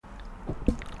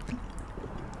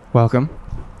Welcome.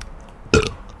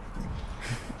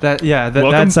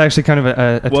 That's actually kind of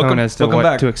a tone as to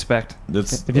what to expect.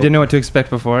 If you didn't know what to expect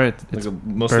before, it's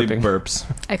mostly burping. burps.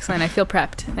 Excellent. I feel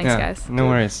prepped. Thanks, guys. No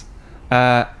worries.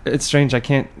 It's strange. I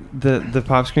can't. The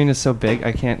pop screen is so big.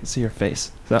 I can't see your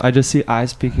face. So I just see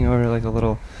eyes peeking over like a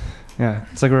little. Yeah,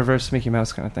 it's like a reverse Mickey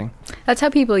Mouse kind of thing. That's how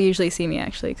people usually see me,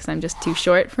 actually, because I'm just too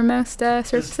short for most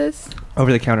surfaces.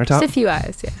 Over the countertop. Just a few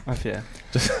eyes. Yeah. Yeah.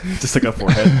 Just like a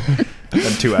forehead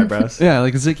and two eyebrows. Yeah,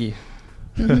 like Ziggy.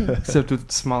 Except with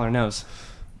smaller nose.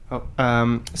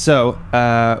 So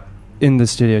in the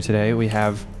studio today we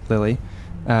have Lily.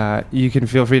 You can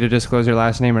feel free to disclose your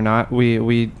last name or not.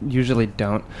 We usually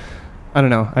don't. I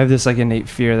don't know. I have this like innate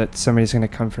fear that somebody's going to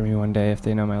come for me one day if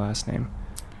they know my last name.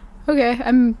 Okay,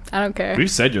 I don't care. We've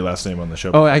said your last name on the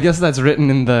show. Oh, I guess that's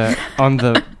written on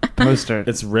the poster.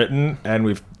 It's written, and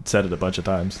we've said it a bunch of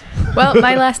times. Well,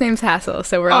 my last name's Hassel,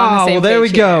 so we're on the same well, there we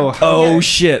page go. here. Oh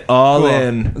shit! All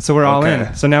in. So we're all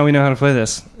in. So now we know how to play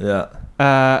this.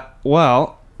 Yeah.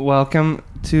 Well, welcome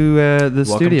to the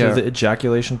studio. Welcome to the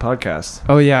Ejaculation Podcast.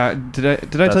 Oh yeah, did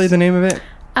I tell you the name of it?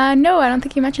 No, I don't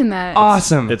think you mentioned that.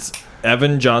 Awesome. It's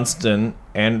Evan Johnston,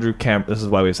 Andrew Camp. This is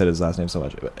why we've said his last name so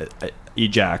much.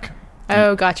 Ejac.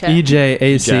 Oh, gotcha. EJAC.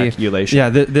 Ejaculation. Yeah,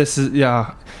 this is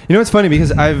yeah. You know what's funny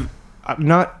because I'm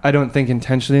not, I don't think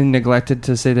intentionally neglected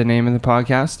to say the name of the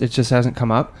podcast. It just hasn't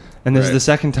come up, and this is the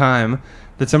second time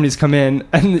that somebody's come in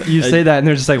and you say that, and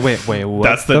they're just like, wait, what?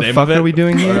 That's the name fuck of it? are we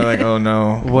doing here? They're like, oh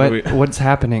no, what's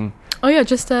happening? Oh yeah,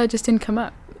 just didn't come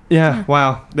up. Yeah.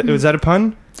 Wow. Was that a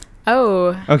pun?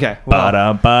 Oh. Okay.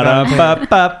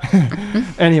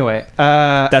 Anyway,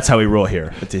 that's how we roll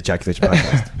here at the Ejaculation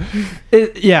Podcast.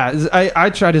 I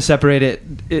try to separate it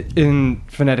in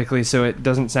phonetically so it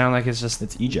doesn't sound like it's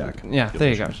ejac. Yeah,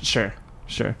 there you go.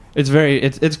 Sure.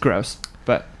 It's gross,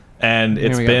 but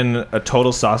it's been a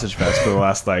total sausage fest for the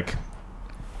last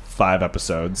 5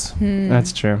 episodes.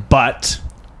 That's true. But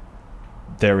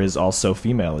there is also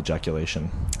female ejaculation.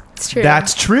 It's true.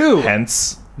 That's true.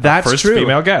 Hence, that's first true.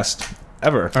 female guest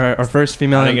ever. Our first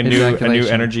female adding a new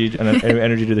ejaculation. energy and a new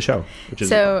energy to the show. Which is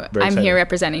so very I'm exciting. here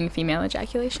representing female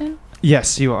ejaculation.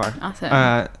 Yes, you are.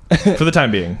 Awesome. For the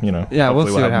time being, Yeah, we'll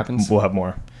see what happens. We'll have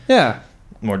more. Yeah.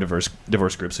 More diverse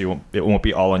groups, so it won't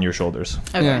be all on your shoulders.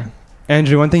 Okay. Yeah.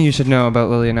 Andrew, one thing you should know about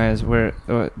Lily and I is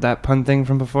that pun thing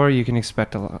from before, you can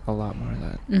expect a lot more of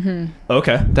that. Mm-hmm.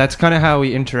 Okay. That's kind of how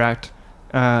we interact.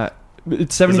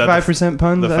 It's 75%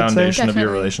 puns, The I'd say. foundation of your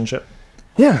Definitely. relationship.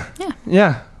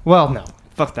 Yeah. Well, no.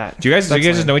 Fuck that. Do you guys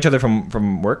just know each other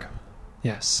from work?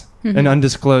 Yes. Mm-hmm. An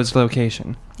undisclosed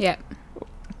location. Yeah.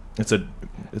 It's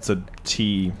a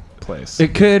tea place.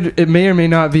 It may or may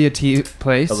not be a tea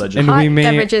place. Allegedly. And Hot we may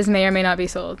beverages may or may not be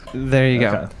sold. There you go.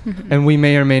 Okay. Mm-hmm. And we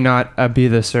may or may not be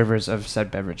the servers of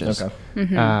said beverages. Okay.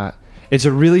 Mm-hmm. It's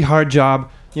a really hard job.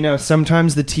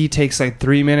 Sometimes the tea takes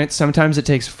 3 minutes. Sometimes it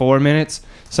takes 4 minutes.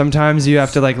 Sometimes you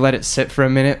have to let it sit for a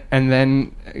minute and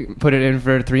then put it in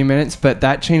for 3 minutes. But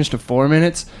that changed to 4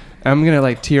 minutes. I'm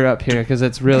gonna tear up here because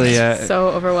it's really so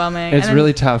overwhelming. It's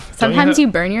really tough. Sometimes you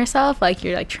burn yourself,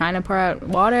 you're trying to pour out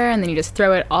water and then you just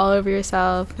throw it all over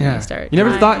yourself. And you start. You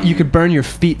never crying. thought you could burn your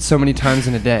feet so many times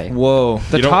in a day. Whoa.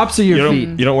 The tops of your feet.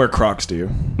 You don't wear Crocs, do you?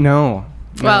 No.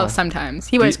 Well, sometimes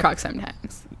he wears Crocs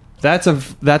sometimes. That's a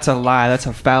lie. That's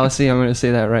a fallacy. I'm going to say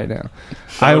that right now.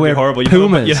 That would be horrible.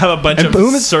 Pumas. You'd have a bunch of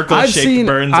circle-shaped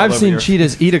burns all I've over seen your...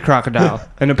 cheetahs eat a crocodile,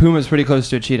 and a puma's pretty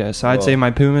close to a cheetah. So I'd Whoa. say my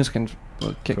pumas can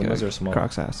kick Pumas a are small.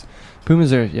 croc's ass.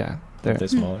 Pumas are, They're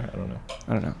smaller? I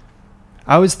don't know.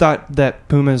 I always thought that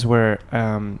pumas were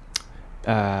some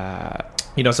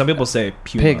people say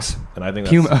puma. Pigs. And I think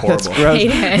that's puma. horrible. That's gross.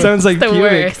 Hate it. Sounds like It's the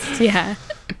pubic. worst. Yeah.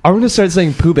 I'm going to start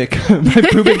saying pubic. My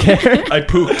pubic hair. I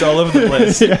pooped all over the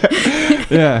place.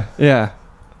 Yeah.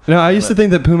 No, I used to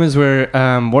think that pumas were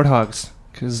warthogs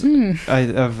because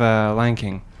of Lion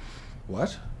King.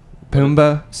 What?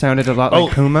 Pumbaa sounded a lot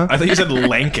like Puma. I thought you said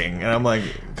lanking, and I'm like,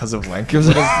 because of lanking?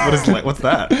 What's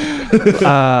that?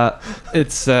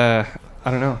 It's I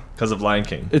don't know. Because of Lion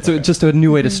King. It's just a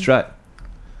new way to strut.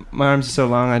 My arms are so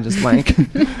long, I just lank.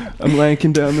 I'm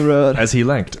lanking down the road. As he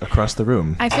lanked across the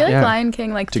room. I feel like Lion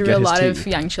King threw get a his lot tea. of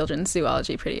young children's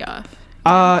zoology pretty off.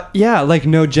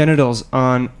 No genitals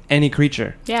on any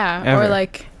creature. Yeah, Ever. or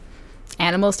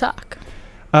animals talk.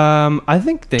 I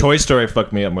think they. Toy Story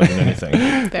fucked me up more than anything.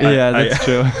 Fair. Yeah, that's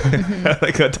true.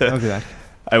 I'll do that.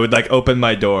 I would open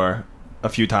my door a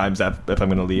few times if I'm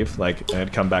going to leave.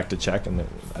 I'd come back to check, and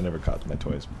I never caught my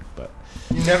toys. But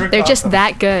They're just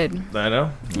that good. I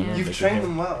know. Yeah. You've trained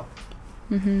them well.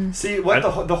 Mm-hmm. See, what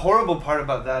the horrible part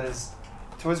about that is,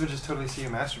 toys would just totally see you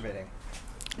masturbating.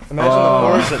 Imagine the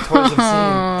horrors that toys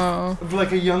have seen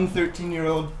of a young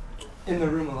 13-year-old in the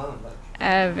room alone.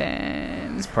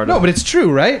 Evan. It's part No, of but it's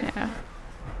true, right? Yeah.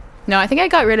 No, I think I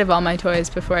got rid of all my toys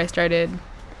before I started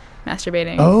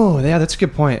masturbating. Oh, yeah, that's a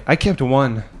good point. I kept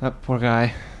one. That poor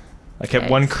guy. I kept Yikes.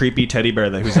 one creepy teddy bear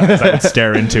whose eyes I would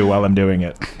stare into while I'm doing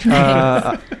it.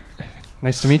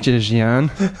 Nice to meet you,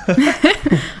 Gian.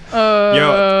 Oh,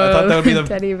 Yo, I thought that would be the-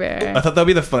 teddy bear. I thought that would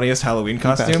be the funniest Halloween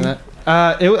costume.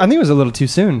 I think it was a little too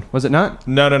soon. Was it not?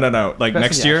 No. Like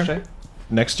next year.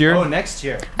 Next year. Oh, next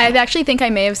year. I actually think I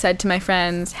may have said to my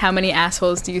friends, "How many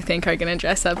assholes do you think are gonna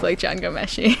dress up like John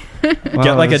Gomeshi?"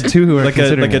 Get like a there's two who are like a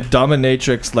considering it.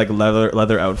 dominatrix like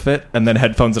leather outfit and then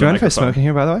headphones Do you and a mind if I microphone. smoke in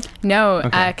here, by the way? No,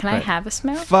 Okay, can I right. have a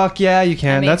smoke? Fuck yeah, you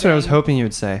can. That's what I was Amazing. hoping you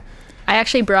would say. I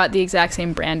actually brought the exact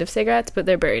same brand of cigarettes, but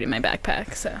they're buried in my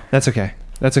backpack. So That's okay.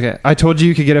 That's okay. I told you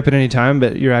you could get up at any time,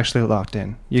 but you're actually locked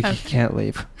in. You Okay. can't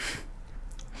leave.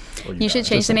 Or you should die.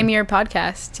 change the name of your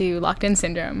podcast to Locked In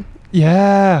Syndrome.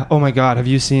 Yeah. Oh my God. Have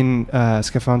you seen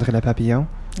Scaphandre et la Papillon?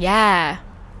 Yeah.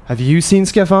 Have you seen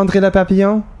Scaphandre et la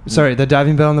Papillon? Sorry, the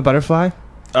diving bell and the butterfly.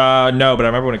 No, but I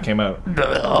remember when it came out.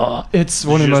 It's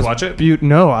one Did of you the just most. watch it?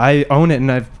 No, I own it, and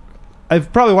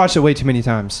I've probably watched it way too many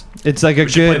times. It's like a We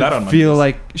should play good that on feel Mondays.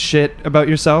 like shit about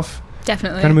yourself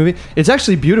Definitely. kind of movie. It's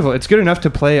actually beautiful. It's good enough to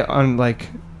play on like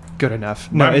good enough.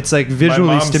 No, My- it's like my visually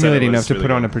mom said it stimulating was enough to really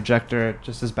put on a good. projector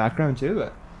just as background too.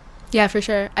 But Yeah, for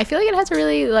sure. I feel like it has a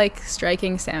really like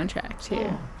striking soundtrack too.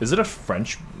 Is it a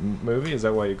French movie? Is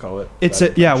that why you call it? it's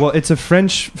that a yeah. French? Well, it's a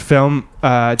French film.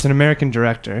 It's an American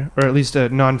director, or at least a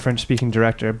non-French speaking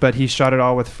director. But he shot it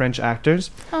all with French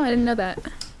actors. Oh, I didn't know that.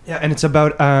 Yeah, and it's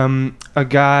about a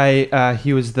guy.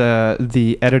 He was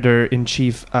the editor in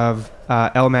chief of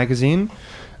Elle magazine,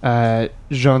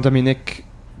 Jean-Dominique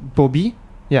Bauby.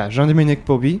 Yeah, Jean-Dominique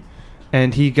Bauby,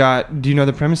 and he got. Do you know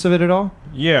the premise of it at all?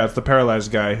 Yeah, it's the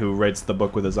paralyzed guy who writes the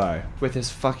book with his eye. With his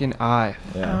fucking eye.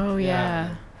 Yeah. Oh yeah.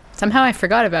 Yeah. Somehow I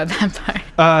forgot about that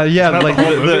part. Yeah, Not like the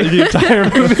whole movie. the entire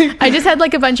movie. I just had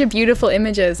like a bunch of beautiful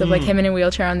images of like him in a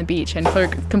wheelchair on the beach and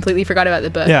completely forgot about the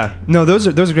book. Yeah, no, those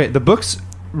are great. The book's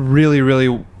really,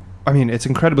 I mean, it's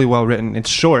incredibly well written. It's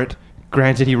short.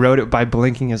 Granted, he wrote it by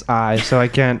blinking his eye, so I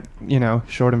can't,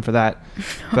 short him for that.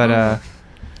 But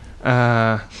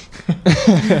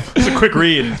It's a quick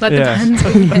read. Let Yeah.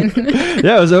 the puns begin.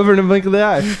 yeah, it was over in a blink of the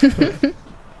eye.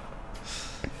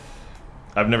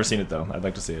 I've never seen it though. I'd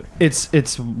like to see it.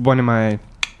 It's one of my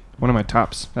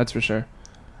tops. That's for sure.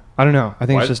 I don't know. I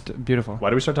think Why- it's just beautiful. Why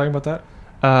did we start talking about that?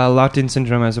 Locked in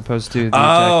syndrome as opposed to the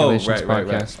ejaculations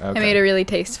podcast. I made a really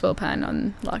tasteful pun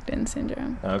on Locked In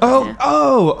Syndrome. Okay.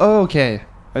 Oh, Yeah. okay.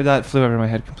 That flew over my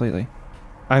head completely.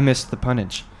 I missed the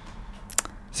punnage.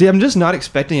 See, I'm just not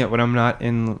expecting it when I'm not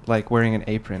in like wearing an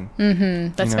apron.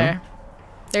 Mm-hmm. That's You know? fair.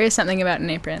 There is something about an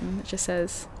apron that just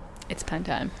says it's pun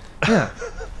time. Yeah.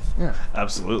 Yeah.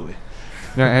 Absolutely.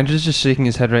 No, Andrew's just shaking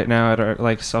his head right now at our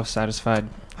like self-satisfied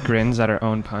grins at our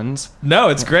own puns. No,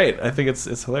 it's great. I think it's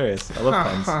hilarious. I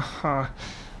love puns.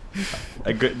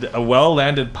 A well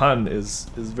landed pun is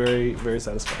very very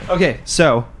satisfying. Okay,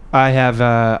 so I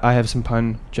have some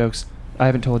pun jokes. I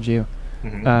haven't told you.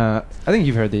 Mhm. I think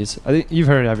you've heard these. I think you've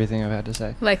heard everything I've had to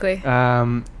say. Likely.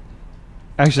 Actually,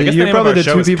 I guess the you're name of probably our the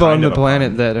show two is people on kind the of a planet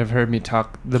pun. that have heard me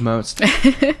talk the most.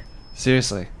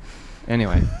 Seriously.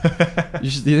 Anyway, you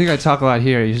think I talk a lot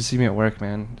here? You should see me at work,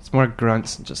 man. It's more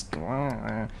grunts and just.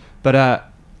 But I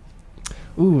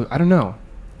don't know.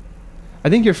 I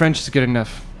think your French is good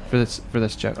enough for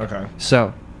this joke. Okay.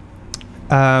 So,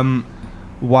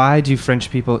 why do French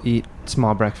people eat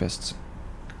small breakfasts?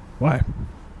 Why?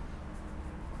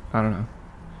 I don't know.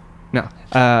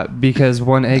 No, because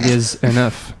one egg is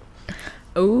enough.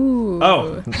 Ooh.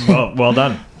 Oh, well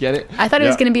done. Get it? I thought it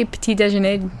was Yeah. going to be a petit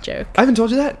déjeuner joke. I haven't told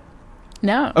you that.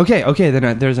 No. Okay.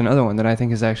 Then there's another one that I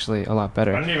think is actually a lot I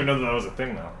better. didn't even know that was a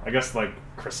thing though. I guess like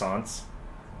croissants.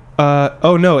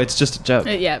 Oh no, it's just a joke.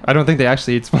 Yeah. I don't think they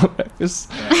actually eat small breakfasts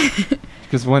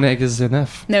because one egg is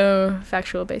enough. No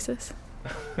factual basis.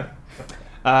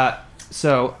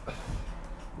 So,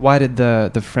 why did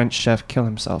the French chef kill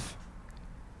himself?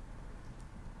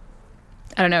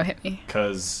 I don't know. Hit me.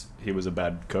 Because he was a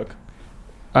bad cook.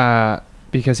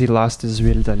 Because he lost his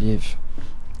huile d'olive.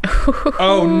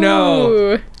 Oh, no.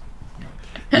 Ooh.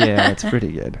 Yeah, it's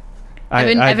pretty good. I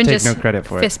Evan take just no credit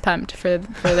for it. Fist pumped for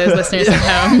those listeners at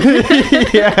home.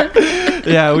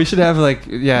 yeah, we should have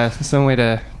some way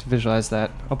to visualize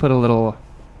that. I'll put a little.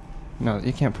 No,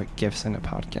 you can't put GIFs in a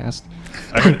podcast.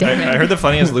 I heard, Damn it. I heard the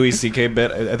funniest Louis C.K.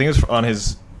 bit. I think it was on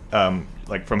his,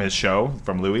 like from his show,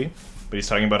 from Louis. But he's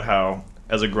talking about how,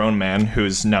 as a grown man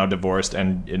who's now divorced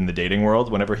and in the dating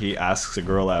world, whenever he asks a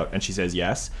girl out and she says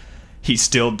yes, he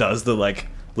still does the like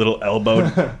little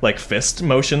elbowed like fist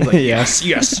motions, like Yeah.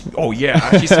 yes, oh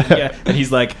yeah. She said yeah, and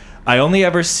he's like, I only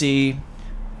ever see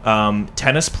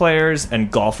tennis players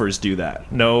and golfers do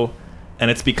that. No, and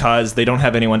it's because they don't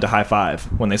have anyone to high five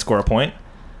when they score a point.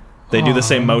 They do the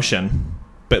same motion,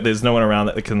 but there's no one around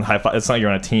that can high five. It's not you're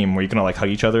on a team where you can all like hug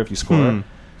each other if you score.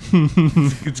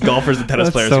 It's golfers and tennis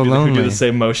That's players so who do lonely. the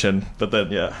same motion, but then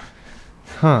yeah.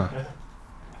 Huh.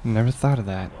 Never thought of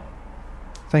that.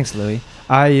 Thanks, Louis.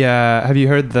 Have you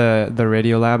heard the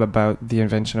Radiolab about the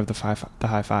invention of the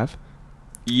high five?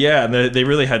 Yeah, they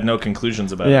really had no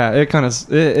conclusions about Yeah, it kind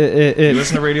of it. it. You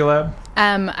listen to Radiolab?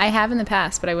 I have in the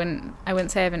past, but I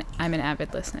wouldn't say I'm an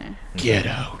avid listener. Get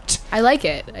out. I like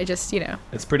it. I just,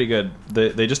 It's pretty good.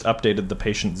 They just updated the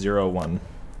Patient Zero one.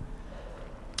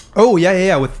 Oh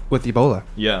yeah, with Ebola.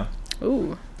 Yeah,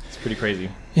 ooh, it's pretty crazy.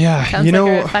 Yeah, sounds you know.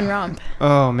 like a fun romp.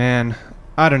 Oh man,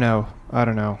 I don't know.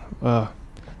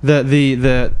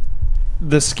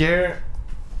 The scare.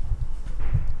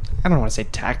 I don't want to say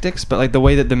tactics, but like the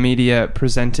way that the media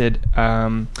presented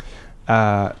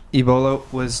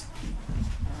Ebola was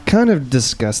kind of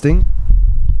disgusting.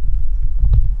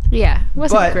 Yeah, it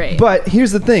wasn't great. But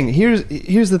here's the thing.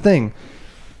 Here's the thing.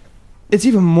 It's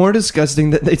even more disgusting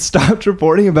that they stopped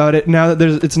reporting about it now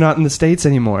that it's not in the States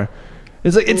anymore.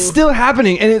 It's like it's still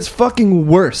happening and it's fucking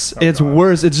worse. It's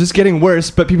worse. It's just getting worse.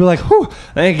 But people are like, whew,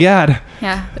 thank God.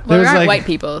 Yeah, well, There's we aren't like- white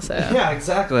people, so Yeah,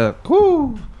 exactly. Like,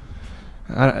 whew.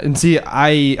 And see,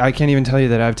 I can't even tell you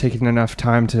that I've taken enough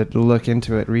time to look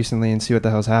into it recently and see what the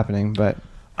hell's happening. But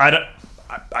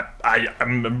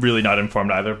I'm really not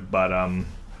informed either, but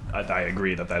I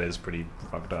agree that is pretty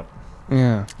fucked up.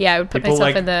 yeah, I would put People myself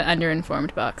like- in the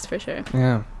underinformed box for sure.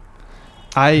 yeah.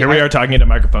 Here we are talking into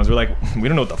microphones. We're like, we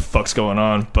don't know what the fuck's going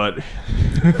on, but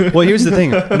Well, here's the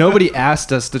thing. Nobody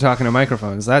asked us to talk into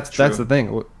microphones. That's True. the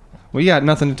thing. We got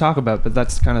nothing to talk about, but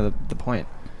that's kind of the point.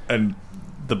 and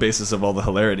the basis of all the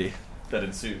hilarity that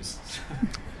ensues.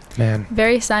 Man.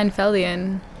 Very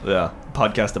Seinfeldian. Yeah,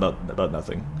 podcast about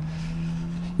nothing.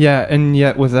 Yeah, and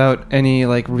yet without any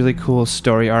like really cool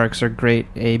story arcs or great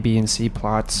A, B, and C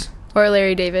plots. Or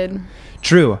Larry David.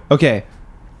 True. Okay.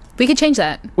 We could change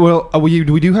that. Well, we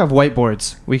do have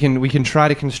whiteboards. We can try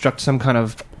to construct some kind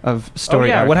of story.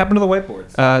 Oh yeah, arc. what happened to the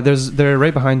whiteboards? They're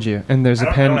right behind you, and there's a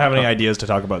I pen. don't have any ideas to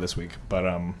talk about this week, but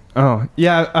Oh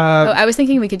yeah. I was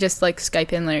thinking we could just like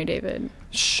Skype in Larry David.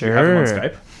 Sure. have them on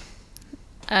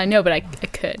Skype. No, but I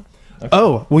could.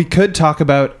 Oh, we could talk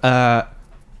about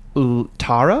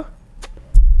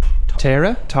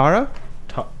Tara. Tara.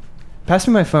 Ta- Pass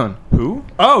me my phone. Who?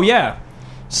 Oh yeah,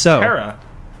 So Tara.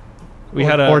 We or,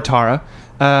 had a. or Tara.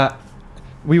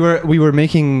 We were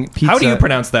making pizza. How do you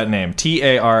pronounce that name?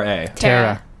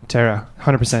 Tara. Tara?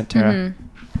 100% Tara.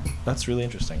 Mm-hmm. That's really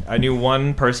interesting. I knew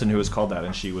one person who was called that,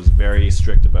 and she was very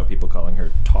strict about people calling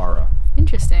her Tara.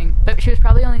 Interesting. But she was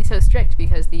probably only so strict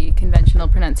because the conventional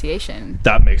pronunciation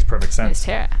That makes perfect is sense.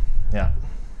 Tara. Yeah.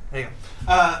 There you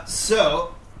go.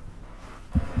 So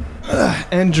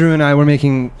Andrew and I were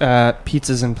making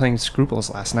pizzas and playing Scruples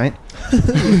last night.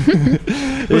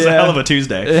 It was a hell of a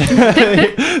Tuesday.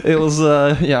 It was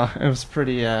it was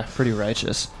pretty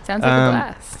righteous. Sounds like a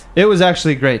blast. It was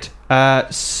actually great.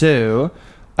 So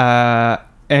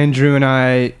Andrew and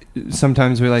I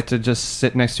sometimes we like to just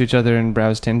sit next to each other and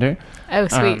browse Tinder. Oh,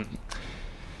 sweet.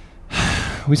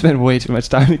 We spend way too much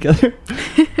time together.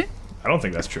 I don't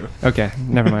think that's true. Okay,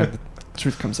 never mind. The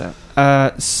truth comes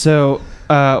out. So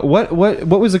what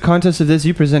was the contest of this?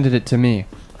 You presented it to me.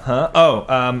 Huh? Oh,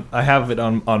 I have it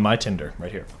on my Tinder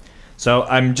right here. So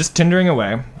I'm just Tindering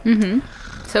away. Mm-hmm.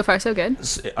 So far, so good.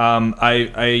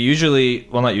 I usually,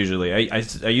 well, not usually. I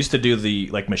used to do the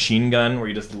like machine gun where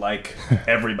you just like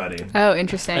everybody, Oh,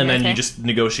 interesting. and then okay. you just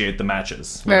negotiate the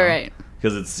matches. Right.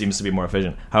 Because it seems to be more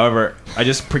efficient. However, I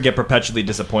just get perpetually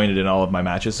disappointed in all of my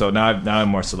matches, so now I'm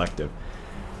more selective.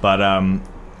 But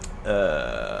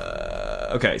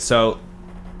okay, so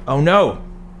oh no,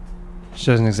 She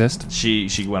doesn't exist. she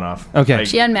went off. Okay.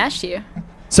 She unmatched you.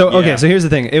 So okay, Yeah. so here's the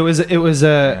thing. It was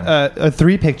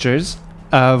three pictures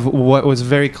of what was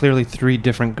very clearly three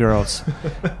different girls,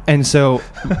 and so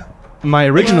my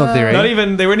original theory.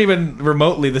 They weren't even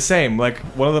remotely the same. Like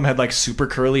one of them had like super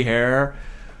curly hair,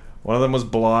 one of them was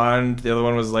blonde, the other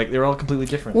one was like they were all completely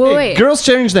different. Well, wait. Girls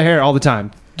change their hair all the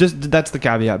time. Just that's the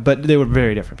caveat, but they were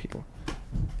very different people.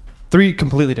 Three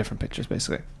completely different pictures,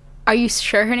 basically. Are you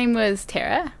sure her name was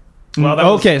Tara? Well, that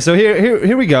was- Okay, so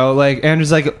here we go. Like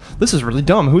Andrew's like, this is really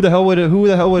dumb. Who the hell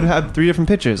would have three different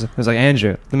pictures? I was like,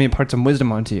 Andrew, let me impart some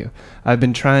wisdom onto you. I've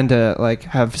been trying to like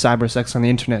have cyber sex on the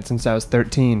internet since I was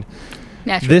 13.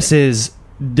 Naturally. This is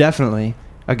definitely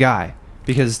a guy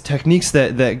because techniques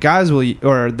that guys will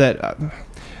or that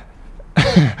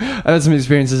I've had some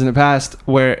experiences in the past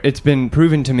where it's been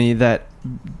proven to me that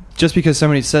just because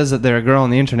somebody says that they're a girl on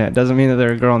the internet doesn't mean that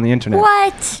they're a girl on the internet.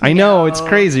 What? I know, it's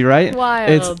crazy, right? Wild.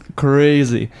 It's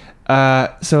crazy. So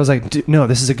I was like, no,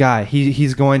 this is a guy.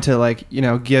 He's going to like,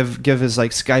 give his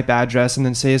like Skype address and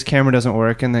then say his camera doesn't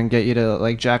work and then get you to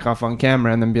like jack off on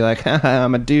camera and then be like, haha,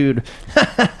 I'm a dude.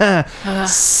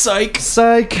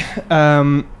 Psych.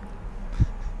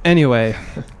 Anyway,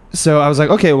 so I was like,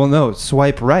 okay, well, no,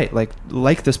 swipe right,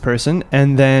 like this person,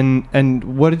 and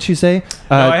what did she say?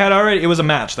 No, I had already. It was a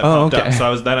match that popped okay. up. So I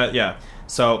was then, yeah.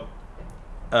 So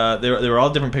there were all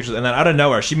different pictures, and then out of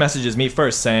nowhere, she messages me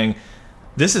first saying,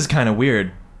 "This is kind of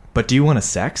weird, but do you want to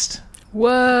sext?"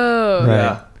 Whoa. Right.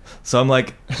 Yeah. So I'm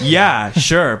like, yeah,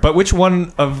 sure, but which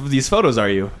one of these photos are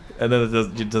you? And then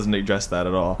it doesn't address that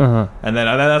at all. Uh-huh. And then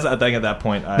that's I think at that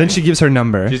point, Then she gives her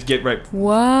number. just get right.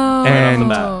 Whoa. And- off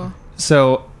the bat.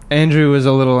 So Andrew was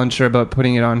a little unsure about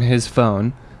putting it on his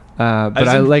phone, but I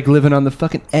assume- like living on the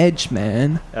fucking edge,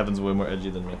 man. Evan's way more edgy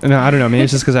than me. No, I don't know. Maybe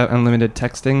it's just because I have unlimited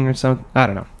texting or something. I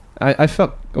don't know. I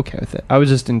felt okay with it. I was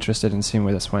just interested in seeing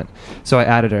where this went. So I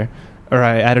added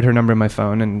her number in my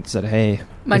phone and said, "Hey,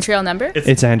 Montreal number?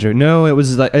 it's Andrew." No, it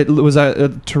was like a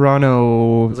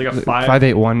Toronto. It was like a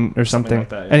 581 or something. like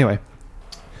that, yeah. Anyway,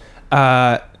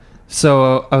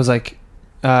 so I was like,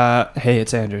 "Hey,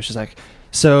 it's Andrew." She's like,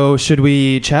 "So should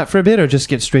we chat for a bit or just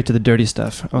get straight to the dirty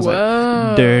stuff?" I was Whoa.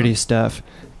 like, "Dirty stuff."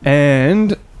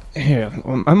 And here,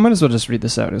 I might as well just read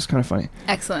this out. It was kind of funny.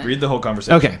 Excellent. Read the whole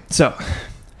conversation. Okay, so,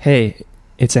 hey,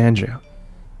 it's Andrew.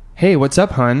 Hey, what's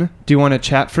up, hun? Do you want to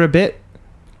chat for a bit?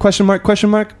 Question mark, question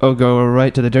mark. Oh, go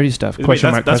right to the dirty stuff. Wait, Question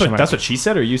that's, mark, question mark. that's what she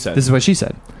said, or you said? This is what she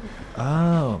said.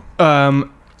 Oh.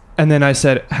 And then I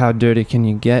said, how dirty can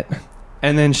you get?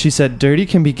 And then she said, dirty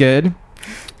can be good.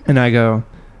 And I go,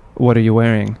 what are you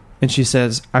wearing? And she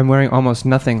says, I'm wearing almost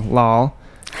nothing, lol.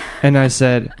 And I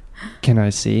said, can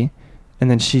I see? And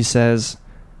then she says,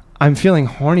 I'm feeling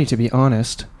horny, to be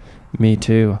honest. Me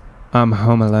too. I'm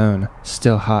home alone,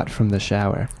 still hot from the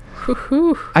shower.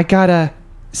 Whew. I got a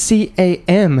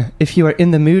CAM if you are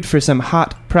in the mood for some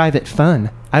hot private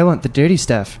fun. I want the dirty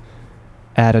stuff.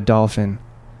 Add a dolphin.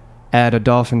 Add a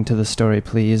dolphin to the story,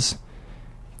 please.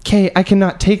 Kay, I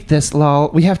cannot take this, lol.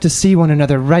 We have to see one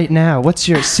another right now. What's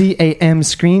your CAM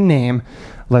screen name?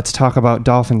 Let's talk about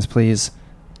dolphins, please.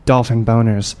 Dolphin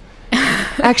boners.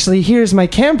 Actually, here's my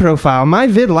cam profile,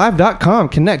 myvidlive.com.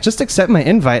 Connect. Just accept my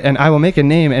invite, and I will make a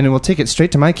name, and it will take it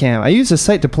straight to my cam. I use this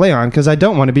site to play on because I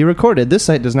don't want to be recorded. This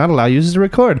site does not allow users to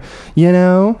record. You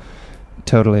know?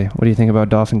 Totally. What do you think about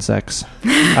dolphin sex?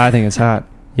 I think it's hot.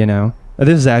 You know?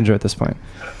 This is Andrew at this point.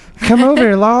 Come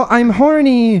over, lol. I'm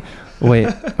horny.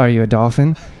 Wait, are you a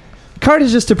dolphin? Card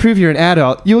is just to prove you're an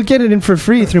adult. You will get it in for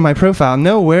free through my profile.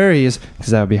 No worries.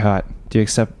 Because that would be hot. Do you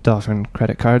accept dolphin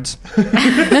credit cards?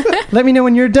 Let me know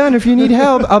when you're done if you need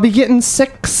help. I'll be getting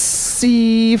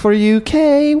sexy for you.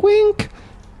 Kay, wink.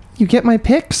 You get my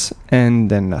pics? And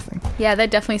then nothing. Yeah,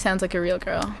 that definitely sounds like a real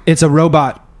girl. It's a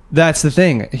robot. That's the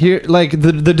thing. Here, like,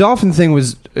 the dolphin thing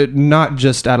was not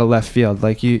just out of left field.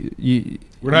 Like, We're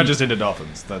not just into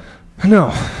dolphins. No.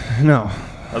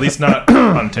 At least not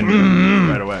on Tinder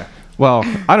right away. Well,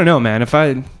 I don't know, man.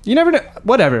 You never know.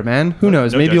 Whatever, man. Who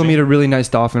knows? No Maybe you'll judging. meet a really nice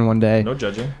dolphin one day. No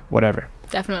judging. Whatever.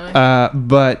 Definitely.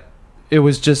 But it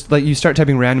was just like you start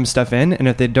typing random stuff in, and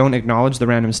if they don't acknowledge the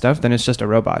random stuff, then it's just a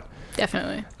robot.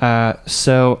 Definitely.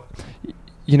 So,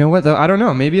 you know what, though? I don't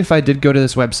know. Maybe if I did go to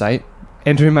this website,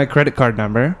 enter in my credit card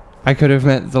number, I could have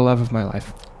met the love of my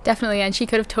life. Definitely. And she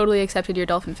could have totally accepted your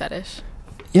dolphin fetish.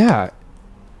 Yeah.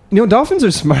 You know, dolphins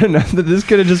are smart enough that this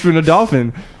could have just been a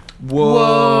dolphin.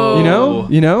 Whoa.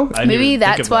 You know? I didn't Maybe even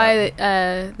think that's of why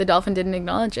that. the dolphin didn't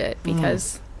acknowledge it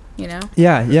because, you know,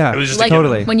 Yeah. It was just like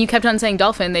totally. when you kept on saying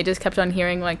dolphin, they just kept on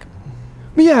hearing like,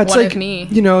 Yeah, it's one like of me.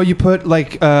 You know, you put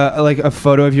like a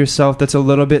photo of yourself that's a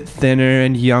little bit thinner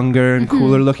and younger and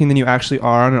cooler looking than you actually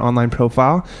are on an online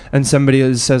profile, and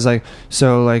somebody says like,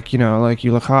 so like, you know, like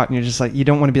you look hot, and you're just like, you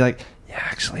don't want to be like, yeah,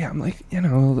 actually I'm like, you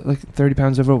know, like 30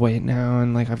 pounds overweight now,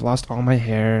 and like I've lost all my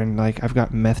hair, and like I've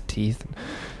got meth teeth.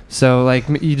 So like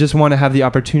you just want to have the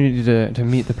opportunity to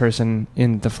meet the person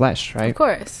in the flesh, right? of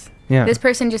course. Yeah. This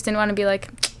person just didn't want to be like,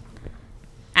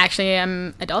 actually,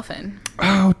 I'm a dolphin.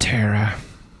 Oh, Tara.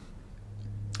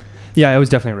 Yeah, it was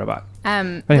definitely a robot.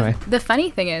 Anyway. The funny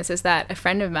thing is that a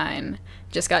friend of mine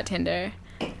just got Tinder,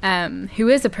 who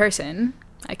is a person.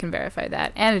 I can verify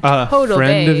that. And a total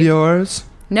friend babe. of yours?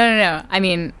 No. I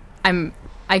mean,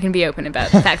 I can be open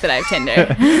about the fact that I have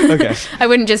Tinder. Okay. I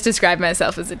wouldn't just describe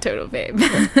myself as a total babe.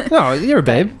 No, you're a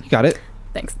babe. You got it.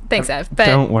 Thanks, Ev. But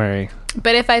Don't worry.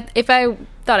 But if I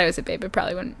thought I was a babe, it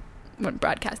probably wouldn't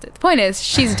broadcast it. The point is,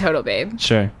 she's a total babe.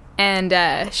 Sure.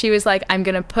 And she was like, I'm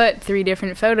going to put 3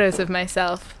 different photos of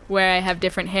myself where I have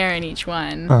different hair in each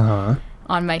one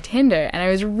on my Tinder. And I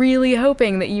was really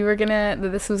hoping that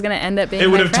that this was going to end up being It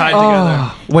would my have friend. tied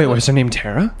together. Wait, was her name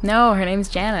Tara? No, her name's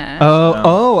Jana.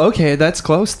 Oh, okay. That's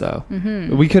close, though.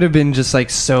 Mm-hmm. We could have been just like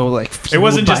so like. It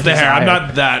wasn't fueled just by the hair. I'm desire.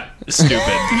 not that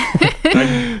stupid.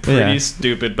 I'm pretty Yeah.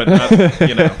 stupid, but not,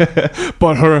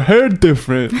 But her hair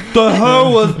different. The hair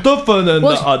was different than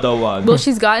Well, the other one. Well,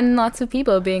 she's gotten lots of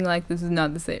people being like, this is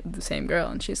not the same girl.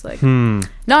 And she's like, no,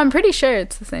 I'm pretty sure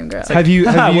it's the same girl. Have you?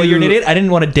 well, you're an idiot. I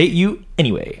didn't want to date you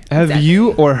anyway. Have Exactly.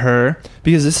 you or her?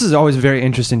 Because this is always very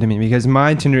interesting to me. Because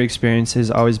my Tinder experience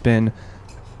has always been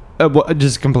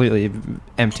just completely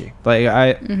empty.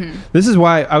 Like this is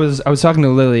why I was talking to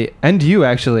Lily and you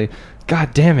actually.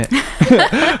 God damn it!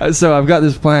 So I've got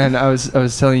this plan. I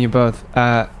was telling you both.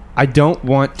 I don't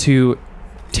want to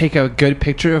take a good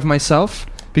picture of myself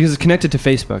because it's connected to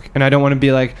Facebook, and I don't want to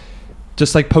be like.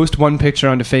 Just like post one picture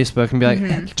onto Facebook and be like,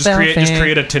 Just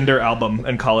create a Tinder album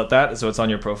and call it that, so it's on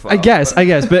your profile. I guess.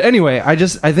 But anyway, I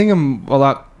think I'm a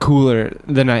lot cooler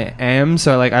than I am.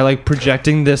 So like, I like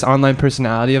projecting this online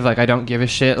personality of like, I don't give a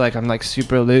shit. Like I'm like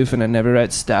super aloof and I never write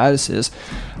statuses.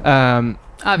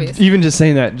 Obviously. Even just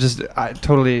saying that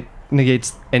totally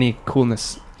negates any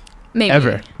coolness. Maybe.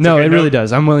 Ever. No, okay, it really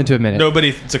does. I'm willing to admit it.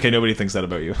 It's okay. Nobody thinks that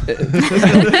about you.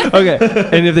 Okay.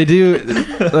 And if they do,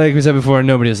 like we said before,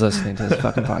 nobody is listening to this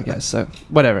fucking podcast. So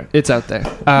whatever. It's out there.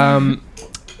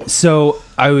 So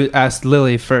I asked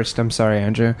Lily first. I'm sorry,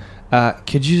 Andrew.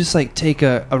 Could you just like take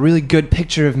a really good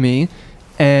picture of me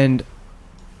and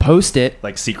post it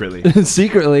Like secretly.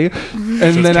 secretly,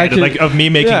 and So then I it's could like of me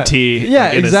making tea. Yeah,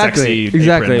 like, in exactly, a sexy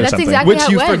exactly. apron or That's something. exactly which how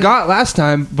you it went. forgot last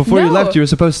time before you No. left. We were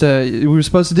supposed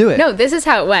to do it. No, this is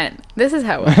how it went.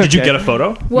 Did you Okay. get a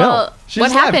photo? Well, she what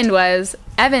just left. happened was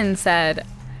Evan said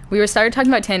we started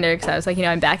talking about Tinder because I was like,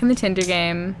 I'm back in the Tinder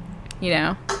game,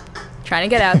 trying to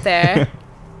get out there,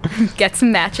 get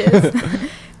some matches,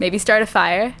 maybe start a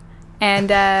fire. And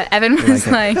Evan was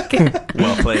like,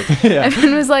 Well played.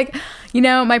 Evan was like,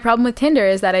 my problem with Tinder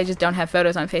is that I just don't have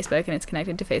photos on Facebook and it's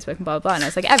connected to Facebook and blah, blah, blah. And I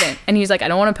was like, Evan. And he was like, I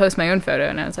don't want to post my own photo.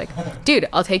 And I was like, dude,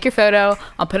 I'll take your photo.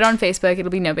 I'll put it on Facebook. It'll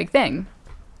be no big thing.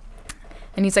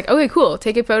 And he's like, okay, cool.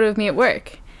 Take a photo of me at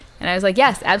work. And I was like,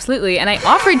 yes, absolutely. And I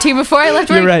offered to before I left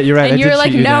work. You're right. And I you were did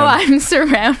like, shoot you no, down. I'm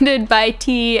surrounded by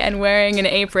tea and wearing an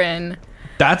apron.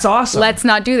 That's awesome. Let's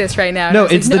not do this right now. And I No,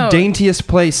 was it's like, the daintiest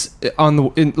place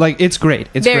it's great.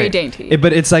 It's Very great. dainty.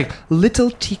 But it's like little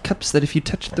teacups that if you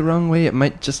touch it the wrong way, it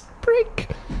might just break.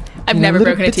 I've You know, never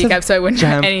little broken a bits of teacup, so I wouldn't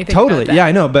jam. know anything Totally. about that. Yeah,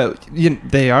 I know, but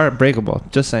they are breakable.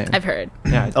 Just saying. I've heard.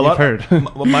 Yeah, a lot. you've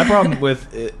heard. My problem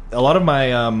with a lot of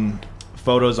my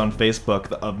photos on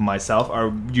Facebook of myself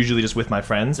are usually just with my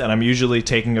friends, and I'm usually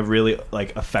taking a really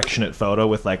like affectionate photo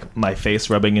with like my face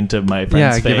rubbing into my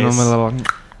friend's face. Giving them a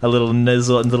little.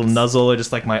 nuzzle, or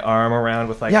just like my arm around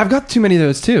with like. Yeah, I've got too many of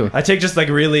those too. I take just like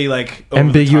really like over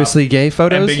Ambiguously the top, gay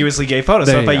photos. ambiguously gay photos.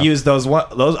 There So if you I go. use those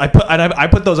I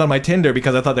put those on my Tinder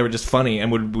because I thought they were just funny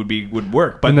and would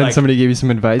work. But and then like, somebody gave you some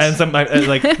advice. and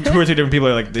like 2 or 3 different people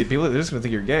are like, they're just gonna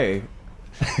think you're gay,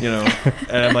 And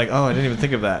I'm like, oh, I didn't even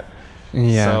think of that.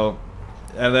 yeah. So,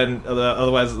 and then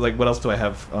otherwise, like, what else do I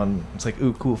have on? It's like,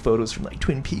 ooh, cool photos from like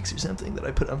Twin Peaks or something that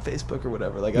I put on Facebook or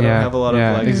whatever. Like, I don't have a lot of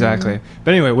like. exactly.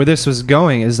 But anyway, where this was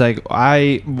going is like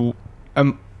I'm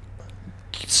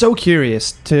so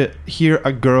curious to hear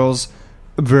a girl's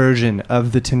version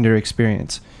of the Tinder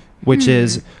experience, which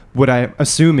is what I'm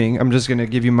assuming. I'm just gonna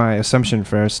give you my assumption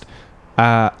first.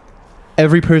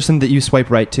 Every person that you swipe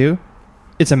right to,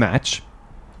 it's a match,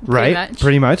 right?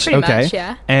 Pretty much. Pretty Okay. much,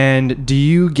 yeah. And do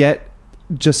you get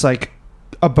just like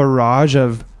a barrage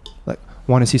of like,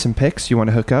 want to see some pics? You want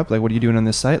to hook up? Like, what are you doing on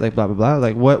this site? Like, blah blah blah.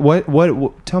 Like,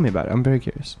 what tell me about it. I'm very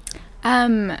curious.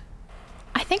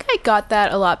 I think I got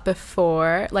that a lot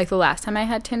before, like the last time I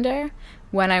had Tinder,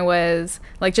 when I was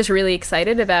like just really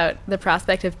excited about the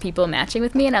prospect of people matching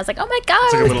with me, and I was like, oh my god,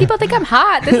 It's like a little- people think I'm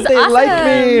hot. This is They awesome. like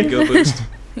me. Ego boost.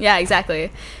 Yeah,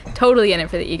 exactly. Totally in it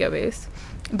for the ego boost.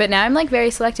 But now I'm like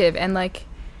very selective, and like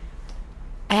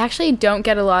I actually don't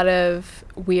get a lot of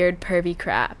weird pervy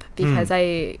crap because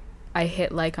I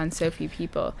hit like on so few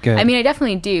people. Good. I mean, I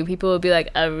definitely do. People will be like,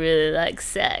 I really like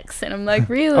sex, and I'm like,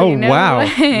 really? Oh no wow,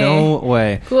 way. no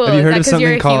way. Cool. Have you heard Is of that because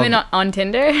you're something a called? human on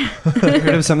Tinder? Have you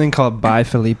heard of something called By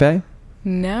Felipe?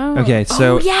 No. Okay,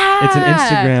 so Oh, yeah. it's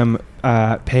an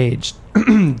Instagram page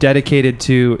dedicated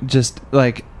to just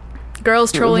like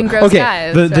Girls trolling gross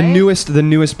guys. the right?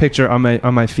 newest picture on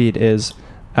my feed is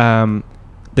the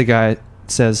guy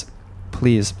says,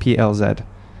 please, PLZ.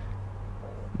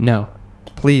 No,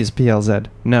 please, PLZ,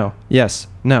 no, yes,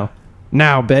 no,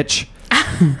 now, bitch.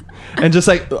 And just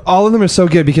like all of them are so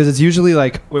good because it's usually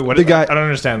like Wait, what the is guy. I don't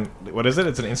understand. What is it?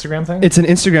 It's an Instagram thing? It's an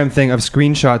Instagram thing of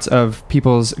screenshots of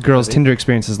people's girls' Really? Tinder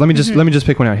experiences. Let me just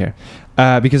pick one out here,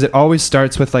 because it always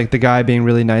starts with like the guy being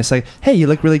really nice, like, "Hey, you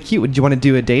look really cute. Would you want to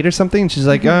do a date or something?" And she's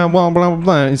like, "Well, blah blah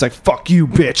blah." And he's like, "Fuck you,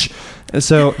 bitch." And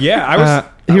so Yeah, I was-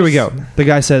 Here we go. The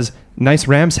guy says, "Nice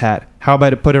Rams hat. How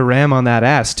about I put a ram on that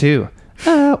ass too?"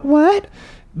 What?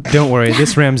 Don't worry,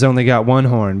 this ram's only got one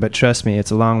horn, but trust me,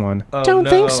 it's a long one. Oh, Don't no.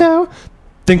 think so.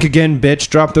 Think again, bitch.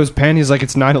 Drop those panties like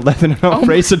it's 9/11 and I'll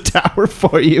raise a tower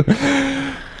for you.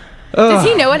 Does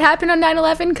he know what happened on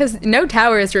 9/11? Because no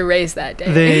towers were raised that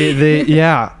day. They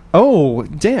yeah. Oh,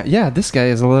 damn. Yeah, this guy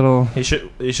is a little... He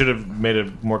should have made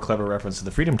a more clever reference to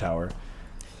the Freedom Tower.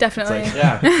 Definitely. It's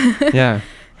like, Yeah.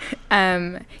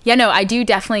 Yeah, no, I do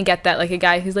definitely get that. Like a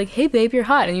guy who's like, "Hey, babe, you're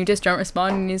hot," and you just don't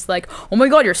respond, and he's like, "Oh my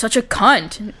god, you're such a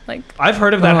cunt." Like, I've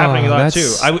heard of that Oh, happening a lot too.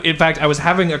 that's- In fact, I was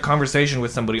having a conversation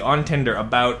with somebody on Tinder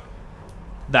about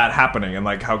that happening and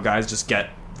like how guys just get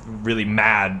really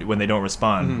mad when they don't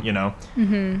respond, you know?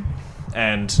 Mm-hmm.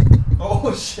 And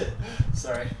Oh, shit.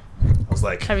 Sorry. I was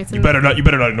like, Having some- you better not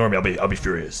ignore me. I'll be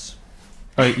furious.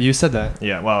 Oh, you said that.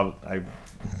 Yeah, well, I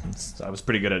was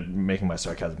pretty good at making my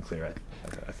sarcasm clear,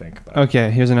 I think. But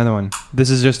Okay, here's another one. This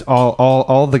is just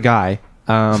all the guy.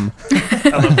 I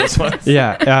love this one.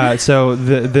 Yeah. So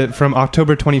the from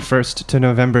October 21st to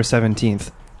November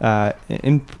 17th,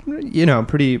 in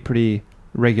pretty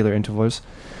regular intervals.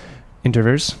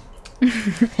 So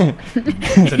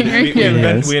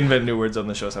Yes. we invent new words on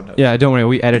the show sometimes. Yeah, don't worry,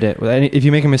 we edit it. If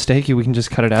you make a mistake, we can just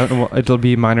cut it out, and it'll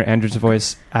be minor Andrew's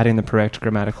voice adding the correct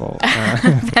grammatical.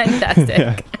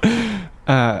 fantastic.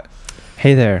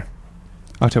 Hey there,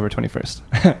 October 21st,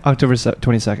 October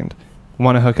 22nd.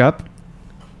 Want to hook up?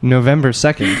 November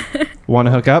 2nd. Want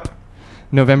to hook up?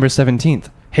 November 17th.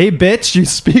 Hey, bitch, you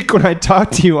speak when I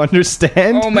talk to you,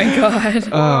 understand? Oh my god.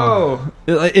 Oh.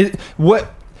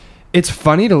 It's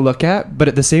funny to look at, but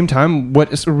at the same time,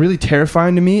 what is really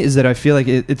terrifying to me is that I feel like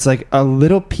it's like a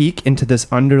little peek into this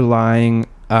underlying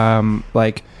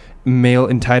like male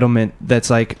entitlement that's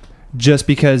like, just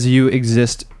because you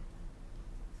exist,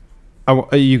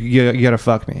 you gotta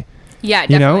fuck me. Yeah, You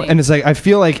definitely. know? And it's like, I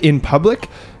feel like in public,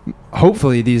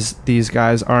 hopefully these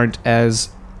guys aren't as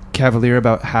cavalier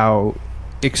about how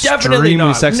extremely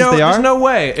sexist they are. There's no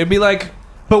way. It'd be like,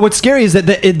 But what's scary is that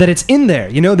it's in there.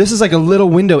 You know, this is like a little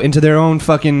window into their own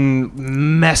fucking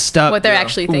messed up What they're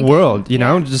actually thinking. world. You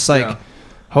know, Yeah. just like, Yeah.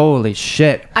 holy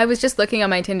shit. I was just looking on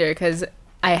my Tinder because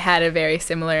I had a very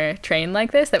similar train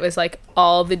like this that was like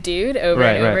all the dude over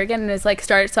and over again, and it's like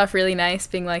starts off really nice,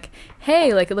 being like,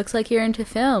 "Hey, like it looks like you're into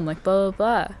film, like blah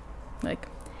blah blah," like,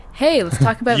 "Hey, let's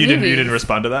talk about you movies." didn't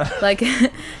respond to that. Like,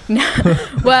 no,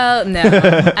 well, no.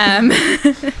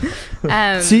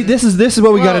 See, this is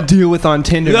what we got to deal with on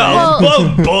Tinder.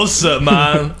 man. Bullshit,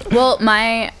 man. Well,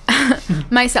 my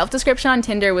my self description on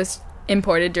Tinder was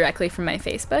imported directly from my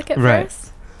Facebook at Right. first.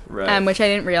 Right. Which I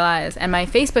didn't realize. And my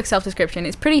Facebook self-description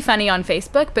is pretty funny on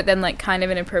Facebook, but then like kind of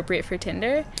inappropriate for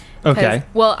Tinder. 'Cause, Okay.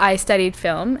 well, I studied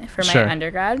film for my Sure.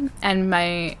 undergrad, and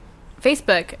my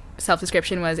Facebook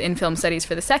self-description was in film studies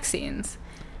for the sex scenes,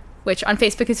 which on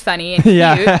Facebook is funny and cute,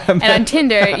 Yeah. and on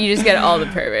Tinder you just get all the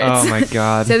perverts. Oh my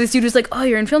god. So this dude was like, "Oh,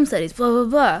 you're in film studies, blah blah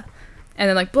blah," and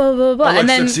then like blah blah blah, I like and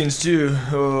then sex scenes too.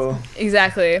 Oh.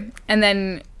 exactly, and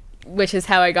then. Which is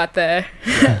how I got the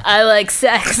 "I like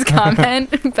sex"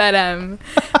 comment.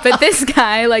 But this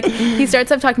guy, like, he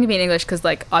starts off talking to me in English because,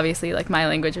 like, obviously, like, my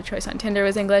language of choice on Tinder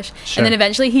was English. Sure. And then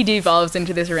eventually he devolves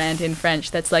into this rant in French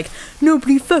that's like,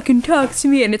 "Nobody fucking talks to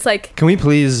me," and it's like, Can we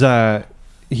please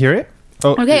hear it?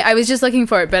 Oh, okay, I was just looking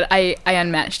for it, but I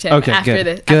unmatched him Okay, after good.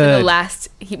 after the Good. last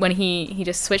when he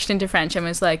just switched into French and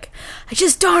was like, "I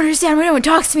just don't understand why no one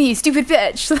talks to me, you stupid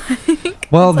bitch." Like,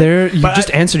 Well, there you But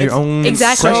just answered your own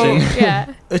exactly. question. Yeah.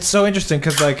 It's so interesting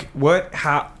because, like,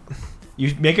 how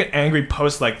you make an angry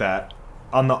post like that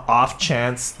on the off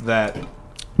chance that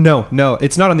No,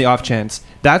 it's not on the off chance.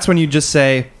 That's when you just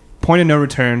say, point of no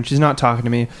return. She's not talking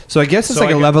to me. So I guess it's So like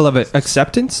I a get- level of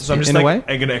acceptance so I'm just in like a way.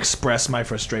 I'm gonna express my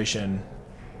frustration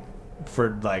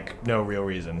for like no real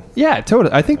reason. Yeah,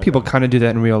 totally. I think people kind of do that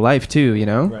in real life too. You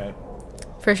know. Right.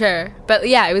 For sure. But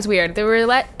yeah, it was weird. There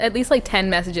were at least like 10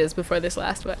 messages before this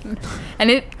last one. And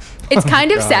it's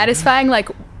kind of God. satisfying. Like,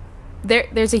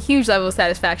 there's a huge level of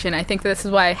satisfaction. I think this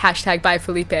is why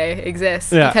 #ByFelipe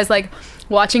exists. Yeah. Because, like,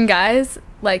 watching guys,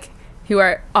 like, who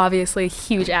are obviously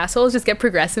huge assholes just get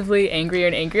progressively angrier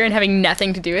and angrier, and having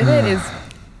nothing to do with it is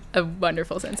a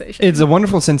wonderful sensation. It's a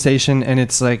wonderful sensation, and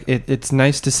it's like it's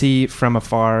nice to see from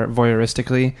afar,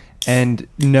 voyeuristically, and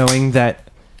knowing that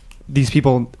these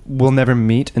people will never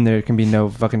meet and there can be no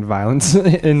fucking violence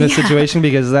in this situation,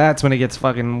 because that's when it gets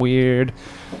fucking weird.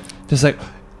 Just like,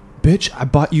 bitch, I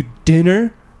bought you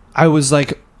dinner. I was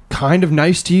like kind of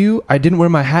nice to you. I didn't wear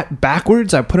my hat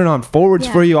backwards. I put it on forwards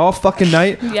for you all fucking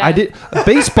night. Yeah. I did.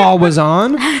 Baseball was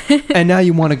on, and now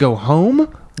you want to go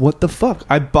home? What the fuck?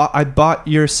 I bought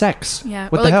your sex. Yeah.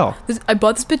 What Or the like, hell? I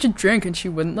bought this bitch a drink and she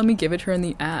wouldn't let me give it her in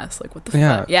the ass. Like, what the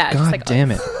Yeah. fuck? Yeah. God just like,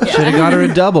 damn it. Yeah. Should have got her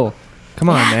a double. Come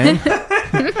on, man.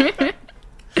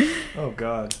 Oh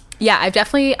God. Yeah,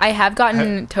 I have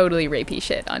gotten totally rapey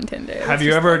shit on Tinder. It's Have you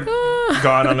just ever like, ah.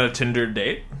 gone on a Tinder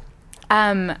date?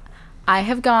 I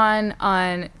have gone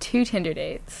on 2 Tinder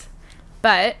dates,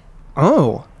 but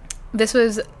Oh. this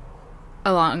was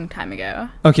a long time ago.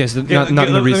 Okay, so not in the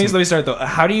let recent. me start though.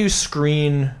 How do you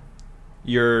screen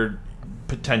your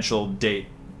potential date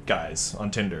guys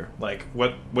on Tinder? Like,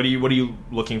 what are you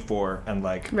looking for, and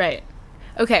like, Right.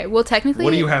 Okay. Well, technically,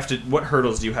 what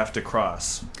hurdles do you have to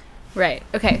cross? Right.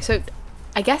 Okay. So,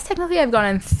 I guess technically I've gone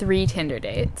on 3 Tinder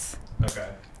dates, Okay.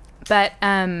 but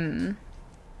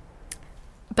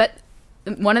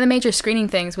one of the major screening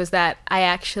things was that I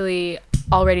actually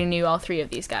already knew all 3 of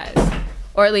these guys,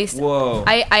 or at least Whoa.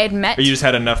 I had met Or you just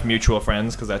had enough mutual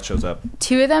friends, because that shows up.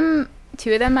 2 of them.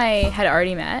 2 of them I had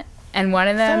already met, and one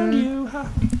of them. Found you. Huh.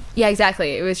 Yeah,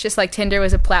 exactly. It was just like Tinder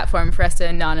was a platform for us to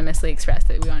anonymously express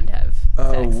that we wanted to have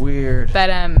sex. Weird. But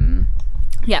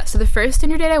yeah. So the first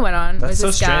Tinder date I went on That's was so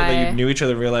this strange guy. that you knew each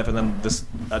other in real life, and then this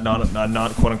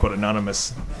non quote unquote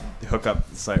anonymous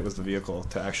hookup site was the vehicle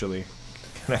to actually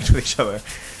connect with each other.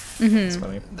 Mm-hmm. It's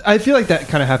funny. I feel like that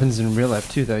kind of happens in real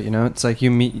life too, though. You know, it's like you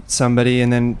meet somebody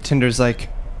and then Tinder's like,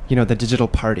 you know, the digital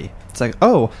party. It's like,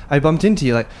 oh, I bumped into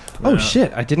you. Like, oh Yeah.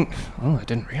 shit, I didn't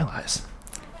realize.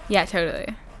 Yeah,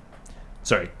 totally.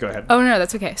 Sorry, go ahead. Oh no,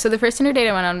 that's okay. So the first Tinder date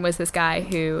I went on was this guy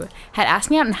who had asked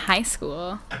me out in high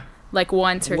school, like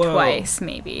once or Whoa. twice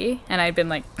maybe, and I'd been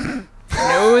like,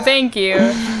 no, thank you.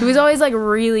 He was always like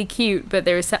really cute, but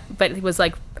he was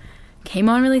like came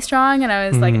on really strong, and I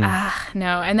was like,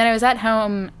 no. And then I was at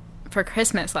home for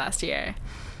Christmas last year,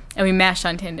 and we matched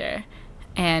on Tinder,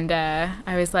 and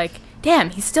I was like,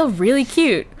 damn, he's still really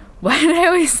cute. Why did I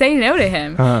always say no to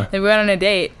him? Huh. Then we went on a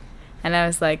date, and I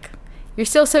was like, you're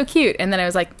still so cute. And then I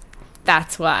was like,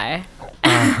 that's why.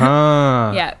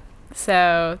 Uh-huh. Yeah.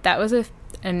 So that was a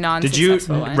Did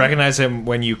non-successful you one. recognize him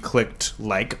when you clicked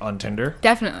like on Tinder?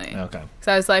 Definitely. Okay.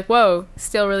 So I was like, whoa,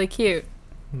 still really cute.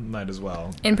 Might as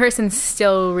well. In person,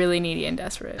 still really needy and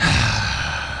desperate.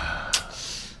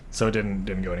 So it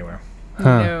didn't go anywhere. Huh.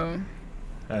 No.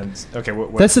 And okay,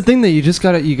 what That's the thing that you just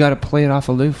gotta play it off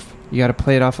aloof. You gotta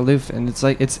play it off aloof, and it's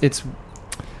like it's.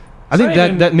 I think not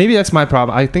even- that maybe that's my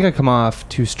problem. I think I come off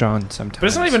too strong sometimes. But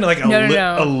it's not even like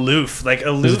No. aloof. Like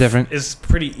aloof different? is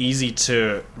pretty easy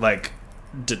to like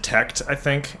detect, I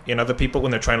think, in other people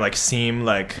when they're trying to like seem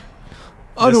like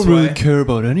I this don't really way. care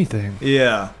about anything.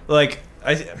 Yeah. Like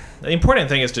the important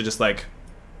thing is to just like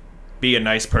be a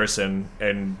nice person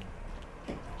and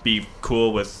be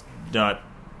cool with not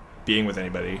being with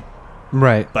anybody,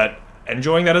 Right. but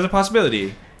enjoying that as a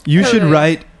possibility. You should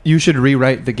Totally. You should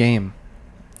rewrite the game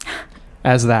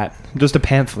as that. Just a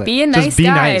pamphlet. Be a Just nice be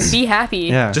guy. Nice. Be happy.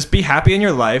 Yeah. Just be happy in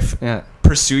your life, yeah.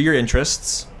 pursue your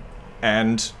interests,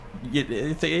 and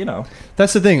you know.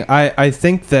 That's the thing. I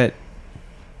think that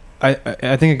I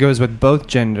think it goes with both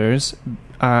genders.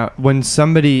 When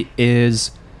somebody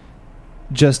is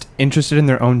just interested in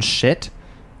their own shit,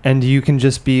 and you can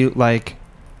just be like,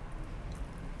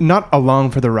 not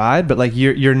along for the ride, but like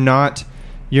you're not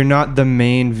the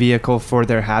main vehicle for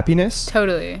their happiness.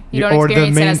 Totally. You don't Or the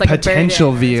experience it main as like a burden potential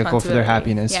or vehicle for their responsibility.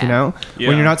 happiness, Yeah. you know? Yeah.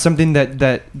 When you're not something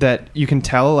that you can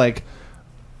tell, like,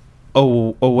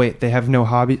 oh wait, they have no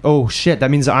hobby. Oh shit, that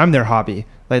means I'm their hobby.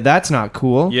 Like, that's not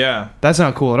cool. Yeah. That's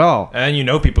not cool at all. And you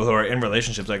know people who are in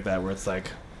relationships like that where it's like,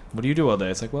 what do you do all day?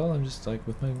 It's like, well, I'm just like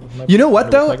with my You know what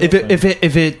with though?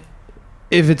 my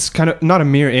If it's kind of not a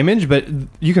mirror image, but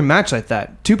you can match like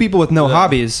that. 2 people with no Yeah.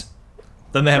 hobbies.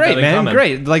 then they have Great, that in man. common.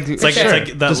 Great. Like, It's like, sure. it's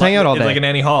like that Just hang out all it's day. like an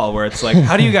Annie Hall where it's like,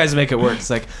 how do you guys make it work? It's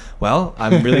like, well,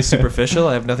 I'm really superficial.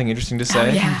 I have nothing interesting to Oh,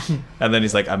 say. yeah. And then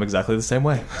he's like, I'm exactly the same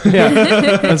way.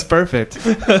 Yeah, that's perfect.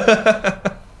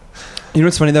 You know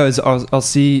what's funny though is I'll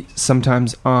see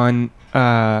sometimes on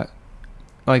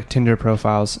like Tinder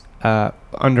profiles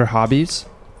under hobbies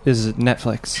is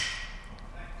Netflix.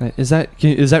 Is that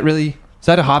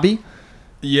a hobby?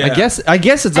 Yeah. I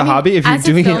guess it's a I mean, hobby if you're as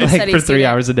a doing film it like studies for 3 student,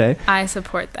 hours a day. I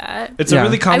support that. It's Yeah. a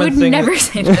really I common would thing. never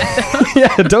say that though.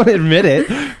 Yeah, don't admit it.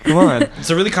 Come on. It's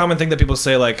a really common thing that people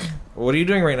say, like, what are you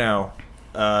doing right now?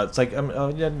 It's like,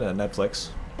 Netflix.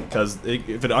 because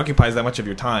if it occupies that much of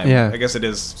your time, Yeah. I guess it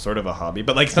is sort of a hobby.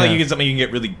 But like, it's not like Yeah. you get something you can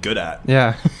get really good at.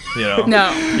 Yeah. You know,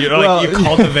 No. you know, Well, like you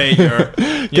cultivate your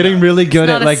Getting really good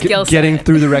not at a like skill getting set.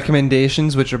 through the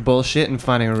recommendations, which are bullshit, and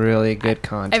finding really good I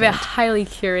content. have a highly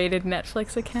curated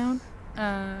Netflix account.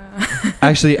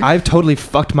 Actually, I've totally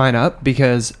fucked mine up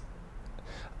because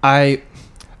I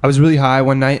was really high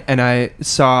one night and I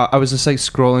was just like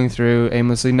scrolling through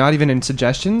aimlessly, not even in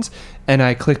suggestions, and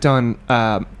I clicked on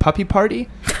Puppy Party,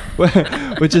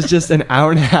 which is just an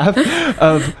hour and a half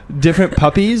of different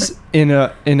puppies in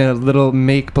a little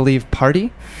make believe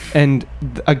party, and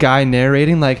a guy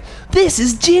narrating like, "This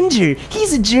is Ginger.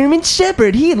 He's a German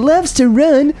Shepherd. He loves to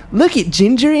run. Look at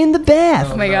Ginger in the bath."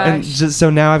 Oh my And gosh. just, so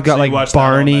now I've got So you like watched that all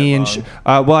Barney night and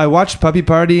long. well, I watched Puppy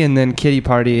Party and then Kitty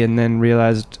Party, and then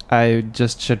realized I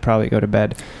just should probably go to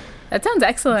bed. That sounds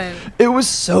excellent. It was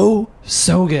so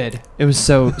good. It was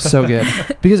so good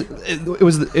because it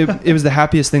was the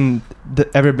happiest thing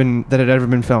that had ever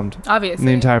been filmed Obviously. on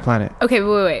the entire planet. Okay,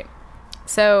 wait.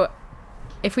 So,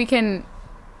 if we can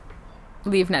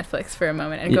leave Netflix for a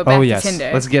moment and go back Oh to yes, Tinder.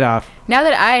 let's get off. Now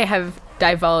that I have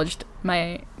divulged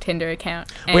my Tinder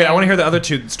account. Wait, I and- want to hear the other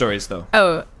two stories though.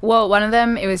 Oh, well, one of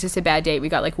them, it was just a bad date. We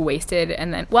got like wasted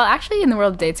and then, well, actually in the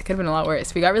world of dates, it could have been a lot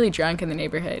worse. We got really drunk in the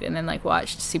neighborhood and then like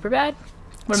watched Superbad. One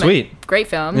of my- Sweet. Great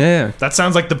film. Yeah, That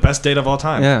sounds like the best date of all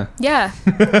time. yeah. Yeah.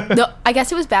 No, I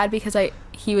guess it was bad because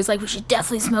he was like, we should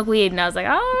definitely smoke weed. And I was like,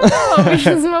 oh, we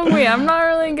should smoke weed. I'm not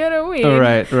really good at weed.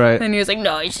 Right. And he was like,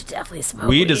 no, you should definitely smoke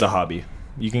weed. Weed is a hobby.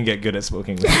 You can get good at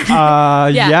smoking.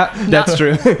 Yeah, that's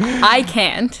true. I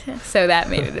can't. So that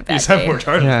made it a you bad just haven't date. worked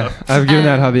hard Yeah, enough. I've given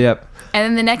that hobby up. And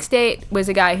then the next date was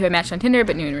a guy who I matched on Tinder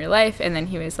but knew in real life. And then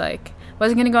he was like,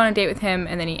 wasn't going to go on a date with him.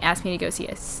 And then he asked me to go see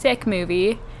a sick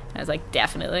movie. And I was like,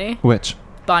 definitely. Which?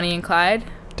 Bonnie and Clyde.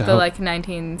 The Dope. like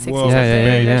 1960s Whoa.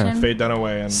 Yeah. version. Fade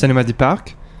Dunaway and Cinema du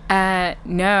Parc?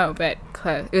 No, but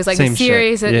close. It was like Same a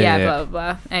series shit. of, Yeah, yeah, yeah. blah,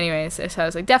 blah, blah. Anyways, so I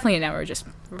was like, definitely now we're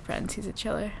friends. He's a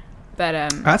chiller.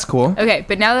 But, That's cool. okay,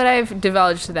 but now that I've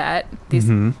divulged that, these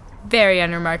Mhm. very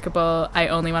unremarkable, I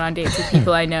only went on dates with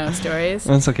people I know stories.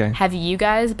 That's okay. Have you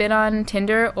guys been on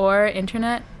Tinder or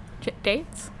internet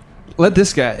dates? Let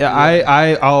this guy.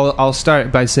 I'll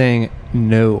start by saying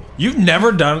no. You've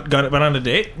never been on a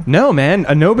date? No, man.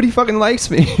 Nobody fucking likes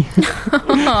me.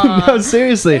 No,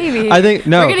 seriously. Baby. I think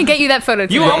no. We're gonna get you that photo. You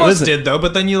today. almost listen. did though,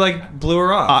 but then you like blew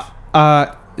her off.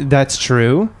 That's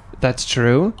true. That's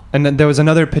true. And then there was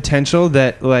another potential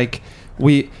that like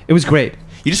it was great.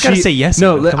 You just gotta say yes,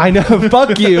 No, Evan. Come I know.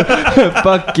 Fuck you.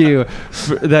 Fuck you.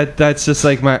 That's just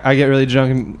like I get really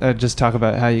drunk and just talk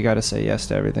about how you gotta say yes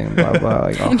to everything and blah blah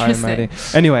like all high and mighty.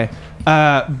 Anyway,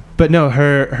 but no,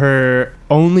 her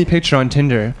only picture on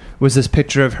Tinder was this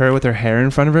picture of her with her hair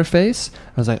in front of her face.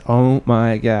 I was like, oh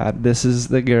my god, this is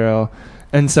the girl.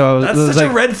 And so That's it was such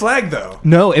like, a red flag though.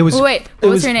 no, it was. Wait, it what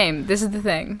was was her name? This is the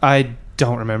thing. I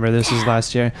don't remember. This was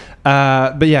last year.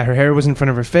 But yeah, her hair was in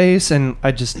front of her face, and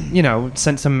I just,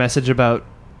 sent some message about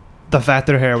the fact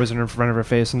that her hair was in front of her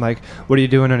face, and like, what are you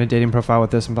doing on a dating profile with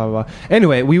this, and blah, blah, blah.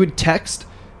 Anyway, we would text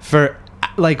for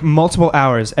like multiple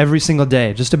hours every single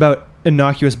day, just about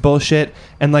innocuous bullshit,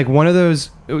 and like one of those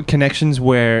connections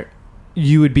where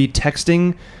you would be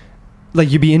texting, like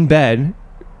you'd be in bed,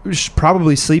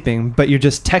 probably sleeping, but you're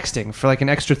just texting for like an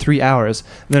extra 3 hours,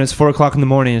 and then it's 4 o'clock in the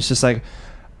morning. It's just like,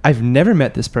 I've never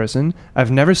met this person. I've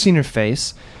never seen her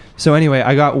face. So anyway,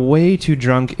 I got way too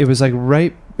drunk. It was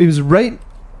right.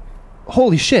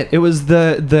 Holy shit! It was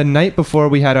the night before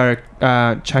we had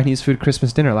our Chinese food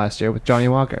Christmas dinner last year with Johnny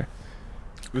Walker.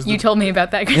 You told me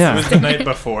about that. Yeah. It was the night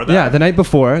before that. Yeah, the night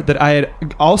before that I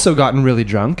had also gotten really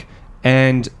drunk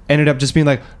and ended up just being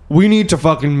like, we need to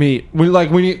fucking meet. We need like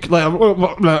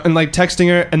and like texting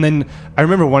her, and then I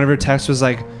remember one of her texts was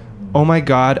like, oh my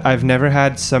god, I've never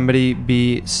had somebody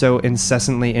be so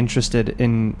incessantly interested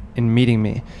in meeting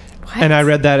me. What? And I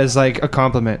read that as like a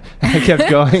compliment. I kept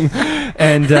going.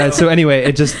 And so anyway,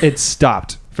 it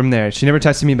stopped from there. She never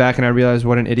texted me back, and I realized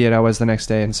what an idiot I was the next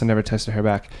day, and so never texted her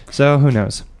back. So who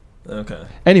knows? Okay.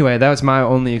 Anyway, that was my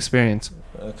only experience.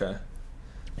 Okay.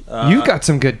 You've got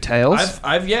some good tales.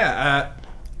 I've yeah.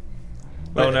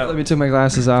 Wait, Oh no. Let me take my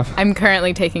glasses off. I'm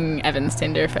currently taking Evan's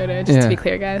Tinder photo, just Yeah. to be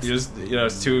clear, guys. You just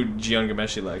it's too Gian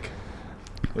Gameshi like.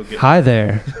 Okay. Hi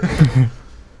there.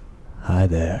 Hi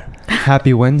there.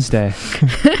 Happy Wednesday.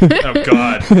 Oh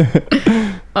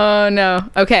God. Oh no.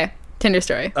 Okay, Tinder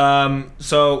story. So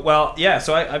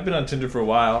I've been on Tinder for a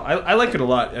while. I like it a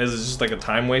lot as it's just like a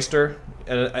time waster,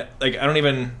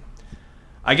 and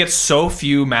I get so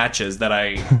few matches that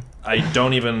I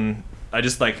don't even I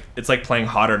just like it's like playing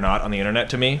Hot or Not on the internet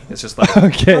to me. It's just like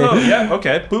Okay. oh yeah,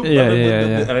 okay, boop, Yeah, blah, blah, yeah, blah,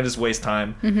 yeah. and I just waste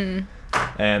time.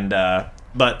 And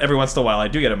but every once in a while I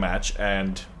do get a match,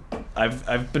 and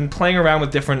I've been playing around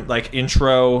with different like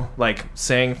intro, like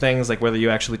saying things like whether you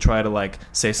actually try to like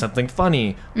say something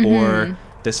funny or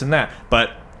this and that.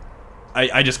 But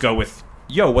I just go with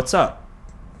yo, what's up?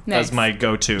 Nice. As my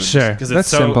go-to. Sure. Because That's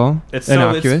simple. It's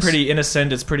Innocuous. pretty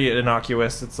innocent. It's pretty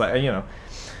innocuous. It's like,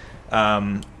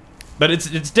 but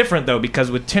it's different though, because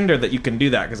with Tinder that you can do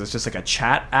that because it's just like a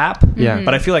chat app. Yeah.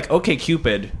 But I feel like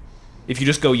OkCupid, if you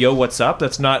just go yo, what's up?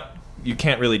 That's not. You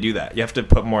can't really do that. You have to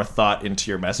put more thought into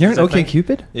your messages. You're an I think.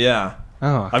 OkCupid? Yeah.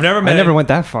 Oh, I've never I met. never went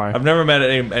that far. I've never met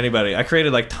anybody. I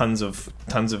created like tons of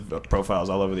profiles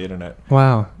all over the internet,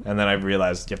 Wow. and then I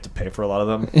realized you have to pay for a lot of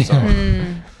them.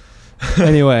 So.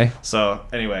 Anyway,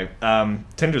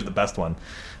 Tinder's the best one,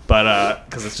 but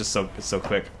because it's so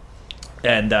quick.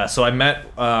 And so I met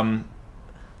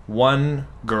one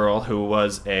girl who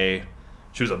was a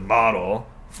model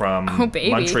from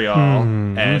Montreal,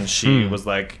 and she was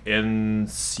like in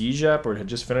CEGEP or had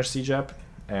just finished CEGEP,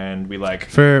 and we like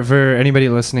for anybody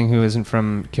listening who isn't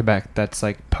from Quebec, that's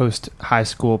like post high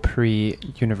school, pre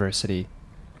university.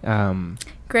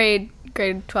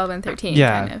 Grade 12 and 13,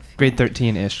 Yeah, kind of. grade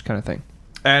 13-ish kind of thing.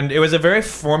 And it was a very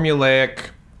formulaic,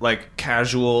 like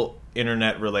casual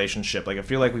internet relationship. Like I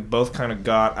feel like we both kind of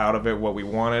got out of it what we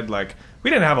wanted. Like we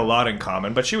didn't have a lot in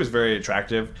common, but she was very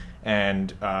attractive,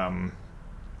 and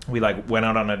we like went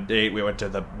out on a date. We went to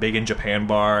the Big in Japan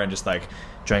bar and just like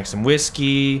drank some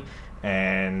whiskey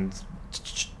and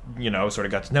sort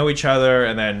of got to know each other.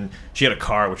 And then she had a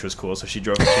car, which was cool, so she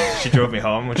drove me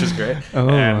home, which was great. Oh.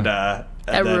 And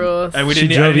That rules. And we She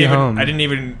didn't, drove I didn't you even, home. I didn't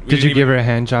even. Did you give her a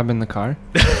hand job in the car?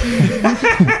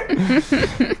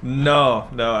 No.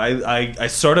 I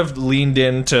sort of leaned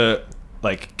in to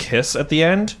like kiss at the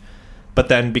end, but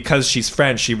then because she's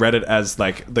French, she read it as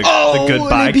like the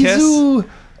goodbye kiss.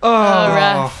 Oh,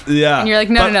 rough. Yeah, And you're like,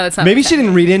 no, that's not. Maybe she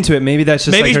didn't read into it. Maybe that's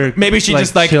just Maybe- like her. maybe she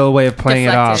just, like, chill way of playing it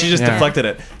deflected. off. She just Yeah. deflected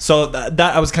it. So that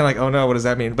I was kind of like, oh no, what does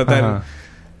that mean? But then Uh-huh.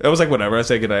 it was like whatever. I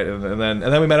said goodnight, and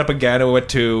then we met up again, and we went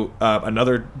to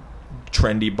another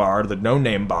trendy bar, the No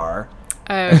Name Bar.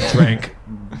 Oh. Drank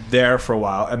there for a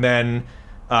while, and then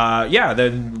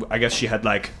then I guess she had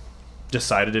like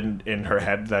decided in her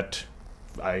head that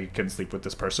I can sleep with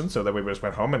this person, so that we just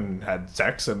went home and had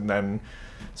sex and then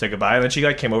said goodbye. And then she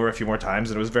like came over a few more times,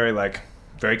 and it was very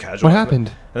casual. What happened?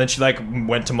 And then she like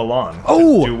went to Milan to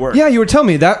Oh, do work. yeah, you were telling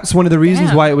me that's one of the reasons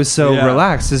Damn. why it was so Yeah.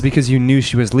 relaxed is because you knew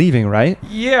she was leaving, right?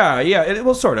 Yeah. It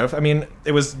was sort of. I mean,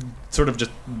 it was sort of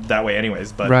just that way,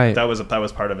 anyways. But Right. that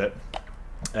was part of it.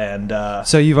 And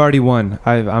So you've already won.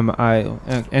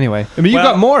 Anyway. I mean, you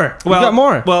Well- got more. You got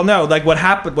more. Well, no, like what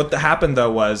happened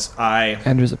though was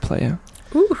Andrew's a player.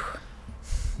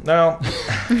 No,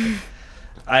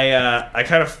 I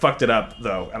kind of fucked it up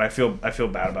though, and I feel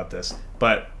bad about this.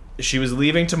 But she was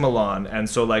leaving to Milan, and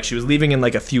so like she was leaving in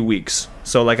like a few weeks.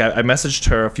 So like I messaged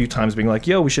her a few times, being like,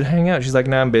 "Yo, we should hang out." She's like,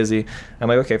 "Nah, I'm busy." I'm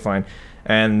like, "Okay, fine."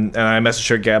 And I messaged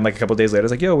her again like a couple of days later. I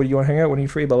was like, "Yo, what do you want to hang out? When are you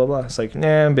free?" Blah blah blah. It's like,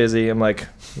 "Nah, I'm busy." I'm like,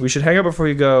 "We should hang out before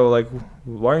you go." Like,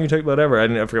 why don't you take whatever? I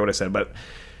forget what I said, but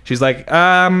she's like,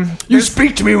 You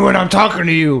speak to me when I'm talking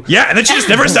to you. yeah, and then she just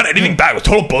never said anything back. It was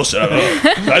total bullshit.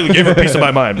 I gave her a piece of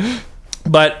my mind.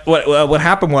 But what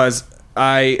happened was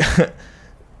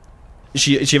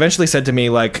she eventually said to me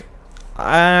like,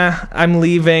 I'm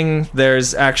leaving.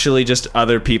 There's actually just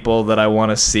other people that I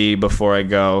want to see before I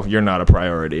go. You're not a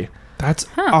priority. That's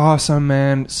awesome,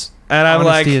 man. And I'm Honesty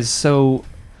like, is so awesome.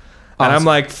 and I'm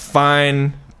like,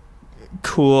 fine,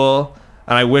 cool.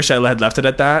 And I wish I had left it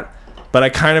at that. But I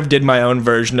kind of did my own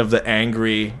version of the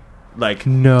angry like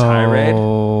tirade.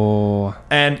 No.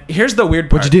 And here's the weird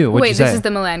part. What'd you do? What'd Wait, you say? this is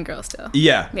the Milan girl still.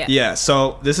 Yeah.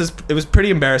 So it was pretty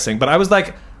embarrassing, but I was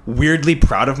like weirdly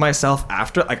proud of myself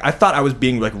after. Like I thought I was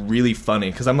being like really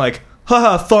funny because I'm like,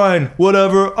 haha, fine,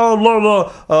 whatever. Oh, la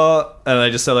la. And I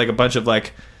just said like a bunch of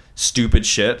like stupid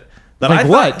shit. That Like I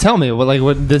what? thought- Tell me.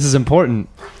 What? This is important.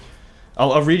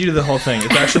 I'll read you the whole thing.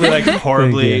 It's actually like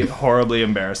horribly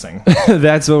embarrassing.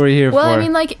 That's what we're here Well, for. I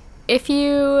mean, like, if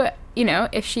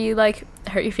if she like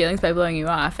hurt your feelings by blowing you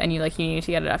off, and you need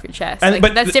to get it off your chest, And- like,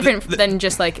 but that's the- different than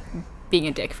just like being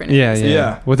a dick for no yeah, reason.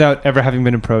 yeah. Without ever having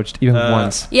been approached even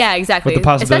once. Yeah, exactly. With the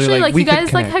possibility, Especially like, like we you could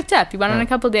guys like connect. hooked up. You went on Yeah. a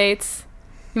couple dates.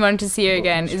 You wanted to see her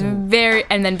again. It's very,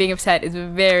 and then being upset is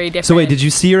very different. So wait, did you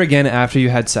see her again after you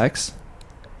had sex?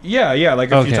 Yeah,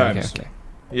 like a few times. Okay.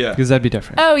 Yeah, Because that'd be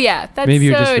different. Oh yeah, that's Maybe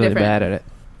you're so just really different. bad at it.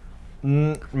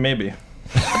 Maybe.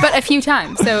 But a few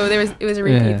times, so it was a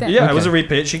repeat Yeah. thing. Yeah, Okay. it was a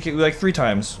repeat. She came, like 3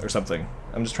 times or something.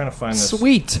 I'm just trying to find this.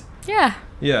 Sweet. Yeah.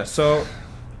 Yeah. So,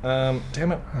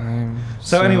 damn it. I'm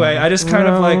So anyway, I just kind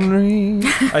of like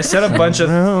I said a bunch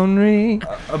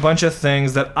of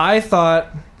things that I thought,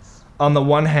 on the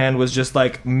one hand, was just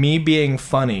like me being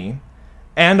funny,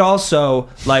 and also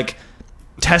like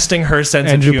testing her sense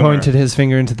Andrew of humor. pointed his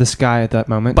finger into the sky at that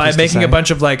moment by just to making a say,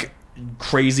 bunch of like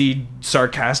crazy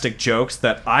sarcastic jokes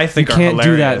that I you think are can't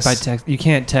do hilarious. that by text. You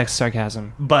can't text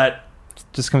sarcasm. But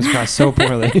Just comes across so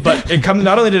poorly. but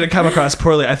not only did it come across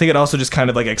poorly, I think it also just kind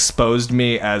of like exposed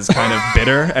me as kind of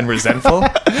bitter and resentful.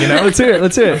 You know, Let's hear it.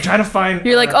 Let's hear I'm it. trying to find.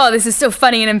 You're like, oh, this is so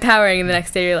funny and empowering. And the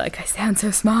next day you're like, I sound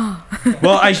so small.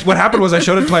 Well, what happened was I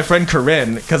showed it to my friend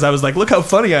Corinne because I was like, look how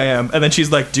funny I am, and then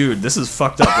she's like, dude, this is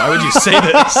fucked up. Why would you say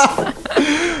this?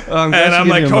 I'm And I'm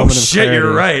like, oh shit,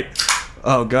 you're right.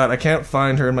 Oh god, I can't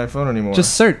find her in my phone anymore.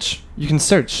 Just search. You can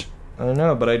search. I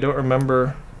know, but I don't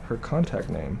remember her contact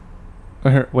name.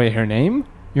 Her name?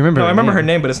 You remember? No, I remember her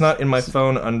name, but it's not in my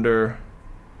phone under.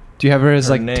 Do you have her as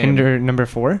her like name. Tinder number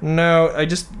 4? No, I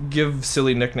just give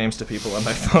silly nicknames to people on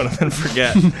my phone and then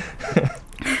forget.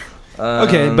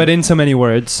 Okay, but in so many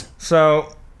words.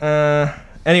 So,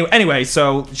 anyway,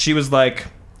 so she was like,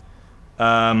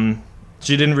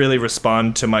 she didn't really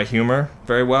respond to my humor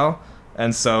very well,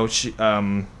 and so she,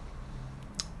 Then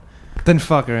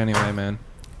fuck her anyway, man.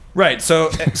 right. So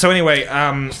anyway,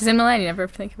 She's in Milan. You never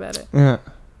think about it. Yeah.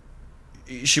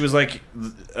 she was like,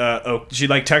 she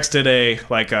like texted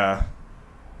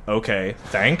okay,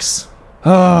 thanks,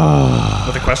 Oh,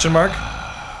 with a question mark.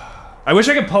 I wish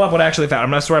I could pull up what I actually found. I'm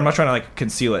not trying to like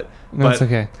conceal it. that's But,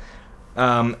 okay.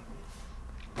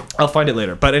 I'll find it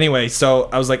later. But anyway, so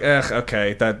I was like,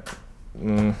 okay, that.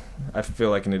 I feel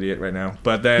like an idiot right now.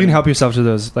 But then You can help yourself to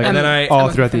those, like, And then I- all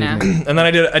I'm throughout for the now. evening. and then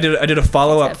I did a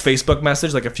follow up That's Facebook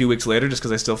message like a few weeks later, just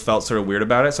because I still felt sort of weird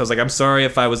about it. So I was like, I'm sorry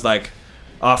if I was like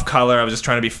off color. I was just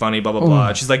trying to be funny. Blah blah blah.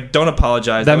 And she's like, don't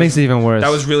apologize. That makes it even worse.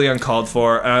 That was really uncalled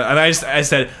for. And I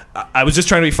said I was just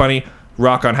trying to be funny.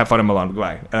 Rock on, have fun in Milan.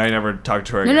 Goodbye. And I never talked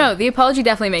to her again. No, the apology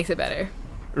definitely makes it better.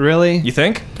 Really? You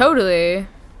think? Totally.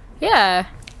 Yeah.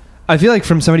 I feel like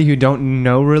from somebody who don't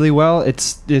know really well,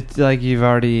 it's like you've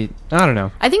already. I don't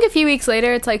know. I think a few weeks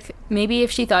later, it's like maybe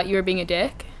if she thought you were being a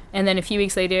dick, and then a few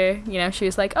weeks later, she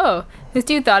was like, "Oh, this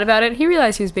dude thought about it. He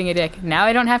realized he was being a dick. Now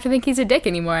I don't have to think he's a dick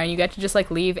anymore." And you get to just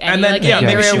like leave any And then, like yeah, anger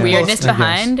maybe she or will- weirdness I guess.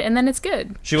 behind, and then it's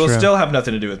good. She will True. still have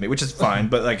nothing to do with me, which is fine.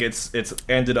 But like it's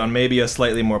ended on maybe a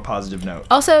slightly more positive note.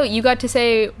 Also, you got to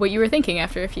say what you were thinking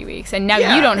after a few weeks, and now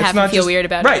Yeah, you don't it's have to not feel just- weird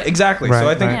about right, it. exactly. Right, so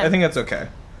I think right. I think that's okay.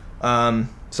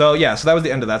 So that was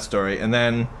the end of that story, and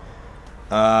then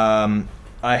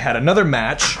I had another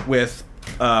match with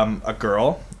a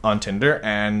girl on Tinder,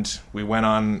 and we went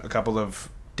on a couple of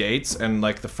dates. And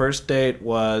like the first date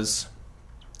was,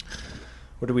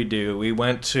 what did we do? We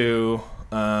went to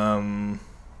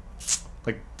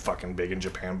like fucking Big in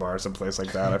Japan bar, someplace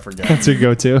like that. I forget. That's your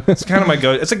go-to. It's kind of my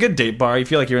go. It's a good date bar. You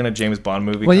feel like you're in a James Bond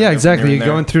movie. Well, kind yeah, of, exactly. when You're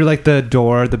you're in going through like the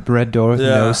red door with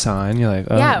Yeah. no sign. You're like,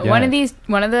 oh, yeah, yeah,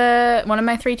 one of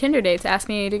my 3 Tinder dates asked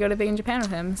me to go to Big in Japan with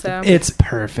him. So It's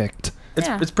perfect.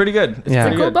 yeah. It's pretty good. It's Yeah.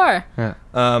 pretty cool good. bar. Yeah.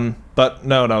 But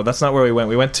no, that's not where we went.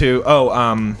 We went to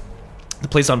the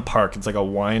place on Park. It's like a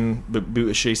wine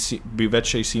Buvette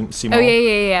chez Simon. Oh yeah.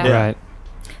 Yeah. Right.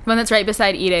 The one that's right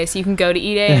beside Ide, so you can go to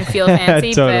Ide and feel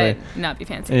fancy, Totally. but not be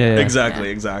fancy. Yeah.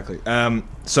 Exactly.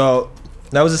 So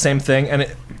that was the same thing, and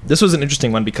this was an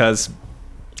interesting one because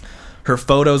her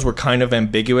photos were kind of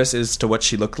ambiguous as to what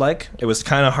she looked like. It was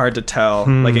kind of hard to tell.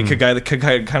 Like it could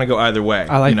kind of go either way.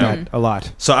 I like you know? that a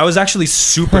lot. So I was actually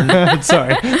super.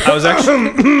 Sorry. I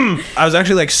was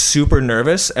actually like super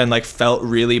nervous and like felt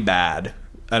really bad.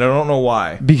 I don't know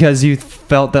why. Because you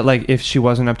felt that like if she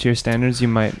wasn't up to your standards, you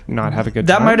might not have a good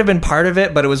time. That might have been part of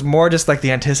it, but it was more just like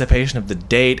the anticipation of the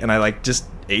date, and I like just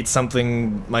ate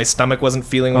something. My stomach wasn't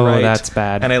feeling Oh, right. that's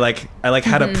bad. And I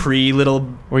had a little.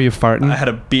 Were you farting? I had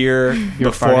a beer You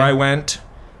were before farting? I went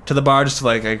to the bar, just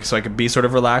to so I could be sort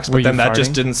of relaxed. Were But then you that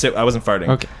just farting? didn't sit. I wasn't farting.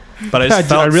 Okay. But I just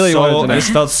felt I really wanted to know. I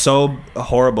just felt so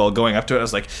horrible going up to it. I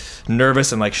was like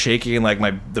nervous and like shaky, and like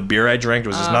the beer I drank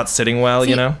was just not sitting well.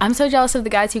 See, you know. I'm so jealous of the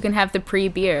guys who can have the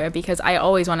pre-beer because I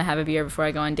always want to have a beer before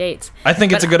I go on dates. I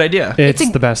think it's a good idea. It's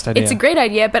a- the best idea. It's a great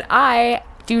idea, but I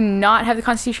do not have the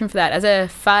constitution for that. As a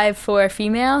 5'4"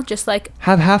 female, just like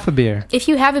Have half a beer. if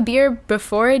you have a beer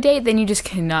before a date, then you just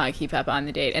cannot keep up on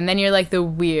the date, and then you're like the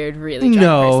weird, really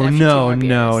drunk person after 2 more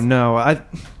beers. No. I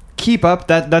keep up.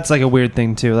 That's like a weird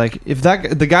thing too. Like if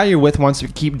the guy you're with wants to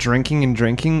keep drinking and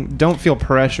drinking, don't feel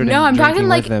pressured. No, I'm talking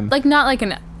with them. like not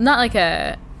like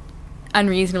a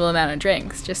unreasonable amount of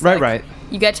drinks. Just Right, like, right.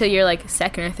 You get to your like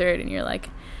second or third, and you're like,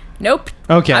 Nope.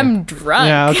 Okay. I'm drunk.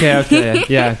 Yeah. Okay.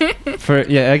 Yeah.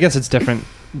 I guess it's different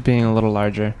being a little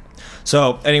larger.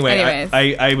 So anyway,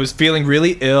 Anyways. I was feeling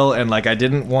really ill, and like I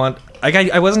didn't want, like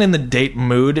I wasn't in the date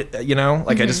mood, you know,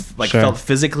 like I just like Sure. felt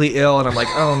physically ill, and I'm like,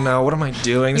 oh no, what am I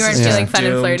doing? You This weren't is feeling just fun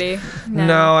and doomed. flirty.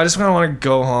 No, I just kind of want to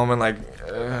go home and like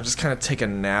just kind of take a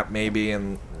nap maybe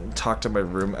and talk to my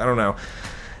room. I don't know.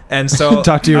 And so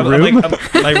Talk to your room?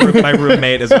 my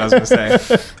roommate is what I was gonna say.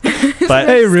 But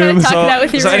Hey, Just kinda room. talking out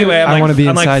with your so room. anyway, I want to be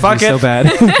I'm inside like, fuck you it, so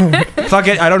bad. fuck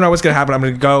it. I don't know what's gonna happen. I'm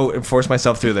gonna go and force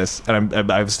myself through this, and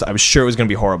I was sure it was gonna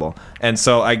be horrible. And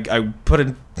so I put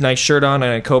a nice shirt on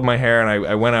and I combed my hair and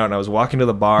I went out and I was walking to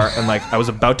the bar and like I was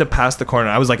about to pass the corner.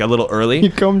 I was like a little early.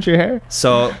 You combed your hair?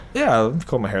 So yeah, I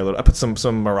combed my hair a little. I put some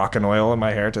Moroccan oil in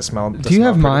my hair to smell. Do you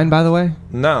have mine, by the way?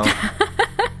 No.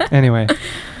 Anyway.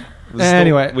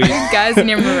 Anyway. Guys in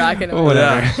your Moroccan oil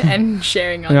Whatever. and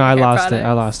sharing all No, your I hair lost products. it.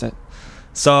 I lost it.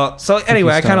 So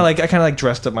anyway, I start. kind of like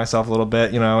dressed up myself a little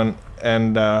bit, you know,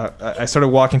 and I started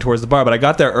walking towards the bar, but I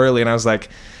got there early and I was like,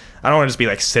 I don't want to just be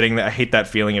like sitting there. I hate that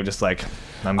feeling of just like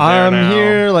I'm there I'm now.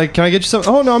 here. Like, can I get you some?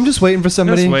 Oh no, I'm just waiting for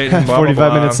somebody. Just waiting, blah, blah, 45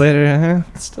 blah. minutes later.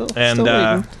 Still And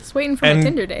waiting. Just waiting for And- a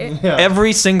Tinder date. Yeah.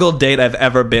 every single date I've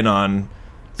ever been on,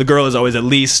 the girl is always at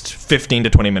least 15 to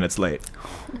 20 minutes late.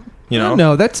 You know,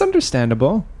 No, that's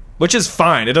understandable. which is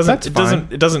fine. It That's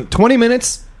doesn't. 20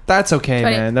 minutes. That's okay,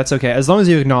 20 man. That's okay. As long as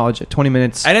you acknowledge it. 20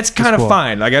 minutes. And it's is kind of cool.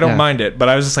 fine. Like I don't Yeah. mind it, but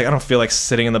I was just like, I don't feel like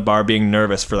sitting in the bar being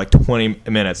nervous for like 20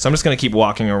 minutes. So I'm just gonna keep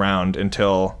walking around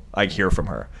until I hear from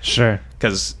her. Sure.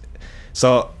 Because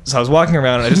so I was walking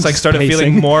around and I just like started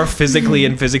feeling Pacing. more physically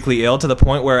and physically ill to the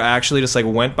point where I actually just like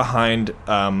went behind.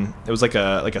 It was like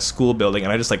a school building,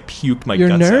 and I just like puked my Your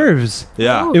guts nerves. out.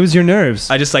 Yeah, It was your nerves.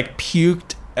 I just like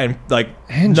puked and like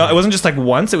Andrew. no, it wasn't just like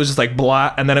once. It was just like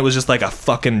blah, and then it was just like a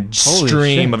fucking Holy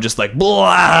stream shit. of just like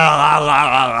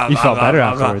blah. You felt better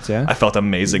afterwards, yeah? I felt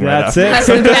amazing. That's right it. That's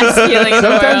the best feeling in the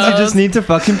world. Sometimes you just need to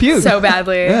fucking puke. so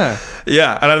badly. Yeah.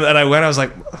 Yeah, and I went. I was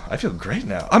like, I feel great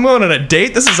now. I'm going on a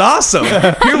date. This is awesome.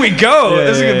 Here we go. Yeah,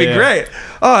 this is gonna be yeah. great.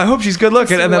 Oh, I hope she's good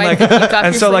looking. And then Wipe like, the ink off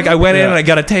and your so like I sleeve. went in Yeah. and I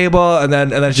got a table, and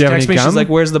then she you have texted any me. She's gum? like,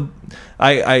 "Where's the?"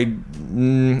 I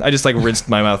just like rinsed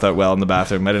my mouth out well in the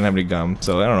bathroom. I didn't have any gum,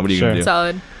 so I don't know what are you Sure. gonna do.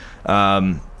 Solid.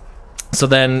 So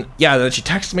then, yeah, then she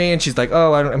texts me and she's like,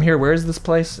 "Oh, I'm here. Where is this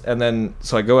place?" And then,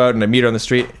 so I go out and I meet her on the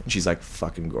street, and she's like,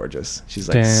 "Fucking gorgeous." She's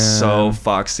like Damn. so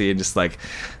foxy and just like,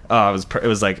 oh, it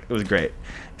was great.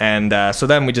 And so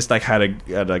then we just like had a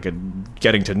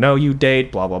getting to know you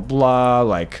date, blah blah blah,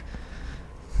 like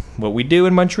what we do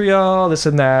in Montreal, this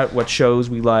and that, what shows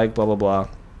we like, blah blah blah,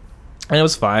 and it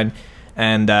was fine.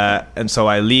 And so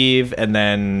I leave, and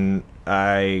then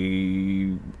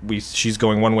she's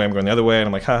going one way, I'm going the other way, and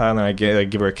I'm like, haha, and then I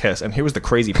give her a kiss. And here was the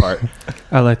crazy part.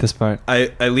 I like this part.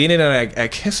 I lean in and I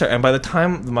kiss her, and by the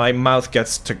time my mouth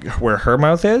gets to where her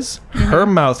mouth is, her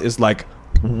mouth is like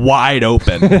wide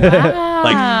open.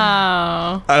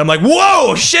 Wow. I'm like,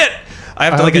 whoa, shit! I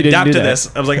have I to like hope you didn't adapt do to that.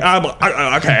 this. I was like,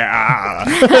 okay,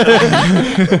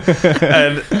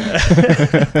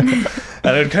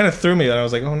 and it kind of threw me, and I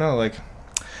was like, oh no, like.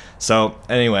 So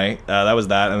anyway, that was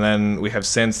that, and then we have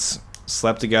since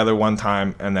slept together one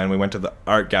time, and then we went to the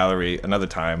art gallery another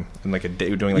time, and like a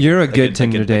day doing like You're a like good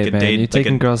Tinder date, man. You're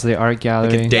taking girls to the art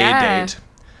gallery. like a day Yeah. date.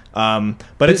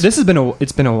 But it's This has been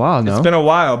it's been a while, no? it's been a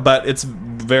while, but it's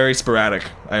very sporadic.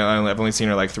 I've only seen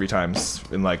her like 3 times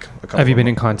in like a couple. Have you of been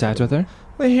in months. contact with her?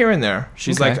 Well, here and there.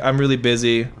 She's Okay. like, I'm really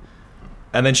busy,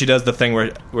 and then she does the thing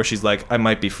where she's like, I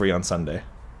might be free on Sunday.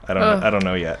 I don't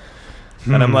know yet.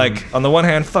 And I'm like, on the one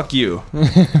hand, fuck you. On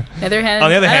the other hand,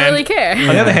 On the other I hand- don't really care. On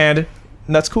the other hand,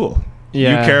 that's cool.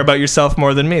 Yeah. You care about yourself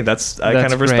more than me. I That's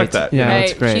kind of respect great. that. Yeah. Right?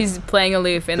 that's great. She's playing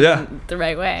aloof in Yeah. the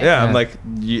right way. Yeah, I'm Yeah. like,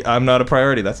 I'm not a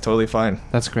priority. That's totally fine.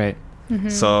 That's great.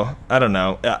 So I don't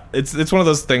know. Yeah, it's one of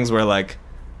those things where like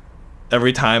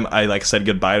every time I like said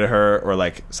goodbye to her or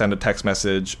like send a text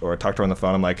message or talk to her on the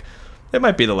phone, I'm like, it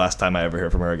might be the last time I ever hear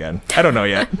from her again. I don't know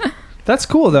yet. That's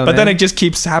cool though. But then man. it just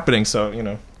keeps happening. So you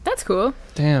know. That's cool.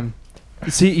 Damn.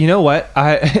 See, you know what?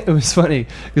 It was funny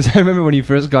because I remember when you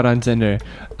first got on Tinder,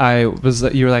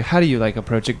 you were like, "How do you like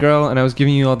approach a girl?" And I was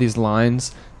giving you all these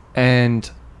lines, and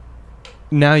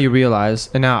now I realize,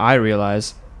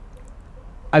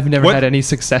 I've never What? had any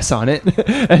success on it,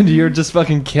 and you're just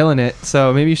fucking killing it.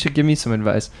 So maybe you should give me some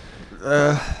advice.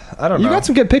 I don't You know. got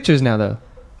some good pictures now, though.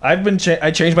 I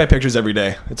change my pictures every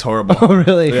day. It's horrible. Oh,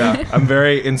 really? Yeah, I'm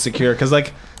very insecure because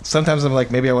like sometimes I'm like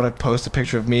maybe I want to post a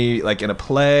picture of me like in a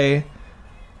play,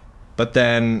 but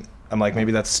then I'm like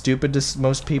maybe that's stupid to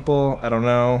most people. I don't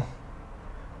know.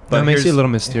 That makes here's- you a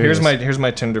little mysterious. Here's my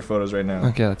Tinder photos right now.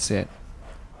 Okay, let's see it.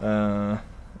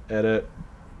 Edit.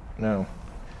 No.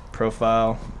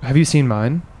 profile. Have you seen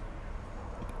mine?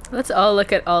 Let's all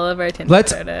look at all of our Tinder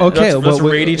Let's photos. okay. Let's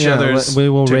well, rate each other's We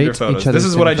will Tinder rate photos. each other's.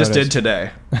 This is what I just Tinder did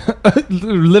today. photos.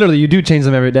 Literally, you do change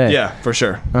them every day. Yeah, for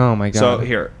sure. Oh my god. So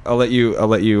here, I'll let you.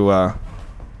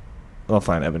 Well,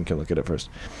 fine. Evan can look at it first.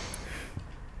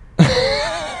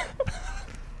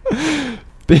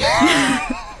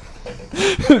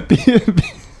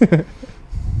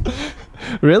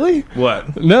 Really?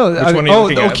 What? No. Which one are you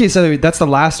looking at? Okay. So that's the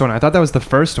last one. I thought that was the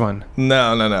first one.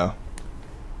 No.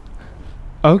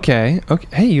 Okay.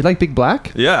 Hey, you like Big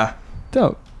Black? Yeah,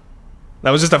 Dope.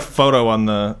 that was just a photo on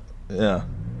my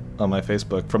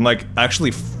Facebook from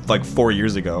actually 4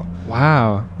 years ago.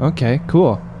 Wow. Okay.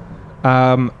 Cool.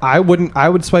 I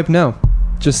would swipe no.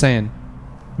 Just saying.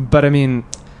 But I mean,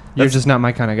 you're That's- just not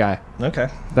my kind of guy. Okay,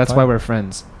 That's fine. why we're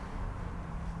friends.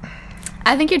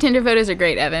 I think your Tinder photos are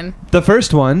great, Evan. The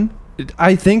first one,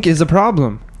 I think, is a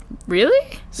problem.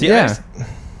 Really? See, Yeah.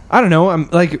 I don't know. I'm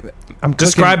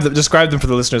Describe them for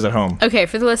the listeners at home. Okay,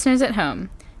 for the listeners at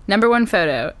home. Number one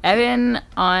photo. Evan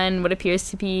on what appears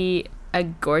to be a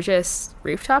gorgeous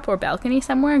rooftop or balcony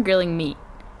somewhere grilling meat.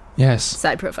 Yes.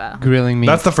 Side profile. Grilling meat.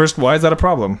 That's the first. Why is that a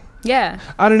problem? Yeah.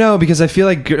 I don't know, because I feel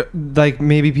like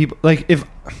maybe people I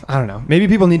don't know, maybe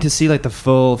people need to see the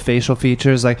full facial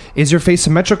features. Is your face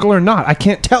symmetrical or not? I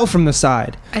can't tell from the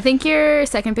side. I think your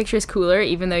second picture is cooler,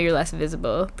 even though you're less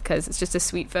visible, because it's just a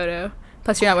sweet photo.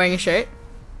 Plus, you're not wearing a shirt.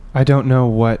 I don't know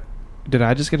what. Did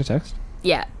I just get a text?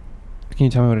 Yeah. Can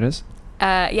you tell me what it is?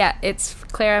 Yeah, it's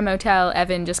Clara Motel.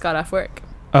 Evan just got off work.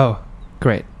 Oh,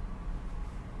 great.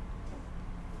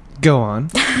 Go on.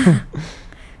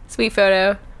 Sweet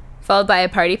photo. Followed by a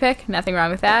party pic. Nothing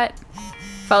wrong with that.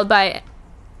 Followed by...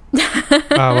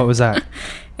 What was that?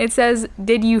 It says,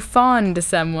 did you fond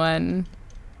someone?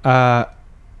 No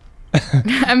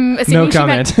I'm assuming she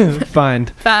comment. meant Find.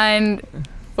 find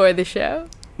for the show.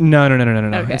 No.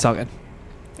 Okay. It's all good.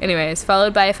 Anyways,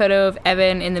 followed by a photo of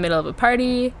Evan in the middle of a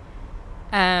party.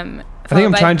 I think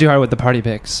I'm trying too hard with the party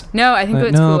pics. No, I think But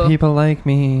that's no, cool. people like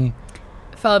me.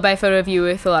 Followed by a photo of you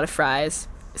with a lot of fries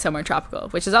somewhere tropical,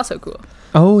 which is also cool.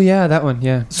 Oh yeah, that one.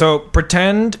 Yeah. So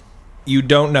pretend you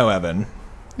don't know Evan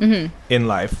Mm-hmm. in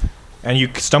life, and you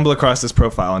stumble across this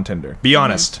profile on Tinder. Be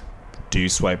honest. Do you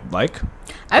swipe like?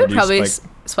 I Or would do you probably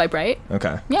swipe right.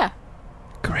 Okay. Yeah.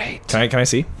 Great. Can I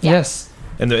see? Yeah. Yes.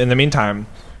 In the meantime,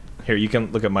 here you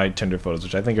can look at my Tinder photos,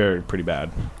 which I think are pretty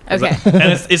bad. Okay.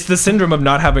 And it's the syndrome of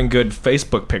not having good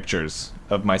Facebook pictures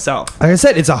of myself. Like I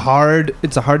said, it's a hard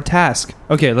task.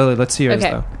 Okay, Lily, let's see yours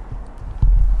Okay. though.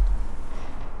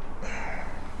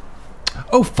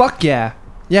 Oh fuck yeah.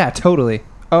 Yeah, totally.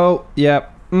 Oh, yeah.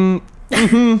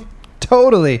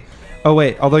 Totally. Oh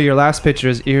wait, although your last picture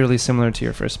is eerily similar to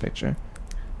your first picture.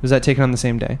 Was that taken on the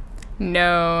same day?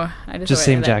 No, I Just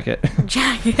same jacket.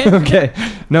 Jacket. Okay.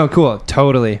 No, cool.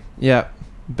 Totally. Yeah.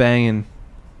 Banging.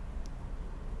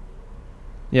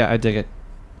 Yeah, I dig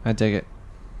it.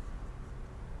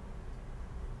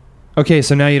 Okay,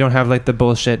 so now you don't have the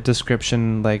bullshit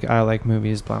description I like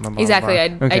movies, blah blah blah. Exactly.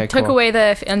 Blah. I took cool. away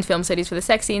the film studies for the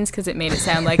sex scenes because it made it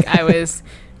sound like I was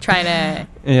trying to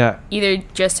Yeah. either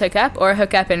just hook up or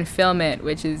hook up and film it,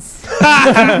 which is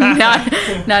not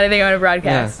a thing I want to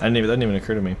broadcast. That didn't even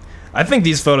occur to me. I think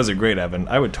these photos are great, Evan.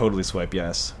 I would totally swipe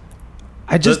yes.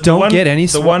 I just The don't one- get any.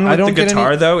 The one I with don't the get guitar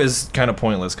any, though is kind of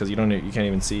pointless because you can't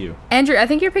even see you. Andrew, I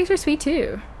think your picture's sweet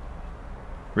too.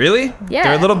 Really? Yeah.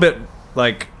 They're a little bit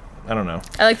I don't know.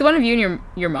 I like the one of you and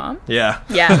your mom. Yeah.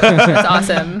 Yeah, that's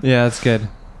awesome. Yeah, that's good.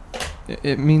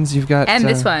 It means you've got And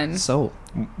this one. soul.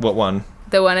 What one?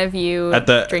 The one of you At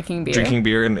the drinking beer. Drinking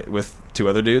beer and with two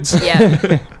other dudes. Yeah.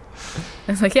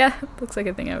 I was like, yeah, looks like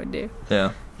a thing I would do.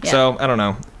 Yeah. Yeah. So I don't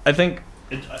know. I think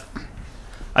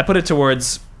I put it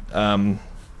towards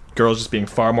girls just being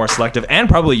far more selective and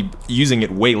probably using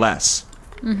it way less.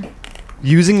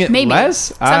 Using it Maybe.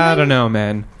 less? I Something- don't know,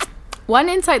 man. One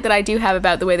insight that I do have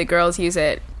about the way the girls use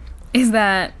it is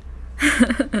that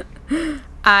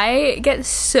I get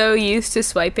so used to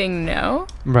swiping no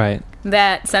Right.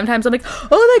 that sometimes I'm like, oh,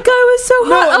 that guy was so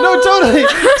hot. No,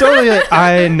 Oh." totally.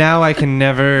 I can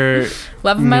never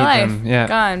Love of my meet life. them. Yeah.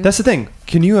 Gone. That's the thing.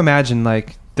 Can you imagine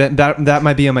that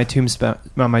might be on my tombstone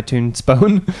on my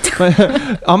tombstone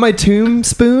on my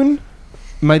tombstone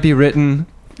might be written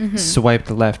swiped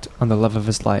left on the love of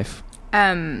his life.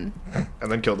 And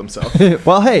then killed himself.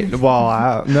 Well, hey,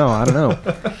 I don't know.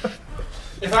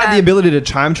 If I had the ability to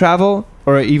time travel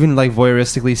or even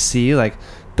voyeuristically see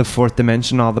the fourth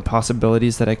dimension, all the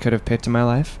possibilities that I could have picked in my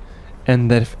life,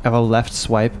 and that if a left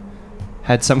swipe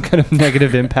had some kind of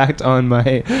negative impact on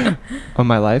my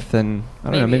life, then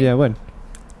I don't know, maybe I would.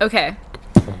 Okay.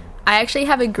 I actually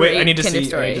have a great Wait, I need to Tinder see.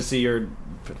 story. I need to see your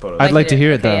photos. I'd like to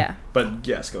hear it, though. Yeah. But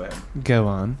yes, go ahead. Go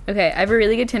on. Okay, I have a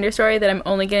really good Tinder story that I'm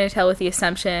only going to tell with the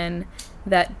assumption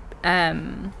that,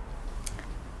 sadly,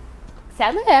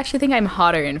 I actually think I'm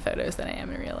hotter in photos than I am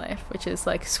in real life, which is,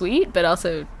 like, sweet, but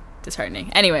also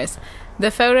disheartening. Anyways,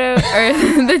 the photo, or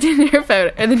the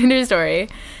Tinder story,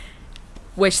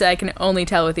 which I can only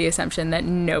tell with the assumption that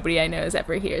nobody I know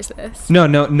ever hears this.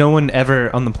 No one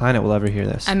ever on the planet will ever hear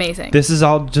this. Amazing. This is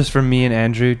all just for me and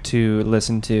Andrew to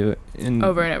listen to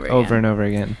Over and over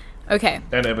again. again. Okay.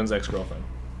 And Evan's ex-girlfriend.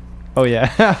 Oh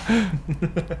yeah.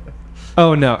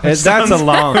 Oh no, that's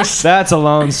a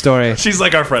long story. She's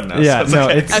like our friend now. Yeah, so no,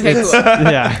 okay. it's Okay, cool.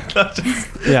 yeah,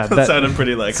 yeah. That sounded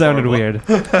pretty like sounded horrible.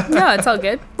 weird. No, it's all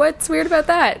good. What's weird about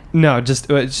that? No, just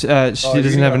she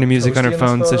doesn't have any music on her Toasty in this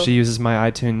phone, so photo? she uses my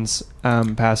iTunes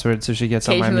password, so she gets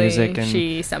all my Occasionally, music. And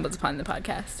she stumbles upon the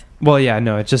podcast. well, yeah,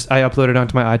 no, it's just I upload it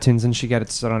onto my iTunes, and she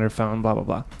gets it on her phone. Blah blah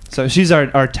blah. So she's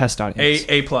our test audience.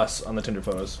 A+ on the Tinder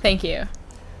photos. Thank you.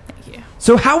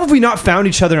 So how have we not found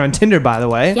each other on Tinder, by the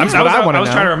way? Yeah. That's what I want I to was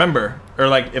know. trying to remember, or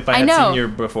like if I had know. seen you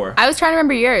before. I was trying to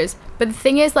remember yours, but the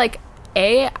thing is, like,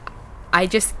 I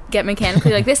just get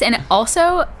mechanically like this, and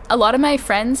also a lot of my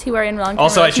friends who are in long-term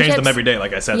Also, I change them relationships- every day,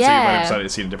 like I said, so you might Yeah. have decided to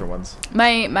see the different ones.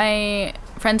 My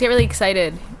friends get really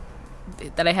excited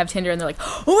that I have Tinder, and they're like,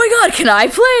 "Oh my god, can I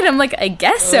play it?" I'm like, "I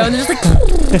guess so." And they're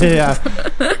just like, Yeah.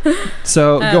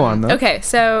 So go on though. Okay,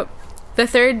 so the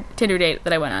third Tinder date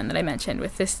that I went on that I mentioned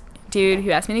with this dude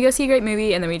who asked me to go see a great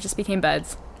movie, and then we just became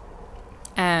buds.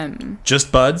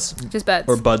 Just buds, Just buds.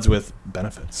 or buds with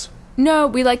benefits. No,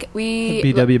 we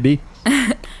BWB.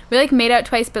 we like made out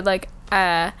twice, but like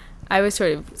I was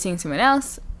sort of seeing someone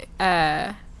else,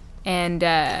 and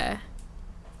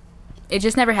it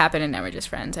just never happened, and now we're just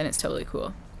friends, and it's totally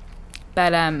cool.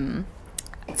 But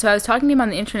so I was talking to him on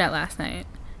the internet last night,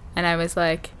 and I was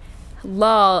like,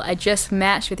 "Lol, I just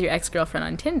matched with your ex-girlfriend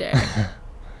on Tinder."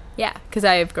 Yeah, because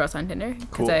I have girls on Tinder. Because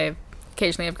Cool. I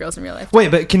occasionally have girls in real life.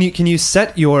 Wait, but can you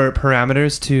set your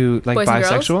parameters to like Boys and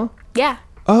girls? bisexual? Yeah,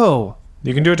 Oh,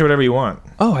 You can do it to whatever you want.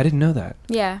 oh, I didn't know that.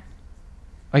 yeah.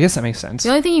 I guess that makes sense. The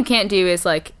only thing you can't do is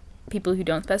like people who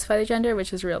don't specify their gender,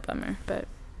 which is a real bummer. But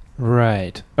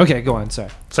Right. Okay, go on. Sorry.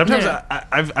 Sometimes No.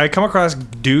 I come across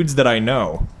dudes that I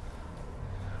know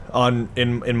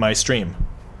in my stream.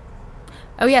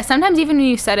 oh yeah, sometimes even when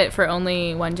you set it for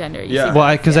only one gender, you Yeah. see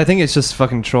Well, because yeah. I think it's just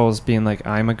fucking trolls being like,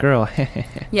 "I'm a girl."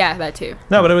 Yeah, that too.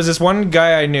 No, but it was this one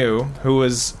guy I knew who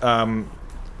was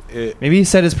Maybe he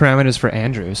set his parameters for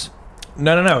Andrews.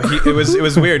 No. It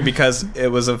was weird because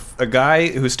it was a guy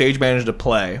who stage managed a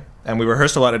play, and we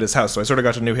rehearsed a lot at his house, so I sort of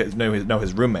got to know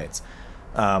his roommates.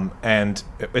 And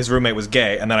his roommate was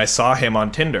gay, and then I saw him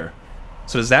on Tinder.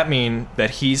 So does that mean that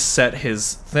he's set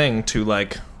his thing to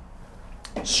like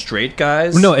straight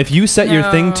guys? No, if you set your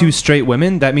thing No. to straight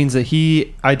women, that means that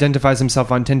he identifies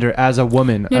himself on Tinder as a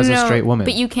woman, as a straight woman.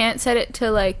 But you can't set it to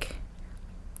like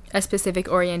a specific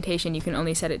orientation. You can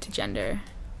only set it to gender.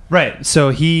 Right. So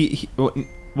he but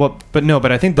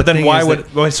I think the But then thing why is would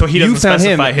that well, so he doesn't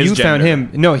specify his gender? found him.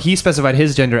 No, he specified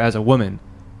his gender as a woman.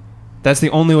 That's the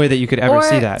only way that you could ever or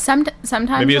see that. sometimes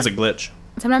Maybe it's a glitch.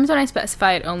 sometimes when I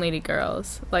specify it only to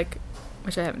girls, like,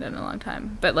 which I haven't done in a long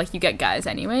time, but like you get guys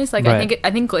anyways. Like Right.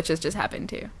 I think glitches just happen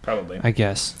too. Probably. I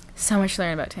guess. So much to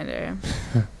learn about Tinder.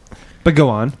 But go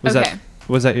on. Okay.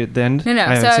 Was that the end? No. So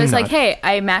I assume was like, not. "Hey,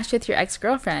 I matched with your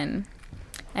ex-girlfriend,"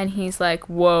 and he's like,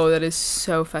 "Whoa, that is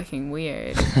so fucking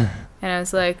weird." And I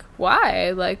was like,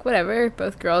 "Why? Like, whatever.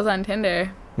 Both girls on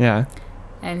Tinder." Yeah.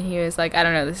 And he was like, "I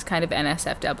don't know. This is kind of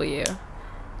NSFW."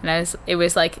 And it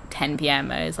was like 10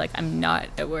 p.m. I was like, "I'm not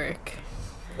at work."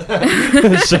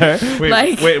 Sure.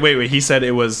 Wait. He said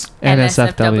it was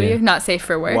NSFW. Not safe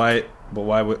for work. why? But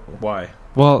why?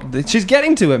 Well, she's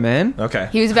getting to it, man. Okay.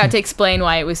 He was about to explain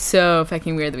why it was so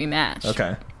fucking weird that we matched.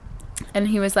 Okay. And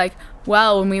he was like,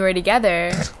 "Well, when we were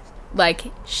together, like,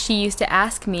 she used to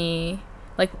ask me,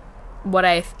 like, what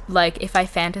if I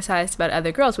fantasized about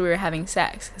other girls when we were having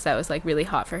sex, because that was, like, really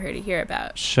hot for her to hear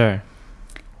about." Sure.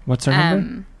 What's her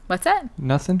number? What's that?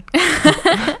 Nothing.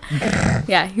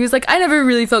 Yeah, he was like, "I never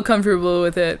really felt comfortable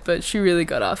with it, but she really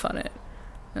got off on it."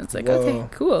 And it's like, Whoa. "Okay,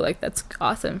 cool. Like, that's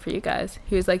awesome for you guys."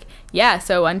 He was like, "Yeah,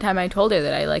 so one time I told her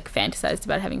that I, like, fantasized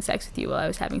about having sex with you while I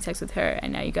was having sex with her,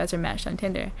 and now you guys are matched on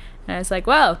Tinder." And I was like,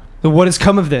 "Well, So what has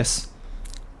come of this?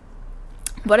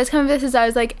 what has come of this is," I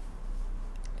was like,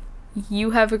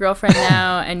 "You have a girlfriend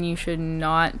now, and you should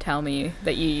not tell me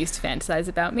that you used to fantasize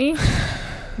about me.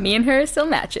 Me and her still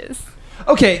matches."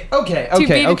 Okay. be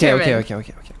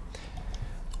determined.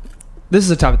 This is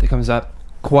a topic that comes up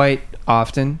quite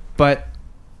often, but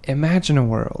imagine a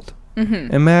world.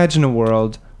 Mm-hmm. Imagine a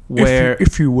world where,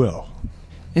 if you will,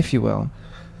 if you will,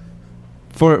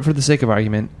 for the sake of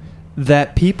argument,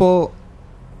 that people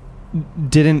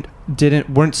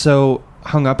weren't so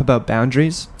hung up about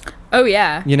boundaries. Oh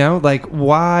yeah. You know, like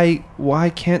why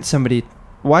can't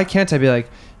I be like,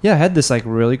 yeah, I had this like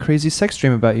really crazy sex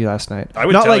dream about you last night. I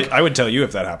would tell you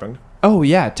if that happened. Oh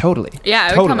yeah, totally. Yeah,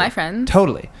 I would tell my friends.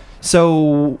 Totally.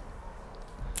 So.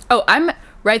 Oh, I'm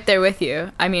right there with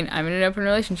you. I mean, I'm in an open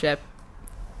relationship.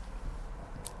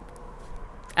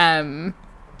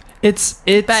 It's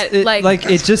but, like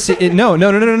it's just no.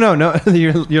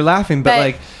 You're laughing, but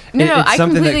like no, it's I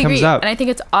something that completely comes agree, up, and I think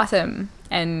it's awesome,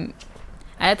 and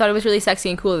I thought it was really sexy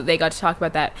and cool that they got to talk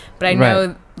about that. But I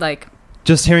know like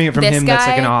just hearing it from this him, guy, that's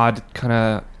like an odd kind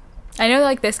of. I know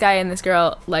like this guy and this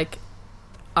girl like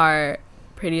are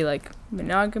pretty like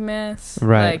monogamous.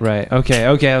 Right. Like, right. Okay.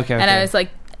 And I was like,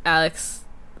 Alex,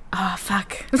 oh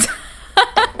fuck.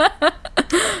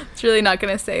 It's really not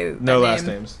gonna say no last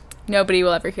names. Nobody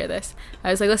will ever hear this.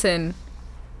 I was like, listen,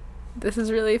 this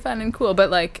is really fun and cool, but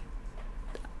like,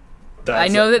 I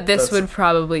know that this would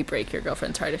probably break your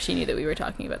girlfriend's heart if she knew that we were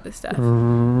talking about this stuff.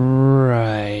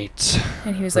 Right.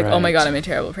 And he was like, oh my god, I'm a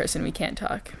terrible person. We can't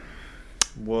talk.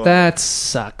 Whoa. That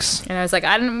sucks. And I was like,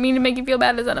 I didn't mean to make you feel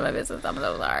bad. It's none of my business. I'm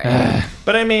so sorry.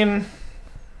 But I mean,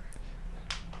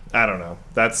 I don't know.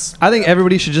 I think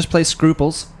everybody should just play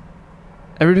Scruples.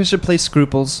 Everybody should play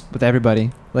Scruples with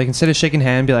everybody. Like, instead of shaking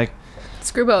hand, be like,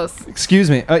 Screw both.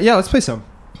 Excuse me. Yeah, let's play some.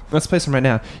 Let's play some right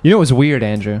now. You know what's weird,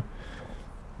 Andrew?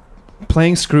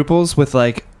 Playing Scruples with,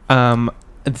 like,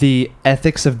 the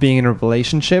ethics of being in a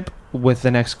relationship with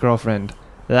the next girlfriend.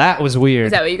 That was weird.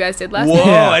 Is that what you guys did last Whoa, night?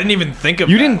 Yeah. I didn't even think of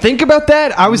You that. didn't think about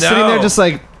that? I was sitting there just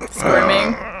like...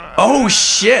 Squirming. Oh,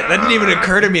 shit. That didn't even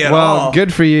occur to me at all. Well,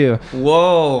 good for you.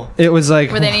 Whoa. It was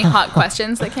like... Were there any hot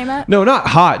questions that came up? No, not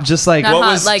hot. Just like... Not What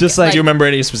hot, was... like- just like... Do you remember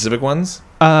any specific ones?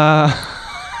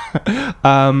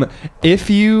 If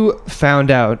you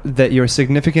found out that your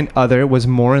significant other was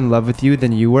more in love with you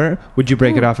than you were, would you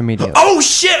break it off immediately? Oh,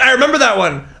 shit. I remember that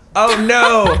one. Oh,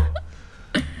 no.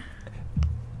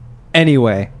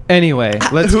 Anyway,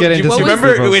 let's get into Do you Super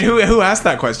remember... Scruples. Wait, who asked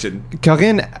that question?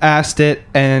 Karin asked it,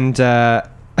 and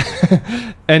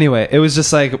anyway, it was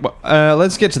just like,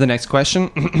 let's get to the next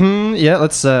question. Yeah,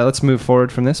 let's move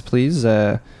forward from this, please.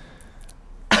 The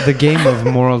game of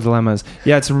moral dilemmas.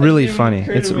 Yeah, it's really funny.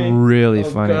 It's really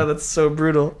funny. Oh, God, that's so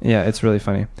brutal. Yeah, it's really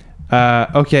funny.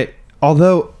 Okay,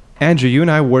 although, Andrew, you and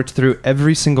I worked through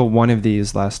every single one of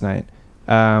these last night.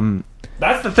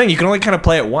 That's the thing. You can only kind of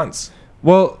play it once.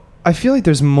 Well, I feel like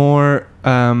there's more...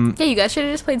 Yeah, you guys should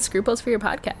have just played Scruples for your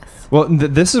podcast. Well,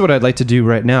 this is what I'd like to do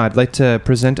right now. I'd like to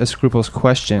present a Scruples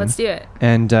question. Let's do it.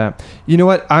 And you know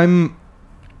what?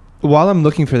 While I'm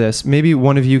looking for this, maybe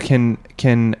one of you can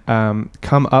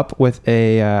come up with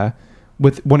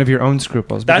with one of your own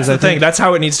Scruples. That's the thing. That's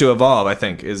how it needs to evolve, I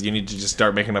think, is you need to just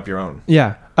start making up your own.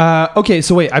 Yeah. Okay,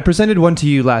 so wait. I presented one to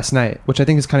you last night, which I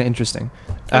think is kind of interesting.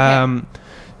 Okay.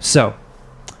 So...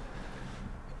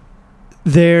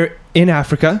 There, in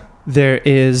Africa, there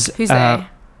is... Who's they?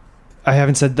 I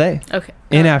haven't said they. Okay.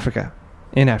 In Africa.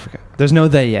 There's no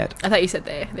they yet. I thought you said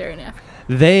they. They're in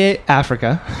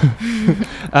Africa.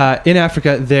 In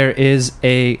Africa, there is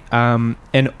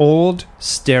an old,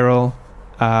 sterile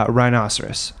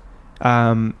rhinoceros.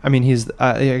 I mean,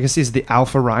 I guess he's the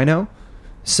alpha rhino.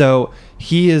 So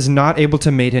he is not able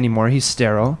to mate anymore. He's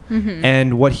sterile. Mm-hmm.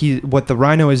 And what the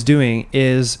rhino is doing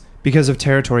is, because of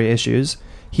territory issues,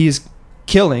 he's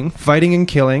fighting and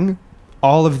killing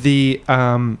all of the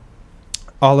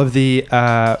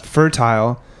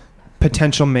fertile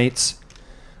potential mates,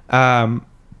 all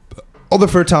the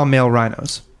fertile male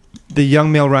rhinos, the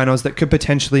young male rhinos that could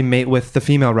potentially mate with the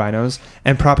female rhinos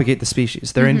and propagate the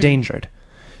species. They're endangered.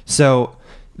 So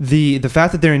the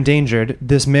fact that they're endangered,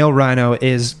 this male rhino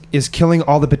is killing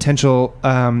all the potential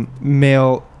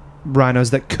male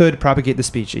rhinos that could propagate the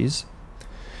species.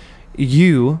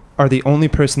 You are the only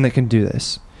person that can do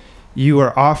this. You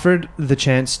are offered the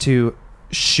chance to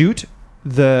shoot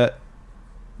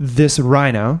this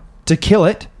rhino to kill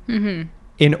it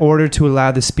in order to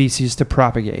allow the species to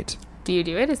propagate. Do you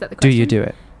do it? Is that the question? Do you do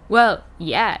it? Well,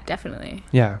 yeah, definitely.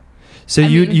 Yeah. So I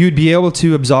mean- you'd be able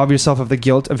to absolve yourself of the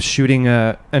guilt of shooting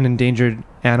an endangered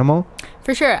animal?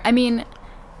 For sure. I mean,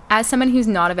 as someone who's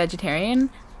not a vegetarian,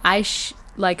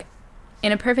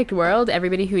 in a perfect world,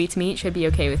 everybody who eats meat should be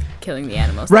okay with killing the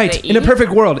animals. Right. In a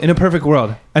perfect world.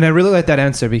 And I really like that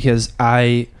answer because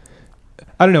I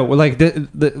don't know. Like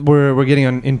we're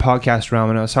getting in podcast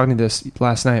realm, and I was talking to this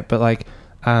last night. But like,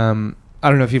 I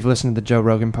don't know if you've listened to the Joe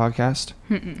Rogan podcast.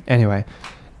 Mm-mm. Anyway,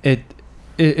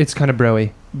 it's kind of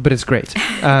broy, but it's great.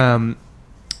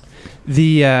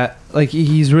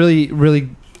 He's really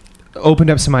opened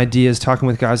up some ideas talking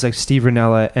with guys like Steve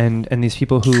Rinella and these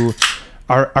people who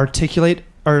are articulated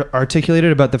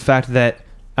about the fact that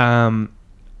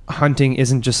hunting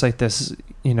isn't just like this,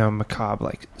 macabre,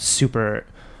 like super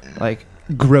like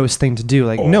gross thing to do.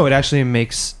 Like, no, it actually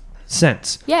makes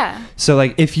sense. Yeah. So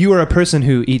like if you are a person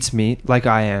who eats meat like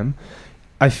I am,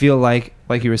 I feel like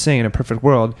you were saying, in a perfect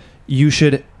world, you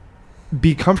should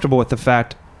be comfortable with the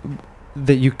fact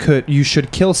that you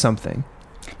should kill something.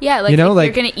 Yeah, like if you're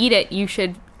going to eat it, you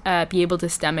should be able to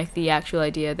stomach the actual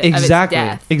idea that of its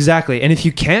death. Exactly. And if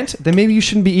you can't, then maybe you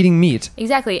shouldn't be eating meat.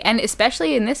 Exactly. And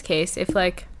especially in this case, if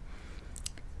like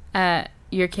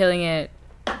you're killing it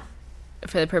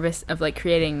for the purpose of like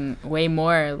creating way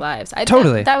more lives.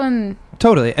 Totally. That one.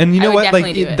 Totally. And you know what?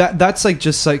 Like do it. that's like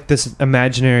just like this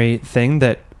imaginary thing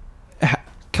that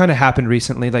kind of happened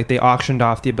recently. Like they auctioned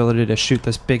off the ability to shoot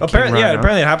this big apparently king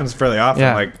rhino. it happens fairly often.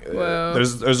 Yeah. Like Whoa.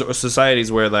 there's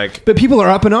societies where like, but people are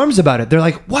up in arms about it. They're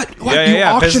like, what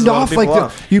Yeah, auctioned pisses a lot of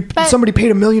off people like off. somebody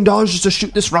paid $1 million just to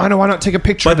shoot this rhino. Why not take a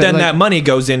picture but of it? then Like, that money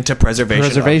goes into preservation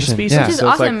of the species. yeah. Which is So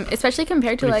it's, like, awesome, especially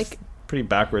compared to like. pretty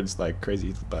backwards, like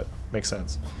crazy, but makes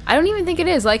sense. I don't even think it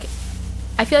is. Like,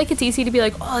 I feel like it's easy to be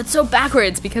like, oh, it's so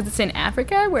backwards because it's in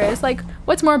Africa. Whereas, like,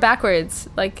 what's more backwards?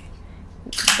 Like,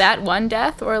 that one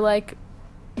death or, like,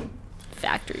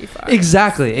 factory farm?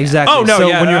 Exactly. Oh, no, so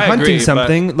yeah, when you're I hunting agree,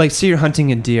 something, like say you're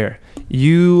hunting a deer,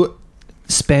 you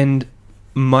spend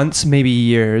months, maybe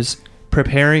years,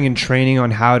 preparing and training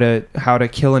on how to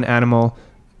kill an animal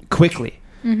quickly.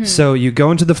 Mm-hmm. So you go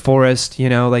into the forest,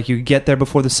 like you get there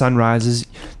before the sun rises.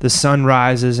 The sun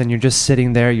rises, and you're just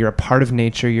sitting there. You're a part of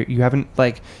nature. You haven't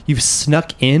you've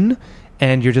snuck in,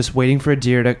 and you're just waiting for a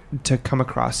deer to come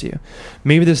across you.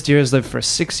 Maybe this deer has lived for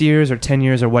 6 years or 10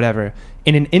 years or whatever.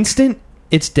 In an instant,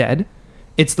 it's dead.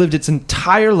 It's lived its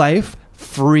entire life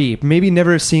free, maybe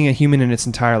never seeing a human in its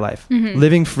entire life,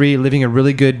 living free, living a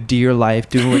really good deer life,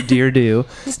 doing what deer do,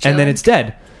 and then it's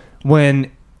dead.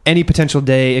 When any potential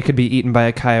day it could be eaten by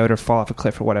a coyote or fall off a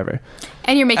cliff or whatever.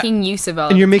 And you're making use of all.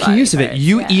 And you're making use of it. parts,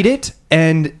 You yeah. eat it,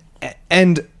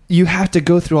 and you have to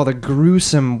go through all the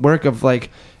gruesome work of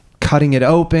like cutting it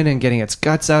open and getting its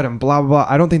guts out and blah blah blah.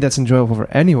 I don't think that's enjoyable for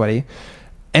anybody.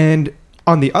 And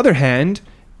on the other hand,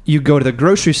 you go to the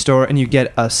grocery store and you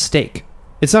get a steak.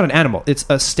 It's not an animal. It's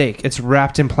a steak. It's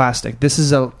wrapped in plastic. This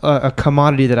is a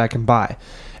commodity that I can buy.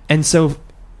 And so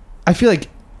I feel like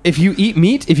if you eat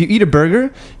meat, if you eat a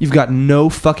burger, you've got no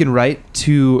fucking right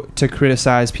to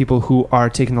criticize people who are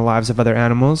taking the lives of other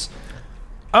animals.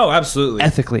 Oh, absolutely.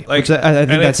 Ethically. Which I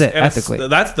think that's it. Ethically.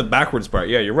 That's the backwards part.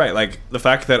 Yeah, you're right. Like the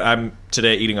fact that I'm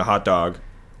today eating a hot dog,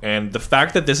 and the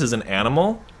fact that this is an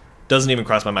animal doesn't even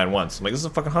cross my mind once. I'm like, this is a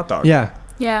fucking hot dog. Yeah.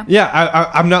 Yeah. Yeah,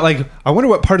 I'm not like, I wonder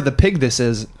what part of the pig this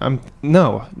is.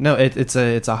 No, it's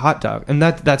a hot dog, and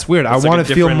that's weird. I It's like want a to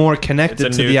feel different- more it's a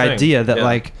connected to new the thing. idea that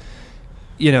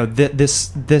Yeah.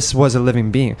 this was a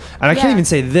living being, and I can't Yeah. even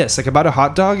say this like about a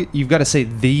hot dog. You've got to say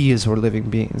these were living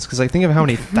beings, because think of how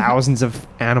many thousands of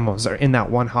animals are in that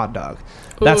one hot dog.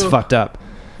 That's Ooh. fucked up.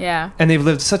 Yeah. And they've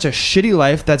lived such a shitty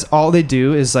life. That's all they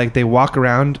do is like they walk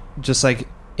around just like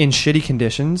in shitty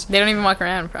conditions. They don't even walk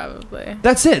around, probably.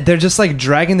 That's it. They're just like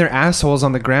dragging their assholes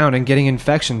on the ground and getting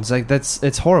infections. Like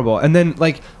it's horrible. And then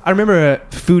like I remember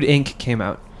Food Inc. came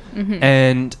out,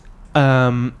 and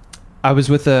I was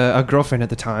with a girlfriend at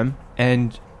the time,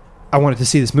 and I wanted to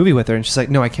see this movie with her, and she's like,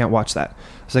 "No, I can't watch that."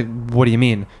 I was like, "What do you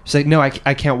mean?" She's like, "No, I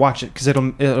can't watch it because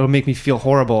it'll make me feel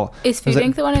horrible." Is I was Food like,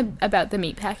 Inc. the one about the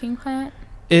meatpacking plant?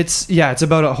 It's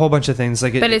about a whole bunch of things.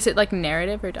 Like, But is it like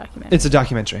narrative or documentary? it's a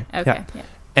documentary. Okay. Yeah. Yeah.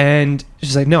 And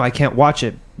she's like, "No, I can't watch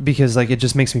it because like it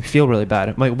just makes me feel really bad."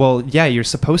 I'm like, "Well, yeah, you're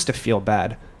supposed to feel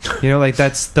bad, like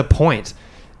that's the point."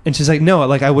 And she's like, "No,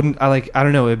 like I wouldn't. I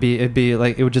don't know. It'd be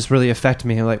like it would just really affect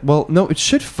me." I'm like, "Well, no, it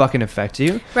should fucking affect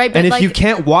you, Right, but And if like- you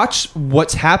can't watch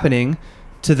what's happening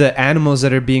to the animals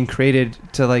that are being created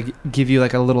to like give you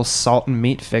like a little salt and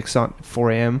meat fix on 4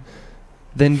 a.m.,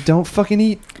 then don't fucking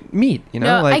eat meat."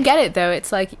 No, like I get it though.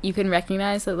 It's like you can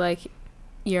recognize that like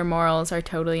your morals are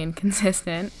totally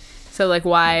inconsistent. So like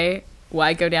why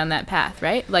go down that path,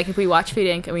 right? Like if we watch Food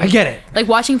Inc. and we I get it. Like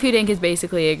watching Food Inc. is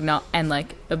basically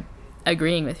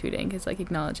agreeing with Food Inc. is like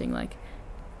acknowledging like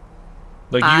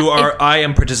I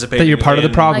am participating. That you're part of the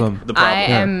in problem. like The problem. I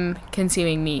Yeah. am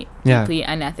consuming meat Yeah. deeply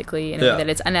unethically in a Yeah. way that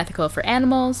it's unethical for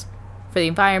animals, for the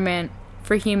environment,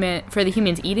 for the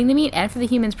humans eating the meat, and for the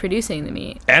humans producing the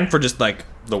meat. And for just like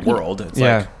the world. It's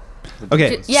Yeah. like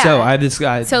Okay, Yeah. so I had this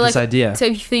guy, So this like idea. So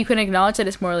if you can acknowledge that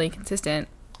it's morally consistent,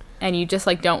 and you just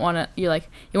like don't want to. You're like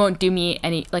it won't do me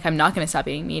any. Like I'm not going to stop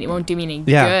eating meat. It won't do me any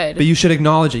Yeah, good. but you should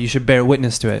acknowledge it. You should bear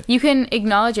witness to it. You can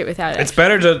acknowledge it without it. it's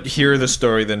better to hear the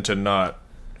story than to not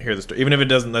hear the story, even if it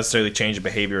doesn't necessarily change the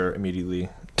behavior immediately.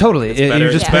 Totally.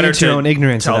 You're just playing to your own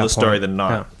ignorance. Tell at that the story point. than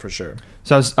not, Yeah. for sure.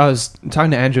 So I was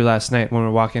talking to Andrew last night when we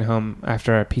were walking home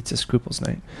after our pizza scruples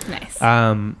night. Nice.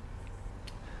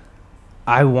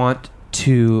 I want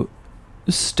to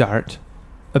start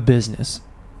a business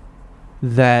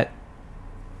that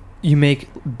you make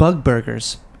bug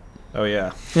burgers. Oh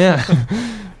yeah. Yeah.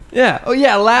 Yeah. Oh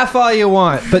yeah, laugh all you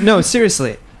want. But no,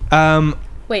 seriously.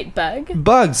 Wait, bug?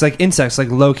 Bugs, like insects, like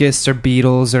locusts or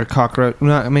beetles or cockroach.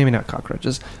 Maybe not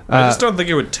cockroaches. I just don't think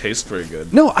it would taste very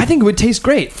good. No, I think it would taste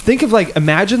great. Think of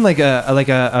imagine a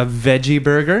veggie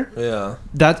burger. Yeah.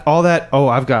 That's all that. Oh,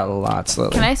 I've got lots.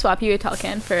 Lily. Can I swap you a tall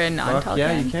can for a non-tall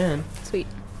Yeah, can? you can. Sweet.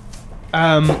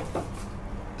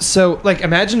 So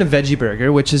imagine a veggie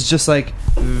burger, which is just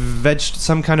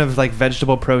some kind of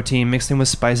vegetable protein mixed in with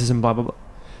spices and blah blah blah.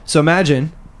 So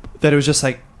imagine that it was just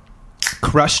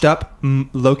crushed up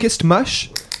locust mush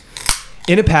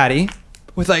in a patty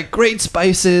with great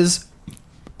spices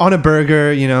on a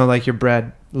burger, your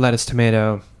bread, lettuce,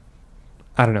 tomato,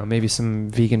 I don't know, maybe some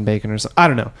vegan bacon or something. I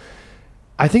don't know.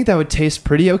 I think that would taste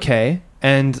pretty okay.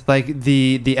 And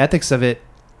the ethics of it,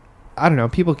 I don't know,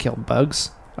 people kill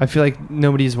bugs. I feel like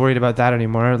nobody's worried about that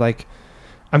anymore.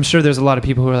 I'm sure there's a lot of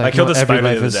people who are I killed a spider the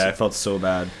life other is- day. I felt so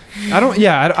bad. I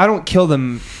don't kill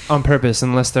them on purpose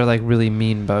unless they're really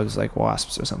mean bugs like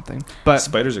wasps or something. But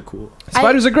Spiders are cool.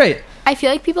 spiders are great. I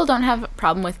feel like people don't have a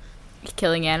problem with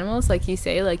killing animals, like you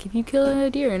say. If you kill a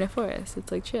deer in a forest,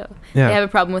 it's chill. Yeah. They have a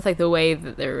problem with the way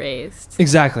that they're raised.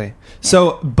 Exactly.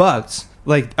 So bugs,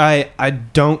 I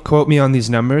don't quote me on these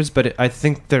numbers, but I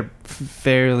think they're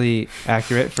fairly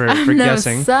accurate for I'm no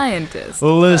guessing. scientist.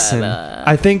 Listen, but,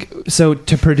 I think so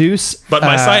to produce. But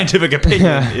my scientific opinion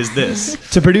yeah. is this.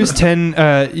 To produce 10,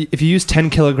 if you use 10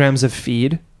 kilograms of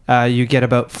feed, you get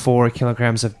about 4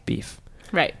 kilograms of beef.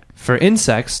 right. For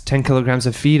insects, 10 kilograms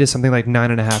of feed is something like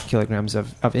 9.5 kilograms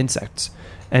of insects.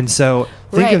 And so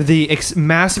think Right. of the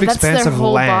massive That's expanse their of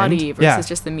whole land. body versus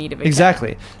just the meat of a cow.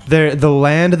 Exactly. The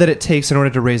land that it takes in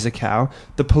order to raise a cow,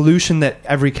 the pollution that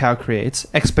every cow creates,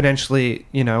 exponentially,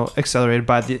 accelerated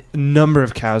by the number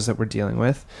of cows that we're dealing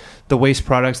with, the waste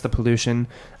products, the pollution,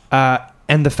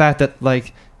 and the fact that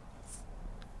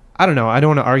I don't know, I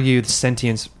don't want to argue the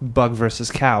sentience bug versus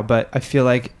cow, but I feel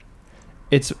like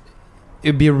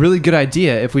it'd be a really good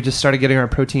idea if we just started getting our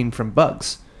protein from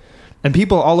bugs. And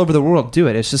people all over the world do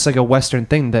it. It's just a Western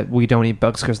thing that we don't eat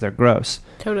bugs because they're gross.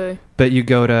 Totally. But you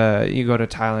go to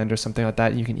Thailand or something like that,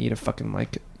 and you can eat a fucking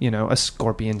a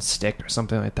scorpion stick or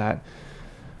something like that.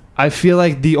 I feel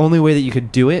like the only way that you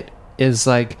could do it is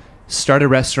start a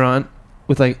restaurant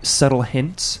with subtle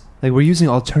hints. We're using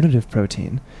alternative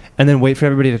protein, and then wait for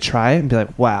everybody to try it and be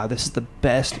like, "Wow, this is the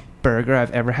best burger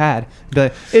I've ever had." Be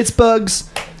like, "It's bugs."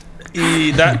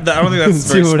 I don't think that's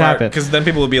See very what would smart, happen. because then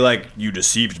people will be like, "You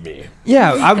deceived me."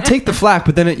 Yeah, I would take the flack,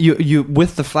 but then you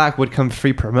with the flack would come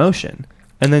free promotion.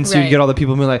 And then so you Right. get all the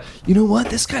people being like, you know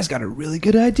what, this guy's got a really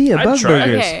good idea, I'd bug try it.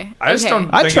 burgers. Okay. I just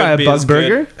don't. I'd think try it would a be bug as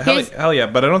good. burger. Hell yeah,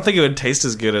 but I don't think it would taste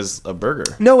as good as a burger.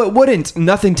 No, it wouldn't.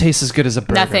 Nothing tastes as good as a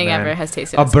burger. Nothing man. ever has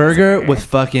tasted A as good as burger with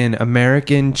fucking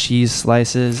American cheese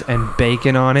slices and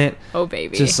bacon on it. Oh,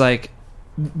 baby. Just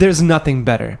there's nothing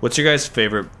better. What's your guys'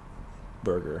 favorite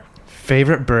burger?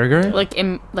 Favorite burger?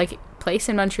 Place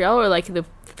in Montreal, or the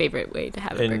favorite way to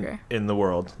have a burger? in the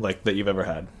world, that you've ever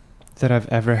had, That I've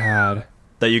ever had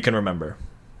that you can remember?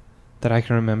 that I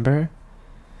can remember?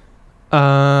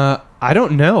 I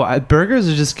don't know. Burgers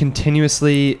are just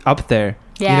continuously up there.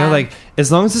 Yeah.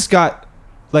 As long as it's got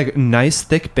nice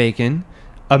thick bacon,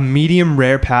 a medium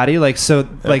rare patty, Okay.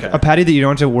 a patty that you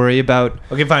don't have to worry about.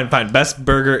 Okay, fine. Best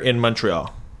burger in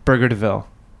Montreal. Burger de Ville.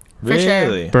 For sure.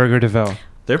 Really? Burger de Ville.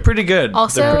 They're pretty good.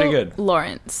 Also, They're pretty good.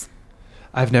 Lawrence.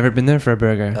 I've never been there for a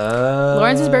burger.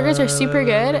 Lawrence's burgers are super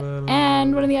good,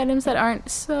 and one of the items that aren't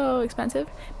so expensive.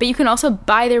 But you can also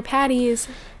buy their patties.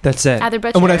 That's it. At their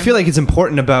butcher. And what I feel like is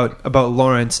important about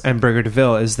Lawrence and Burger de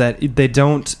Ville is that they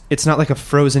don't. It's not like a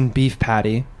frozen beef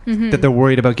patty that they're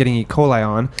worried about getting E. coli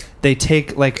on. They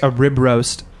take a rib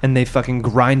roast and they fucking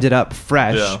grind it up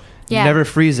fresh. Yeah. Yeah. Never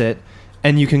freeze it,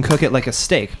 and you can cook it like a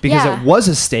steak because Yeah. it was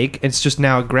a steak. It's just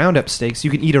now a ground up steak, so you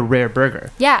can eat a rare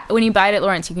burger. Yeah, when you buy it at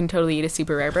Lawrence, you can totally eat a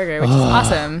super rare burger, which is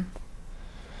awesome.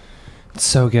 It's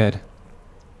so good.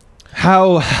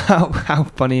 How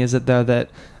funny is it though that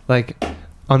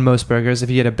on most burgers, if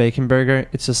you get a bacon burger,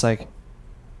 it's just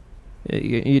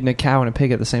you're eating a cow and a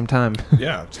pig at the same time.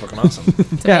 Yeah, it's fucking awesome.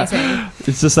 It's amazing.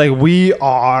 It's just we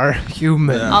are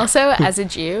human. Yeah. Also, as a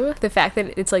Jew, the fact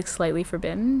that it's slightly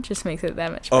forbidden just makes it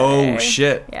that much better. Oh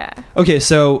shit! Yeah. Okay,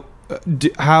 so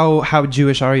how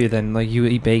Jewish are you then? You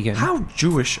eat bacon? How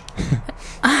Jewish?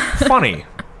 Funny.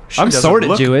 I'm doesn't sort of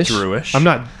look Jewish. Jewish. I'm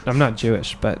not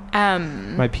Jewish, but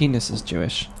Um, my penis is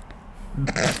Jewish.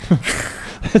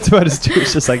 That's about as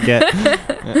Jewish as I get.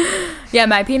 yeah,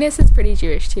 my penis is pretty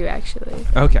Jewish too, actually.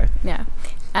 Okay, Yeah.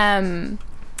 so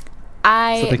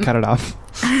they cut it off.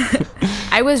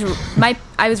 I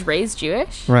was raised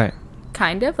Jewish, Right.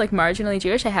 kind of like marginally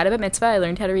Jewish. I had a bat mitzvah. I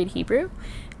learned how to read Hebrew,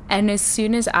 and as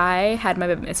soon as I had my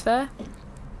bat mitzvah,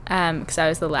 because I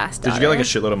was the last daughter, Did you get like a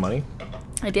shitload of money?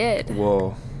 I did.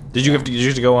 Whoa. Did you have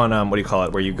to go on what do you call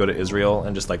it? Where you go to Israel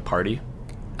and just like party?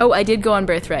 Oh, I did go on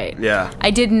birthright. Yeah. I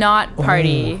did not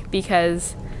party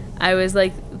because I was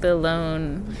like the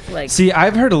lone like. See,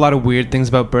 I've heard a lot of weird things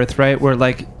about Birthright, where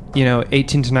like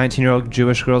 18 to 19-year-old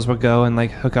Jewish girls would go and like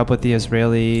hook up with the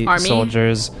Israeli Army?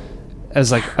 soldiers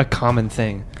as like a common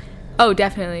thing. Oh,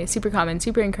 definitely, super common,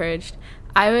 super encouraged.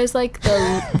 I was like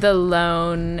the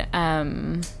lone,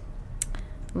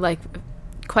 like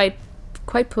quite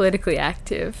politically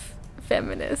active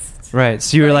feminist. Right.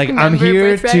 So you were Like, like, I'm remember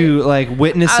here Birthright? to like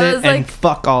witness I it was and like-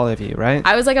 fuck all of you, right?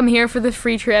 I was like, I'm here for the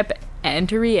free trip and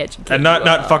to re-educate. And you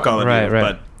not fuck all of Right, you,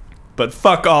 right. but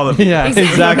fuck all of you. Yeah,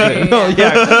 Exactly. exactly. No,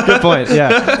 yeah, good point.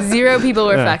 Yeah. 0 people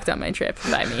were Yeah. fucked on my trip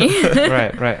by me.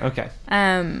 Right. Okay.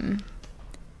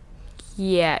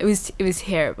 Yeah, it was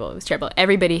terrible. It was terrible.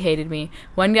 Everybody hated me.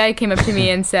 One guy came up to me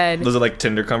and said, Those are like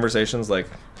Tinder conversations, like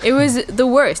it was the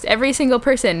worst. Every single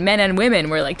person, men and women,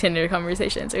 were like Tinder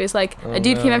conversations. It was like a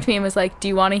dude came up to me and was like, "Do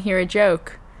you want to hear a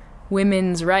joke?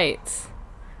 Women's rights."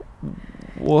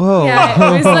 Whoa.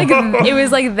 Yeah, it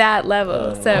was like that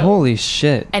level. So, Holy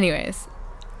shit. anyways,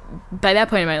 by that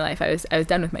point in my life, I was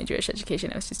done with my Jewish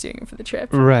education. I was just doing it for the trip.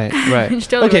 Right. Which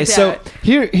totally Okay, worked so out.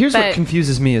 here's what But-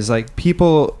 confuses me is like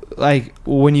people like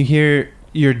when you hear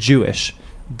you're Jewish,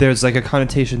 there's like a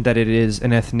connotation that it is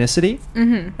an ethnicity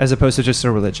as opposed to just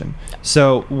a religion.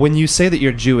 So when you say that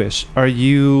you're Jewish, are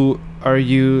you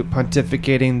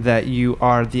pontificating that you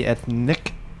are the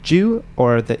ethnic Jew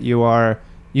or that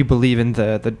you believe in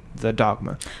the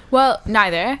dogma? Well,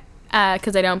 neither,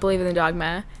 because I don't believe in the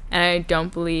dogma, and I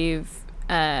don't believe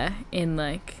in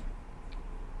like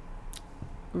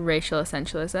racial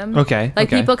essentialism. Okay. Like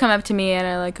okay. people come up to me and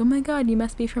are like, "Oh my God, you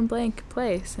must be from blank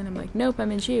place," and I'm like, "Nope, I'm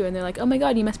a Jew." And they're like, "Oh my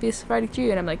God, you must be a Sephardic Jew,"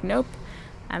 and I'm like, "Nope,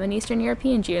 I'm an Eastern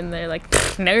European Jew." And they're like,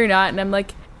 "No, you're not." And I'm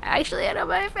like, "Actually, I know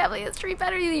my family history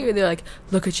better than you." And they're like,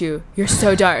 "Look at you, you're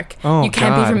so dark. Oh, you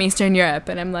can't God. be from Eastern Europe."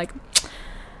 And I'm like,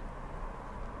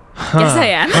 "Yes, I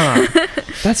am."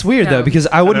 That's weird No. though, because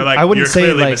I And wouldn't they're like, I wouldn't you're say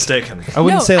clearly like mistaken. I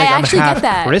wouldn't No, say like I I'm actually get half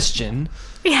that. Christian.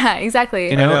 Yeah, exactly.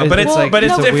 You know, No, but it's like, but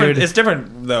it's a different. weird- It's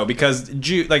different though because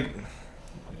Jews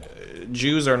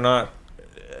are not.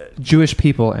 Jewish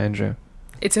people, Andrew.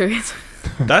 It's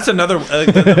That's another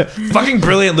the fucking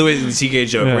brilliant Louis C.K.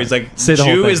 joke Yeah. where he's like, Say the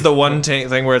whole Jew thing. is the one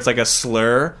thing where it's like a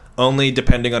slur only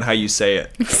depending on how you say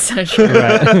it. so true.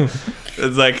 Right.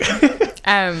 It's like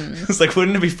Um, it's like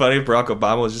wouldn't it be funny if Barack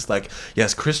Obama was just like,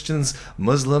 yes, Christians,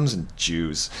 Muslims, and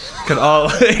Jews could all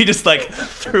he just like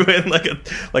threw in like a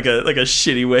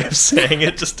shitty way of saying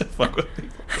it just to fuck with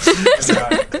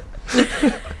people.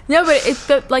 no,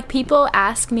 but like people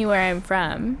ask me where I'm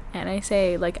from, and I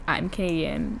say like I'm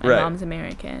Canadian, my Right. mom's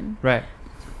American, Right.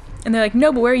 and they're like,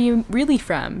 "No, but where are you really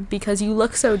from? Because you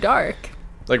look so dark."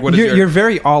 Like what is You're, your you're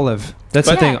very olive. That's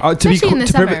the But- thing. Yeah, especially in the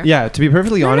summer. To be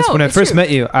perfectly No, honest, no, when I it's first true. met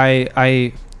you,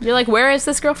 I You're like, "Where is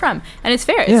this girl from?" And it's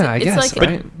fair. It's, Yeah, I it's guess, like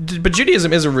right? but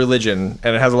Judaism is a religion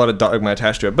and it has a lot of dogma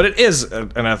attached to it, but it is an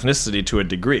ethnicity to a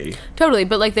degree. totally,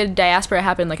 but like the diaspora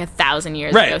happened like 1,000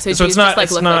 years Right, ago, so, so Jews it's not- just like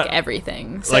it's look not like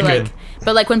everything. So like like, a-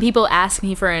 but like when people ask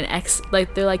me for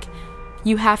like they're like,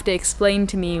 "You have to explain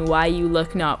to me why you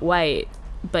look not white,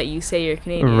 but you say you're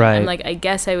Canadian." Right. I'm like, I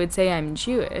guess I would say I'm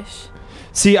Jewish.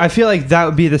 see. I feel like that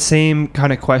would be the same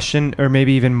kind of question, or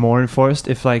maybe even more enforced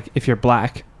if you're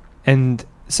black, and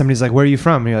somebody's like, "Where are you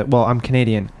from?" And you're like, "Well, I'm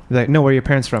Canadian." You're like, "No, where are your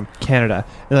parents from?" Canada.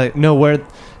 You're like, "No, where?"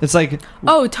 It's like,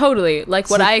 Oh, totally. Like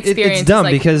what So I it's experienced dumb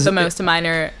is like because the most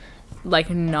minor, like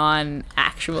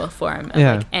non-actual form of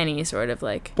Yeah. like any sort of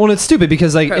like. well, it's stupid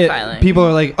because like Profiling. people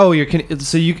are like, "Oh, you're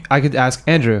so you." I could ask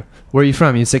Andrew, "Where are you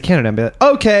from?" You say Canada, and be like,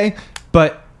 "Okay,"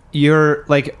 but you're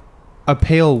like a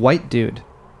pale white dude.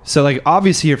 So like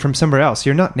obviously you're from somewhere else.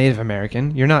 You're not Native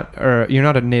American. You're not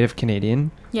a Native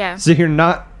Canadian. Yeah. So you're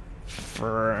not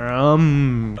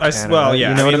from Canada. Well, yeah,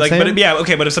 You know I what mean, I'm like, saying? but yeah,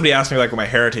 okay, but if somebody asked me like what my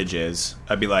heritage is,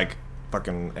 I'd be like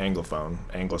fucking Anglophone,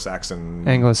 Anglo-Saxon.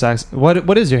 Anglo-Saxon.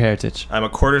 What is your heritage? I'm a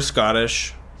quarter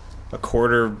Scottish, a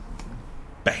quarter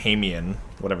Bahamian,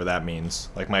 whatever that means.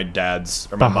 Like my dad's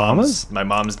or Bahamas? my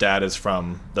mom's dad is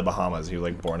from the Bahamas. He was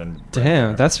like born in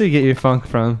Damn, that's where you get your funk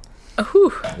from. Oh,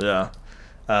 whew. yeah.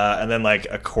 and then like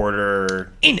a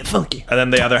quarter. Ain't it funky? And then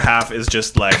the other half is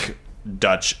just like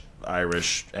Dutch,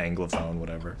 Irish, Anglophone,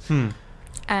 whatever.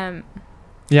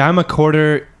 Yeah, I'm a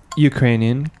quarter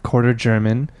Ukrainian, quarter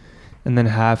German, and then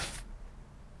half.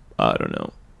 I don't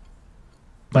know.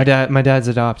 My dad's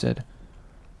adopted,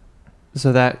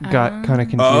 so that got kind of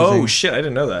confusing. Oh shit! I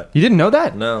didn't know that. You didn't know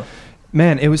that? No.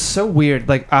 Man, it was so weird.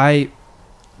 Like I,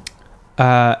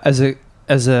 as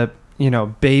a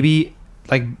baby,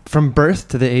 like from birth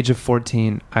to the age of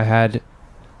 14, I had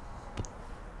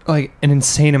like an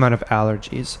insane amount of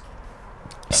allergies.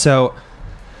 So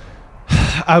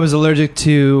I was allergic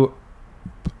to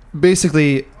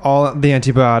basically all the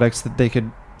antibiotics that they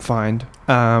could find.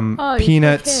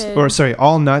 Peanuts,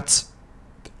 all nuts,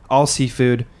 all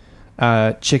seafood,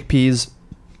 chickpeas,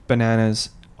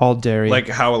 bananas, all dairy. Like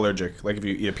how allergic? Like if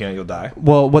you eat a peanut, you'll die?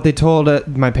 Well, what they told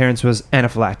my parents was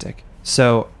anaphylactic.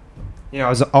 So, I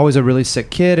was always a really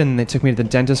sick kid, and they took me to the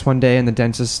dentist one day, and the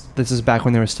dentist, this is back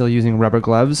when they were still using rubber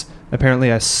gloves.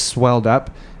 Apparently I swelled up,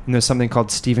 and there's something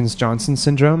called Stevens-Johnson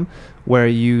syndrome, where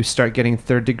you start getting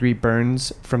third-degree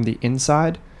burns from the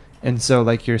inside. And so,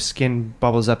 like, your skin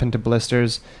bubbles up into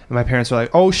blisters. And my parents were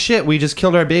like, oh, shit, we just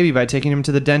killed our baby by taking him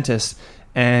to the dentist.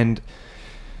 And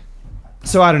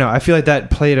so, I don't know. I feel like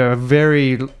that played a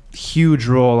very huge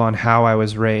role on how I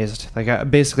was raised.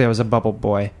 Like, basically, I was a bubble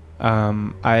boy.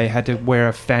 I had to wear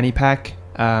a fanny pack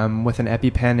with an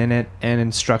EpiPen in it and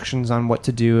instructions on what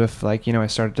to do if, like, I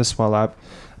started to swell up.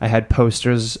 I had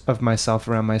posters of myself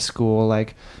around my school,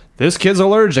 like, this kid's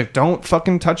allergic. Don't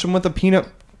fucking touch him with a peanut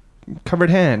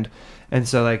covered hand. And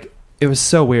so, like, it was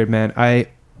so weird, man. I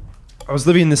was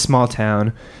living in this small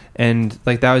town, and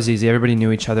like that was easy. Everybody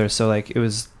knew each other, so like it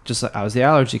was just like I was the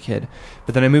allergy kid.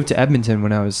 But then I moved to Edmonton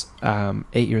when I was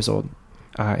 8 years old,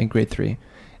 in grade 3,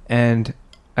 and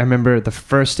I remember the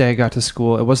first day I got to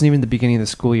school. It wasn't even the beginning of the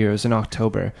school year. It was in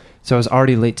October, so I was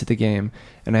already late to the game,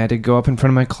 and I had to go up in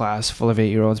front of my class full of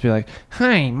 8-year-olds, be like,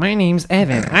 "Hi, my name's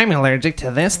Evan. I'm allergic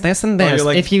to this, this, and this.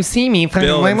 Like if you see me,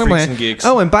 Bill blah, and blah, Freaks blah. and Geeks.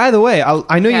 Oh, and by the way,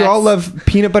 I know you all Yes. love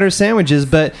peanut butter sandwiches,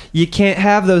 but you can't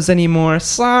have those anymore.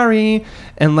 Sorry.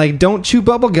 And like, don't chew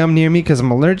bubble gum near me because I'm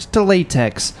allergic to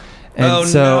latex." And Oh,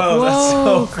 so, no. that's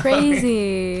Whoa, so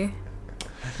crazy.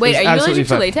 Wait, It's are you absolutely allergic to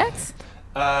fun. latex?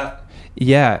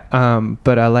 Yeah,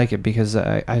 but I like it because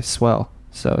I swell,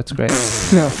 so it's great.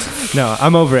 no,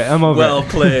 I'm over it. Well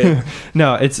played.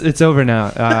 No, it's over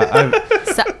now.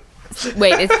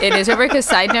 Wait, it is over because,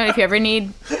 side note, if you ever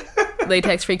need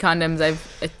latex-free condoms,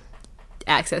 I've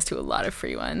access to a lot of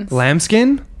free ones.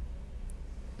 Lambskin,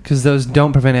 because those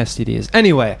don't prevent STDs.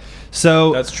 Anyway,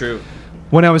 so That's true.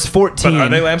 when I was 14, But are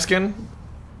they lambskin?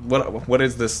 What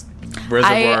is this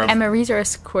reservoir I of... am a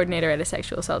resource coordinator at a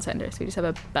sexual assault center, so we just have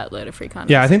a buttload of free condoms.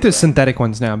 yeah, I think there's synthetic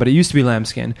ones now, but it used to be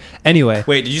lambskin. Anyway,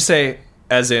 Wait, did you say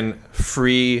as in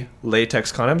free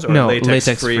latex condoms or No,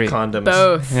 latex-free latex-free. condoms?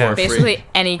 Both. Yeah. For free? Basically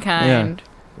any kind.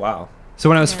 Wow. so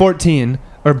when I was 14,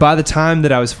 or by the time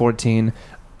that I was 14,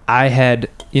 I had,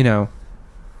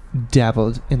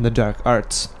 dabbled in the dark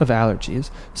arts of allergies.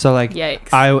 So like Yikes.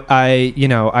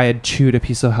 I had chewed a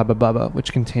piece of Hubba Bubba,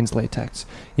 which contains latex.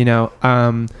 That's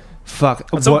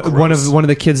so one gross. of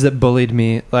the kids that bullied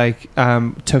me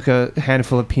took a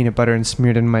handful of peanut butter and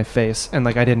smeared it in my face, and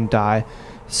like I didn't die.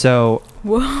 So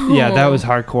Whoa. yeah, that was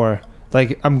hardcore.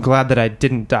 Like, I'm glad that I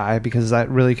didn't die because that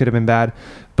really could have been bad.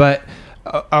 But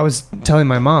I was telling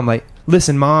my mom, like,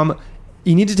 listen, Mom,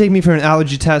 you need to take me for an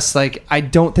allergy test. Like, I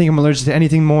don't think I'm allergic to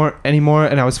anything anymore.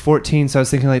 And I was 14, so I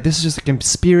was thinking, like, this is just a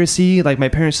conspiracy. Like, my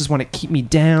parents just want to keep me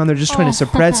down. They're just trying to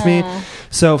suppress me.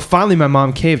 So finally, my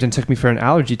mom caved and took me for an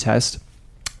allergy test.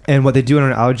 And what they do in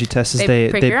an allergy test is they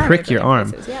prick your arm.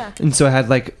 Places, yeah. And so I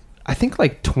had I think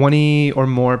 20 or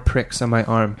more pricks on my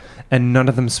arm, and none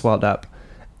of them swelled up.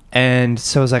 And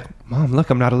so I was like, Mom, look,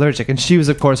 I'm not allergic. And she was,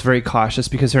 of course, very cautious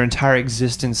because her entire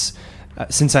existence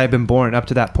since I had been born up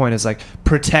to that point is like,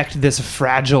 protect this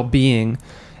fragile being.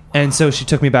 And so she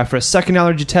took me back for a second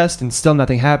allergy test, and still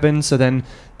nothing happened. So then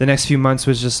the next few months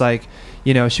was just like,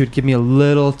 she would give me a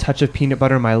little touch of peanut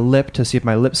butter on my lip to see if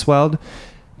my lip swelled.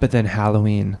 But then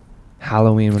Halloween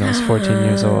when I was 14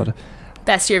 years old,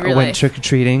 Best year of your I went life.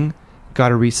 trick-or-treating,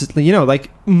 got a Reese's.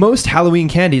 Like most Halloween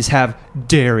candies have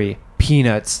dairy,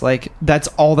 peanuts. Like that's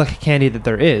all the candy that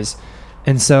there is.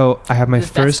 And so I had my The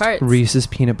best first parts. Reese's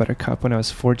peanut butter cup when I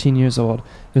was 14 years old.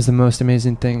 It was the most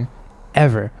amazing thing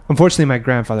ever. Unfortunately, my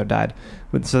grandfather died,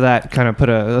 so that kind of put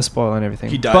a spoil on everything.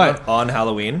 He died but on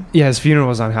Halloween? yeah, his funeral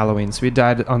was on Halloween, so he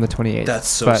died on the 28th. That's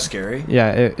so But, scary.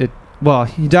 Yeah, it well,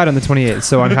 he died on the 28th.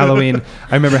 So on Halloween,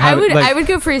 I remember having I would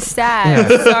go for his stab.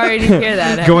 Yeah. Sorry to hear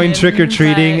that. going Evan, trick or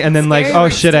treating, but and then like, scary oh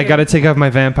works shit, I too. got to take off my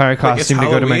vampire Like, it's costume to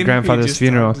go to my Halloween, grandfather's you just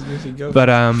funeral. go.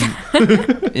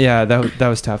 But yeah, that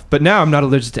was tough. But now I'm not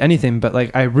allergic to anything. But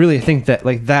like, I really think that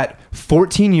like that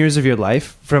 14 years of your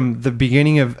life from the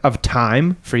beginning of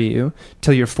time for you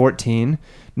till you're 14,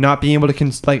 not being able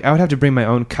to like, I would have to bring my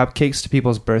own cupcakes to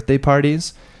people's birthday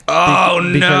parties. Oh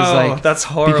because, no, like, that's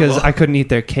horrible. Because I couldn't eat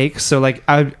their cakes. So like,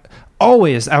 I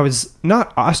was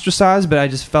not ostracized, but I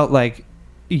just felt like,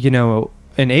 you know,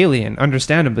 an alien.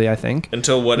 Understandably, I think.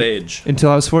 Until what age? Until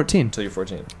I was 14. Until you're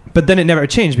 14. But then it never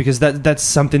changed because that's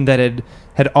something that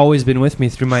had always been with me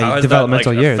through my How has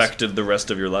developmental that, like, years. affected the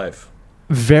rest of your life?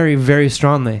 Very, very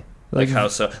strongly. Like how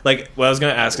so? Like what I was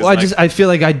gonna ask is, Well, like, I feel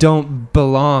like I don't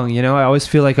belong. You know, I always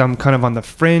feel like I'm kind of on the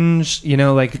fringe. You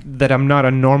know, like that I'm not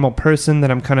a normal person.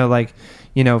 That I'm kind of like,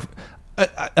 you know,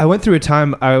 I went through a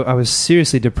time I was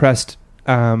seriously depressed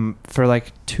for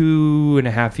like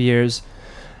 2.5 years,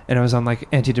 and I was on like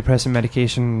antidepressant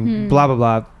medication. Blah blah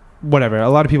blah, whatever. A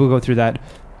lot of people go through that.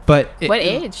 But What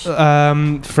age?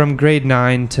 From grade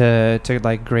 9 to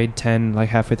like grade 10, like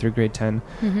halfway through grade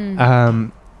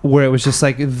 10. Where it was just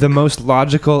like the most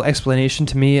logical explanation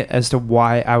to me as to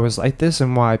why I was like this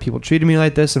and why people treated me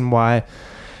like this and why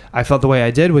I felt the way I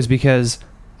did was because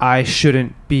I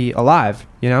shouldn't be alive.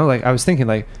 You know, like I was thinking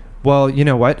like, well, you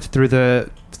know what?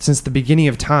 Since the beginning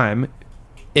of time,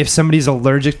 if somebody's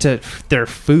allergic to their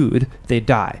food, they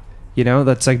die. You know,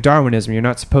 that's like Darwinism. You're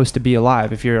not supposed to be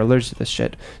alive if you're allergic to this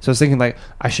shit. So I was thinking like,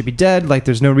 I should be dead. Like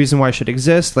there's no reason why I should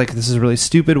exist. Like this is really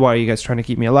stupid. Why are you guys trying to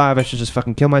keep me alive? I should just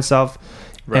fucking kill myself.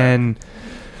 Right. And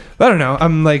I don't know.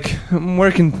 I'm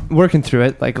working through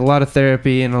it. Like a lot of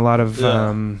therapy and a lot of,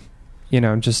 you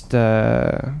know, just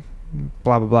blah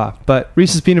blah blah. But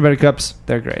Reese's peanut butter cups,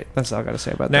 they're great. That's all I got to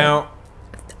say about that. now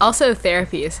Also,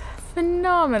 therapy is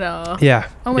phenomenal. Yeah.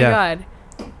 Oh my god.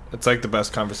 it's like the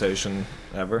best conversation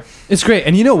ever. It's great.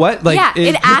 And you know what? Like yeah,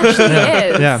 it actually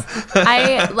is. Yeah.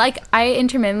 I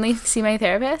intermittently see my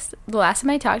therapist. The last time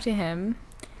I talked to him,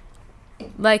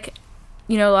 like,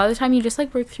 you know, a lot of the time you just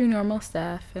like work through normal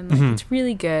stuff and like it's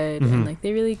really good and like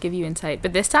they really give you insight.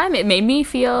 But this time it made me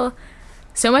feel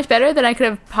so much better than I could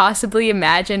have possibly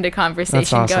imagined a conversation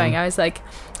That's awesome. going. I was like,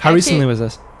 How recently was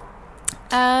this?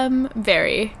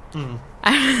 Very.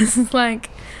 I was like,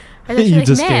 You like,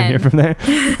 just came man, here from there.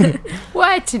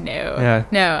 what? No. Yeah.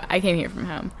 No, I came here from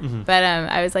home. But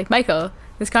I was like, Michael,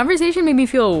 this conversation made me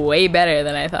feel way better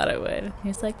than I thought it would. He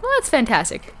was like, well, that's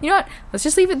fantastic. You know what? Let's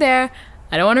just leave it there.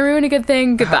 I don't want to ruin a good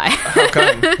thing. Goodbye. How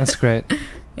come? That's great.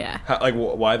 Yeah. Like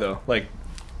why though? Like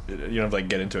you don't have to like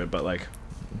get into it, but like.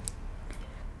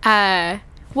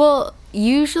 Well,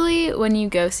 usually when you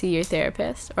go see your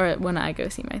therapist, or when I go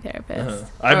see my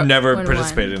therapist, I've never when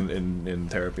participated in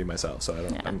therapy myself, so I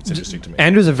don't. Yeah. It's interesting to me.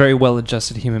 Andrew's a very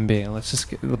well-adjusted human being. Let's just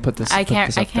put this. I put can't.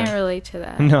 this I up can't there. relate to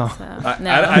that. No. So, I,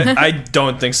 no. I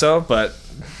don't think so, but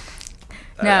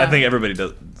No. I think everybody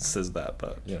says that,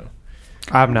 but you know.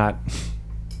 I'm not.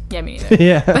 Yeah, me neither.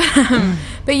 Yeah.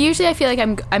 But usually, I feel like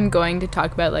I'm going to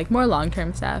talk about like more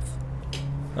long-term stuff.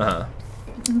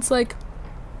 It's like,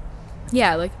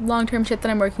 yeah, like long-term shit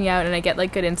that I'm working out, and I get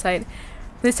like good insight.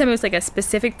 This time it was like a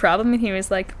specific problem, and he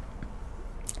was like,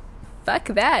 "Fuck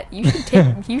that!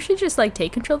 You should just like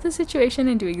take control of the situation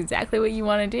and do exactly what you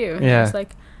want to do." And I Yeah. was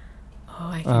like, "Oh,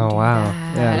 I can Oh, do wow.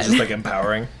 that." Yeah. It's just like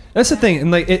empowering. That's the thing,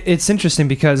 and like it's interesting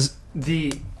because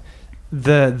the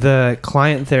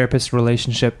client therapist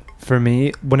relationship for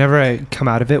me, whenever I come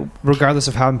out of it, regardless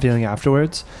of how I'm feeling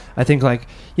afterwards, I think like,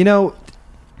 you know,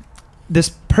 this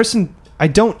person, I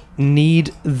don't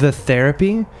need the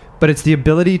therapy, but it's the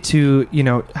ability to, you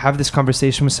know, have this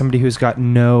conversation with somebody who's got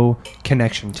no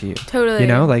connection to you. Totally. You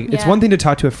know, like it's Yeah. one thing to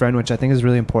talk to a friend, which I think is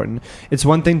really important. It's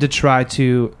one thing to try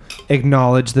to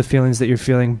acknowledge the feelings that you're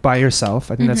feeling by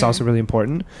yourself. I think that's also really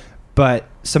important. But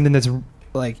something that's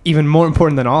like even more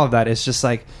important than all of that is just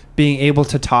like being able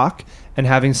to talk and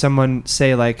having someone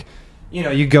say like, you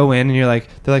know, you go in and you're like,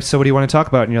 they're like, so what do you want to talk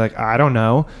about? And you're like, I don't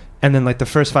know. And then like the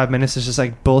first 5 minutes is just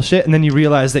like bullshit. And then you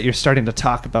realize that you're starting to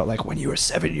talk about like when you were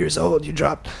 7 years old, you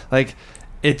dropped like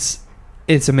it's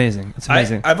amazing. It's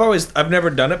amazing. I've never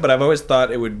done it, but I've always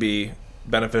thought it would be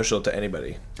beneficial to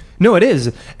anybody. No, it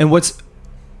is. And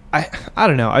I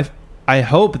don't know. I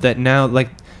hope that now, like,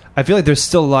 I feel like there's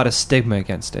still a lot of stigma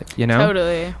against it, you know?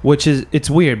 Totally. Which is, it's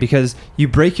weird because you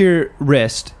break your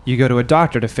wrist, you go to a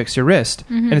doctor to fix your wrist.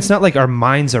 And it's not like our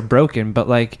minds are broken, but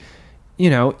like, you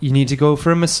know, you need to go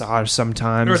for a massage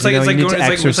sometimes. Or it's like, you know, you need to it's like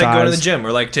going to the exercise. gym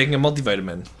or like taking a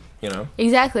multivitamin, you know?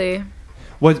 Exactly.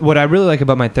 What I really like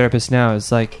about my therapist now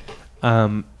is like,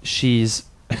 she's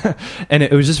And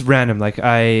it was just random. Like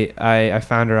I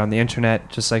found her on the internet,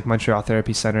 just like Montreal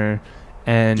Therapy Center.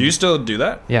 And Do you still do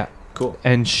that? yeah. Cool.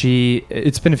 And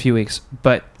it's been a few weeks,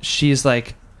 but she's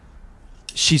like,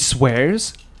 she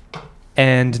swears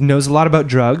and knows a lot about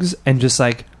drugs and just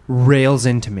like rails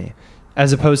into me,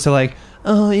 as opposed to like,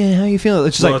 oh yeah, how you feeling?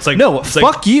 It's just Well, like, it's like- no, it's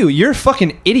fuck you. You're a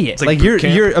fucking idiot. It's like Like, boot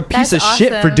camp. you're a piece That's of shit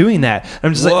for awesome. doing that.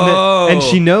 I'm just Whoa. like, and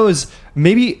she knows.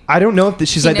 Maybe I don't know if she's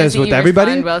She like knows this that with you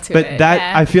everybody, respond well to but it, that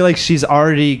yeah. I feel like she's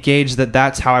already gauged that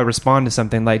that's how I respond to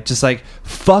something. Like just like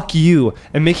fuck you,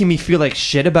 and making me feel like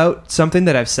shit about something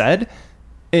that I've said.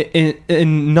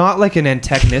 In not like an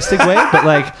antagonistic way, but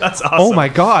like, That's oh awesome. my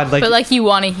god, like, But like you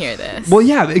want to hear this. well,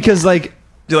 yeah, because like,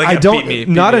 You're like, I yeah, don't, beat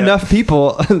not me up. enough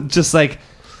people just like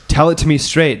tell it to me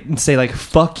straight and say like,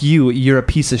 fuck you, you're a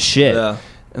piece of shit, Yeah.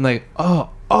 and like, oh,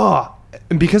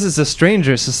 and because it's a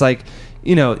stranger, it's just like,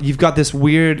 you know, you've got this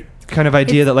weird kind of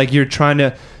idea that like you're trying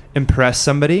to impress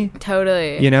somebody,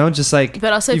 Totally. you know, just like,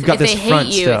 But also, you've if got they this hate front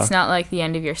you, still. it's not like the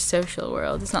end of your social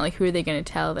world. It's not like who are they going to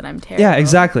tell that I'm terrible. Yeah,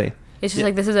 exactly. It's just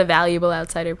like this is a valuable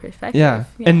outsider perspective. Yeah.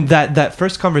 And that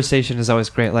first conversation is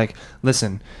always great. Like,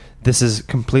 listen, this is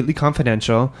completely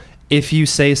confidential. If you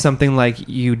say something like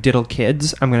you diddle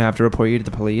kids, I'm going to have to report you to the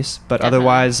police. But Definitely.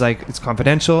 otherwise, like, it's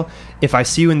confidential. If I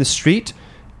see you in the street,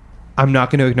 I'm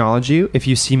not going to acknowledge you. If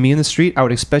you see me in the street, I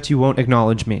would expect you won't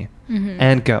acknowledge me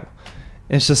and go.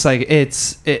 It's just like,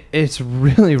 it's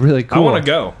really, really cool. I want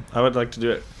to go. I would like to do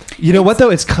it. You know what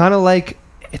though? It's kind of like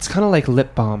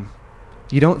lip balm.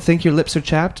 You don't think your lips are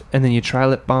chapped, and then you try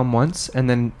lip balm once, and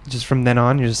then just from then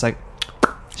on, you're just like,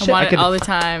 I want it all the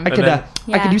time. I could then-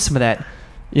 I could use some of that.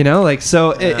 You know, like,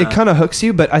 so it Yeah. kind of hooks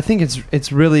you, but I think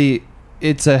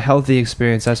it's a healthy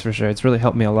experience, that's for sure. It's really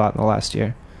helped me a lot in the last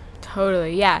year.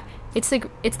 Totally. Yeah. It's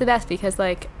the best because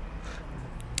like,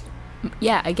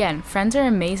 yeah, again, friends are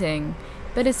amazing,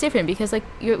 but it's different because like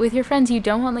with your friends, you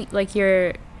don't want like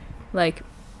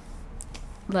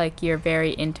your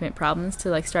very intimate problems to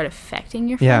like start affecting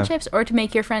your Yeah. friendships or to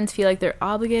make your friends feel like they're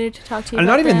obligated to talk to you. And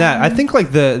about not even that. I them. think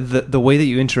like the way that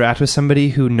you interact with somebody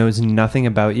who knows nothing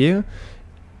about you,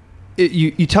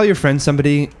 you tell your friend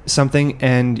something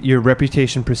and your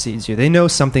reputation precedes you. They know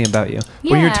something about you.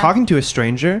 When you're Yeah. talking to a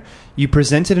stranger, you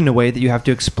present it in a way that you have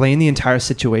to explain the entire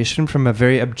situation from a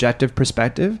very objective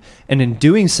perspective, and in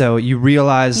doing so, you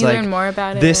realize You like learn more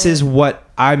about this it. is what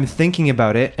I'm thinking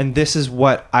about it, and this is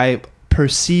what I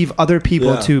perceive other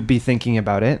people Yeah. to be thinking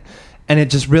about it, and it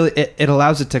just really it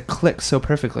allows it to click so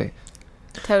perfectly.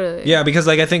 Totally. Yeah, because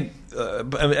like I think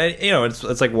you know,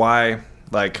 it's like why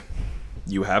like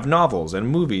you have novels and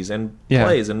movies and Yeah.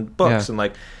 plays and books, Yeah. and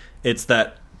like it's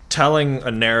that telling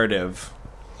a narrative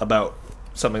about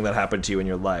something that happened to you in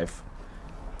your life.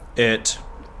 It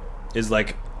is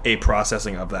like a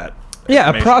processing of that. Yeah, a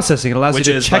information. processing. It allows Which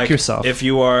you to is check like, yourself. If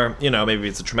you are, you know, maybe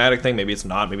it's a traumatic thing, maybe it's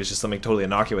not, maybe it's just something totally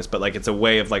innocuous, but like it's a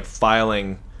way of like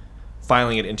filing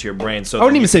it into your brain. So I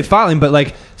wouldn't that even you say filing, but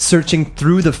like searching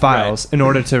through the files in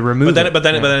order to remove it. But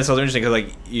then Yeah. it's also interesting because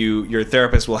like your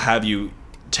therapist will have you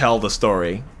tell the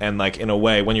story, and like in a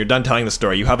way, when you're done telling the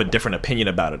story, you have a different opinion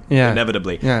about it, Yeah.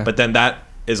 inevitably. Yeah. But then that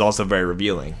is also very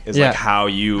revealing. Is Yeah. like how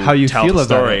you tell feel the about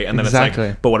story, it. and then Exactly. it's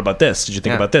like, but what about this? Did you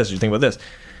think Yeah. about this? Did you think about this?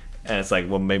 And it's like,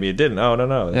 well, maybe it didn't. Oh,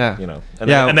 no. Yeah. You know. And,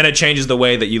 Yeah. then, and then it changes the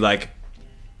way that you like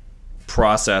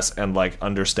process and like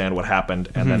understand what happened,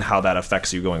 and then how that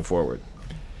affects you going forward.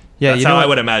 Yeah, That's you know how I what?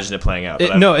 would imagine it playing out.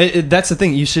 but That's the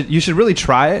thing. You should really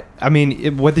try it. I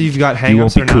mean, whether you've got hangups You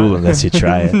won't be or cool not. unless you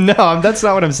try it. No, that's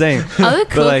not what I'm saying. All the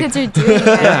cool like- kids are doing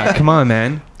that. Yeah, come on,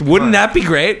 man. Wouldn't that be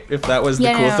great if that was the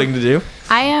Yeah, cool no. thing to do?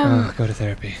 I am. Oh, go to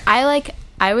therapy.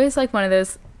 I was like one of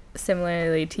those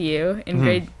similarly to you in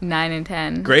grade 9 and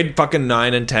 10. Grade fucking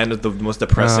 9 and 10 is the most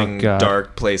depressing, Oh, God.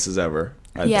 dark places ever.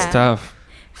 I Yeah. think. It's tough.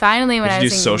 Finally, when Did I you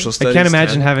was do in social I studies? can't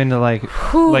imagine 10? having to like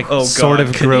Whew. like Oh, God. sort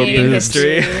of grow Canadian boobs.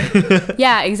 history.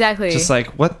 Yeah, exactly. Just like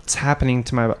what's happening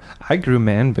to my? I grew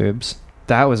man boobs.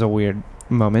 That was a weird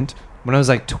moment when I was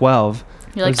like 12.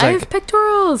 You're I like, was I like- have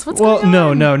pectorals. What's Well, going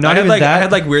on? no, not I had even like that. I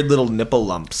had like weird little nipple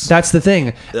lumps. That's the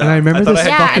thing. And I remember thought this I had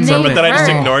Yeah, fucking and they moment. but then I just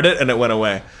hurt. ignored it and it went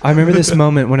away. I remember this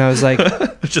moment when I was like,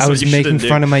 It's just I what was you making shouldn't do.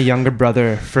 fun of my younger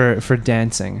brother for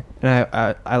dancing, and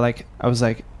I was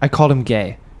like, I called him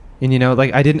gay, and you know,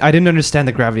 like I didn't understand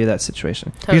the gravity of that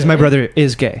situation because my Totally. brother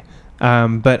is gay,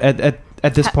 but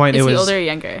at this point Is it he was older or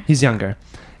younger? he's younger,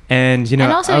 and you know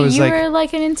And also, I was you like. were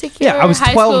like an insecure Yeah, I was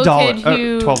high school $12. kid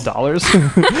who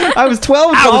 $12. I was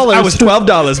 $12. I was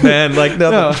 $12, man. Like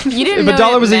No, nothing. You didn't if know a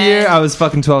dollar what was it a year, meant. I was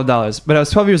fucking $12. But I was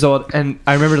 12 years old, and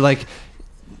I remember like,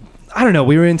 I don't know,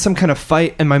 we were in some kind of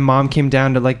fight, and my mom came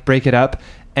down to like break it up,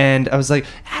 And I was like,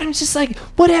 Adam's just like,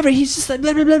 whatever. He's just like,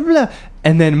 blah, blah, blah, blah.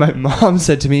 And then my mom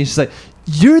said to me, she's like,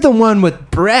 you're the one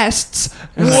with breasts.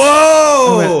 And I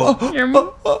Whoa! went, Your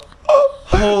mom-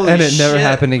 Holy and it never shit.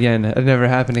 happened again. It never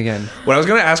happened again. What I was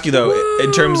gonna ask you though,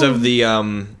 in terms of the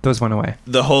Those went away.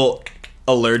 the whole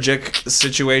allergic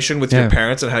situation with your Yeah.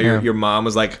 parents and how Yeah. your mom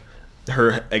was like,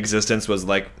 her existence was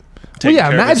like Well, taking yeah,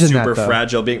 care of a imagine super that, though.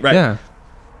 fragile being, right? Yeah.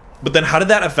 But then how did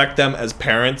that affect them as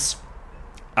parents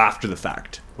after the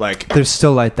fact? Like, They're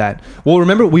still like that. Well,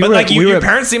 remember, we but were... like we your were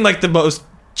parents seem like the most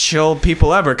chill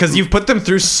people ever because you've put them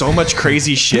through so much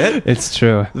crazy shit It's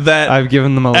true. that I've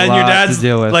given them a and lot your dad's to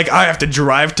deal with. like, I have to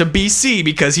drive to BC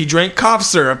because he drank cough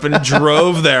syrup and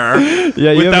drove there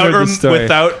Yeah, you haven't heard this story.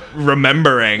 without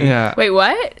remembering. Yeah. Wait,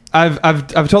 what?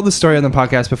 I've told this story on the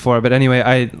podcast before, but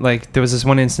anyway, there was this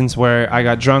one instance where I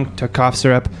got drunk, took cough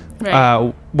syrup,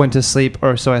 Right. went to sleep,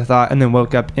 or so I thought, and then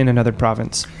woke up in another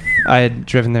province. I had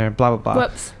driven there, blah blah blah.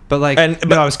 Whoops. But like, But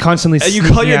no, I was constantly. And you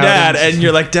call sneaking your out dad and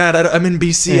you're like, Dad, I'm in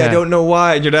BC. I Yeah. don't know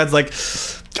why. And your dad's like,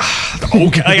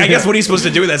 okay. Like, I guess what are you supposed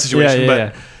to do in that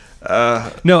situation?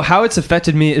 No, how it's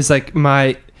affected me is like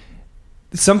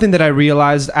something that I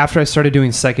realized after I started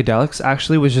doing psychedelics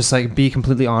actually was just like be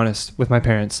completely honest with my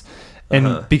parents. And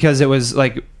Uh-huh. because it was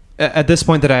like at this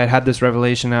point that I had this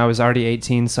revelation, I was already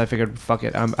 18, so I figured, fuck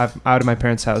it, I'm out of my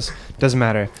parents' house. Doesn't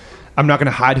matter. I'm not going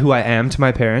to hide who I am to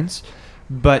my parents.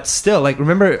 But still, like,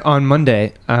 remember on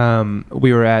Monday,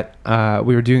 we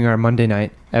were doing our Monday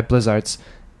night at Blizzards,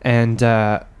 and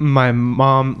my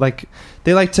mom, like,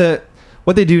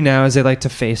 what they do now is they like to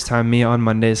FaceTime me on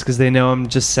Mondays because they know I'm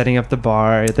just setting up the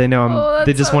bar. They know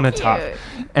they just want to talk.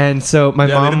 And so my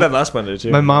They mom, did that last Monday too.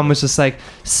 my mom was just like,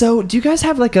 so do you guys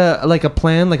have like a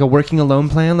plan, like a working alone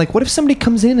plan? Like, what if somebody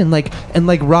comes in and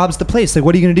robs the place? Like,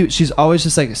 what are you gonna do? She's always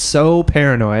just like so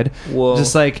paranoid. Whoa.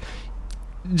 Just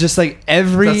like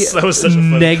every That was such a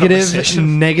funny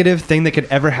conversation. negative thing that could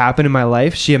ever happen in my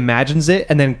life, she imagines it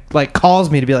and then like calls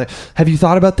me to be like, have you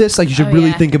thought about this? Like, you should Oh, really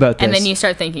yeah. think about this. And then you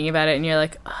start thinking about it, and you're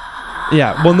like,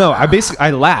 Yeah. Well, no,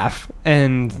 I laugh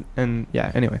and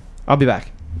yeah. Anyway, I'll be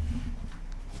back.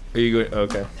 Are you going?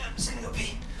 Okay. I'm just gonna go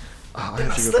pee. Oh, I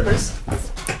have to go Slippers.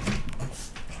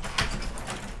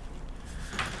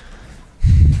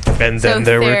 And So then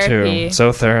there were therapy. two.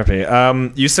 So therapy.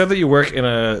 You said that you work in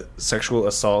a sexual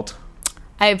assault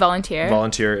I volunteer.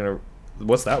 volunteer in a.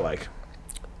 What's that like?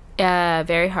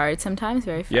 Very hard sometimes,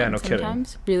 very fun Yeah, no kidding.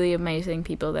 sometimes. Really amazing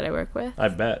people that I work with. I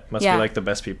bet must Yeah. be like the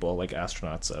best people, like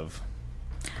astronauts of.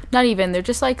 Not even. They're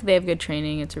just like, they have good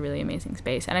training. It's a really amazing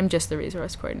space. And I'm just the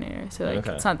resource coordinator. So like,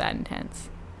 Okay. it's not that intense.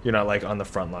 You're not like on the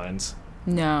front lines.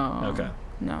 No. Okay.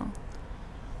 No.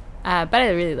 But I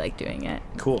really like doing it.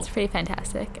 Cool. It's pretty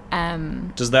fantastic.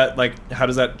 Does that how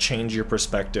does that change your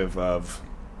perspective of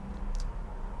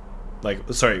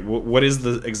what is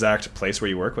the exact place where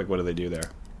you work? Like, what do they do there?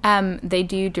 They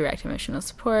do direct emotional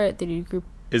support. They do group.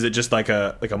 Is it just like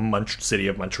a City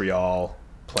of Montreal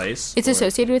place? It's Or-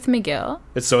 associated with McGill.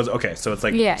 It's okay. So it's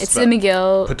like Yeah, it's the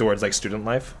McGill. put towards like student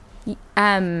life.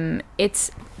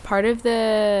 It's part of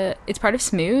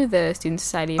SMU, the Student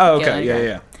Society of Oh, McGill. okay.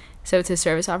 Yeah. So it's a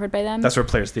service offered by them. That's where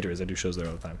Players Theater is. I do shows there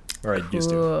all the time, or I used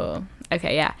to. Cool.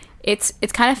 Okay, yeah. It's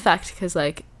kind of fucked because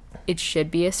like it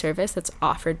should be a service that's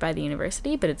offered by the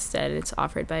university, but instead it's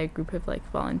offered by a group of like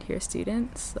volunteer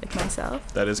students like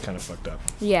myself. That is kind of fucked up.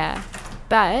 Yeah,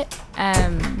 but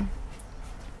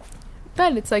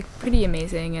it's like pretty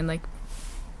amazing, and like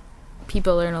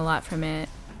people learn a lot from it.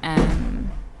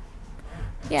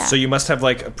 Yeah. So you must have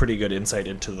like a pretty good insight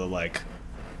into the like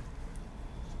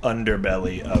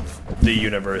underbelly of the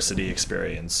university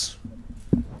experience,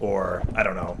 or I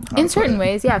don't know. in certain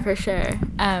ways, yeah, for sure.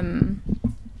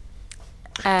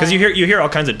 Because you hear all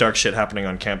kinds of dark shit happening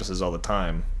on campuses all the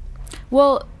time.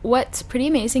 Well, what's pretty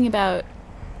amazing about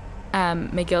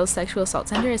McGill's Sexual Assault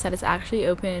Center is that it's actually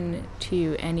open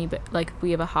to anybody. Like,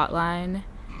 we have a hotline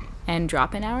and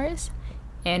drop-in hours,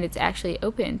 and it's actually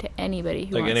open to anybody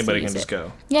who Like wants anybody to can use just it.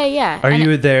 go. Yeah, yeah. Are And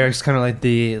you there? It's kind of like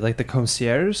the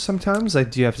concierge sometimes. Like,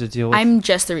 do you have to deal with? I'm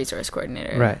just the resource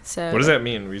coordinator. Right. So What does that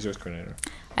mean, resource coordinator?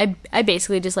 I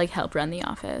basically just like help run the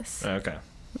office. Okay.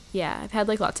 Yeah, I've had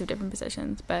like lots of different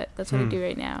positions, but that's what I do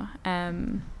right now.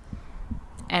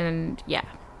 And yeah,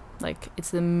 like it's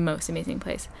the most amazing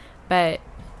place. But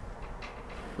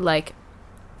like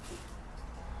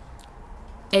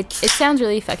it sounds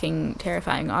really fucking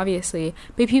terrifying, obviously.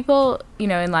 But people, you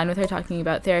know, in line with her talking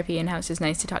about therapy and how it's just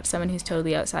nice to talk to someone who's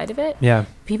totally outside of it. Yeah.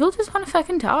 People just want to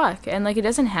fucking talk, and like it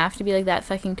doesn't have to be like that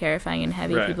fucking terrifying and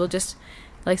heavy. Right. People just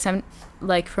like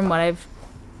from what I've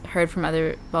heard from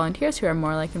other volunteers who are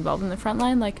more like involved in the front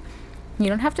line, like you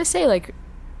don't have to say like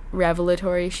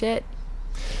revelatory shit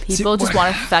People just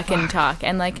want to fucking talk,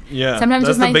 and like Yeah, sometimes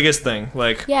that's with the my biggest thing.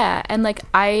 Like, yeah, and like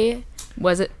I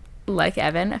was like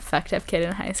Evan, a fucked up kid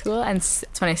in high school, and it's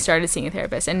when I started seeing a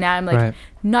therapist, and now I'm like Right.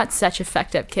 not such a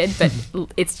fucked up kid, but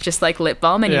it's just like lip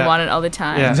balm, and Yeah. you want it all the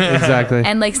time. Yeah, exactly.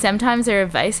 And like sometimes their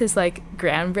advice is like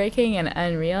groundbreaking and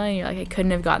unreal, and you're like, I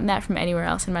couldn't have gotten that from anywhere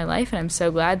else in my life, and I'm so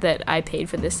glad that I paid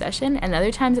for this session. And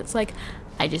other times it's like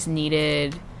I just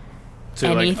needed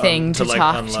anything to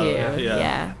talk unload. to.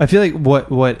 Yeah. I feel like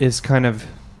what is kind of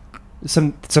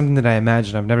something that I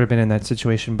imagine. I've never been in that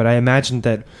situation, but I imagine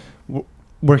that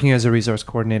working as a resource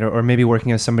coordinator, or maybe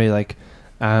working as somebody like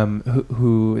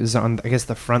who is on, I guess,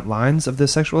 the front lines of the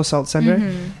sexual assault center,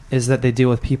 is that they deal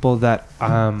with people that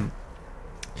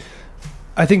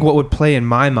I think what would play in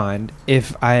my mind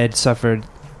if I had suffered,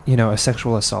 a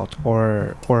sexual assault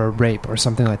or a rape or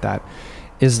something like that,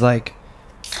 is like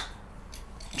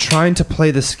trying to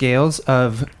play the scales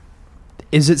of,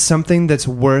 is it something that's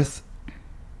worth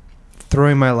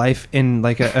throwing my life in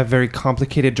like a very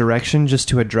complicated direction just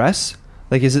to address?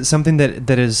 Like, is it something that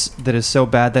is so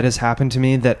bad that has happened to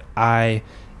me that I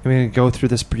am going to go through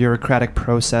this bureaucratic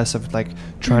process of like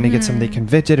trying to get somebody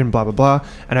convicted and blah blah blah?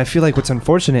 And I feel like what's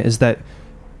unfortunate is that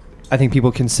I think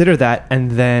people consider that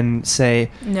and then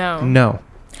say no.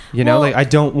 Well, like, I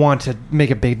don't want to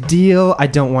make a big deal. I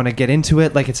don't want to get into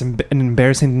it. Like, it's an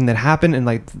embarrassing thing that happened, and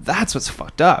like that's what's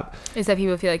fucked up. Is that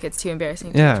people feel like it's too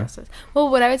embarrassing to Yeah. address it. Well,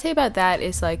 what I would say about that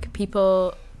is like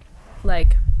people,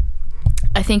 like,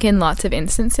 I think in lots of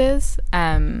instances,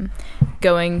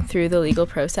 going through the legal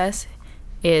process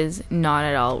is not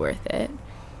at all worth it,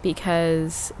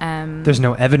 because There's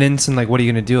no evidence, and like, what are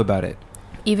you going to do about it?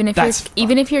 even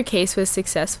if your case was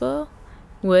successful,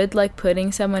 would like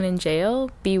putting someone in jail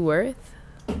be worth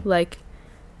like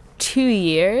 2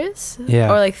 years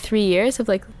Yeah. or like 3 years of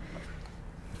like,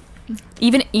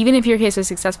 even if your case was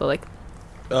successful, like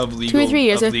of legal, 2 or 3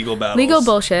 years of of legal battles. legal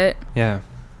bullshit Yeah.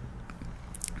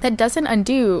 that doesn't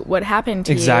undo what happened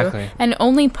to Exactly. you, and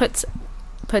only puts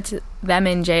them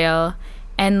in jail.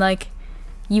 And like,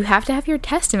 you have to have your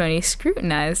testimony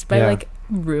scrutinized by Yeah. like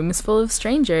rooms full of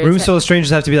strangers. Rooms full of strangers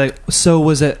have to be like, so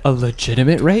was it a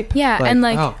legitimate rape? Yeah, and,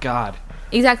 like- oh god.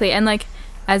 Exactly. And like,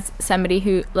 as somebody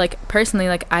who like personally,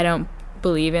 like, I don't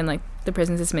believe in like the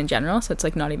prison system in general, so it's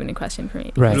like not even a question for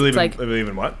me. Right. Believe It's in, believe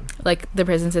in what? like the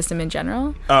prison system in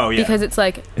general, Oh yeah. because it's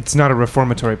like, It's not a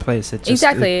reformatory place. It just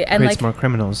Exactly, it and, creates like- more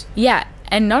criminals. yeah,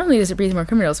 and not only does it breed more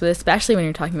criminals, but especially when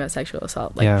you're talking about sexual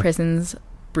assault, like Yeah. prisons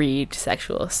breed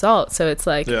sexual assault. So it's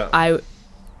like, Yeah. I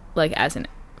like, as an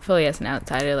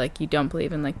outsider, like, you don't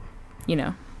believe in like,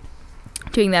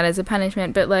 doing that as a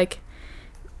punishment, but like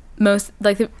most,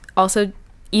 like, also,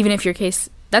 even if your case,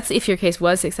 that's if your case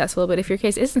was successful, but if your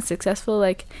case isn't successful,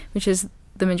 like, which is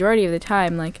the majority of the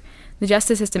time, like, the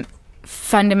justice system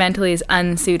fundamentally is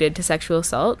unsuited to sexual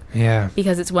assault, Yeah.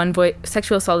 because it's one voice.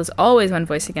 Sexual assault is always one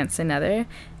voice against another,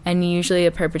 and usually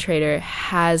a perpetrator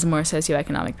has more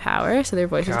socioeconomic power, so their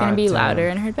voice is going to be God damn. louder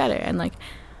and heard better. And like,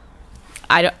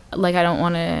 I don't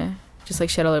want to just like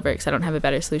shit all over it because I don't have a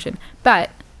better solution. But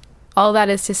all that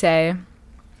is to say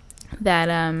that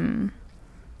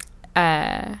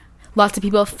lots of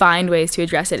people find ways to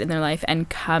address it in their life and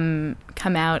come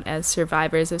out as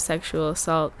survivors of sexual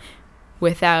assault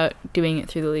without doing it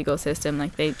through the legal system.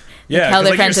 Like, they tell 'cause their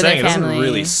like friends you're or their saying, it doesn't family.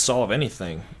 really solve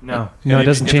anything. No. And No, it if-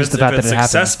 doesn't if change it's- the fact if that it's it happened.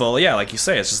 successful, yeah, like you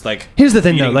say, it's just like Here's the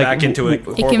thing, though. feeding Like, back into a It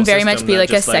horrible can very much system be that like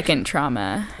a just, second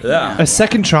trauma. Yeah. a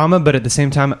second trauma, but at the same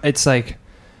time, it's like,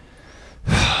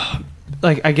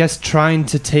 like, I guess trying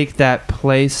to take that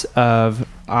place of,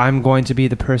 I'm going to be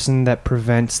the person that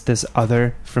prevents this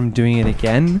other from doing it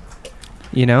again.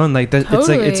 And like that,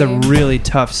 it's a Totally. really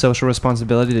tough social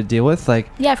responsibility to deal with. Like,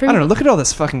 Yeah, for I don't me- know. Look at all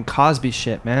this fucking Cosby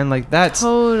shit, man. Like, that's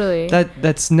Totally.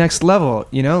 that's next level.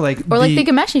 Like, Or like the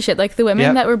Gameshi shit, like the women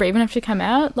Yep. that were brave enough to come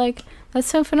out, like, that's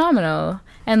so phenomenal.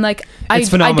 And like, I It's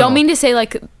phenomenal. don't mean to say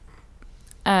like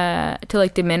to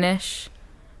like diminish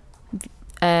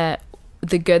the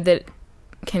good that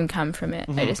can come from it.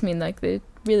 I just mean like the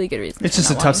really good reasons. It's for just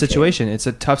a not tough wanting to. situation. It's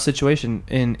a tough situation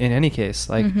in any case.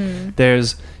 Like, Mhm.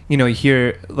 there's, you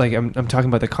hear, like, I'm talking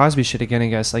about the Cosby shit again, I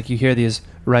guess. Like, you hear these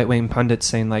right-wing pundits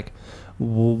saying, like,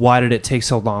 why did it take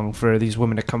so long for these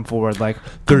women to come forward? Like,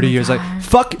 30 years. Like,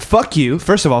 fuck you.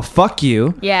 First of all, fuck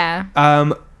you. Yeah.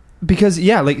 Because,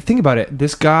 yeah, like, think about it.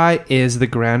 This guy is the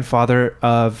grandfather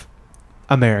of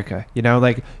America,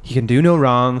 like, he can do no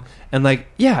wrong. And like,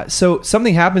 yeah, so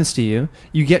something happens to you,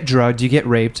 you get drugged, you get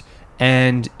raped,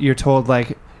 and you're told,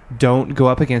 like, don't go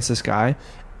up against this guy.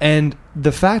 And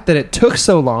the fact that it took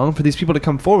so long for these people to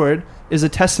come forward is a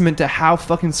testament to how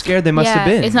fucking scared they must have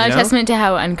been. It's not you a know? testament to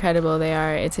how incredible they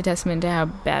are. It's a testament to how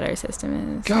bad our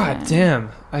system is. God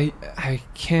damn. I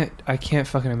can't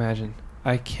fucking imagine.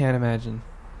 I can't imagine.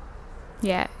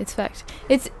 Yeah, it's fucked.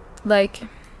 It's like,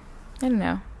 I don't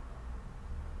know.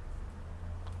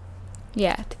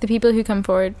 Yeah, to the people who come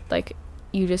forward, like,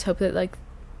 you just hope that, like,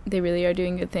 they really are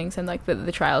doing good things, and, like,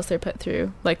 the trials they're put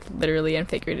through, like, literally and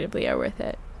figuratively are worth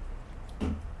it.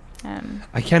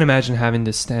 I can't imagine having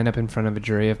to stand up in front of a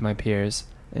jury of my peers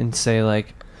and say,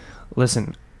 like,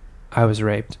 listen, I was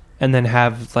raped. And then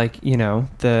have, like, you know,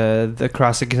 the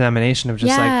cross-examination of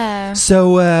just like,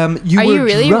 so you are were you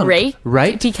really drunk, raped?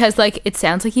 right? Because, like, it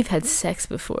sounds like you've had sex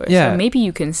before. Yeah. So maybe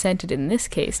you consented in this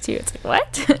case, too. It's like,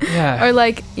 what? Yeah. Or,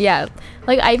 like, yeah.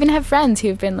 Like, I even have friends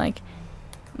who've been, like,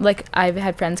 I've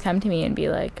had friends come to me and be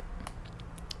like,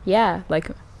 yeah, like,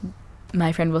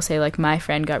 my friend will say, like, my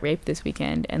friend got raped this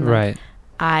weekend. And, like, Right.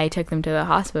 I took them to the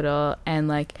hospital, and,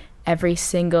 like, every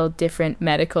single different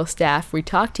medical staff we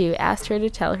talked to asked her to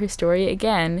tell her story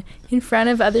again in front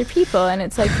of other people. And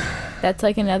it's like, that's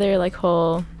like another, like,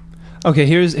 whole... Okay,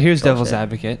 here's bullshit. devil's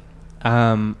advocate.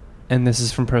 And this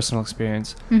is from personal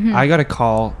experience. Mhm. I got a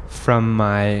call from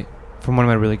one of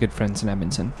my really good friends in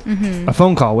Edmonton. Mhm. A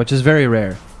phone call, which is very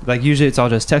rare. Like, usually it's all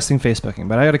just texting, Facebooking.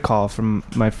 But I got a call from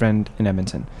my friend in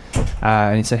Edmonton.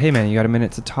 And he said, hey, man, you got a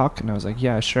minute to talk? And I was like,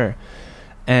 yeah, sure.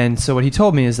 And so what he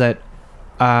told me is that,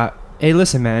 hey,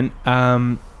 listen, man,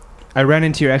 I ran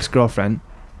into your ex-girlfriend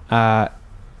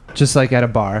just, like, at a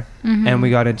bar. Mhm. And we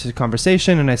got into a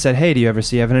conversation. And I said, hey, do you ever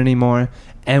see Evan anymore?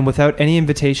 And without any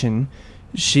invitation...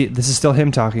 this is still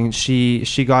him talking. She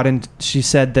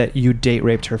said that you date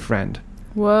raped her friend.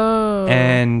 Whoa.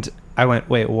 And I went,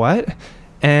 wait, what?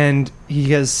 And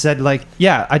he has said, like,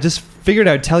 yeah, I just figured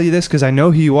I'd tell you this because I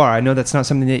know who you are. I know that's not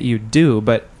something that you do,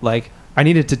 but, like, I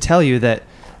needed to tell you that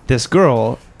this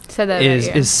girl Said that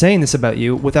is saying this about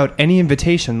you without any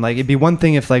invitation. Like, it'd be one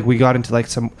thing if, like, we got into, like,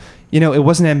 some, you know, it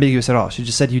wasn't ambiguous at all. She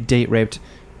just said you date raped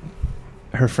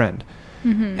her friend.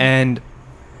 Mhm. And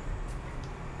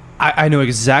I know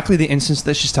exactly the instance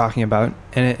that she's talking about,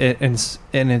 and it's,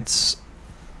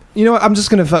 you know what, I'm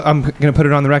gonna put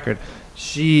it on the record.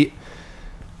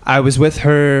 I was with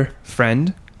her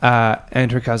friend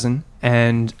and her cousin,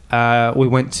 and we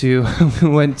went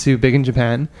to Big in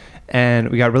Japan, and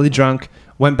we got really drunk.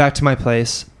 Went back to my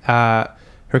place.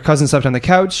 Her cousin slept on the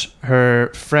couch.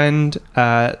 Her friend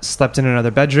slept in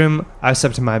another bedroom. I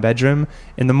slept in my bedroom.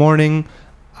 In the morning,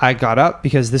 I got up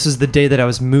because this is the day that I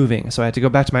was moving. So I had to go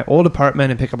back to my old apartment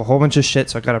and pick up a whole bunch of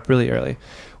shit. So I got up really early.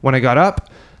 When I got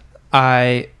up,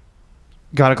 I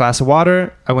got a glass of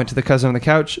water. I went to the cousin on the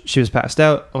couch. She was passed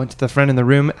out. I went to the friend in the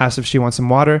room, asked if she wants some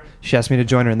water. She asked me to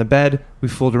join her in the bed. We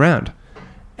fooled around.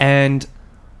 And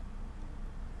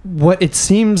what it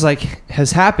seems like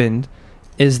has happened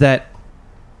is that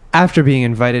after being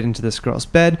invited into this girl's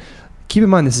bed, keep in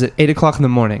mind, this is at 8 o'clock in the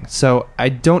morning, so I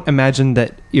don't imagine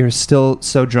that you're still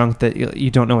so drunk that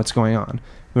you don't know what's going on.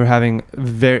 We were having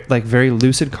very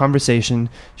lucid conversation.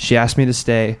 She asked me to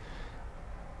stay.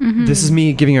 Mhm. This is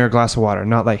me giving her a glass of water,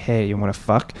 not like, hey, you want to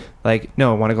fuck? Like,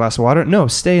 no, want a glass of water? No,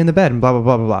 stay in the bed, and blah, blah,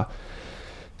 blah, blah, blah.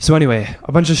 So anyway,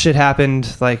 a bunch of shit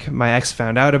happened. Like, my ex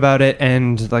found out about it,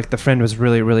 and, like, the friend was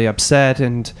really, really upset,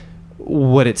 and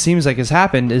what it seems like has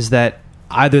happened is that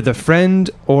either the friend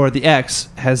or the ex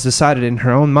has decided in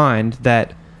her own mind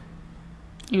that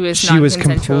it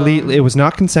was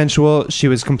not consensual. She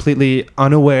was completely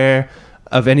unaware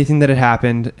of anything that had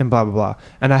happened, and blah, blah, blah.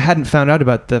 And I hadn't found out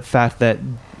about the fact that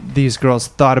these girls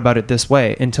thought about it this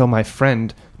way until my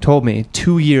friend told me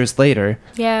 2 years later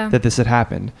that this had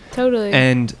happened. Totally.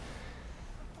 And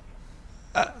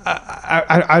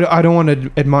I don't want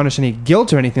to admonish any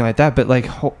guilt or anything like that, but like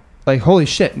holy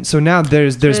shit. So now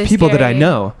there's really people scary. that I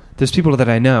know. There's people that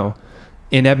I know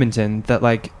in Edmonton that,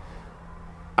 like,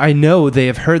 I know they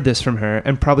have heard this from her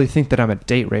and probably think that I'm a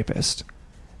date rapist.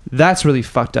 That's really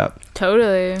fucked up.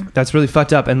 Totally. That's really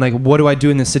fucked up. And, like, what do I do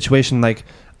in this situation? Like,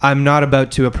 I'm not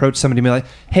about to approach somebody and be like,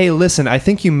 hey, listen, I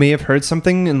think you may have heard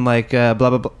something and, like, blah,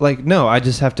 blah, blah. Like, no, I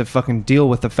just have to fucking deal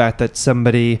with the fact that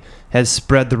somebody has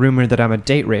spread the rumor that I'm a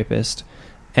date rapist.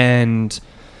 And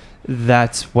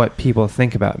that's what people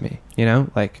think about me, you know?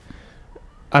 Like,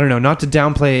 I don't know, not to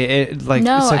downplay it, like,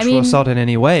 sexual assault in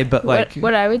any way, but, like...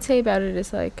 What I would say about it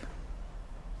is, like,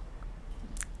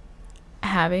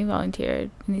 having volunteered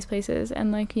in these places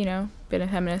and, like, you know, been a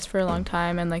feminist for a long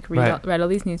time and, like, read all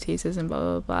these news cases and blah,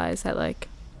 blah, blah, is that, like,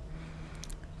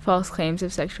 false claims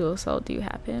of sexual assault do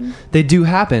happen. They do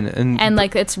happen. And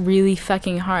like, it's really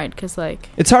fucking hard because, like...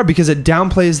 It's hard because it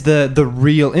downplays the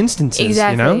real instances,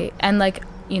 exactly. you know? And, like,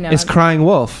 It's crying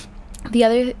wolf. The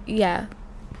other,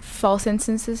 false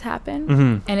instances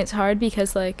happen, and it's hard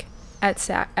because like at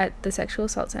the sexual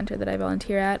assault center that I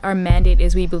volunteer at, our mandate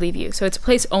is we believe you. So it's a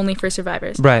place only for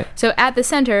survivors. Right. So at the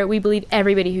center, we believe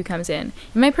everybody who comes in.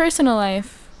 In my personal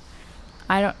life,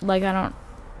 I don't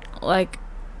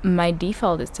my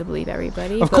default is to believe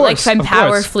everybody. Of but course, like if I'm of course.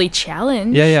 powerfully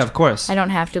challenged, Yeah, of course. I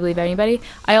don't have to believe anybody.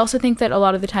 I also think that a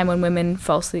lot of the time when women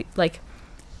falsely, like,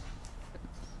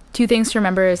 two things to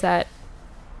remember is that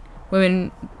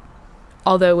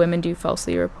although women do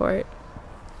falsely report,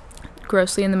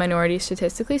 grossly in the minority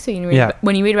statistically. So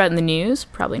when you read about it in the news,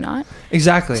 probably not.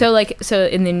 Exactly. So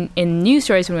in news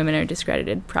stories when women are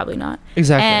discredited, probably not.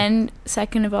 Exactly. And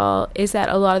second of all, is that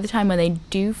a lot of the time when they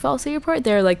do falsely report,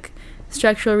 there are like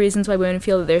structural reasons why women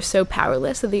feel that they're so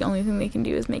powerless that the only thing they can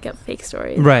do is make up fake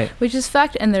stories. Right. Which is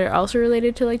fact, and they're also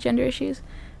related to like gender issues.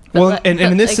 And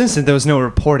in this instance, there was no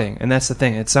reporting, and that's the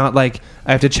thing. It's not like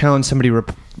I have to challenge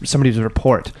somebody's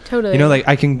report. Totally. Like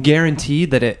I can guarantee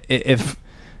that if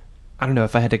I don't know,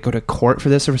 if I had to go to court for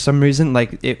this or for some reason,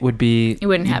 like it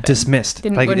wouldn't happen. Dismissed.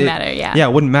 Wouldn't matter. Yeah. Yeah,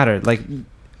 it wouldn't matter. Like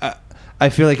I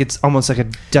feel like it's almost like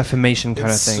a defamation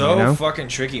kind of thing. So you know? fucking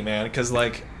tricky, man. Because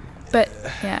like. But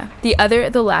yeah,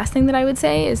 the last thing that I would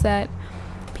say is that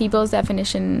people's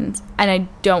definitions, and I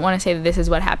don't want to say that this is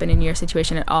what happened in your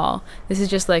situation at all. This is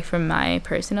just like from my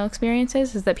personal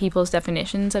experiences, is that people's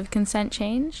definitions of consent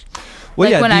change. Well,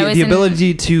 like yeah, the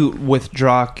ability to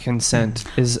withdraw consent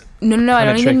is no. I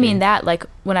don't tricky. even mean that. Like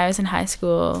when I was in high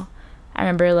school, I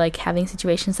remember like having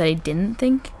situations that I didn't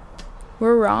think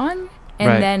were wrong.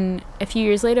 And then a few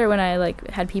years later, when I like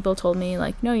had people told me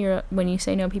like, no, when you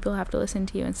say no, people have to listen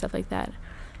to you and stuff like that.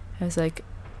 I was like,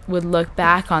 would look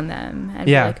back on them and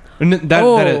be like,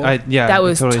 that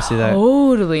was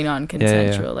totally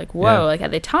non-consensual. Yeah. Like, whoa, like at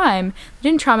the time, it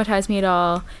didn't traumatize me at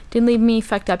all. Didn't leave me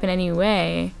fucked up in any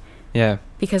way. Yeah.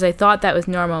 Because I thought that was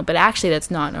normal, but actually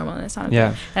that's not normal. And that's not okay.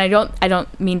 Yeah. And I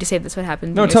don't mean to say that's what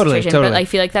happened. No, in your totally. situation, but I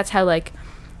feel like that's how like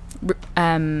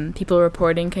people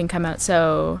reporting can come out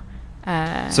so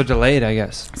delayed, I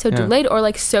guess. Delayed, or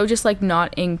like so just like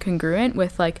not incongruent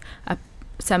with like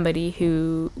somebody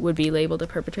who would be labeled a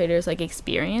perpetrator's like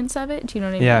experience of it. Do you know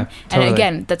what I mean? Yeah, totally. And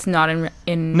again, that's not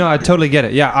in No, I totally get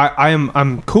it. Yeah,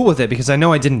 I'm cool with it because I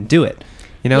know I didn't do it.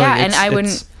 You know? Yeah, and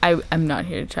I'm not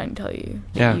here to try and tell you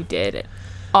that you did it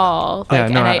all. Like, yeah,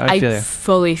 no, and I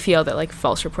fully feel that like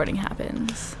false reporting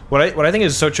happens. What I think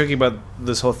is so tricky about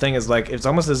this whole thing is like it's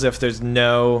almost as if there's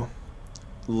no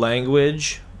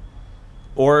language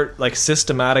or like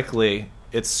systematically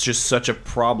it's just such a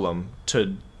problem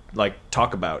to like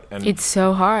talk about, and it's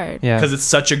so hard because it's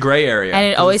such a gray area, and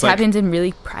it always happens in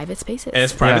really private spaces, and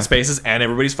it's private spaces, and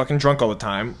everybody's fucking drunk all the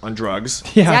time on drugs.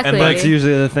 Exactly. And like, that's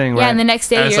usually the thing, right? And the next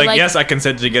day and it's you're like, yes, I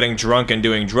consented to getting drunk and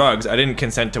doing drugs. I didn't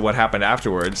consent to what happened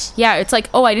afterwards. Yeah, it's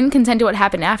like, I didn't consent to what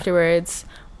happened afterwards.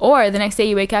 Or the next day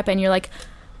you wake up and you're like,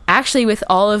 actually, with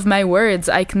all of my words,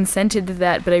 I consented to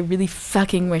that, but I really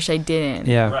fucking wish I didn't.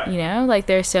 Yeah. Right. You know, like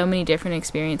there's so many different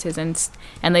experiences, and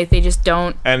like they just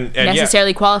don't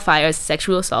necessarily qualify as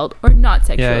sexual assault or not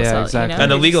sexual assault. Exactly. You know?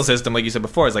 And the legal system, like you said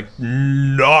before, is like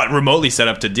not remotely set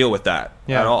up to deal with that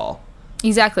at all.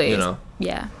 Exactly. You know.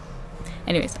 Yeah.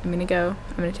 Anyways, I'm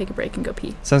gonna take a break and go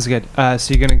pee. Sounds good.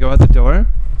 So you're gonna go out the door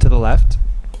to the left,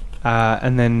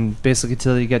 and then basically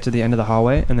till you get to the end of the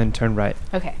hallway, and then turn right.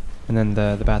 Okay. And then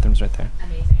the bathroom's right there.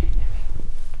 Amazing.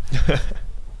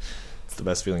 It's the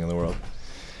best feeling in the world.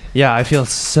 Yeah, I feel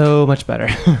so much better.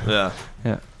 Yeah.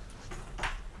 Yeah.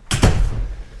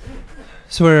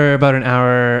 So we're about an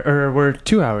hour, or we're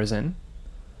 2 hours in.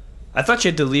 I thought you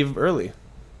had to leave early.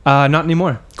 Not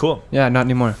anymore. Cool. Yeah, not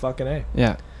anymore. Fucking A.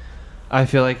 Yeah. I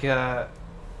feel like,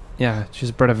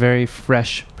 she's brought a very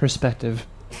fresh perspective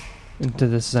into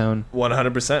this zone.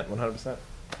 100%.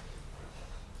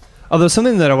 Although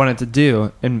something that I wanted to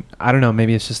do, and I don't know,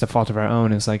 maybe it's just a fault of our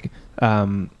own, is like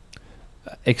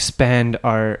expand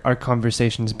our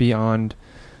conversations beyond,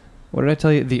 what did I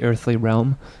tell you, the earthly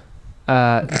realm.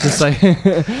 Just like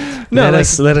let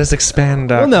us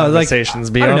expand our conversations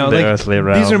beyond the earthly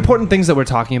realm. These are important things that we're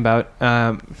talking about,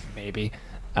 maybe,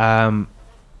 but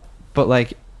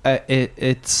like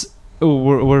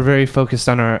we're very focused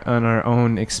on our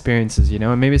own experiences, you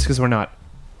know, and maybe it's because we're not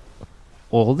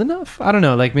old enough. I don't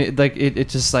know, like it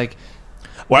just like.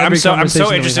 Well, I'm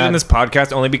so interested in this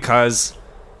podcast only because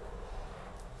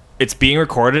it's being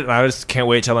recorded, and I just can't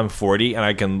wait till I'm 40 and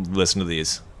I can listen to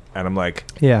these, and I'm like,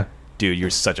 yeah. Dude,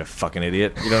 you're such a fucking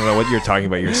idiot. You don't know what you're talking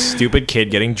about. You're a stupid kid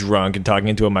getting drunk and talking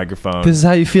into a microphone. This is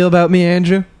how you feel about me,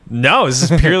 Andrew? No, this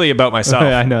is purely about myself.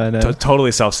 I know.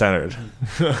 Totally self-centered.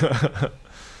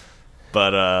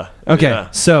 But okay,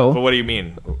 yeah. so But what do you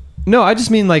mean? no, I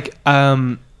just mean like I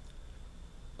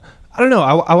don't know.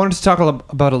 I wanted to talk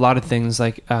about a lot of things,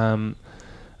 like I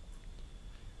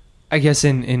guess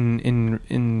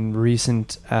in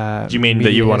recent. Do you mean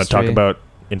that you want to talk about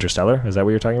Interstellar? Is that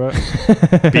what you're talking about?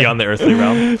 Beyond the earthly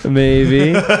realm?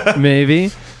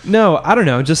 Maybe. No, I don't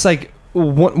know. Just like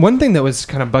one thing that was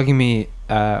kind of bugging me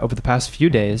over the past few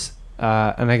days,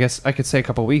 and I guess I could say a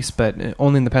couple of weeks, but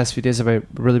only in the past few days have I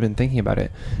really been thinking about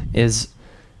it, is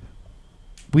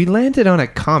we landed on a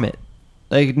comet.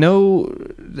 Like, no,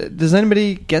 does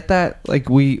anybody get that? Like,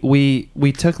 we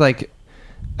took like,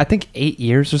 I think 8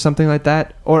 years or something like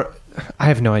that, or I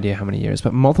have no idea how many years,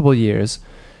 but multiple years,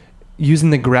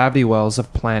 using the gravity wells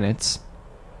of planets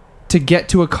to get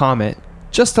to a comet,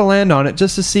 just to land on it,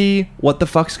 just to see what the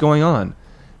fuck's going on.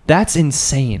 That's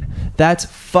insane. That's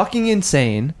fucking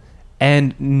insane.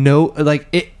 And no,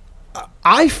 like,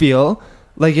 I feel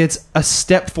like it's a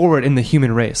step forward in the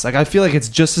human race. Like, I feel like it's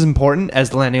just as important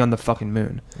as landing on the fucking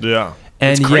moon. Yeah.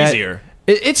 And it's crazier.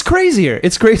 It's crazier.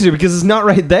 It's crazier because it's not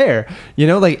right there. You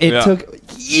know, like, it took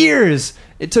years.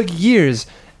 It took years.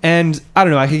 And I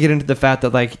don't know, I could get into the fact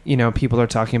that, like, you know, people are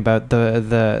talking about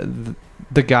the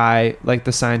guy, like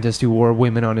the scientist who wore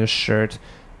women on his shirt.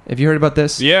 Have you heard about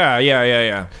this?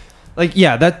 Yeah. Like,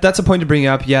 yeah, that's a point to bring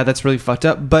up. Yeah, that's really fucked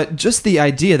up. But just the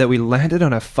idea that we landed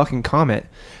on a fucking comet,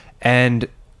 and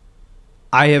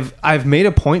I've made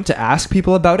a point to ask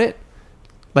people about it.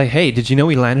 Like, hey, did you know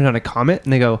we landed on a comet?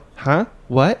 And they go, huh?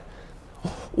 What?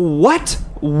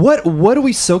 What are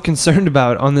we so concerned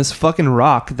about on this fucking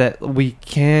rock that we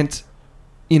can't,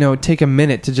 you know, take a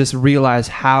minute to just realize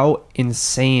how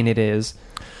insane it is?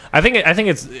 I think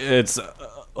it's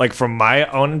like, from my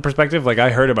own perspective, like, I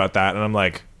heard about that and I'm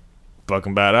like,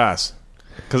 fucking badass.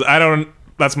 Because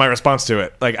that's my response to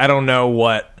it. Like, I don't know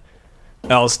what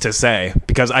else to say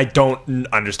because I don't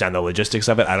understand the logistics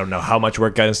of it. I don't know how much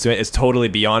work got into it. It's totally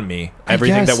beyond me.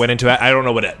 Everything that went into it, I don't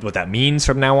know what that means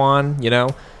from now on. You know,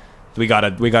 we got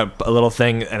a little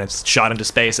thing and it's shot into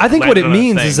space. I think what it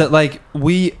means is that, like,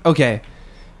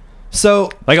 so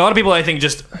like, a lot of people, I think,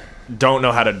 just don't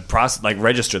know how to process, like,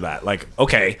 register that. Like,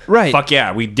 okay, right, fuck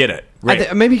yeah, we did it.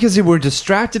 Right. Maybe because they were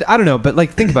distracted. I don't know, but, like,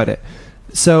 think about it.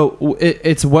 So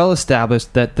it's well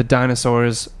established that the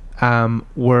dinosaurs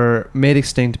were made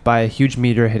extinct by a huge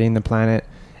meteor hitting the planet,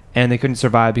 and they couldn't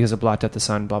survive because it blocked out the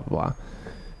sun, blah, blah, blah.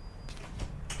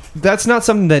 That's not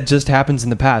something that just happens in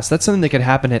the past. That's something that could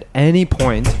happen at any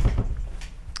point.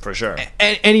 For sure.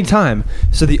 Any time.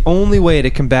 So the only way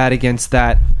to combat against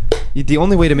that, the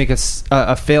only way to make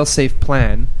a fail-safe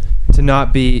plan to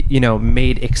not be, you know,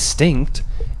 made extinct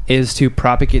is to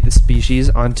propagate the species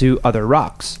onto other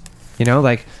rocks. You know,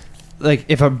 like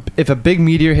if a big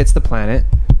meteor hits the planet,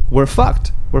 we're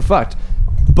fucked.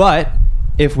 But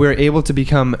if we're able to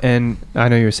become I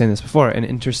know you were saying this before, an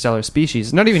interstellar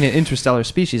species, not even an interstellar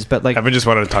species, but like, I've just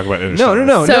wanted to talk about interstellar.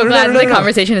 No. So glad the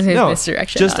conversation has moved in this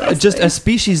direction. Just a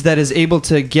species that is able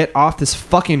to get off this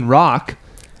fucking rock,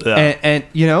 and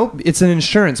you know, it's an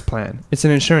insurance plan.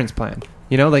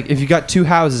 You know, like, if you got two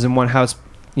houses and one house,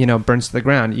 you know, burns to the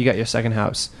ground, you got your second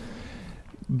house.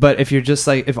 But if you're just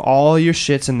like, if all your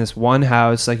shit's in this one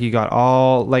house, like, you got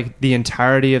all, like, the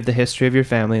entirety of the history of your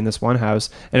family in this one house,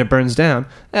 and it burns down,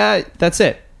 that's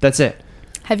it.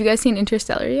 Have you guys seen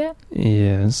Interstellar yet?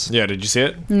 Yes. Yeah, did you see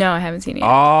it? No, I haven't seen it yet.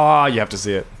 Oh, you have to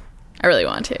see it. I really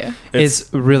want to.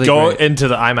 It's really go great. into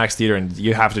the IMAX theater, and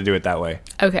you have to do it that way.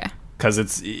 Okay. Because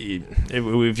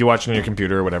if you watch it on your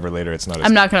computer or whatever later, it's not as...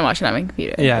 I'm not going to watch it on my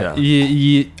computer. Yeah.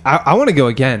 I want to go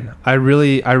again. I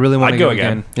really want to go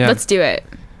again. Yeah. Let's do it.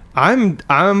 I'm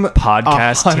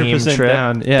podcast team trip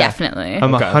down. Yeah, definitely.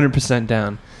 I'm 100%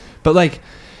 down. But, like,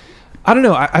 I don't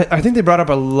know. I think they brought up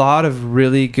a lot of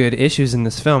really good issues in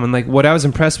this film, and, like, what I was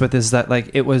impressed with is that, like,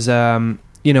 it was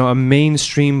you know, a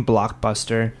mainstream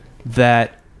blockbuster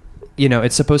that, you know,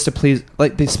 it's supposed to please.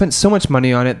 Like, they spent so much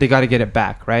money on it, they got to get it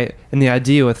back, right? And the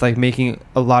idea with, like, making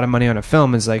a lot of money on a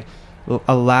film is, like,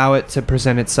 allow it to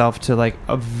present itself to, like,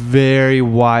 a very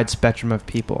wide spectrum of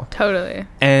people. Totally.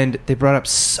 And they brought up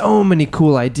so many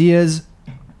cool ideas.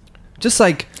 Just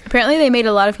like, apparently they made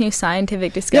a lot of new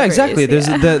scientific discoveries. Yeah, exactly. There's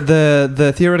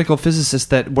the theoretical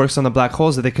physicist that works on the black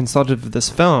holes that they consulted for this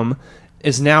film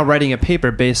is now writing a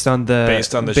paper based on the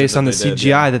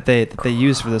CGI that they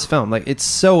used for this film. Like, it's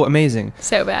so amazing.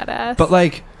 So badass. But,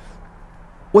 like,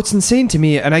 what's insane to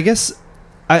me, and I guess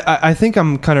I think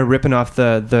I'm kind of ripping off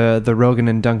the Rogan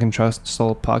and Duncan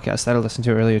Trussell podcast that I listened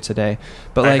to earlier today.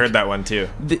 But, like, I heard that one too.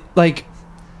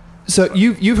 So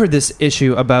you've heard this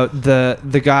issue about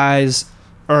the guys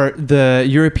or the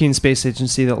European Space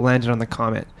Agency that landed on the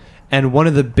comet, And one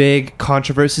of the big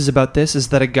controversies about this is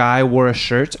that a guy wore a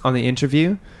shirt on the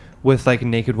interview with like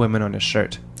naked women on his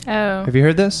shirt. Oh. Have you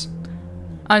heard this?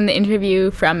 On the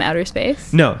interview from outer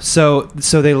space? No. So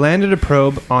they landed a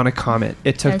probe on a comet.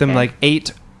 It took them like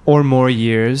 8 or more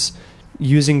years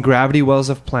using gravity wells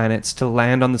of planets to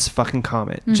land on this fucking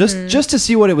comet. Just to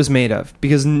see what it was made of,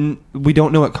 because we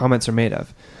don't know what comets are made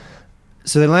of.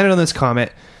 So they landed on this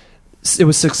comet. It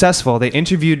was successful. They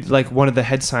interviewed like one of the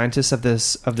head scientists of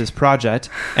this project,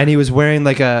 and he was wearing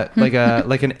like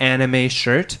an anime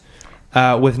shirt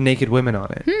with naked women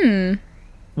on it.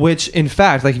 Which, in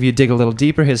fact, like if you dig a little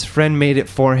deeper, his friend made it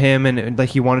for him, and like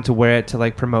he wanted to wear it to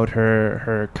like promote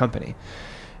her company.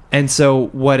 And so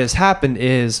what has happened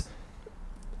is,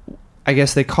 I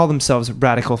guess they call themselves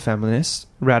radical feminists.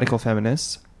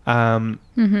 Have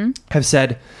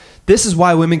said, this is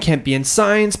why women can't be in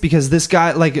science, because this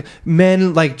guy, like,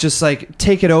 men, like, just, like,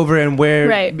 take it over and wear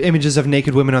images of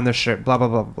naked women on their shirt, blah, blah,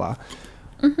 blah, blah,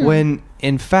 blah. When,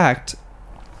 in fact,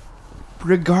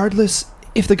 regardless,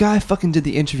 if the guy fucking did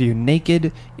the interview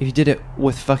naked, if he did it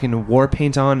with fucking war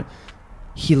paint on,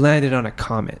 he landed on a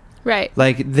comet. Right.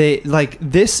 Like,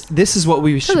 this is what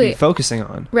we should be focusing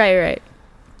on. Right.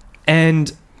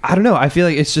 And, I don't know, I feel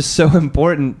like it's just so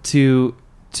important to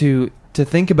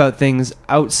think about things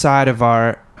outside of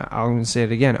I'm going to say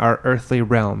it again, our earthly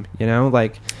realm, you know?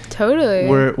 Like, totally.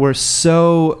 We're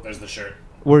so... There's the shirt.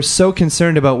 We're so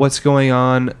concerned about what's going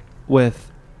on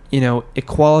with, you know,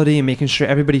 equality and making sure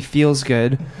everybody feels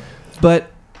good.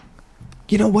 But,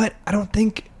 you know what? I don't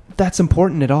think that's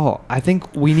important at all. I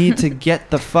think we need to get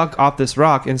the fuck off this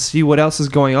rock and see what else is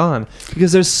going on.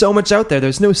 Because there's so much out there.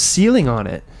 There's no ceiling on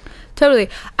it. Totally.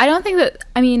 I don't think that...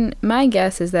 I mean, my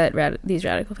guess is that these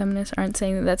radical feminists aren't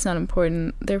saying that that's not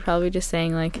important. They're probably just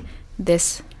saying, like,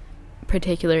 this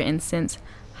particular instance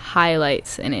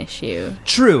highlights an issue.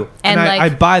 True. And I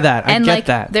buy that. I get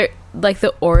that. They're, like,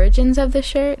 the origins of the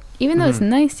shirt, even though it's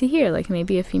nice to hear, like,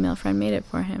 maybe a female friend made it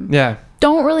for him. Yeah.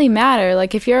 Don't really matter.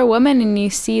 Like, if you're a woman and you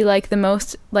see, like,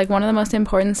 one of the most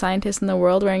important scientists in the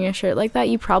world wearing a shirt like that,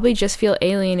 you probably just feel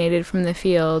alienated from the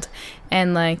field.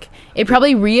 And, like, it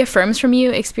probably reaffirms from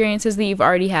you experiences that you've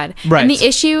already had. Right. And the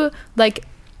issue, like,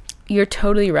 you're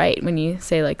totally right when you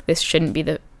say, like, this shouldn't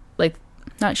be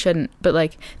not shouldn't, but,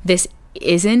 like, this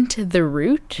isn't the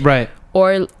root. Right.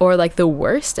 Or like, the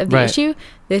worst of the issue.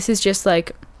 This is just,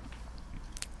 like,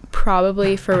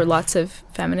 probably for lots of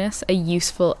feminists a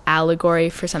useful allegory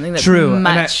for something that's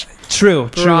much true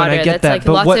broader. And I get that's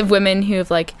that. Like, lots of women who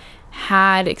have, like,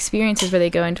 had experiences where they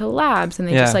go into labs and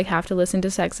they just, like, have to listen to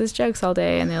sexist jokes all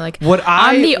day, and they're like,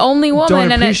 I'm the only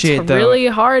woman and it's really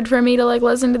hard for me to, like,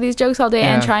 listen to these jokes all day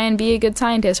and try and be a good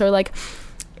scientist. Or like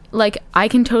I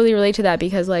can totally relate to that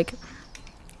because, like,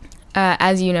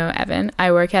 as you know, Evan,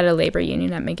 I work at a labor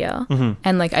union at McGill,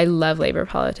 and, like, I love labor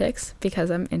politics because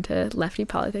I'm into lefty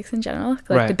politics in general,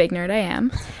 like the big nerd I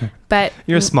am. But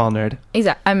you're a small nerd.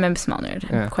 Exactly, I'm a small nerd.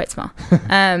 I'm quite small.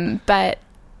 But,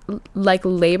 like,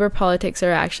 labor politics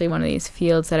are actually one of these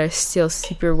fields that are still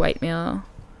super white male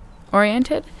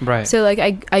oriented. Right. So, like,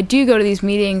 I do go to these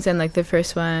meetings, and, like, the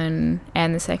first one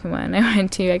and the second one I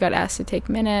went to, I got asked to take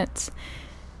minutes.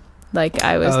 Like,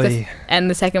 I was and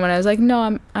the second one I was like,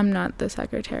 no, I'm not the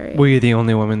secretary. Were you the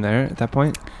only woman there at that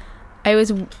point? I was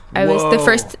the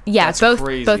first. Yeah,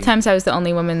 both times I was the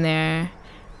only woman there,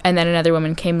 and then another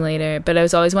woman came later. But I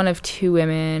was always one of two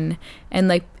women, and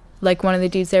like one of the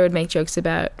dudes there would make jokes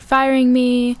about firing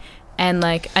me, and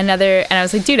like another, and I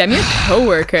was like, dude, I'm your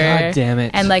coworker. God damn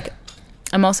it. And, like,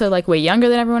 I'm also, like, way younger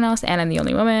than everyone else, and I'm the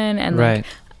only woman, and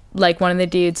like one of the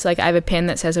dudes, like, I have a pin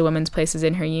that says a woman's place is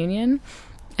in her union.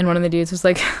 And one of the dudes was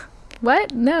like,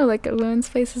 what? No, like, a woman's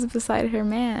place is beside her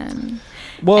man.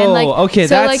 Whoa, and, like, okay,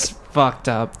 so, that's like, fucked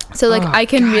up. So, like, I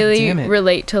can really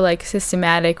relate to, like,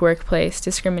 systematic workplace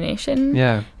discrimination.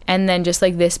 Yeah. And then just,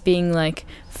 like, this being, like,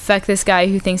 fuck this guy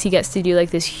who thinks he gets to do,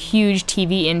 like, this huge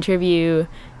TV interview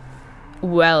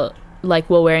while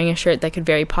wearing a shirt that could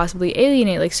very possibly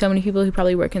alienate, like, so many people who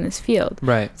probably work in this field.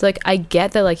 Right. So, like, I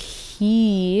get that, like,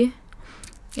 he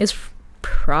is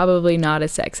probably not a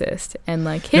sexist, and,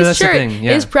 like, his shirt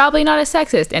is probably not a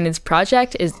sexist, and his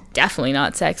project is definitely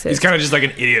not sexist. He's kind of just, like,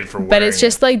 an idiot for wearing but it's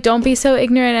just, like, don't be so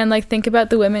ignorant, and, like, think about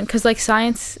the women, because, like,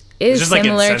 science is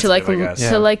similar to,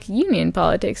 like, union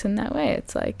politics in that way.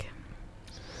 It's like,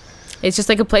 it's just,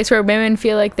 like, a place where women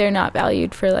feel like they're not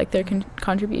valued for, like, their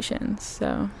contributions.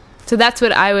 So that's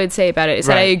what I would say about it, is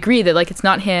that I agree that, like, it's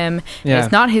not him, and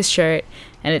it's not his shirt,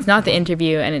 and it's not the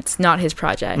interview, and it's not his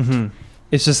project.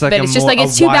 It's just like, but it's just like,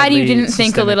 it's too bad you didn't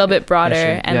think a little bit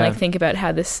broader and like think about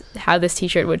how this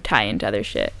t-shirt would tie into other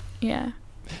shit. Yeah.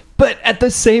 But at the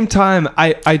same time, I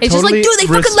It's totally just like, dude,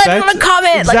 they fucking let me on a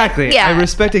comment. Exactly. Like, yeah. I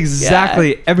respect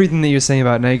exactly everything that you're saying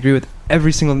about it, and I agree with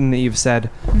every single thing that you've said.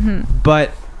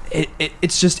 But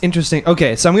it's just interesting.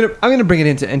 Okay, so I'm gonna bring it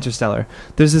into Interstellar.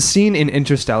 There's a scene in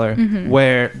Interstellar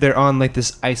where they're on like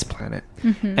this ice planet,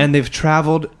 and they've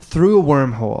traveled through a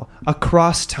wormhole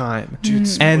across time,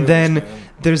 and then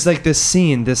there's like this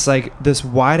scene, this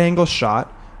wide angle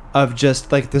shot of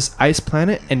just like this ice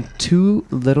planet and two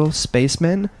little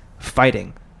spacemen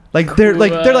fighting, like they're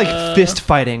like fist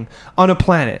fighting on a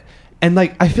planet. And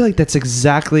like I feel like that's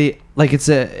exactly like it's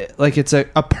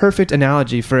a perfect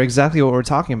analogy for exactly what we're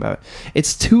talking about.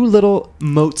 It's two little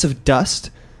motes of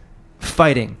dust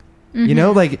fighting. You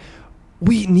know, like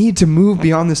we need to move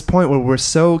beyond this point where we're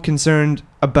so concerned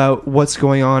about what's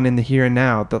going on in the here and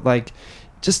now that like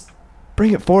just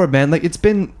bring it forward, man. Like it's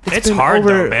been hard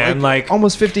over, though, man. Like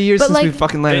almost 50 years since we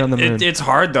fucking landed on the moon. It's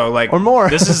hard though, like or more.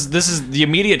 This is the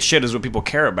immediate shit is what people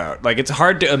care about. Like it's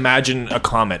hard to imagine a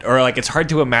comet, or like it's hard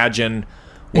to imagine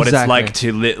what it's like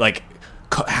to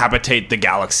habitate the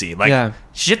galaxy. Like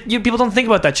shit, people don't think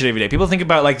about that shit every day. People think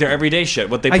about like their everyday shit,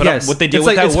 what they put up, what they do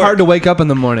with that it's work. hard to wake up in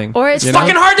the morning, or it's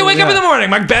fucking hard to wake up in the morning.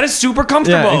 My bed is super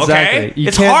comfortable. Exactly. Okay,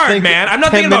 it's hard, man. I'm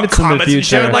not thinking about comets and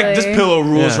shit. Like this pillow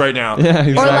rules right now. Yeah,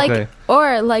 exactly.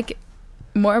 Or like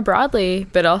more broadly,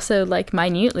 but also like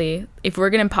minutely, if we're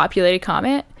gonna populate a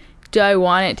comet, do I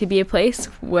want it to be a place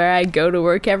where I go to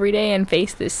work every day and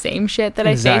face the same shit that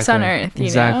I face on Earth?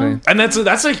 You know? And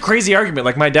that's a crazy argument.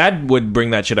 Like my dad would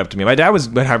bring that shit up to me. My dad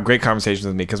would have great conversations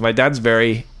with me because my dad's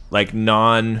very like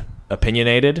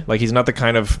non-opinionated. Like he's not the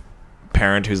kind of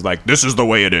parent who's like, this is the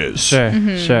way it is. Sure.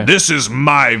 This is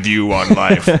my view on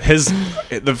life.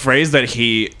 The phrase that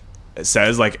he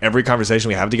says like every conversation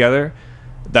we have together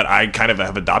that I kind of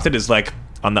have adopted is like,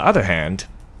 on the other hand, ...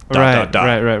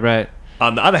 Right.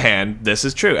 On the other hand, this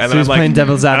is true. And so then he's I'm like, playing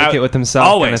devil's advocate with himself.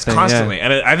 Always, kind of thing, constantly.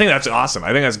 And I think that's awesome.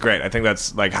 I think that's great. I think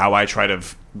that's like how I try to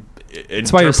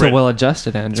That's why you're so well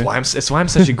adjusted, Andrew. It's why I'm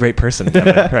such a great person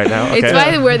right now. Okay. It's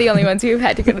why we're the only ones who've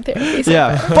had to go to therapy. So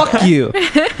yeah, fuck you.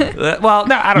 Well,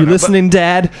 no, I don't know. You listening,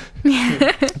 Dad?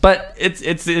 But it's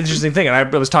an interesting thing. And I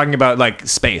was talking about like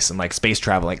space and like space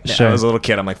travel. Like when I was a little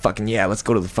kid, I'm like, fucking yeah, let's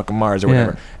go to the fucking Mars or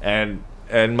whatever. And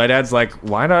my dad's like,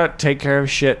 why not take care of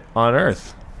shit on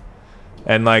Earth?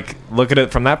 And like look at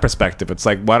it from that perspective. It's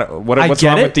like what's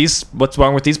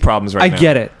wrong with these problems right now? I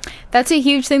get it. That's a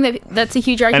huge thing. That's a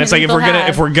huge argument. And it's like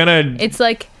if we're gonna, it's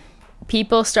like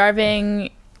people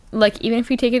starving. Like even if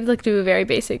we take it like to a very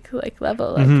basic like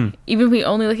level, like even if we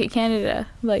only look at Canada,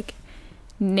 like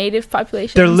native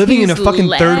population, they're living in a fucking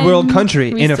third world country,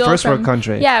 in a first world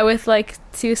country. Yeah, with like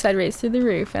suicide rates through the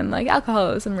roof and like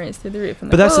alcoholism rates through the roof. And,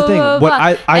 but that's the thing. What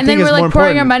I think is more important. And then we're like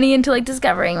pouring our money into like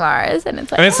discovering Mars, and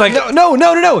it's like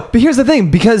no. But here's the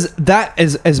thing, because that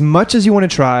is as much as you want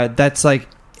to try. That's like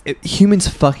humans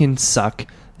fucking suck.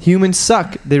 Humans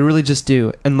suck. They really just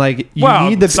do. And like you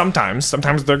need the sometimes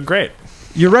they're great.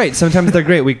 You're right. Sometimes they're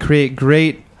great. We create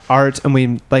great art and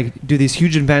we like do these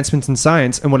huge advancements in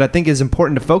science, and what I think is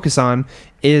important to focus on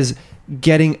is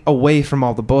getting away from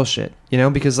all the bullshit, you know,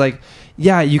 because like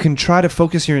you can try to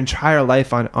focus your entire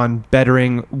life on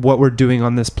bettering what we're doing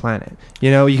on this planet,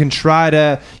 you know, you can try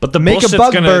to make a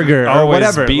bug burger or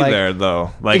whatever, be there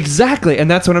though, like exactly. And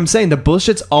that's what I'm saying, the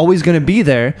bullshit's always going to be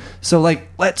there, so like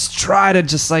let's try to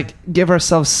just like give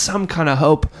ourselves some kind of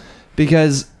hope,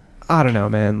 because I don't know,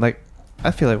 man, like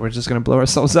I feel like we're just going to blow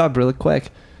ourselves up really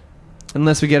quick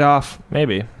unless we get off.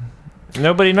 Maybe.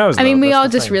 Nobody knows. I mean, we all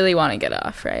just really want to get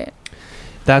off, right?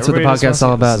 That's what the podcast's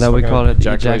all about. That we call it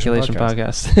the Ejaculation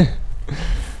Podcast.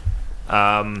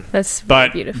 That's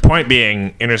but beautiful. Point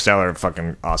being, Interstellar,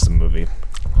 fucking awesome movie.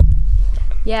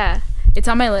 Yeah, it's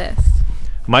on my list.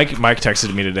 Mike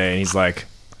texted me today, and he's like,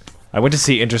 I went to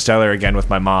see Interstellar again with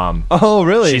my mom. Oh,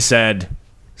 really? She said,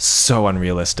 so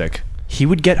unrealistic. He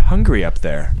would get hungry up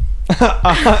there.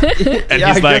 And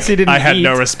he's like, I had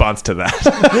no response to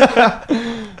that.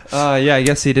 I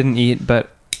guess he didn't eat, but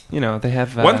you know they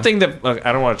have one thing that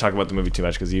I don't want to talk about the movie too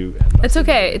much because you. It's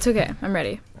okay. I'm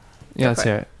ready. Yeah, let's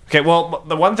hear it. Okay, well,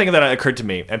 the one thing that occurred to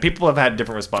me, and people have had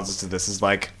different responses to this, is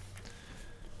like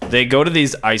they go to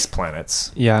these ice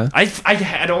planets. Yeah.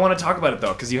 I don't want to talk about it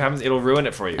though because it'll ruin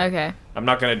it for you. Okay. I'm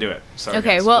not gonna do it. Sorry.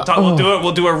 Okay. Guys. Well,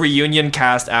 we'll do a reunion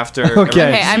cast after.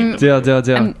 Okay. Deal.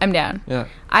 I'm down. Yeah.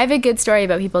 I have a good story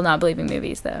about people not believing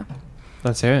movies though.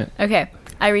 Let's hear it. Okay.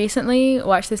 I recently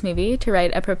watched this movie to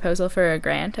write a proposal for a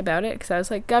grant about it because I was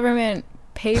like, government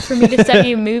pay for me to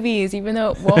study movies, even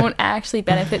though it won't actually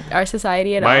benefit our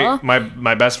society at all.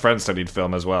 My best friend studied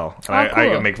film as well. And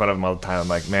I make fun of him all the time. I'm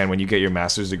like, man, when you get your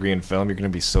master's degree in film, you're going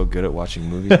to be so good at watching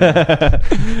movies.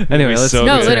 Anyway,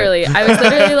 literally. I was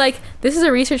literally like, this is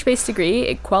a research-based degree.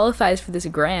 It qualifies for this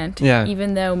grant,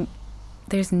 even though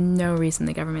there's no reason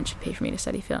the government should pay for me to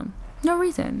study film. No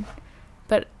reason.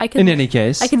 But I could, in any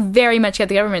case, I could very much get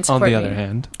the government support. On the other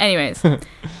hand, anyways,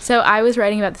 so I was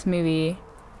writing about this movie.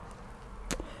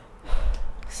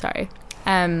 Sorry,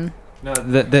 no,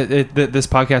 this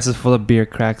podcast is full of beer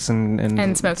cracks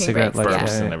and smoking cigarette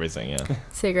breaks, and everything,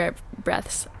 cigarette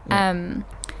breaths.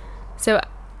 So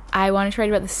I wanted to write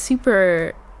about this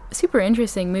super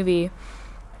interesting movie.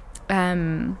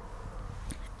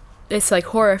 It's like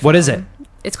horror film. What is it?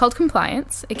 It's called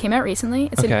Compliance. It came out recently.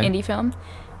 It's an indie film.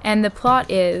 And the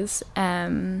plot is,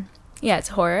 it's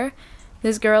horror.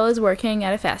 This girl is working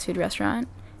at a fast food restaurant,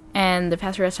 and the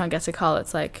fast food restaurant gets a call.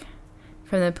 It's like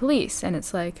from the police, and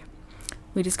it's like,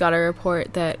 we just got a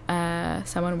report that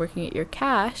someone working at your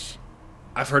cash.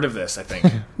 I've heard of this, I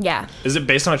think. Yeah. Is it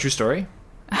based on a true story?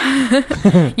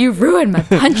 You ruined my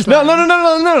punchline. No.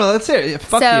 Let's hear it.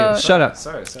 Fuck you. Shut up.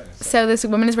 Sorry. So this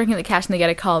woman is working at the cash, and they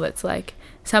get a call that's like,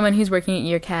 someone who's working at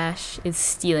your cash is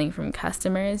stealing from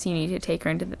customers. You need to take her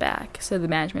into the back. So the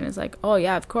management is like, oh,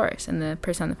 yeah, of course. And the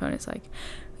person on the phone is like,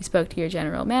 we spoke to your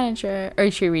general manager,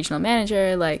 or to your regional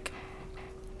manager, like,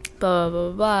 blah, blah,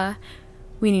 blah, blah.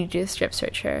 We need you to strip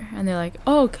search her. And they're like,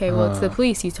 oh, okay, well, it's the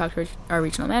police. You talked to our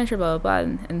regional manager, blah, blah,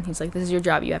 blah. And he's like, this is your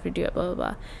job. You have to do it, blah, blah,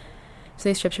 blah. So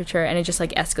they strip search her, and it just,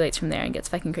 like, escalates from there and gets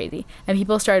fucking crazy. And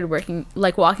people started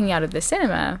walking out of the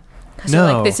cinema. Because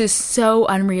they're like, this is so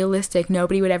unrealistic.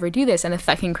 Nobody would ever do this. And the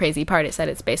fucking crazy part is that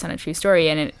it's based on a true story,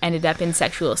 and it ended up in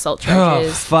sexual assault charges.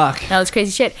 Oh, fuck. And all this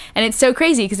crazy shit. And it's so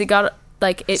crazy because it got,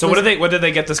 like... So what did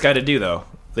they get this guy to do, though?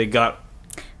 He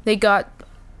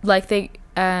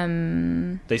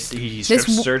strip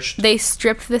searched... They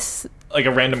stripped this... Like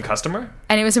a random customer?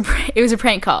 And it was a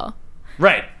prank call.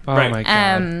 Right. Oh, my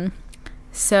God.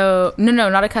 So, no,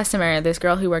 not a customer. This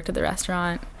girl who worked at the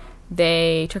restaurant...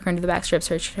 They took her into the back, strip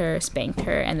searched her, spanked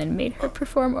her, and then made her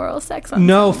perform oral sex on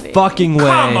somebody. Fucking way.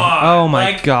 Come on. Oh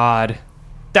my God.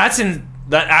 That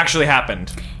actually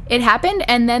happened. It happened,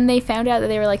 and then they found out that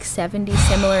there were like 70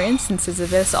 similar instances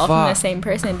of this, all from the same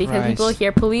person, because people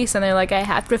hear police and they're like, I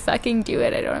have to fucking do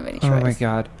it. I don't have any choice. Oh my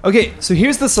God. Okay, so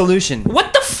here's the solution.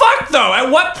 What the fuck, though? At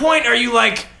what point are you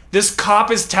like, this cop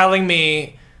is telling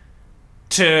me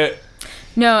to...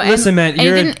 No, listen, man.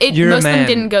 You're a man. Most of them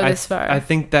didn't go this far. I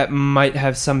think that might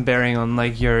have some bearing on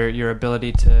like your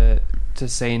ability to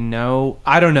say no.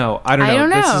 I don't know. I don't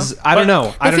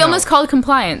know. The film is called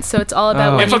Compliance, so it's all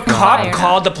about. If a cop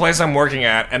called the place I'm working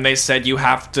at and they said you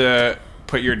have to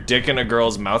put your dick in a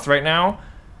girl's mouth right now,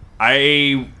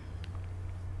 I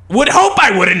would hope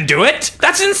I wouldn't do it.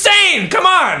 That's insane. Come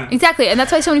on. Exactly, and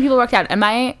that's why so many people walked out. And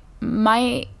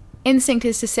my instinct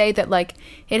is to say that like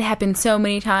it happened so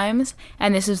many times,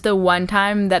 and this is the one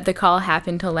time that the call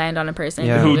happened to land on a person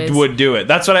who would do it.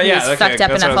 That's what I fucked up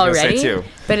enough already.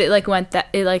 But it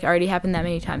already happened that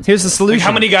many times. Here's the solution. Like,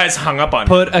 how many guys hung up on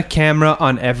Put a camera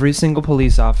on every single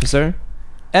police officer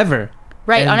ever.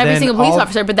 Right, on every single police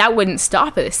officer, but that wouldn't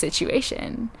stop this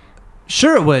situation.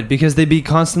 Sure it would, because they'd be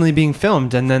constantly being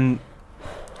filmed, and then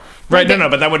right, no,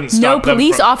 but that wouldn't stop. No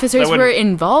police officers were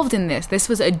involved in this. This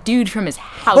was a dude from his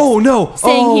house. Oh no!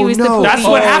 Saying he was the police. That's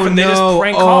what happened. They just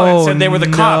prank called and said they were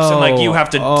the cops, and like you have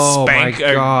to spank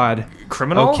a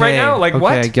criminal right now. Like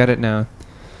what? Okay, I get it now.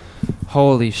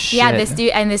 Holy shit! Yeah,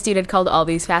 this dude had called all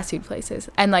these fast food places,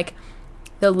 and like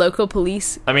the local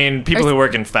police. I mean, people who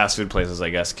work in fast food places, I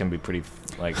guess, can be pretty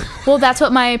like. Well, that's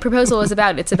what my proposal was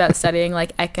about. It's about studying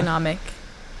like economic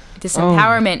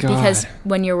disempowerment, because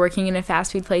when you're working in a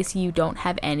fast food place, you don't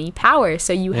have any power,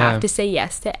 so you have to say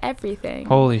yes to everything.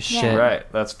 Holy shit! Right,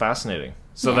 that's fascinating.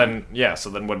 So then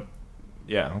what?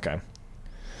 Yeah, okay.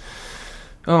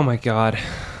 Oh my god!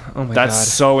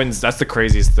 That's the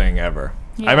craziest thing ever.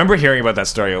 Yeah. I remember hearing about that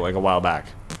story like a while back.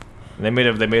 And they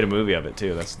made a movie of it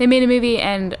too. They made a movie,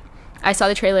 and I saw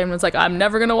the trailer and was like, I'm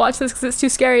never gonna watch this because it's too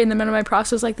scary. And then one of my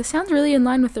profs was like, this sounds really in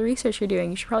line with the research you're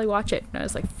doing. You should probably watch it. And I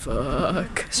was like,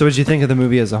 fuck. So what did you think of the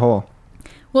movie as a whole?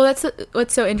 Well,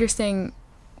 what's so interesting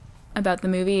about the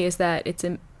movie is that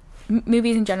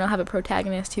movies in general have a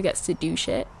protagonist who gets to do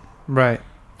shit. Right.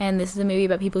 And this is a movie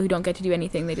about people who don't get to do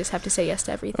anything. They just have to say yes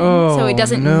to everything. So it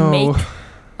doesn't make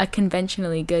a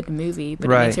conventionally good movie, but it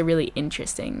makes a really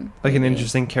interesting movie. An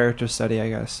interesting character study, I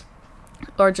guess.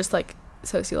 Or just like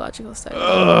sociological study.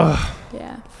 Ugh.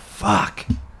 Yeah. Fuck.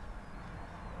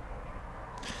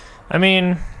 I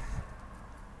mean,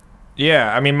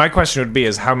 my question would be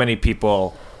is how many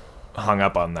people hung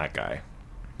up on that guy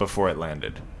before it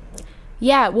landed.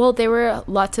 Yeah, well, there were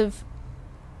lots of...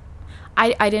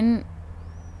 I didn't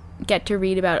get to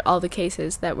read about all the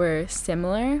cases that were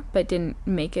similar, but didn't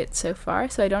make it so far.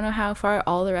 So I don't know how far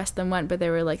all the rest of them went, but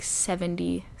there were like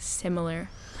 70 similar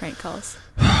prank calls.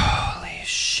 Holy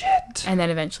shit. And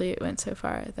then eventually it went so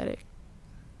far that it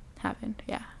happened,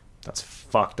 yeah. That's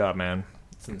fucked up, man.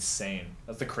 It's insane.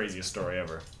 That's the craziest story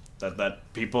ever.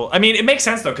 That people... I mean, it makes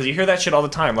sense, though, because you hear that shit all the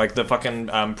time, like the fucking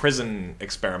prison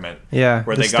experiment. Yeah,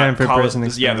 where the they Stanford got prison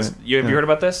experiment. Have you heard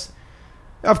about this?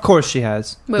 Of course she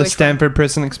has. Wait, the which Stanford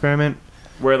prison experiment.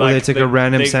 Where they took a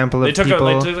random sample of people.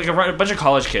 They took like a bunch of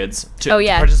college kids to Oh,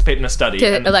 yeah. participate in a study.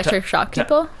 To and electric shock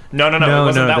people? No, it No,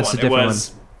 wasn't that that's one. a different It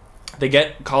was... They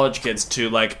get college kids to,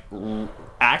 like,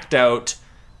 act out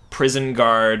prison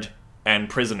guard and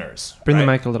prisoners. Bring the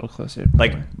right? mic a little closer.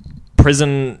 Like...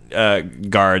 prison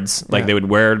guards, like Yeah. they would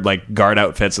wear like guard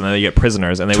outfits, and then they get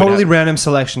prisoners, and they Totally would random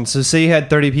selection. So say you had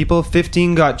 30 people,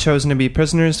 15 got chosen to be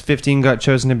prisoners, 15 got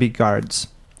chosen to be guards.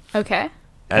 Okay.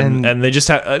 and they just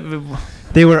had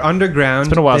They were underground. It's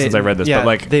been a while since I read this, but,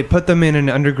 like... they put them in an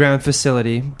underground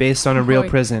facility based on a real Holy-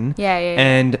 prison. Yeah.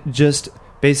 And just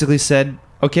basically said,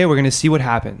 okay, we're going to see what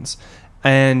happens.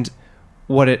 And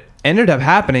what it ended up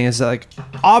happening is, like,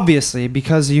 obviously,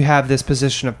 because you have this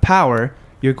position of power,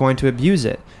 you're going to abuse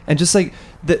it. And just, like,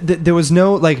 there was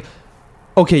no, like,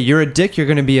 okay, you're a dick, you're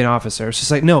going to be an officer. It's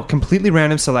just like, no, completely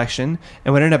random selection.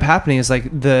 And what ended up happening is, like,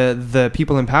 the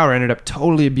people in power ended up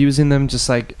totally abusing them, just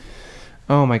like,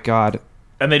 oh my God.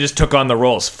 and they just took on the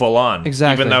roles full on,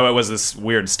 Exactly. even though it was this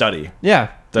weird study. Yeah.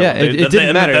 It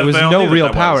didn't matter. It was no real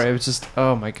power. It was just,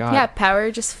 oh my God. Yeah,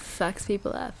 power just fucks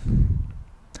people up.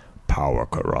 Power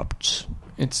corrupts.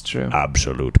 It's true.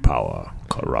 Absolute power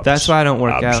corrupts. That's why I don't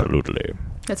work out. Absolutely.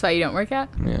 That's why you don't work out?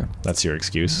 Yeah. That's your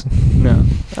excuse. No.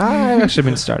 I've actually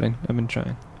been starting. I've been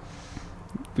trying.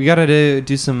 We got to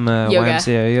do some Yoga.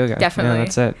 YMCA yoga. Definitely. Yeah,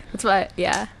 that's it. That's why,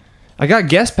 yeah. I got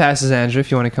guest passes, Andrew, if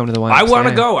you want to come to the YMCA. I want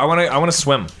to go. I want to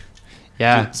swim.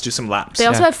 Yeah. Let's do some laps. They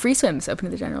also Yeah. have free swims open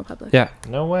to the general public. Yeah.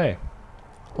 No way.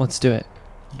 Let's do it.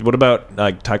 What about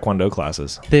like taekwondo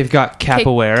classes? They've got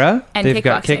capoeira. and They've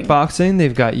got kickboxing. kickboxing.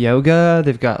 They've got yoga.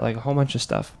 They've got like a whole bunch of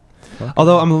stuff.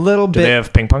 Although I'm a little Do bit... they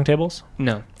have ping pong tables?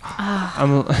 No.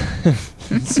 I'm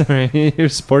sorry, your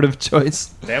sportive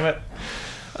choice. Damn it.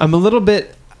 I'm a little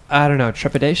bit, I don't know,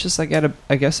 trepidatious,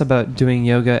 I guess, about doing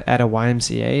yoga at a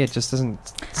YMCA. It just doesn't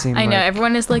seem I know. like...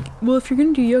 Everyone is like, well, if you're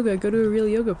going to do yoga, go to a real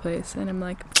yoga place. And I'm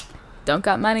like, don't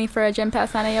got money for a gym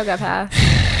pass, not a yoga pass.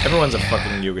 Everyone's a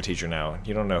fucking yoga teacher now.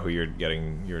 You don't know who you're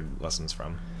getting your lessons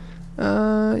from.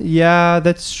 Yeah,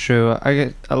 that's true. I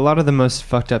get a lot of the most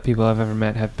fucked up people I've ever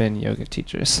met have been yoga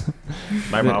teachers.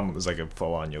 My mom was like a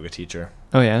full-on yoga teacher.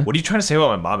 Oh, yeah? What are you trying to say about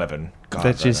my mom, Evan? God,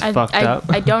 That she's man. fucked up.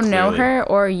 I don't know Clearly. her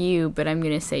or you, but I'm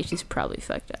going to say she's probably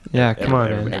fucked up. Yeah, come on,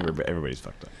 man. Everybody's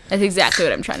fucked up. That's exactly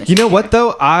what I'm trying to say. You know what,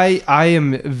 though? I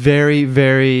am very,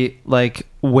 very, like,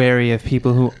 wary of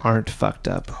people who aren't fucked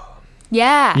up.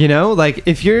 Yeah. You know? Like,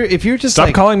 if you're just, Stop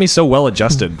like... calling me so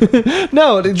well-adjusted.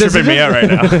 No, there's Tripping me out right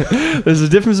now. There's a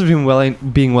difference between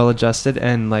being well-adjusted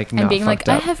and, like, not And being like, fucked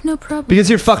I up. have no problem. Because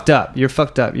you're fucked up. You're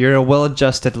fucked up. You're a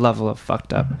well-adjusted level of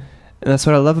fucked up. And that's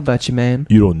what I love about you, man.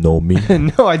 You don't know me.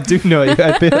 No, I do know you.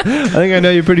 I think I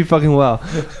know you pretty fucking well.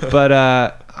 But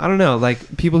I don't know,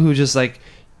 like people who just like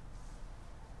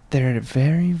they're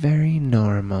very, very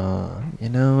normal, you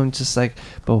know. I'm just like,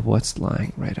 but what's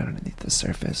lying right underneath the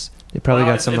surface? They probably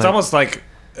got some. It's like, almost like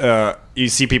you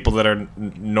see people that are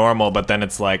normal, but then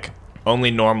it's like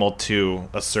only normal to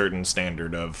a certain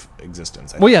standard of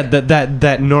existence. Well, yeah,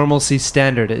 that normalcy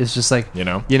standard is just like you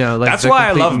know, like that's the why I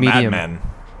complete love medium. Mad Men.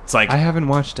 It's like I haven't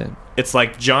watched it. It's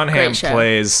like John Great Hamm show.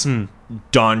 plays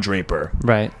Don Draper,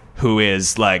 Right. who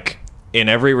is like in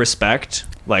every respect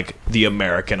like the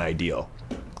American ideal.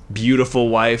 Beautiful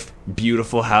wife,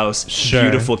 beautiful house, Sure.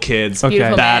 beautiful kids, Okay.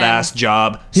 Beautiful man. badass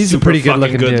job. He's a super pretty good fucking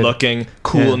looking dude. looking,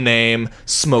 cool Yeah. name,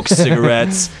 smokes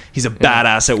cigarettes. He's a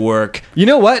badass at work. You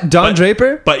know what? Don But-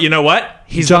 Draper, But you know what?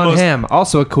 He's John the most, Hamm,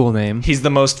 also a cool name. He's the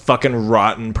most fucking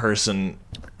rotten person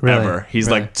Really? ever. He's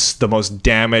Really? like the most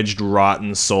damaged,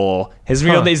 rotten soul. His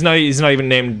real he's not even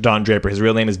named Don Draper. His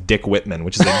real name is Dick Whitman,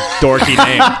 which is a dorky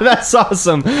name. That's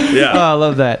awesome. Yeah. Oh, I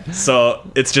love that. So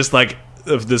it's just like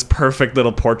of this perfect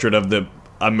little portrait of the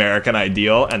American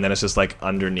ideal, and then it's just like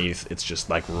underneath, it's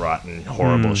just like rotten,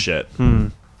 horrible shit.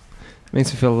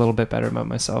 Makes me feel a little bit better about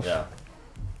myself. Yeah.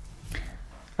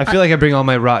 I feel like I bring all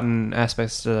my rotten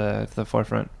aspects to the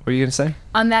forefront. What were you gonna say?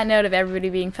 On that note of everybody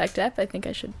being fucked up, I think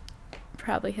I should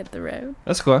probably hit the road.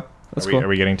 That's cool. That's cool. Are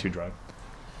we getting too drunk?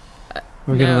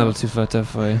 We're getting a No. little too fucked up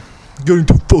for you. Getting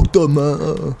too fucked up,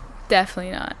 man.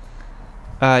 Definitely not.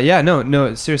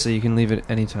 No, seriously, you can leave it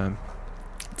anytime.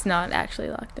 It's not actually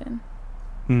locked in.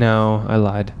 No, I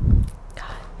lied.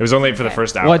 It was only for the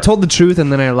first hour. Well, I told the truth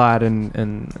and then I lied, and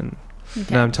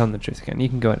Okay. now I'm telling the truth again. You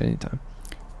can go at any time.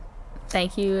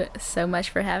 Thank you so much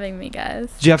for having me, guys.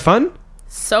 Did you have fun?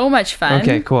 So much fun.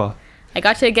 Okay, cool. I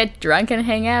got to get drunk and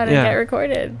hang out and get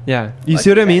recorded. Yeah. You see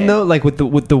what I mean, though? Like, with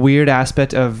the weird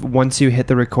aspect of once you hit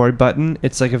the record button,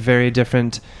 it's like a very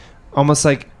different, almost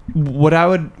like what I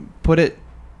would put it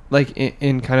like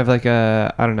in kind of like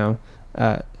a, I don't know,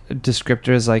 descriptor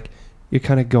is like you're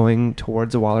kind of going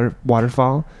towards a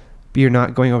waterfall, but you're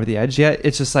not going over the edge yet.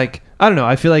 It's just like, I don't know.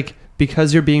 I feel like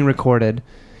because you're being recorded,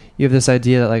 you have this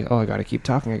idea that like, oh, I got to keep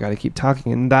talking.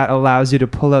 And that allows you to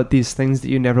pull out these things that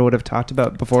you never would have talked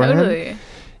about beforehand. Totally.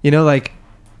 You know, like...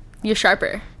 You're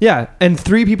sharper. Yeah. And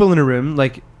 3 people in a room,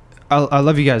 like, I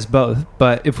love you guys both,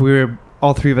 but if we were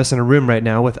all 3 of us in a room right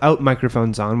now without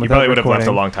microphones on, you probably would have left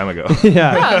a long time ago.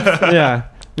 Yeah. Yeah.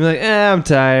 You're like, I'm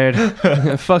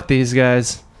tired. Fuck these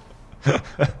guys.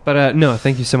 But no,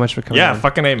 thank you so much for coming on.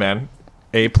 Fucking A, man.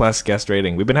 A+ guest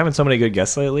rating. We've been having so many good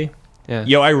guests lately. Yeah.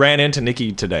 Yo, I ran into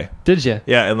Nikki today. Did you?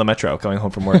 Yeah, in the metro, going home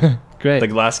from work. Great. The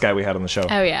last guy we had on the show.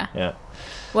 Oh, yeah. Yeah.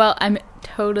 Well, I'm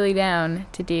totally down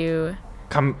to do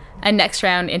a next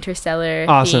round Interstellar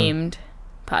themed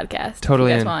podcast.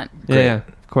 Totally if you guys in. want. Yeah,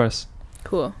 of course.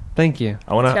 Cool. Thank you.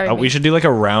 We should do like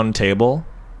a round table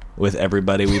with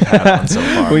everybody we've had on so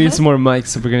far. We need some more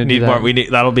mics if we're gonna do that. More.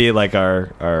 That'll be like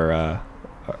our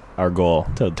goal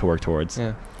to work towards.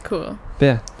 Yeah. Cool. But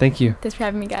yeah, thank you. Thanks for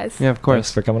having me, guys. Yeah, of course.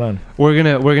 Thanks for coming on. We're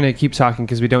gonna keep talking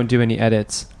because we don't do any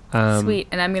edits. Sweet,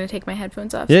 and I'm gonna take my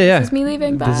headphones off. Yeah. This is me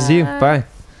leaving. Bye. This is you. Bye.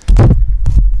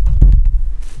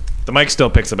 The mic still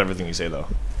picks up everything you say, though.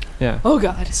 Yeah. Oh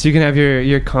God. So you can have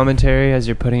your commentary as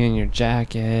you're putting in your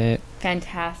jacket.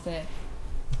 Fantastic.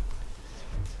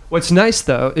 What's nice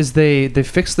though is they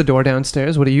fixed the door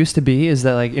downstairs. What it used to be is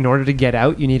that like in order to get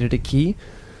out you needed a key,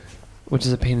 which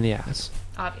is a pain in the ass.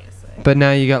 Obviously. But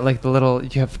now you got like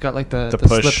you have got like the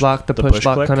push, slip lock, the push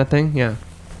lock kind of thing. Yeah.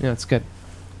 Yeah, it's good.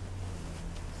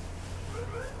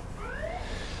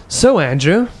 So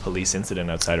Andrew. Police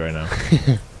incident outside right now.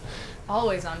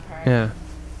 Always on par. Yeah.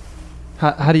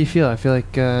 How do you feel? I feel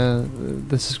like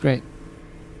this is great.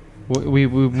 We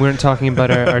weren't talking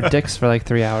about our dicks for like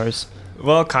 3 hours.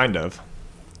 Well, kind of.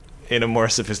 In a more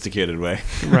sophisticated way.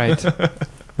 Right.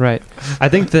 Right. I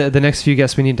think the next few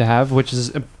guests we need to have, which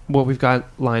is what we've got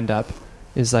lined up,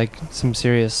 is like some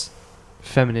serious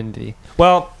femininity.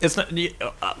 Well, it's not.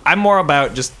 I'm more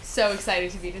about just. So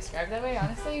excited to be described that way,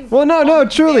 honestly. Well, no,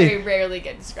 truly. Very rarely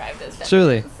get described as feminine.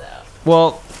 Truly. So.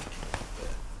 Well,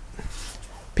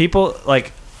 people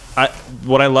like.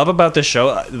 What I love about this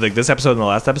show, like this episode and the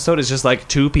last episode, is just like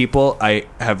 2 people I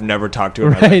have never talked to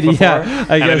in my life before. Yeah,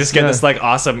 I just get this like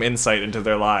awesome insight into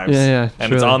their lives. Yeah, and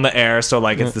truly. it's on the air, so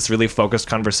like it's this really focused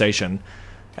conversation.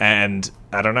 And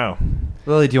I don't know.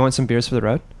 Lily, do you want some beers for the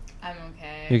road? I'm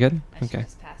okay. You good? I should Okay.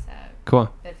 just pass out.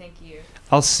 Cool. But thank you.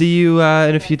 I'll see you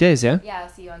in a few days, yeah? Yeah, I'll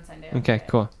see you on Sunday. Okay,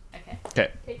 cool. Okay.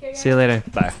 Okay. Take care, guys. See you later.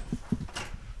 Bye.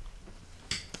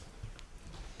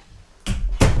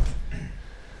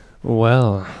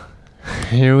 Well,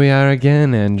 here we are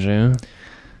again, Andrew.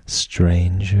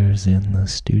 Strangers in the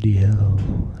studio,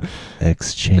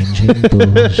 exchanging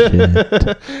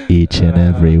bullshit each and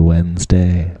every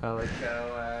Wednesday. I like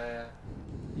how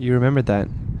you remembered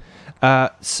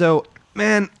that. So,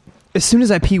 man, as soon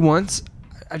as I pee once,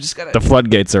 I just gotta... The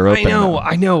floodgates are open.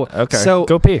 I know. Okay, So,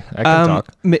 go pee. I can talk.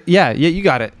 Yeah, you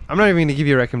got it. I'm not even gonna give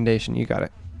you a recommendation. You got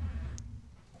it.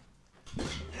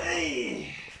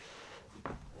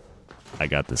 I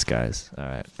got this, guys. All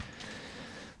right.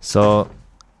 So,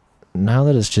 now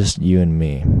that it's just you and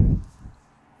me,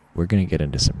 we're going to get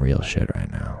into some real shit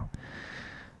right now.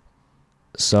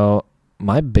 So,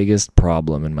 my biggest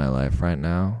problem in my life right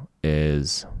now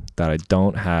is that I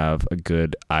don't have a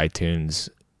good iTunes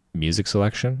music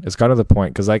selection. It's got to the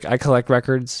point, because like I collect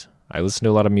records, I listen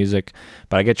to a lot of music,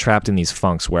 but I get trapped in these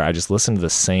funks where I just listen to the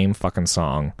same fucking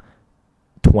song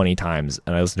 20 times,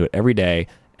 and I listen to it every day,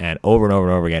 and over and over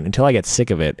and over again until I get sick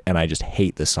of it and I just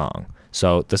hate the song.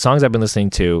 So the songs I've been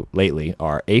listening to lately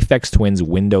are Aphex Twin's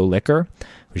Window Liquor,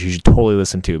 which you should totally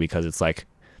listen to because it's like,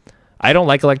 I don't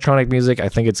like electronic music. I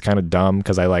think it's kind of dumb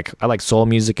because I like soul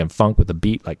music and funk with a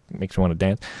beat, like makes me want to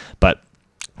dance. But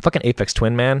fucking Aphex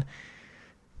Twin, man,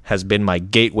 has been my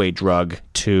gateway drug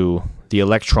to the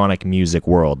electronic music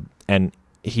world. And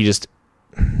he just...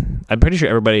 I'm pretty sure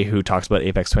everybody who talks about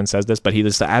Aphex Twin says this, but he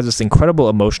just adds this incredible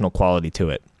emotional quality to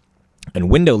it.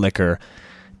 And Window Liquor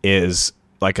is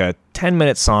like a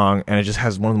 10-minute song, and it just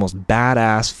has one of the most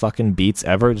badass fucking beats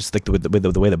ever. Just like with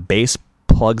the way the bass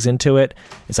plugs into it.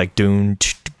 It's like doon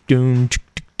doon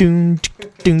doon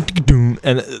doon doon,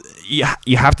 and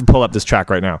you have to pull up this track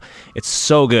right now. It's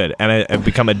so good, and I've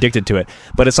become addicted to it.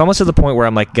 But it's almost to the point where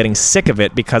I'm like getting sick of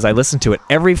it because I listen to it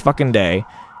every fucking day,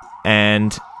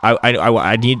 and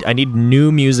I need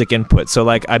new music input. So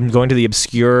like I'm going to the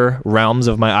obscure realms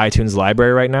of my iTunes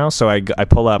library right now. So I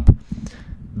pull up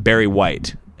Barry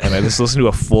White, and I just listened to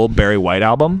a full Barry White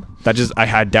album that I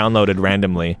had downloaded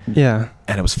randomly. Yeah.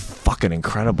 And it was fucking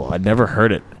incredible. I'd never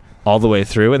heard it all the way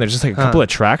through, and there's just like a couple of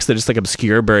tracks that are just like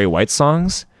obscure Barry White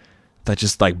songs that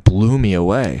just like blew me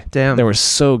away. Damn. They were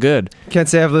so good. Can't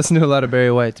say I've listened to a lot of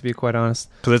Barry White, to be quite honest.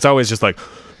 Because it's always just like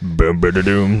boom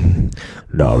ba-da-doom.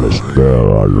 Now listen,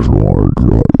 girl, I just want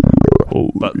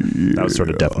to. But that was sort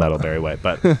of death metal Barry White.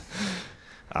 But but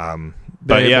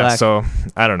Barry yeah, Black. so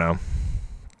I don't know.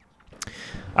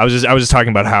 I was just talking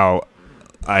about how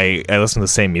I listen to the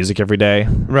same music every day,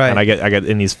 Right. And I get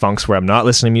in these funks where I'm not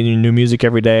listening to new music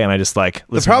every day, and I just like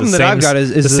listen problem to the that same, I've got is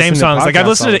the same listening to songs. Like I've podcasts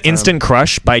listened all to the time. Instant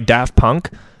Crush by Daft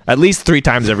Punk at least 3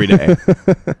 times every day.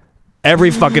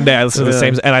 Every fucking day I listen to the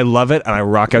same, and I love it, and I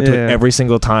rock out to it every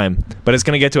single time. But it's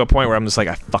gonna get to a point where I'm just like,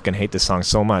 I fucking hate this song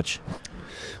so much.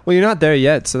 Well, you're not there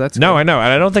yet, so that's No, good. I know,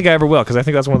 and I don't think I ever will, because I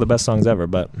think that's one of the best songs ever.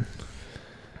 But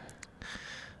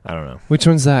I don't know. Which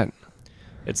one's that?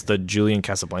 It's the Julian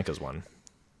Casablancas one.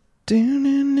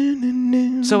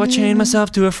 So So I chained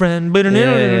myself to a friend.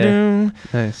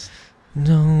 Nice.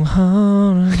 No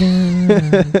harm again.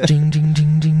 Ding, ding,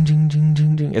 ding, ding, ding, ding,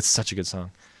 ding, ding. It's such a good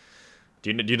song.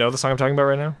 Do you know the song I'm talking about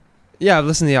right now? Yeah, I've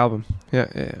listened to the album. Yeah.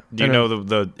 Do you know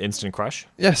the Instant Crush?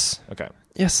 Yes. Okay.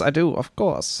 Yes, I do, of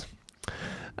course.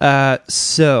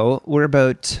 So we're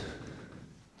about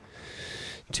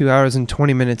 2 hours and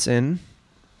 20 minutes in.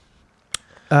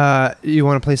 You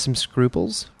want to play some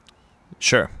Scruples?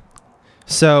 Sure.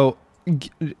 So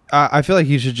I feel like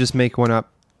you should just make one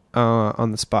up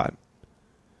on the spot.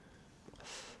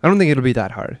 I don't think it'll be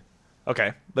that hard.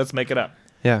 Okay, let's make it up.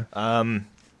 Yeah.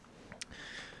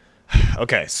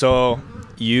 Okay, so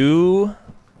you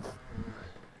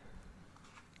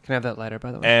Can I have that lighter,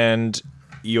 by the way? and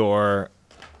your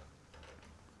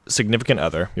significant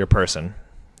other, your person,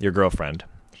 your girlfriend,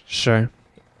 Sure.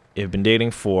 you've been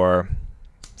dating for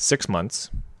 6 months.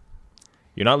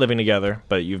 You're not living together,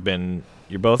 but you're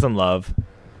both in love,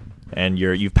 and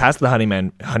you've passed the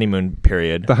honeymoon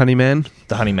period. The honeyman?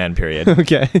 The honeyman period.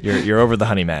 Okay. You're over the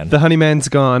honeyman. The honeyman's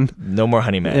gone. No more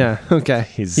honeyman. Yeah, okay.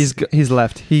 He's- He's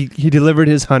left. He delivered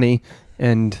his honey,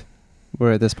 and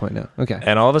we're at this point now. Okay.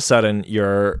 And all of a sudden,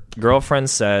 your girlfriend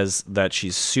says that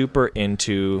she's super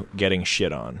into getting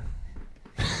shit on.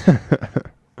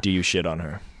 Do you shit on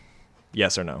her?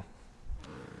 Yes or no?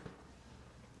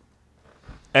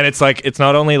 And it's like, it's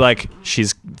not only like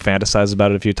she's fantasized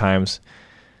about it a few times.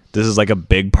 This is like a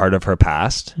big part of her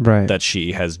past, Right. that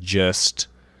she has just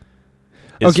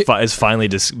is finally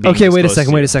just being Okay, wait a disclosed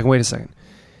second, to. wait a second.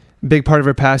 Big part of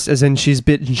her past, as in she's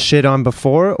been shit on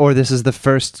before, or this is the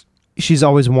first she's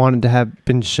always wanted to have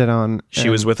been shit on. She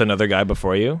was with another guy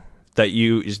before you that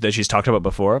she's talked about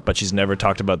before, but she's never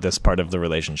talked about this part of the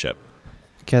relationship.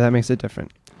 Okay, that makes it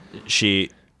different. She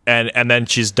and then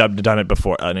she's done it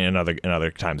before in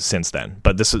other times since then.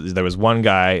 But there was one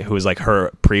guy who was like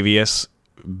her previous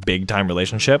big time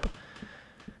relationship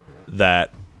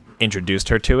that introduced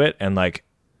her to it, and like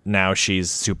now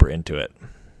she's super into it.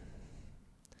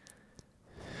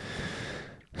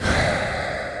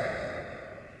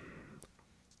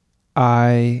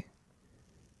 I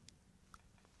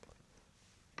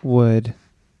would.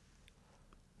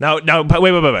 Now, but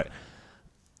wait.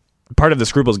 Part of the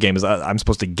Scruples game is I'm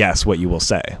supposed to guess what you will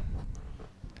say.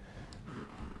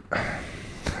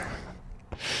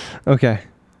 Okay,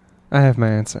 I have my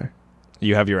answer.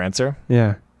 You have your answer?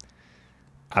 Yeah.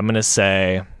 I'm going to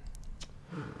say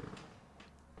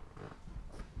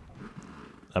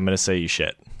you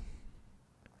shit.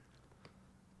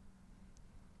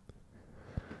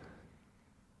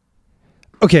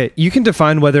 Okay, you can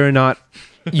define whether or not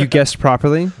you guessed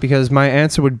properly, because my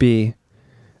answer would be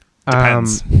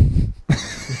Depends.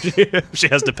 She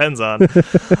has depends on.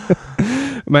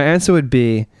 my answer would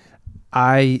be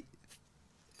my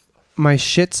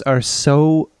shits are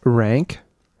so rank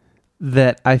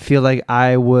that I feel like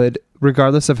I would,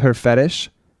 regardless of her fetish,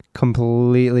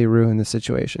 completely ruin the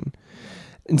situation.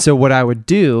 And so what I would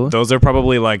do... Those are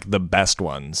probably like the best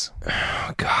ones.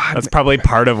 Oh, God. That's probably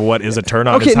part of what is a turn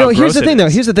on. Okay, is how no, here's gross the it thing, though.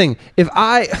 is. Here's the thing.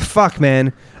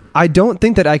 I don't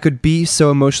think that I could be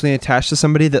so emotionally attached to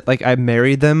somebody that like I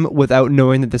married them without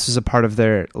knowing that this is a part of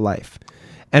their life.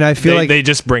 And I feel like they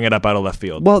just bring it up out of left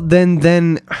field. well,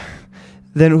 then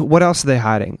what else are they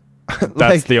hiding?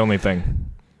 That's the only thing.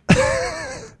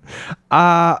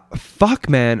 Fuck,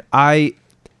 man.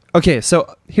 Okay,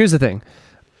 so here's the thing.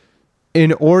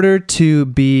 In order to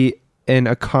be an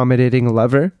accommodating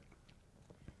lover,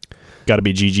 Got to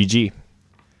be GGG.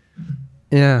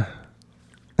 yeah.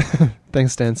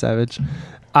 Thanks, Dan Savage.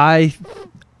 I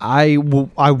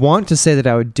want to say that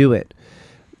I would do it,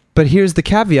 but here's the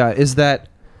caveat: is that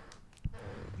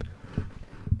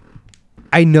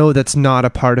I know that's not a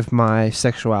part of my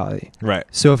sexuality. Right.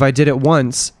 So if I did it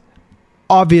once,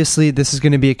 obviously this is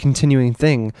going to be a continuing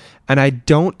thing, and I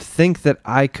don't think that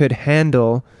I could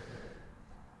handle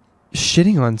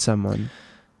shitting on someone.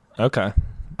 Okay.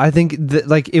 I think that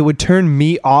like it would turn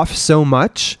me off so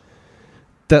much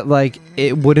that like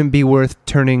it wouldn't be worth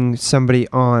turning somebody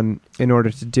on in order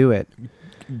to do it.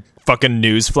 Fucking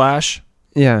newsflash.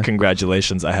 Yeah.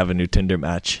 Congratulations, I have a new Tinder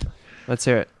match. Let's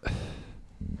hear it.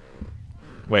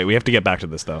 Wait, we have to get back to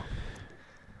this though.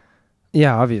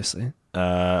 Yeah, obviously.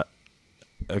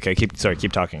 Okay, keep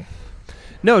talking.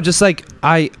 No, just like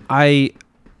I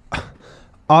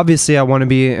obviously I want to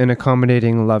be an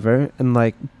accommodating lover and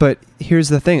like, but here's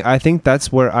the thing. I think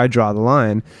that's where I draw the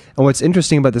line. And what's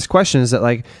interesting about this question is that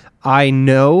like I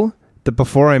know that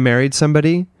before I married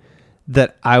somebody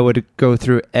that I would go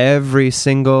through every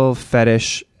single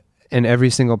fetish and every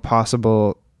single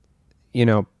possible,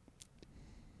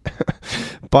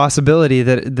 possibility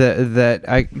that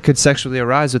I could sexually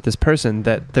arise with this person,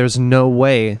 that there's no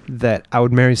way that I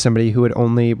would marry somebody who would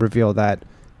only reveal that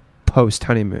post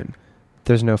honeymoon.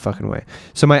 There's no fucking way.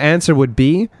 So my answer would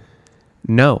be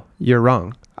no, you're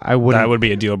wrong. I wouldn't. That would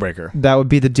be a deal breaker. That would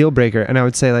be the deal breaker. And I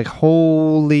would say like,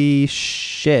 holy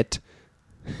shit.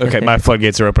 Okay, my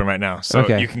floodgates are open right now, so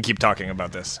Okay. you can keep talking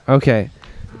about this. Okay.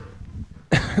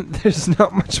 There's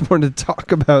not much more to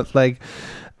talk about. Like,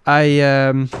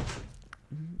 man,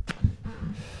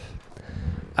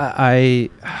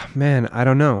 I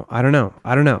don't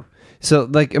know. So,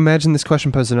 like, imagine this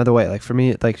question posed another way. Like, for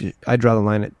me, like, I draw the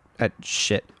line at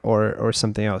shit or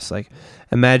something else. Like,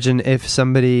 imagine if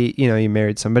somebody, you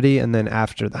married somebody, and then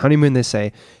after the honeymoon, they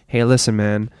say, hey, listen,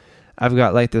 man, I've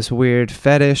got, like, this weird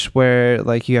fetish where,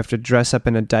 like, you have to dress up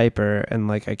in a diaper, and,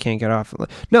 like, I can't get off.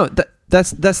 No,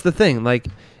 that's the thing. Like,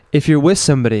 if you're with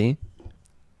somebody,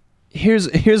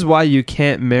 here's why you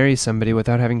can't marry somebody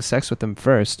without having sex with them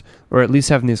first, or at least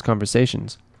having these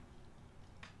conversations.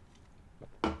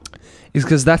 Is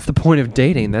because that's the point of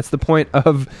dating. That's the point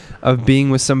of being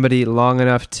with somebody long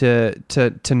enough to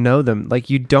know them.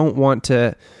 Like, you don't want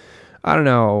to, I don't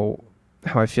know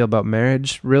how I feel about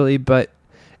marriage really, but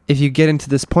if you get into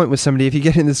this point with somebody, if you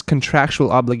get in this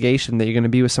contractual obligation that you're going to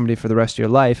be with somebody for the rest of your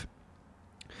life,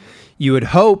 you would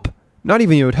hope, not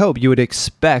even you would hope, you would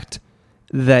expect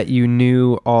that you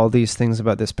knew all these things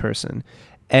about this person.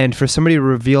 And for somebody to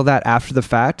reveal that after the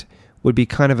fact would be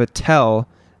kind of a tell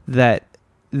that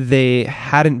they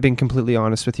hadn't been completely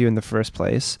honest with you in the first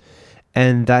place.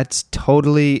 And that's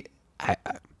totally,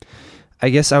 I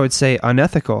guess I would say,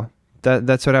 unethical.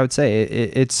 That's what I would say.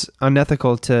 It's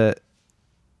unethical to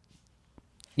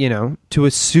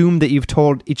assume that you've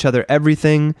told each other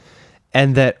everything,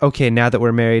 and that, okay, now that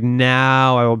we're married,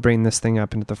 now I will bring this thing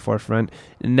up into the forefront.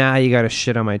 Now you got to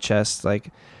shit on my chest.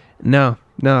 Like, no,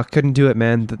 couldn't do it,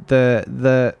 man.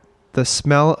 The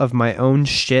smell of my own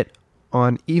shit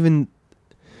on even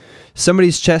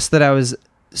somebody's chest that I was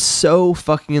so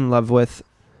fucking in love with.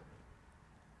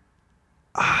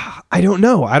 I don't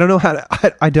know. I don't know how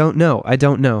to, I don't know.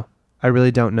 I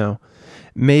really don't know.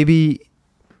 Maybe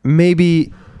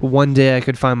one day I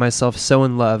could find myself so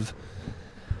in love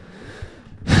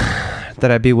that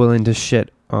I'd be willing to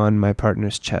shit on my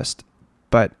partner's chest.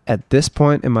 But at this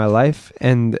point in my life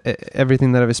and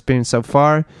everything that I've experienced so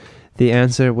far, the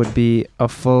answer would be a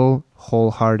full,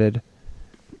 wholehearted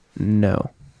no.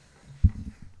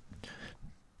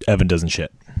 Evan doesn't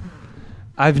shit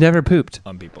I've never pooped.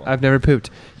 on people. I've never pooped.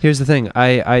 Here's the thing.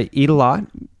 I eat a lot,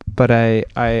 but I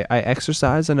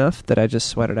exercise enough that I just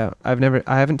sweat it out. I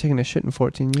haven't taken a shit in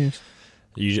 14 years.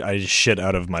 I just shit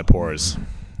out of my pores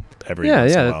every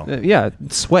once in a while. Yeah.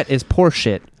 Sweat is poor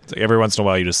shit. It's like every once in a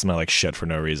while you just smell like shit for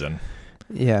no reason.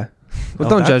 Yeah. Well,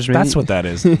 Oh, don't judge me. That's what that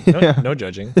is. No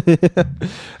judging.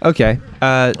 Okay.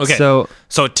 Okay. So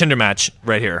Tinder match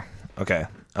right here. Okay.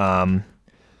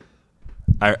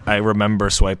 I remember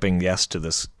swiping yes to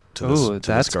this. Ooh, that's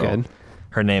this girl. good.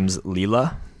 Her name's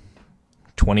Leela,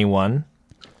 21.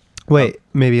 wait,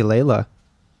 maybe Layla.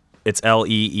 It's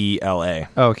Leela,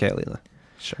 Oh, okay, Layla.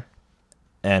 Sure.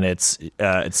 and it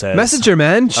says Message her,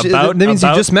 man. That means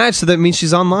you just matched, so that means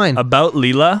she's online. about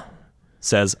Leela.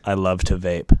 Says I love to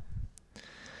vape,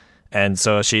 and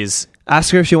so she's.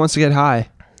 Ask her if she wants to get high.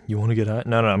 You want to get high?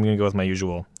 No, I'm gonna go with my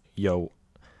usual. Yo,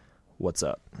 what's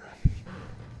up?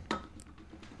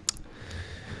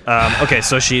 Okay,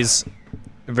 so she's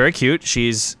very cute.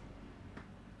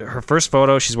 Her first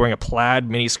photo, she's wearing a plaid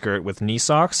mini skirt with knee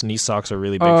socks. Knee socks are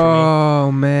really big for me.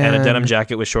 Oh man! And a denim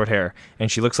jacket with short hair.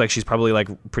 And she looks like she's probably like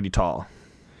pretty tall.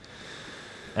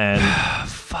 And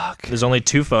Fuck. there's only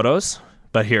 2 photos,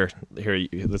 but here,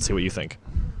 let's see what you think.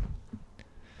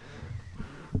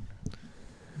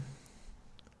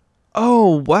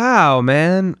 Oh wow,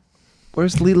 man!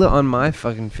 Where's Leela on my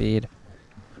fucking feed?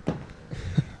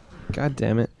 God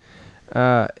damn it!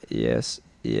 Yes.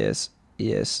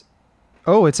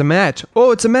 Oh, it's a match.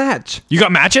 You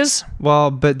got matches?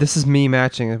 Well, but this is me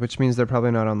matching, which means they're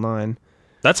probably not online.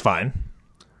 That's fine.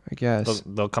 I guess.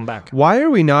 They'll come back. Why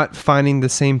are we not finding the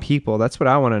same people? That's what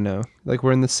I want to know. Like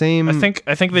we're in the same. I think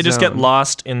they just get zone.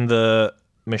 lost in the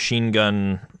machine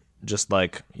gun. Just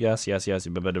like yes. Right.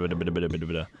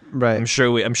 I'm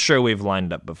sure we've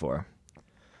lined up before.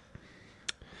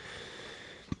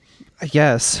 I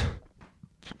guess.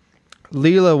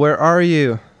 Leela, where are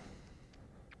you?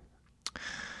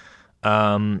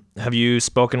 Have you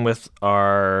spoken with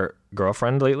our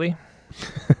girlfriend lately?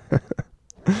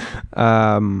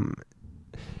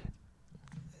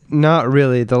 Not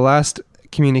really. The last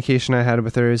communication I had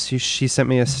with her is she sent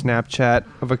me a Snapchat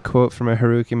of a quote from a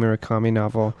Haruki Murakami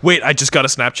novel. Wait, I just got a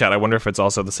Snapchat. I wonder if it's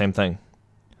also the same thing.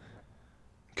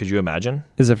 Could you imagine?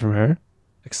 Is it from her?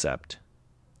 Except,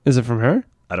 Is it from her?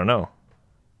 I don't know.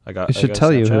 It should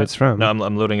tell you who it's from. No,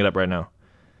 I'm loading it up right now.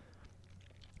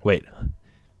 Wait.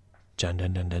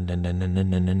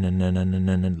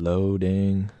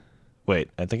 Loading. Wait,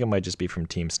 I think it might just be from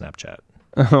Team Snapchat.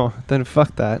 Oh, then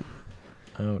fuck that.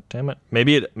 Oh, damn it.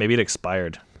 Maybe it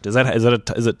expired. Is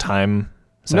it time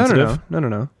sensitive?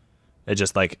 No. It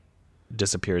just like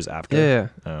disappears after. Yeah.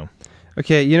 Oh.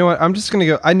 Okay, you know what? I'm just gonna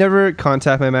go. I never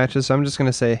contact my matches, so I'm just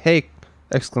gonna say, "Hey!"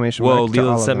 Exclamation Whoa, mark. to all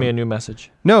Leela of sent me a them. new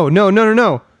message. No,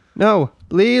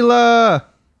 Leela.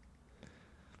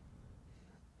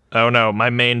 Oh no, my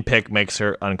main pick makes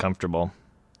her uncomfortable.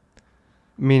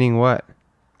 Meaning what?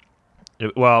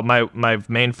 Well, my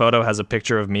main photo has a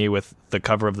picture of me with the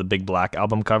cover of the Big Black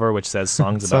album cover, which says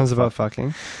songs about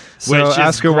fucking. So Which is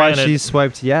ask her why granted- she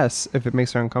swiped yes if it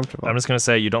makes her uncomfortable. I'm just gonna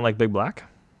say, you don't like Big Black?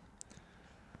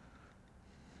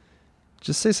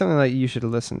 Just say something like you should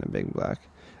listen to Big Black.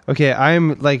 Okay,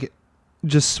 I'm like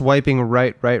just swiping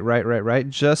right,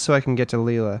 just so I can get to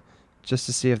Leela, just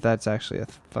to see if that's actually a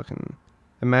fucking.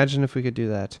 Imagine if we could do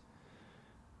that.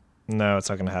 No, it's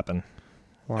not gonna happen.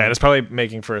 Wow. And it's probably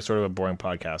making for a sort of a boring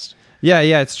podcast. Yeah,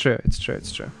 it's true.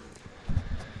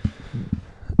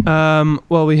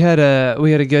 Well, we had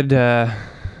a good, hour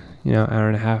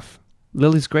and a half.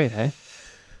 Lily's great, hey?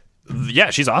 Yeah,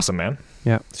 she's awesome, man.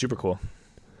 Yeah. Super cool.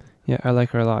 Yeah, I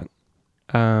like her a lot.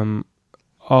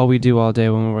 All we do all day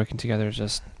when we're working together is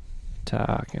just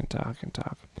talk and talk and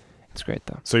talk. It's great,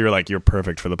 though. So you're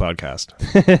perfect for the podcast.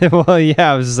 Well,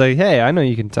 yeah, I was just like, hey, I know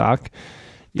you can talk.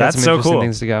 You got That's some so interesting cool.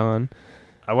 things to go on.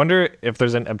 I wonder if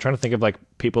there's I'm trying to think of like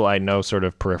people I know sort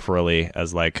of peripherally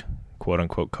as like quote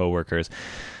unquote coworkers.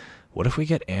 What if we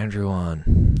get Andrew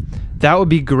on? That would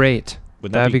be great.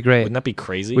 That'd be great. Wouldn't that be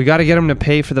crazy? We got to get him to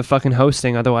pay for the fucking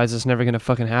hosting, otherwise it's never going to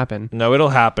fucking happen. No, it'll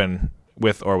happen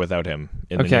with or without him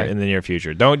in the near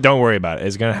future. Don't worry about it.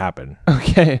 It's gonna happen.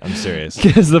 Okay. I'm serious.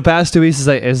 Because the past 2 weeks is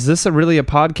like, is this really a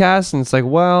podcast? And it's like,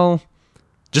 well,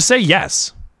 Just say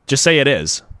yes. Just say it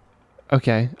is.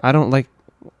 okay. I don't know.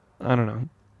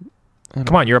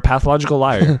 Come on, you're a pathological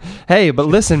liar. Hey, but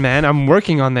listen, man, I'm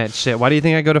working on that shit. Why do you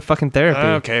think I go to fucking therapy?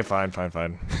 Okay, fine.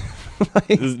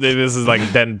 This is like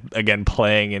then again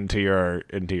playing into your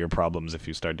problems if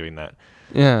you start doing that.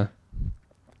 Yeah.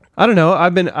 I don't know.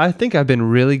 I think I've been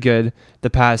really good the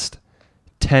past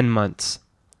 10 months.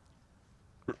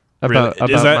 About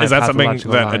is my that something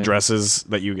pathological that lying.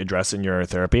 you address in your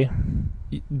therapy?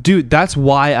 Dude, that's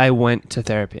why I went to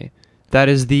therapy. That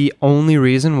is the only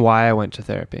reason why I went to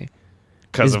therapy.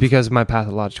 Because of my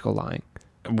pathological lying.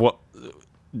 What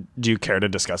do you care to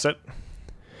discuss it?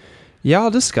 Yeah,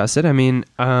 I'll discuss it. I mean,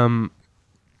 I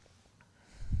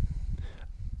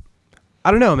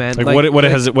don't know, man. Like what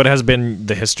has been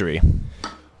the history?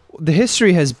 The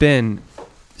history has been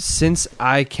since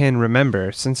I can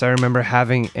remember, since I remember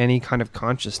having any kind of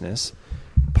consciousness.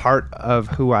 Part of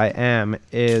who I am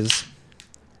is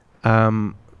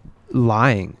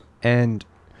lying, and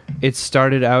it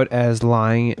started out as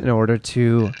lying in order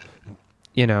to,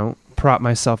 prop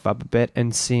myself up a bit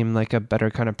and seem like a better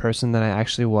kind of person than I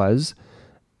actually was.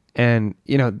 And,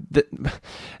 no,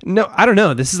 I don't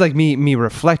know. This is like me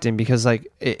reflecting because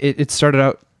like it started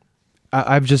out,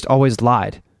 I've just always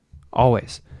lied.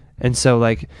 Always. And so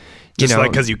like, Just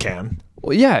like because you can.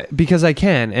 Well, yeah, because I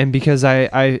can, and because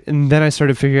and then I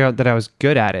started figuring out that I was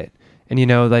good at it, and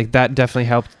like that definitely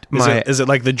helped. Is it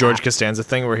like the George Costanza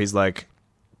thing where he's like,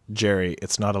 Jerry,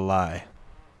 it's not a lie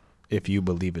if you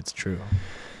believe it's true?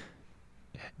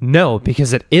 No,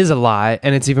 because it is a lie,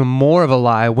 and it's even more of a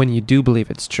lie when you do believe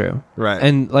it's true. Right.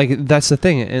 And like that's the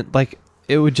thing.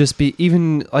 It would just be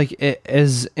even like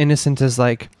as innocent as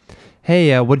like,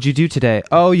 hey, what'd you do today?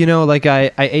 Oh, like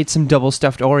I ate some double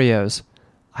stuffed Oreos.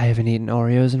 I haven't eaten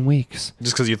Oreos in weeks.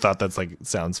 Just because you thought that's like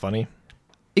sounds funny.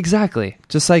 Exactly.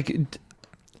 Just like,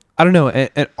 I don't know,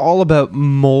 and all about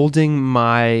molding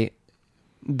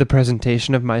the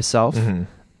presentation of myself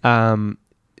to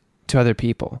other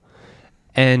people.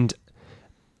 And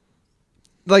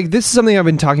like this is something I've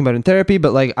been talking about in therapy,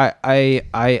 but like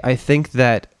I think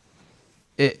that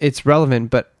it's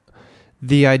relevant, but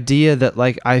the idea that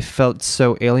like I felt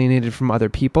so alienated from other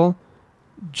people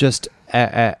just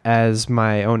as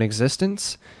my own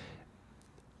existence,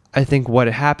 I think what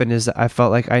happened is that I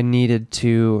felt like I needed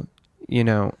to,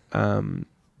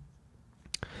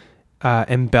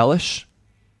 embellish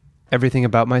everything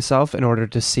about myself in order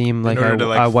to seem like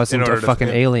I wasn't a fucking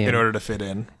alien. In order to fit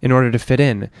in. In order to fit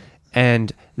in.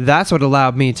 And that's what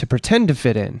allowed me to pretend to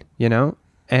fit in,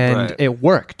 And Right. it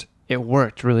worked. It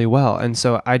worked really well. And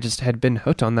so I just had been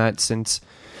hooked on that since...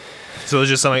 So it was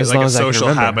just something As like long a as I can social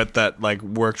remember. habit that like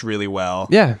worked really well.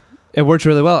 Yeah, it worked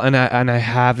really well. And I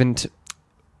haven't...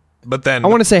 But then I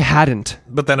want to say hadn't.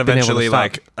 But then been able to eventually, stop.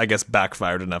 like, I guess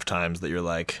backfired enough times that you're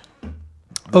like, Oh,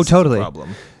 this is the totally.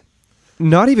 problem.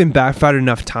 Not even backfired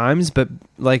enough times, but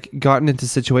like gotten into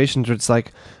situations where it's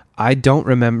like I don't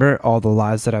remember all the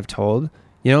lies that I've told.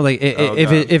 Like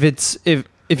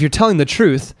if you're telling the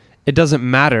truth, it doesn't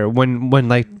matter when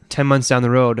like 10 months down the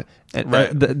road,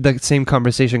 Right. the same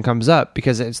conversation comes up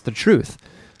because it's the truth.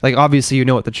 Like obviously you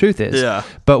know what the truth is. Yeah.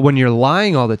 But when you're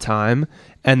lying all the time,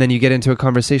 and then you get into a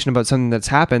conversation about something that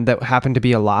happened to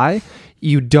be a lie,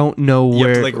 you don't know where You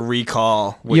have to like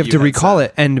recall. What you have to had recall said.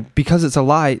 it, and because it's a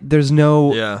lie, there's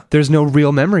no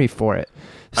real memory for it.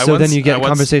 I So once- then you I get once-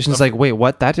 conversations like, "Wait,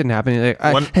 what? That didn't happen." You're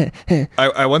like,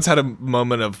 I once had a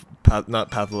moment of not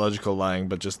pathological lying,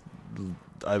 but just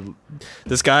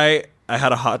this guy. I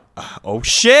had a hot. Oh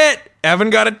shit! Evan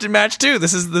got it to match too.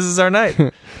 This is our night.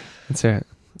 That's it.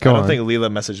 I Go don't on. think Leela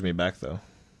messaged me back though.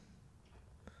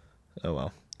 Oh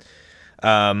well.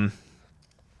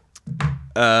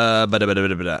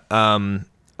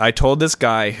 I told this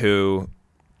guy who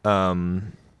was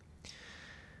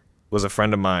a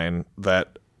friend of mine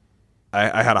that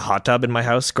I had a hot tub in my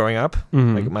house growing up.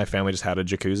 Mhm. Like my family just had a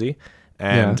jacuzzi,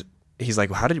 and he's like,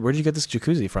 where did you get this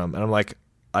jacuzzi from? And I'm like,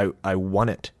 I won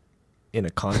it in a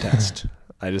contest.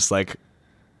 I just like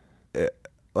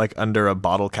under a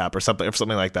bottle cap or something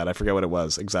like that. I forget what it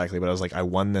was exactly, but I was like, I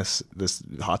won this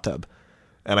hot tub,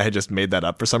 and I had just made that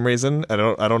up for some reason. I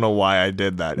don't know why I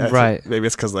did that. Right. Maybe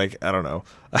it's because like I don't know.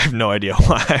 I have no idea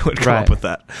why I would come Right. up with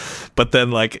that. But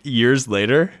then like years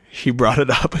later, he brought it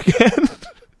up again,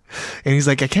 and he's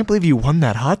like, I can't believe you won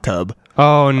that hot tub.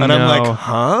 Oh no! And I'm like,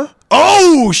 huh?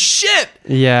 Oh shit!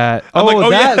 yeah. I'm like, oh,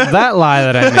 yeah. that lie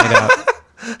that I made up.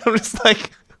 I'm just like,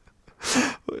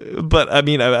 but I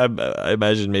mean, I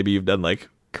imagine maybe you've done like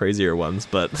crazier ones,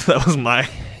 but that was my.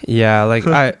 Yeah, like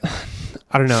I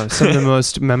don't know. Some of the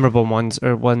most memorable ones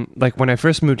are when I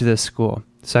first moved to this school.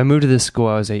 So I moved to this school.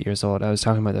 I was 8 years old. I was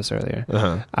talking about this earlier.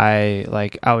 Uh-huh. I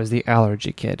was the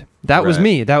allergy kid. That was Right.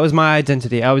 me. That was my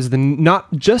identity. I was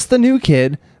not just the new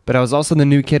kid, but I was also the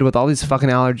new kid with all these fucking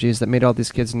allergies that made all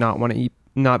these kids not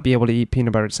be able to eat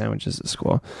peanut butter sandwiches at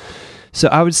school. So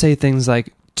I would say things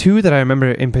like two that I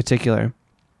remember in particular.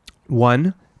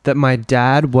 One, that my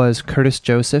dad was Curtis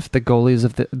Joseph, the goalie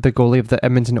of the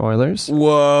Edmonton Oilers.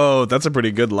 Whoa, that's a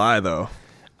pretty good lie, though.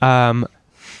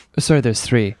 Sorry, there's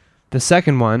three. The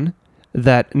second one,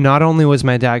 that not only was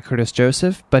my dad Curtis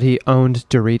Joseph, but he owned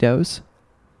Doritos,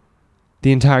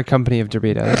 the entire company of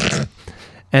Doritos.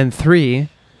 And three,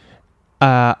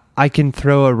 I can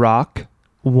throw a rock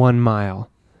 1 mile.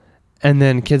 And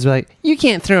then kids were like, you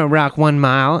can't throw a rock 1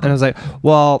 mile. And I was like,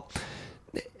 well,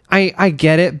 I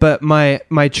get it, but my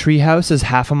tree house is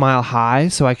 1/2 mile high,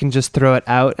 so I can just throw it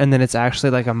out, and then it's actually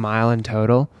like 1 mile in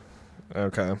total.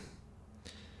 Okay.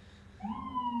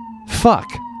 Fuck.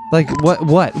 Like what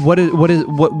did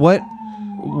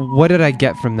I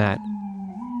get from that?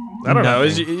 I don't know.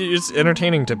 Nothing. It's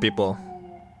entertaining to people.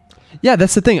 Yeah,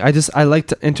 that's the thing. I like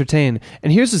to entertain.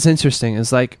 And here's what's interesting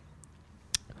is like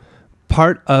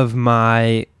part of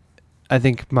my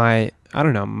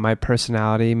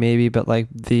personality maybe, but like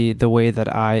the way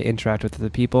that I interact with the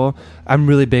people, I'm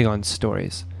really big on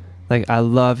stories. Like I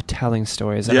love telling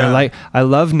stories, and Yeah. I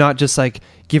love not just like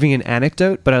giving an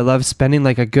anecdote, but I love spending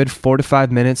like a good 4 to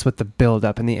 5 minutes with the build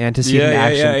up and the antecedent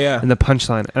action and the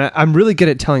punchline. And I'm really good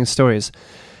at telling stories.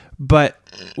 But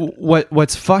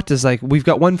what's fucked is like we've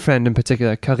got one friend in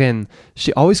particular, Karin.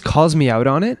 She always calls me out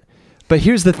on it. But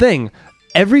here's the thing: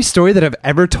 every story that I've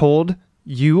ever told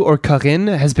you or Karin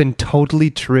has been totally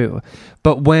true.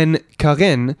 But when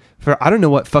Karin, for I don't know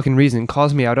what fucking reason,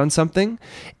 calls me out on something,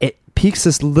 it piques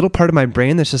this little part of my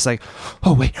brain that's just like,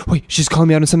 oh wait, she's calling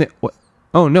me out on something. What?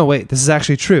 Oh no, wait, this is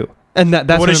actually true. And that's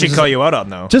What when does she I'm just call like- you out on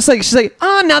though? Just like she's like,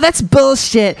 oh no, that's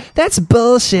bullshit. That's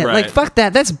bullshit. Right. Like fuck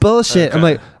that. That's bullshit. I'm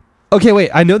Okay. like, okay,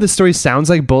 wait. I know this story sounds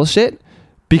like bullshit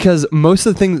because most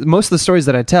of the stories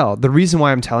that I tell, the reason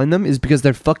why I'm telling them is because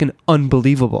they're fucking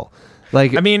unbelievable.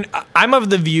 Like, I mean, I'm of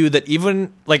the view that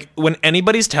even like when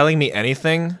anybody's telling me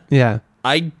anything, yeah,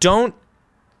 I don't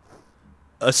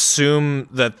assume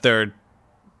that they're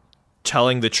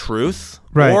telling the truth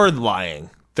Right. or lying.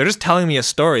 They're just telling me a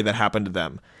story that happened to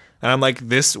them. And I'm like,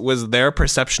 this was their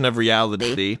perception of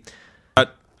reality. oh,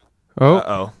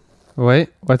 Uh-oh. wait,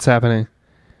 what's happening?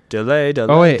 Delay.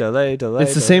 Oh, wait. Delay.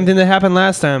 It's the same thing that happened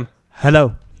last time.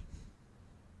 Hello.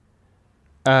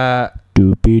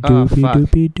 Doopy Oh, doopy fuck.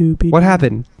 doopy doopy. What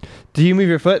happened? Do you move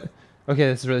your foot? Okay,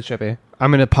 this is really trippy.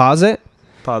 I'm gonna pause it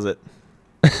Pause it.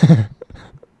 and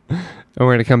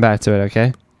we're gonna come back to it.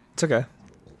 Okay. It's okay.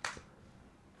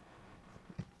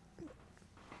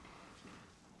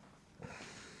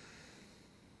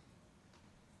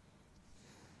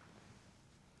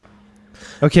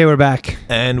 Okay, we're back.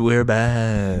 And we're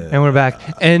back. And we're back.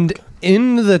 And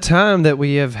in the time that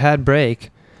we have had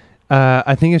break,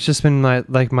 I think it's just been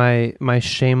like my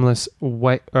shameless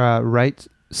right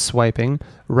swiping.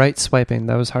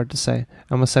 That was hard to say.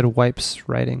 I almost said wipes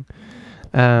writing.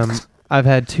 I've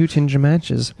had 2 Tinder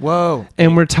matches, Whoa.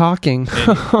 and we're talking.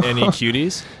 Any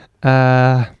cuties?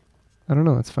 I don't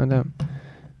know. Let's find out.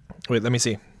 Wait, let me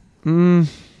see.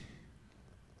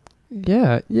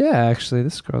 Yeah. Actually,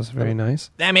 this girl's very nice.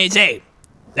 Let me see.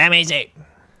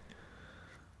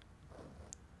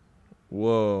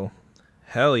 Whoa.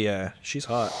 Hell yeah. She's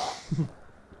hot.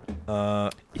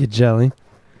 You jelly.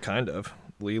 Kind of.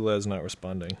 Leela's not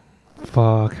responding.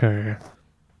 Fuck her.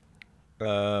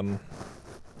 Um.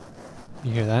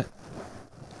 You hear that?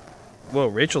 Whoa,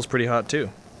 Rachel's pretty hot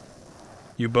too.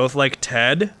 You both like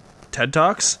TED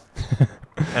Talks?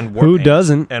 And Who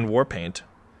doesn't? And Warpaint.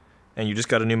 And you just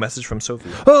got a new message from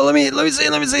Sophie. Oh, let me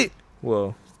see.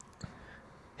 Whoa.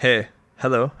 Hey,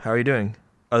 hello, how are you doing?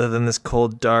 Other than this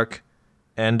cold, dark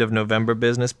end of November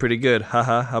business, pretty good.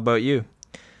 Haha, how about you?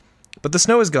 But the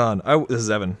snow is gone. This is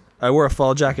Evan. I wore a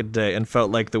fall jacket today and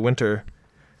felt like the winter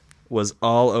was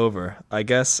all over. I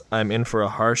guess I'm in for a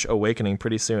harsh awakening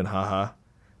pretty soon, haha.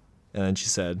 And then she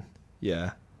said,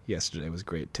 yeah, yesterday was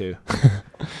great too.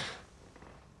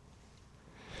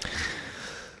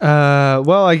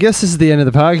 Well, I guess this is the end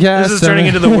of the podcast. This is turning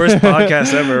into the worst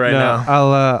podcast ever right No, now.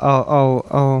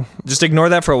 I'll Just ignore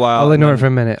that for a while. I'll and ignore it then for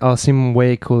a minute. I'll seem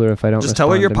way cooler if I don't. Just tell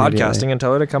her you're respond immediately. podcasting and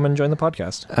tell her to come and join the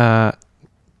podcast.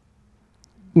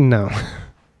 No.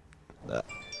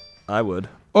 I would.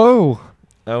 Oh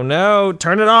Oh no!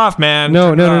 Turn it off, man. no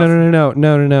Turn no it no off.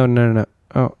 no no no no no no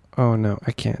no. Oh no!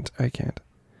 I can't. Okay.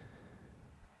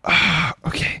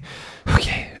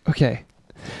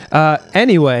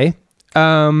 Anyway,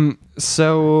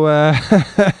 so.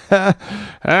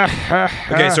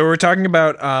 Okay, so we're talking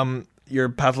about your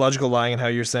pathological lying and how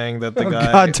you're saying that the Oh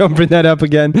guy. God! Don't bring that up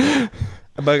again.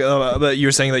 But you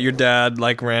were saying that your dad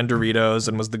like ran Doritos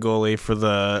and was the goalie for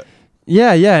the.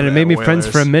 Yeah, and it Yeah, made me friends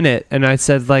Oilers. for a minute, and I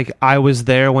said like I was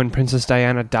there when Princess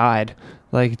Diana died,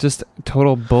 like just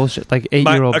total bullshit, like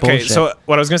 8-year-old Okay, bullshit. so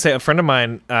what I was gonna say, a friend of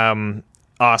mine,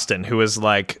 Austin, who was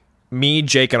like me,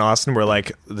 Jake, and Austin were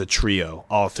like the trio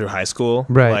all through high school.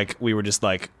 Right. Like we were just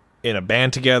like in a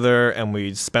band together, and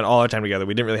we spent all our time together.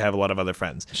 We didn't really have a lot of other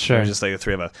friends. Sure. It was just like the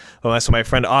three of us. Well, so my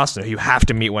friend Austin, who you have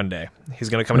to meet one day, he's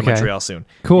gonna come to Okay. Montreal soon.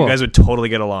 Cool. You guys would totally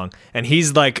get along, and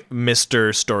he's like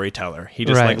Mr. Storyteller. He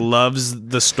just Right. like loves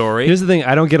the story. Here's the thing: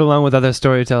 I don't get along with other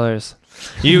storytellers.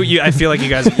 You I feel like you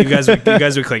guys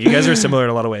would click. You guys are similar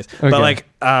in a lot of ways. Okay. But like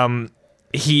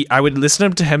I would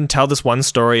listen to him tell this one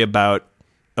story about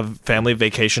a family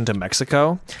vacation to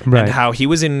Mexico, Right. and how he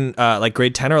was in like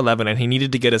grade 10 or 11 and he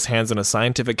needed to get his hands on a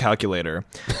scientific calculator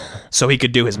so he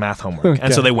could do his math homework. Okay.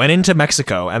 And so they went into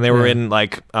Mexico and they were Yeah. in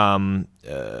like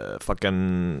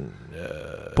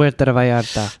Puerto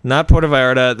Vallarta, not Puerto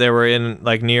Vallarta, they were in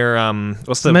like near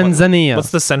what's the Manzanillo.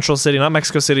 what's the central city? Not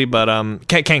Mexico City, but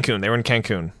Cancun. They were in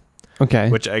Cancun. Okay,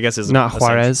 Which I guess is Not a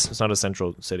Juarez. It's not a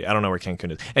central city. I don't know where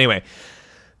Cancun is. Anyway,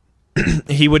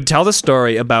 he would tell the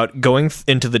story about going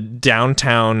into the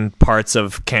downtown parts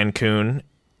of Cancun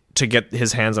to get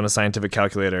his hands on a scientific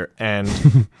calculator. And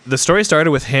the story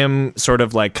started with him sort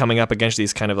of like coming up against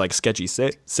these kind of like sketchy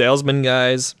salesman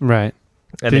guys. Right.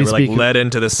 And Did they he were like speak led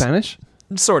into this Spanish?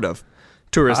 sort of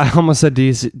tourist. I almost said,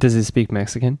 does he speak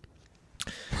Mexican?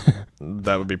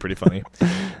 That would be pretty funny.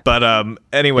 But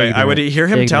anyway, I would hear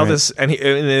him tell this, and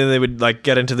then they would like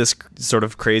get into this sort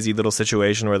of crazy little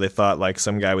situation where they thought like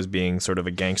some guy was being sort of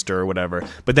a gangster or whatever.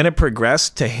 But then it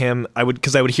progressed to him. I would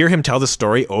hear him tell the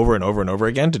story over and over and over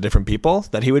again to different people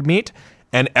that he would meet.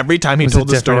 And every time he told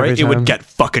the story, it would get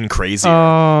fucking crazy.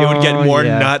 It would get more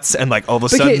nuts, and like all of a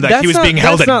sudden, like he was being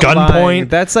held at gunpoint.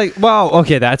 That's like, well,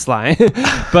 okay, that's lying,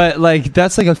 but like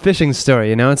that's like a fishing story,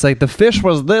 you know? It's like the fish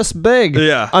was this big,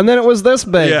 and then it was this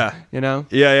big, you know?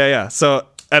 Yeah. So,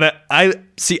 and I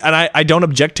see, and I don't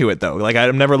object to it though. Like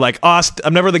I'm never like,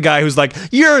 I'm never the guy who's like,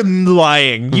 you're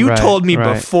lying. You told me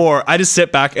before. I just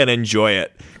sit back and enjoy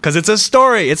it. Because it's a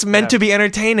story. It's meant to be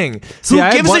entertaining. Who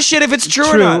gives a shit if it's true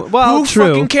or not? Well, Who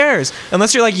fucking cares?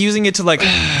 Unless you're like using it to like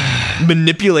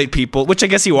manipulate people, which I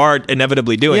guess you are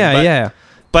inevitably doing.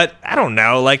 But I don't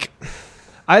know. Like,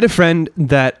 I had a friend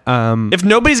that if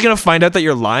nobody's gonna find out that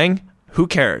you're lying, who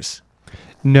cares?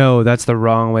 No, that's the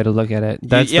wrong way to look at it.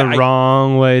 That's the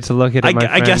wrong way to look at it, my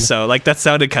friend. I guess so. Like that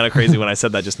sounded kind of crazy when I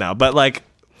said that just now. But like,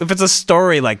 if it's a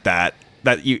story like that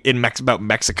you about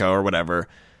Mexico or whatever.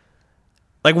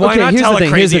 Like, why not tell a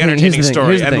crazy, entertaining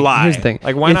story and lie? Here's the thing.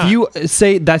 Like, why not? If you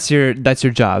say that's your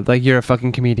job, like you're a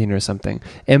fucking comedian or something,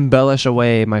 embellish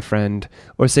away, my friend,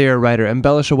 or say you're a writer,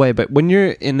 embellish away. But when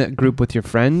you're in a group with your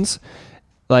friends,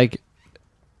 like,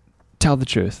 tell the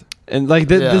truth. And like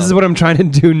this is what I'm trying to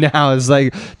do now is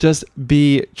like just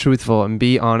be truthful and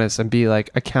be honest and be like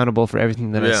accountable for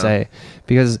everything that I say,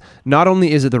 because not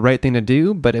only is it the right thing to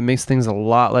do, but it makes things a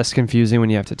lot less confusing when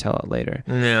you have to tell it later.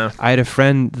 Yeah, I had a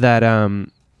friend that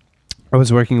I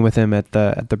was working with him at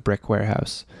the brick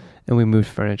warehouse, and we moved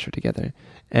furniture together,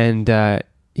 and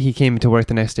he came to work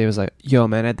the next day. Was like, yo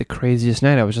man, I had the craziest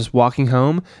night. I was just walking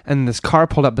home and this car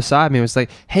pulled up beside me. It was like,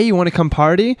 hey, you want to come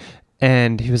party?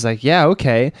 And he was like, yeah,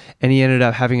 okay. And he ended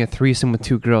up having a threesome with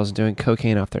two girls and doing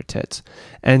cocaine off their tits.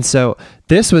 And so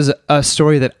this was a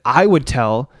story that I would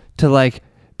tell to like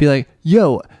be like,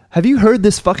 yo, have you heard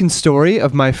this fucking story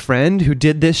of my friend who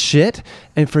did this shit?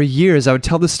 And for years I would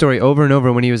tell this story over and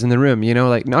over when he was in the room, you know,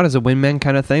 like not as a wingman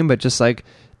kind of thing, but just like,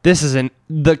 this isn't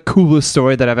the coolest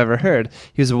story that I've ever heard.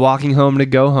 He was walking home to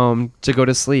go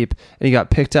to sleep, and he got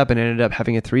picked up and ended up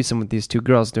having a threesome with these two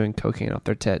girls doing cocaine off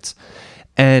their tits.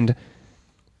 And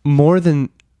more than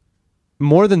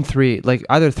 3, like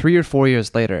either 3 or 4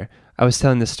 years later, I was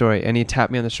telling this story and he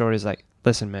tapped me on the shoulder. He's like,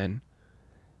 listen, man,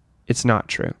 it's not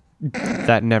true.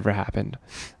 That never happened.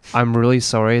 I'm really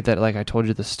sorry that like I told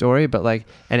you the story, but like,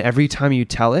 and every time you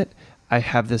tell it, I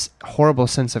have this horrible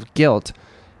sense of guilt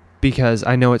because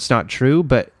I know it's not true,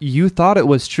 but you thought it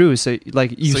was true. So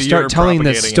like you start telling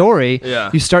this story,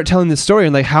 you start telling this story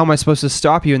and like, how am I supposed to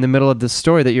stop you in the middle of this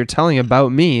story that you're telling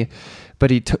about me? But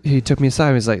he took me aside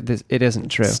and was like, it isn't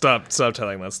true. Stop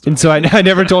telling that story. And so I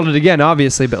never told it again,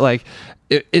 obviously. But like,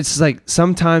 it's like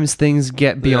sometimes things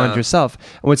get beyond yourself.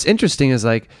 And what's interesting is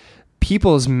like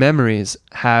people's memories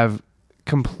have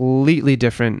completely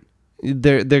different.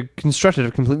 They're constructed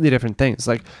of completely different things.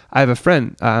 Like I have a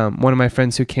friend, one of my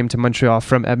friends who came to Montreal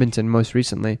from Edmonton most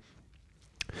recently.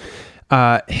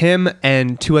 Him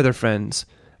and 2 other friends.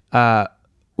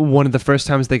 One of the first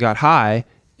times they got high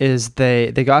is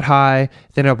they got high,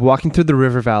 they ended up walking through the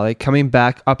river valley, coming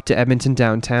back up to Edmonton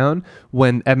downtown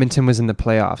when Edmonton was in the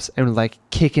playoffs and like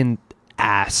kicking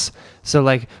ass. So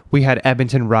like we had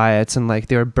Edmonton riots and like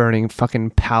they were burning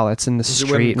fucking pallets in the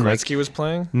street. When and Gretzky was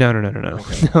playing? No.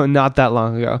 Okay. No, not that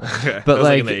long ago. Okay. But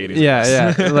like, in the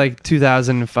 80s. like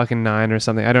 2009 or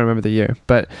something. I don't remember the year,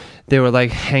 but they were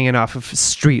like hanging off of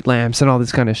street lamps and all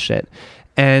this kind of shit.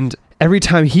 And every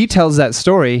time he tells that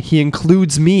story, he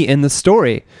includes me in the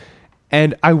story.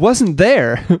 And I wasn't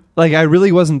there. Like, I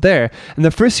really wasn't there. And the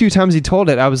first few times he told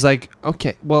it, I was like,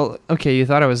 okay, you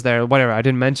thought I was there. Whatever. I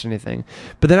didn't mention anything.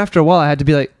 But then after a while, I had to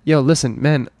be like, yo, listen,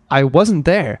 man, I wasn't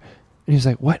there. And he was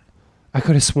like, what? I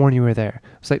could have sworn you were there.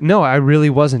 I was like, no, I really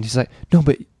wasn't. He's like, no,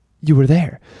 but you were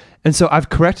there. And so I've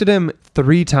corrected him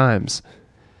 3 times.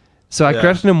 So I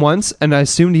corrected him once, and I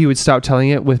assumed he would stop telling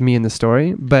it with me in the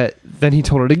story. But then he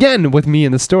told it again with me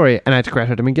in the story, and I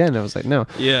corrected him again. I was like, no.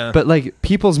 Yeah. But like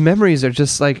people's memories are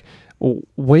just like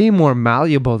way more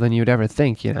malleable than you'd ever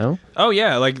think, you know? Oh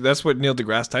yeah, like that's what Neil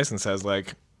deGrasse Tyson says.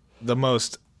 Like the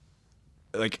most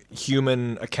like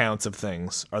human accounts of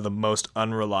things are the most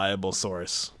unreliable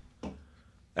source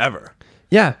ever.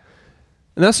 Yeah.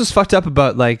 And that's what's fucked up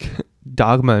about like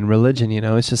dogma and religion, you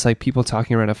know? It's just like people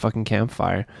talking around a fucking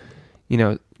campfire, you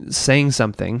know, saying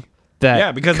something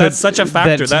that because that's such a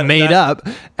factor that's made up,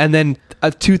 and then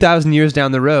 2,000 years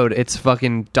down the road, it's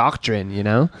fucking doctrine, you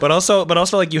know? But also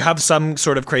like you have some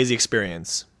sort of crazy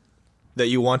experience that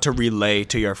you want to relay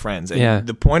to your friends. And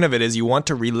the point of it is you want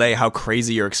to relay how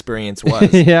crazy your experience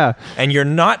was. Yeah. And you're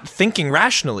not thinking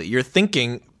rationally. You're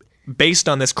thinking based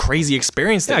on this crazy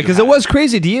experience that because it was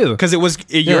crazy to you. Because it was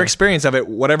your experience of it,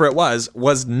 whatever it was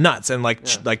nuts and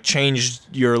like changed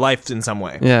your life in some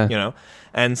way. Yeah. You know?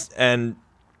 And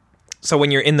so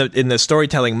when you're in the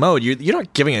storytelling mode, you're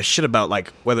not giving a shit about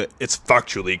like whether it's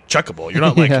factually checkable. You're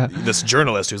not like this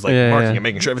journalist who's like marking and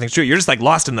making sure everything's true. You're just like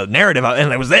lost in the narrative,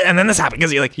 and it was and then this happened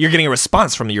because you're getting a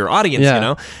response from your audience, you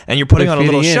know, and you're putting on a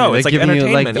little show. It's like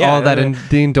entertainment, you, like, all that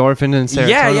the endorphin and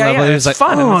serotonin level. It's like,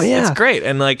 fun. It's great,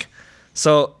 and like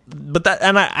so. But that,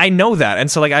 and I know that, and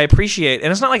so like I appreciate,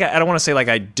 and it's not like I don't want to say like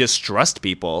I distrust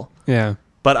people,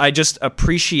 but I just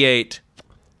appreciate.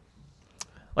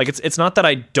 Like it's not that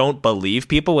I don't believe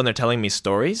people when they're telling me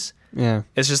stories. Yeah.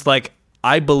 It's just like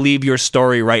I believe your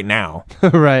story right now.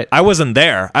 Right. I wasn't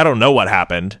there. I don't know what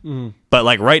happened. But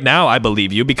like right now I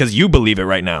believe you because you believe it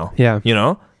right now. Yeah. You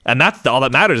know? And that's all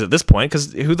that matters at this point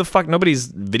because who the fuck nobody's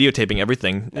videotaping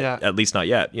everything. At least not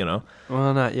yet, you know.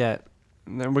 Well, not yet.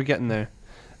 We're getting there.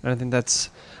 I think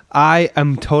I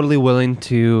am totally willing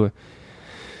to,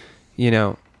 you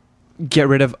know, get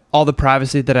rid of all the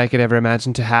privacy that I could ever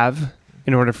imagine to have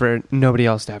in order for nobody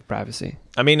else to have privacy.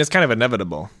 I mean, it's kind of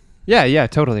inevitable. Yeah,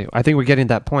 totally. I think we're getting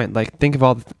to that point. Like, think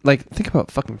about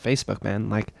fucking Facebook, man.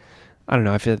 Like, I don't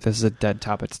know. I feel like this is a dead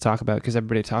topic to talk about because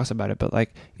everybody talks about it, but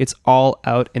like, it's all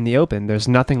out in the open. There's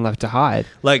nothing left to hide.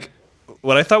 Like,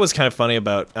 what I thought was kind of funny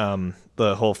about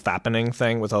the whole fappening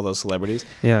thing with all those celebrities,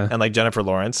 and like Jennifer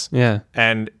Lawrence,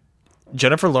 and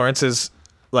Jennifer Lawrence's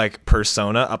like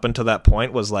persona up until that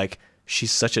point was like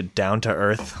she's such a down to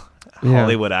earth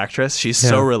Hollywood actress. She's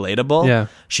so relatable. Yeah.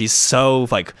 She's so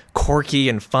like quirky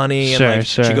and funny, and like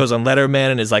she goes on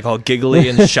Letterman and is like all giggly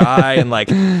and shy and like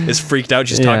is freaked out.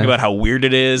 She's talking about how weird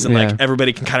it is, and like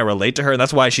everybody can kind of relate to her, and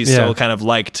that's why she's so kind of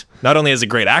liked. Not only as a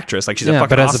great actress, like she's a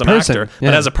fucking awesome actor,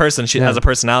 but as a person, she has a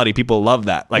personality. People love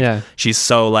that. Like she's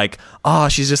so like, oh,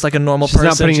 she's just like a normal person.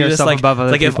 Not putting she's herself just like above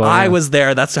other people, if I was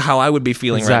there, that's how I would be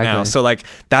feeling right now. So like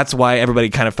that's why everybody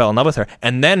kind of fell in love with her.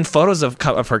 And then photos of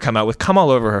her come out with cum all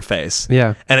over her face.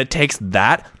 Yeah. And it takes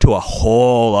that to a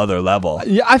whole other level.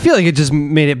 Yeah, I feel like it just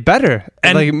made it better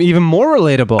and like even more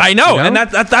relatable. I know, you know?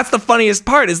 And that's the funniest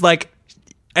part is like,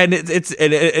 and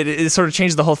it sort of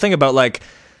changes the whole thing about like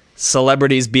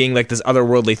celebrities being like this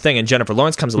otherworldly thing. And Jennifer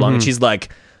Lawrence comes along and she's like,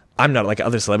 I'm not like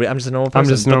other celebrity. I'm just a normal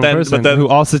person. I'm just a normal person who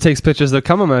also takes pictures that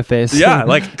come on my face. Yeah,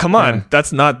 like, come on.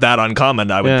 That's not that uncommon,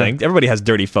 I would think. Everybody has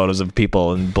dirty photos of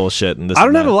people and bullshit and this I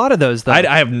don't have a lot of those, though.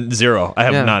 I have zero. I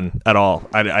have none at all.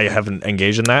 I haven't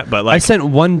engaged in that, but like... I sent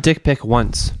one dick pic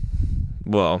once.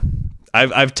 Well,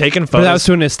 I've taken photos... But that was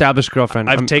to an established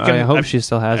girlfriend. I hope she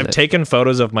still has it. I've taken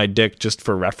photos of my dick just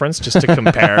for reference, just to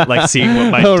compare, like seeing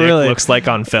what my dick looks like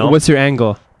on film. What's your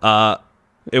angle?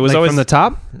 It was like always... from the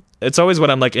top? It's always when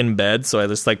I'm like in bed, so I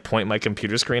just like point my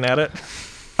computer screen at it.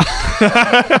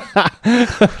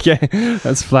 Okay,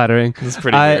 that's flattering. That's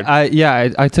pretty weird.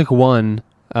 I took one,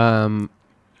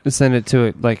 sent it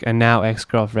to like a now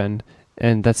ex-girlfriend,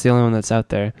 and that's the only one that's out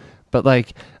there. But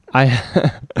like I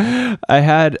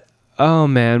had, oh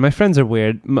man, my friends are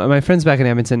weird. My friends back in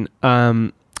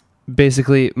Edmonton,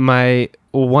 basically my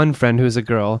one friend who was a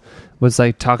girl was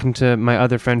like talking to my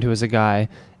other friend who was a guy,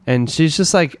 and she's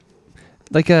just like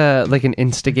an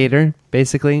instigator,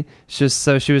 basically. She was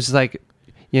just like,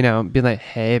 you know, being like,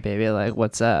 hey baby, like,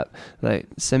 what's up? Like,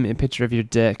 send me a picture of your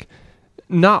dick.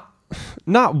 Not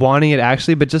wanting it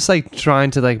actually, but just like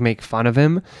trying to like make fun of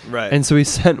him. Right. And so he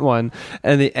sent one,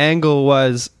 and the angle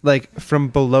was like from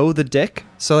below the dick.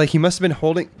 So like he must have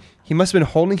been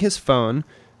holding his phone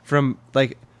from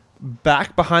like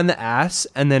back behind the ass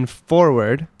and then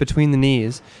forward between the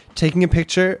knees, taking a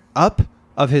picture up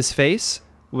of his face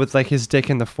with like his dick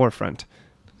in the forefront.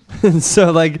 And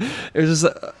so like it was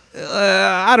just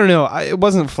I don't know, it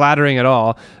wasn't flattering at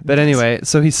all, but anyway,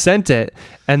 so he sent it,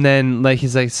 and then like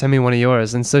he's like, send me one of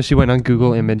yours. And so she went on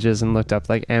Google Images and looked up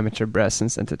like amateur breasts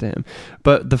and sent it to him.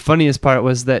 But the funniest part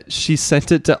was that she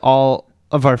sent it to all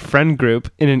of our friend group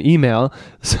in an email.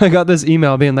 So I got this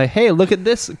email being like, hey, look at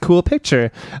this cool picture.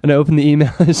 And I opened the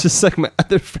email, and it's just like my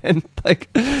other friend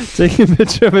like taking a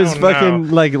picture of his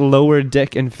fucking like lower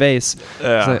dick and face.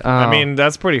 Yeah. Like, I mean,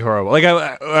 that's pretty horrible. Like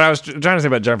what I was trying to say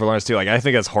about Jennifer Lawrence too, like I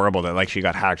think it's horrible that like she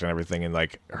got hacked and everything, and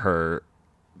like her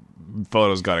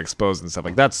photos got exposed and stuff.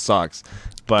 Like that sucks.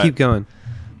 But keep going.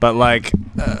 But like,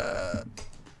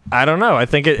 I don't know. I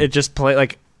think it just played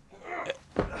like.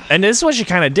 And this is what she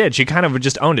kind of did. She kind of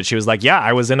just owned it. She was like, "Yeah,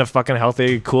 I was in a fucking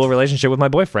healthy, cool relationship with my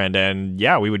boyfriend, and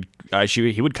yeah, we would.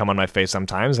 He would come on my face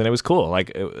sometimes, and it was cool.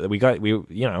 Like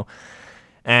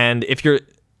And if you're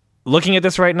looking at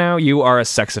this right now, you are a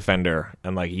sex offender,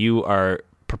 and like you are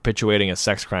perpetuating a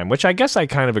sex crime, which I guess I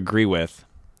kind of agree with.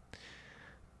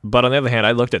 But on the other hand,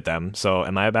 I looked at them. So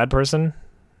am I a bad person?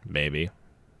 Maybe.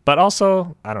 But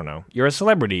also, I don't know. You're a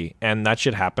celebrity, and that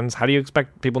shit happens. How do you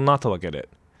expect people not to look at it?"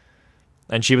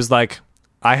 And she was like,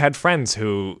 I had friends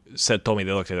who told me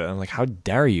they looked at it. I'm like, how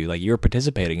dare you? Like, you're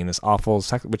participating in this awful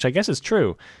sex, which I guess is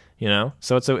true, you know?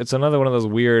 So it's another one of those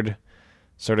weird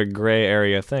sort of gray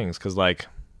area things. Because, like,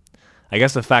 I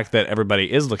guess the fact that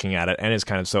everybody is looking at it and is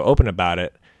kind of so open about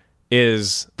it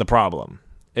is the problem.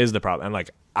 And,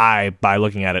 like, I, by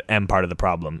looking at it, am part of the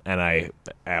problem. And I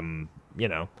am, you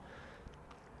know,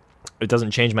 it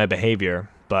doesn't change my behavior.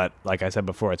 But like I said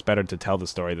before, it's better to tell the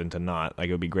story than to not. Like,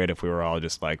 it would be great if we were all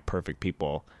just like perfect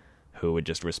people who would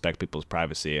just respect people's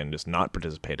privacy and just not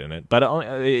participate in it. But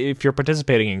if you're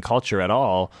participating in culture at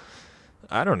all,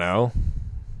 I don't know.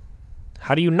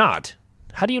 How do you not?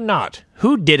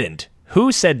 Who didn't?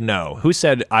 Who said no? Who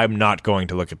said, I'm not going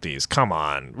to look at these? Come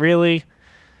on. Really?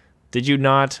 Did you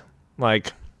not?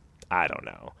 Like, I don't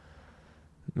know.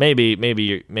 Maybe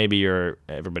you're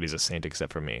everybody's a saint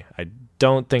except for me. I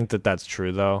don't think that that's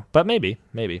true though, but maybe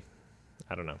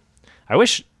I don't know. I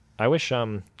wish I wish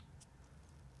our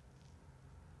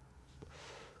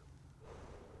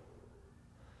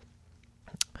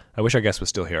guest was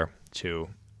still here to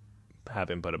have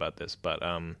input about this, but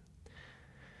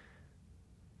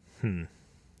we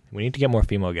need to get more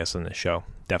female guests on this show,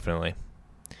 definitely,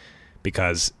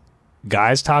 because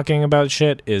guys talking about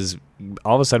shit is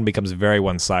all of a sudden becomes very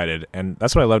one-sided, and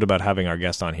that's what I loved about having our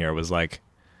guest on here was like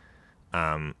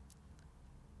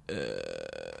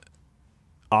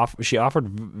she offered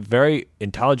very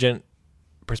intelligent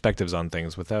perspectives on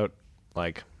things without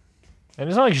like, and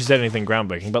it's not like she said anything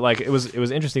groundbreaking, but like it was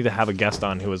interesting to have a guest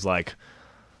on who was like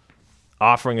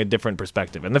offering a different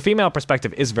perspective, and the female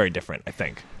perspective is very different, I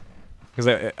think, because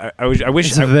I wish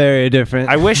it's very different.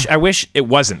 I wish it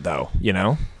wasn't though, you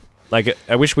know. Like,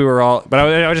 I wish we were all... But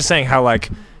I was just saying how, like,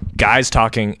 guys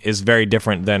talking is very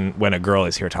different than when a girl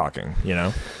is here talking, you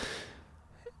know?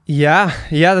 Yeah,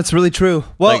 that's really true.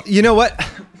 Well, Like, you know what?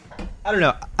 I don't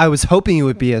know. I was hoping it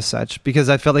would be as such, because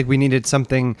I felt like we needed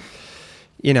something,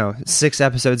 6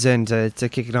 episodes in to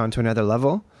kick it on to another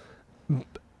level.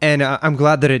 And I'm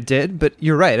glad that it did, but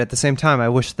you're right. At the same time, I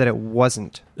wish that it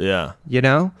wasn't. Yeah. You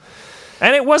know?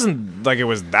 And it wasn't like it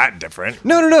was that different.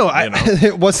 No. You know?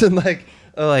 It wasn't like...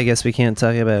 Oh, I guess we can't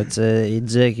talk about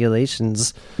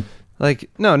ejaculations. Like,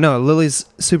 no, Lily's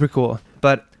super cool,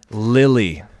 but...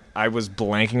 Lily. I was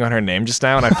blanking on her name just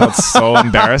now, and I felt so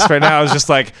embarrassed right now. I was just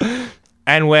like...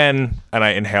 And I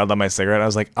inhaled on my cigarette, I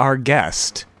was like, our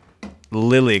guest,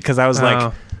 Lily, because I was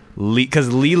like... Because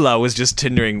Leela was just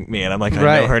Tindering me, and I'm like,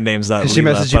 I know her name's not Has Leela. she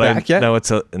messaged you back yet?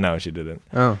 No, she didn't.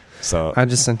 Oh. So I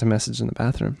just sent a message in the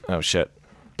bathroom. Oh, shit.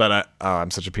 But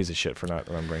I'm such a piece of shit for not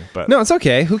remembering. But no, it's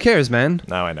okay. Who cares, man?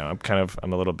 now I know.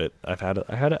 I'm a little bit. I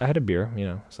had a beer, you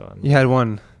know. So You had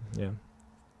one. Yeah.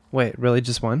 Wait, really?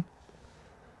 Just one?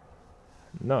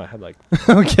 No, I had like.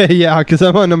 Okay, yeah, because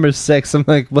I'm on number 6. I'm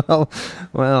like, well.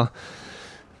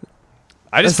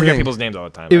 I just forget people's names all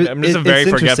the time. I'm just a very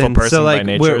forgetful person so, like, by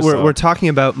nature. We're talking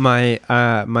about my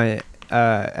my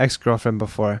ex-girlfriend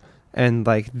before, and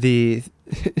like the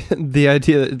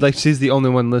idea that, like, she's the only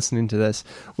one listening to this,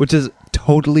 which is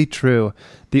totally true.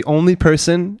 The only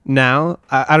person now,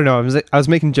 I don't know, I was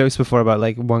making jokes before about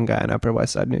like one guy in Upper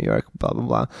West Side New York, blah blah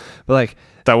blah, but like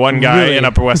that one guy really, in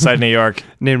Upper West Side New York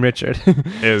named Richard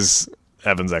is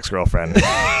Evan's ex-girlfriend.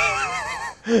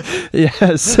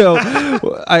 Yeah, so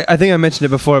I think I mentioned it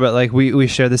before, but like we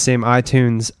share the same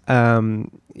iTunes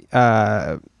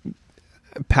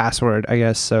password, I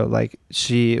guess. So like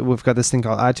we've got this thing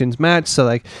called iTunes Match, so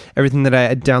like everything that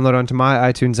I download onto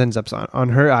my iTunes ends up on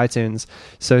her iTunes.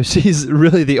 So she's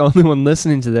really the only one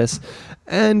listening to this,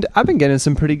 and I've been getting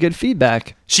some pretty good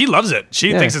feedback. She loves it.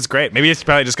 She thinks it's great. Maybe it's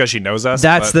probably just because she knows us.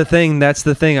 That's the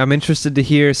thing. I'm interested to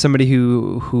hear somebody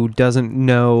who doesn't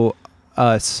know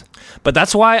us. But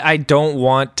that's why I don't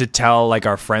want to tell like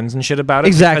our friends and shit about it.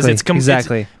 Exactly.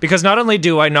 Exactly. Because not only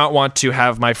do I not want to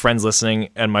have my friends listening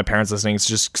and my parents listening, it's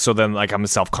just so then like I'm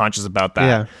self-conscious about that.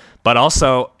 Yeah. But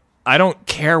also I don't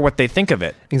care what they think of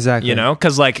it. Exactly. You know,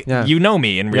 because like you know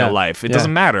me in real life, it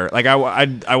doesn't matter. Like I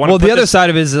want. Well, the other side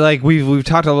of it is like we've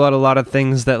talked about a lot of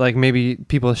things that like maybe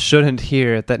people shouldn't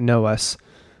hear that know us.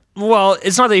 Well,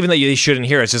 it's not even that they shouldn't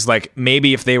hear. It's just like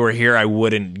maybe if they were here, I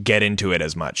wouldn't get into it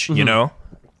as much. You know?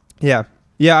 Yeah.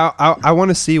 I want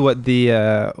to see what the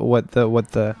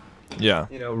Yeah.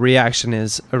 reaction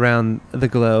is around the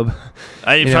globe.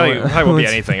 It probably won't be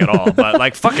anything at all. But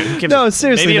like, fuck it. No,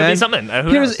 seriously, maybe man. it'll be something.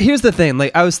 Who knows? Here's the thing.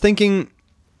 Like, I was thinking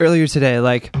earlier today,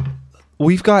 like,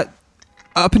 we've got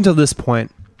up until this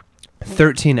point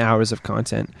 13 hours of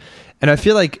content, and I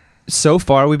feel like so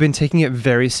far we've been taking it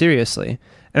very seriously.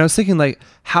 And I was thinking, like,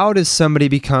 how does somebody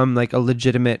become like a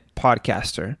legitimate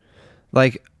podcaster?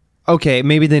 Like, okay,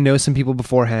 maybe they know some people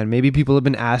beforehand. Maybe people have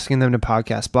been asking them to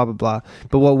podcast, blah, blah, blah.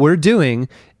 But what we're doing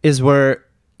is my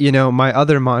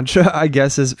other mantra, I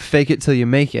guess, is fake it till you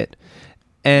make it.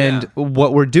 And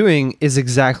what we're doing is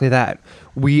exactly that.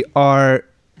 We are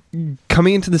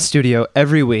coming into the studio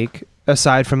every week,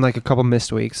 aside from like a couple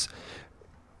missed weeks,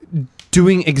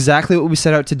 doing exactly what we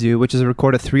set out to do, which is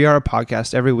record a 3-hour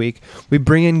podcast every week. We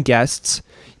bring in guests,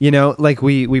 like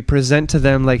we present to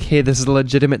them like, hey, this is a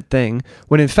legitimate thing,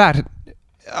 when in fact,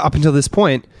 up until this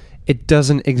point, it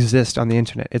doesn't exist on the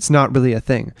internet. It's not really a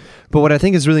thing. But what I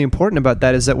think is really important about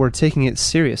that is that we're taking it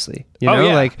seriously.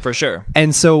 For sure.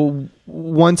 And so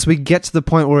once we get to the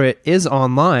point where it is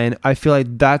online, I feel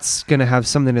like that's going to have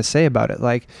something to say about it.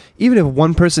 Like, even if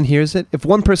one person hears it,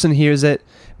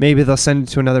 maybe they'll send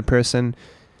it to another person.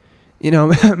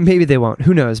 Maybe they won't.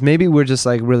 Who knows? Maybe we're just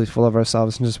like really full of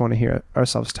ourselves and just want to hear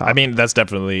ourselves talk. I mean, that's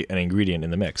definitely an ingredient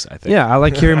in the mix, I think. Yeah, I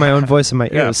like hearing my own voice in my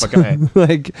ears. Yeah, fucking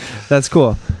like, that's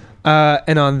cool.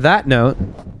 And on that note,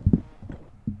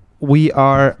 we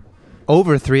are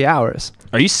over 3 hours.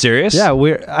 Are you serious? Yeah,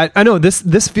 I know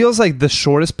this feels like the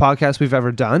shortest podcast we've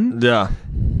ever done. Yeah.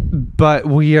 But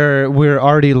we're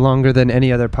already longer than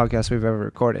any other podcast we've ever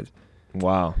recorded.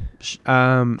 Wow.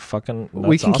 Fucking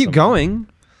we can keep going.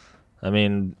 I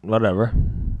mean, whatever.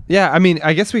 Yeah, I mean,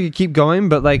 I guess we could keep going,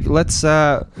 but like, let's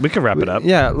we could wrap it up.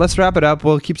 Yeah, let's wrap it up.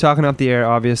 We'll keep talking off the air,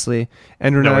 obviously.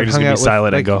 And we're just gonna be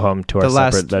silent and go home to our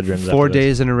separate bedrooms. 4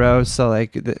 days in a row, so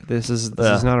like this is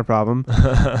not a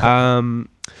problem.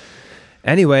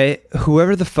 Anyway,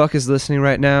 whoever the fuck is listening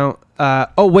right now,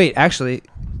 oh wait, actually,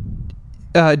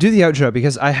 do the outro,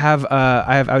 because I have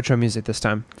outro music this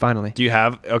time. Finally. Do you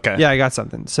have? Okay. Yeah, I got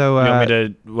something. So you want me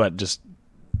to what? Just.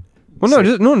 Well,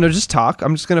 just talk.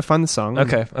 I'm just gonna find the song.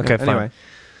 Okay, fine. Anyway,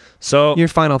 so your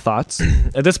final thoughts.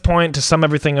 At this point, to sum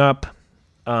everything up,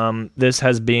 this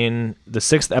has been the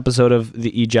 6th episode of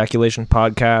the Ejaculation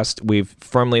Podcast. We've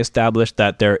firmly established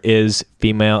that there is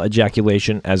female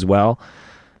ejaculation as well.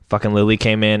 Fucking Lily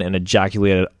came in and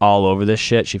ejaculated all over this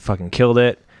shit. She fucking killed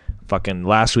it. Fucking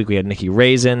last week we had Nikki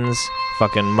Raisins.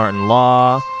 Fucking Martin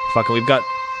Law. Fucking we've got.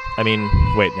 I mean,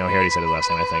 wait, no, he already said his last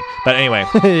name, I think. But anyway.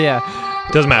 Yeah.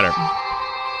 Doesn't matter.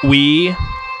 We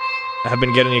have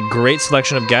been getting a great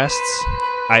selection of guests.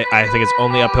 I think it's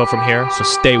only uphill from here, so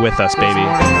stay with us, baby.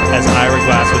 As Ira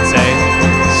Glass would say,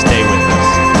 stay with us.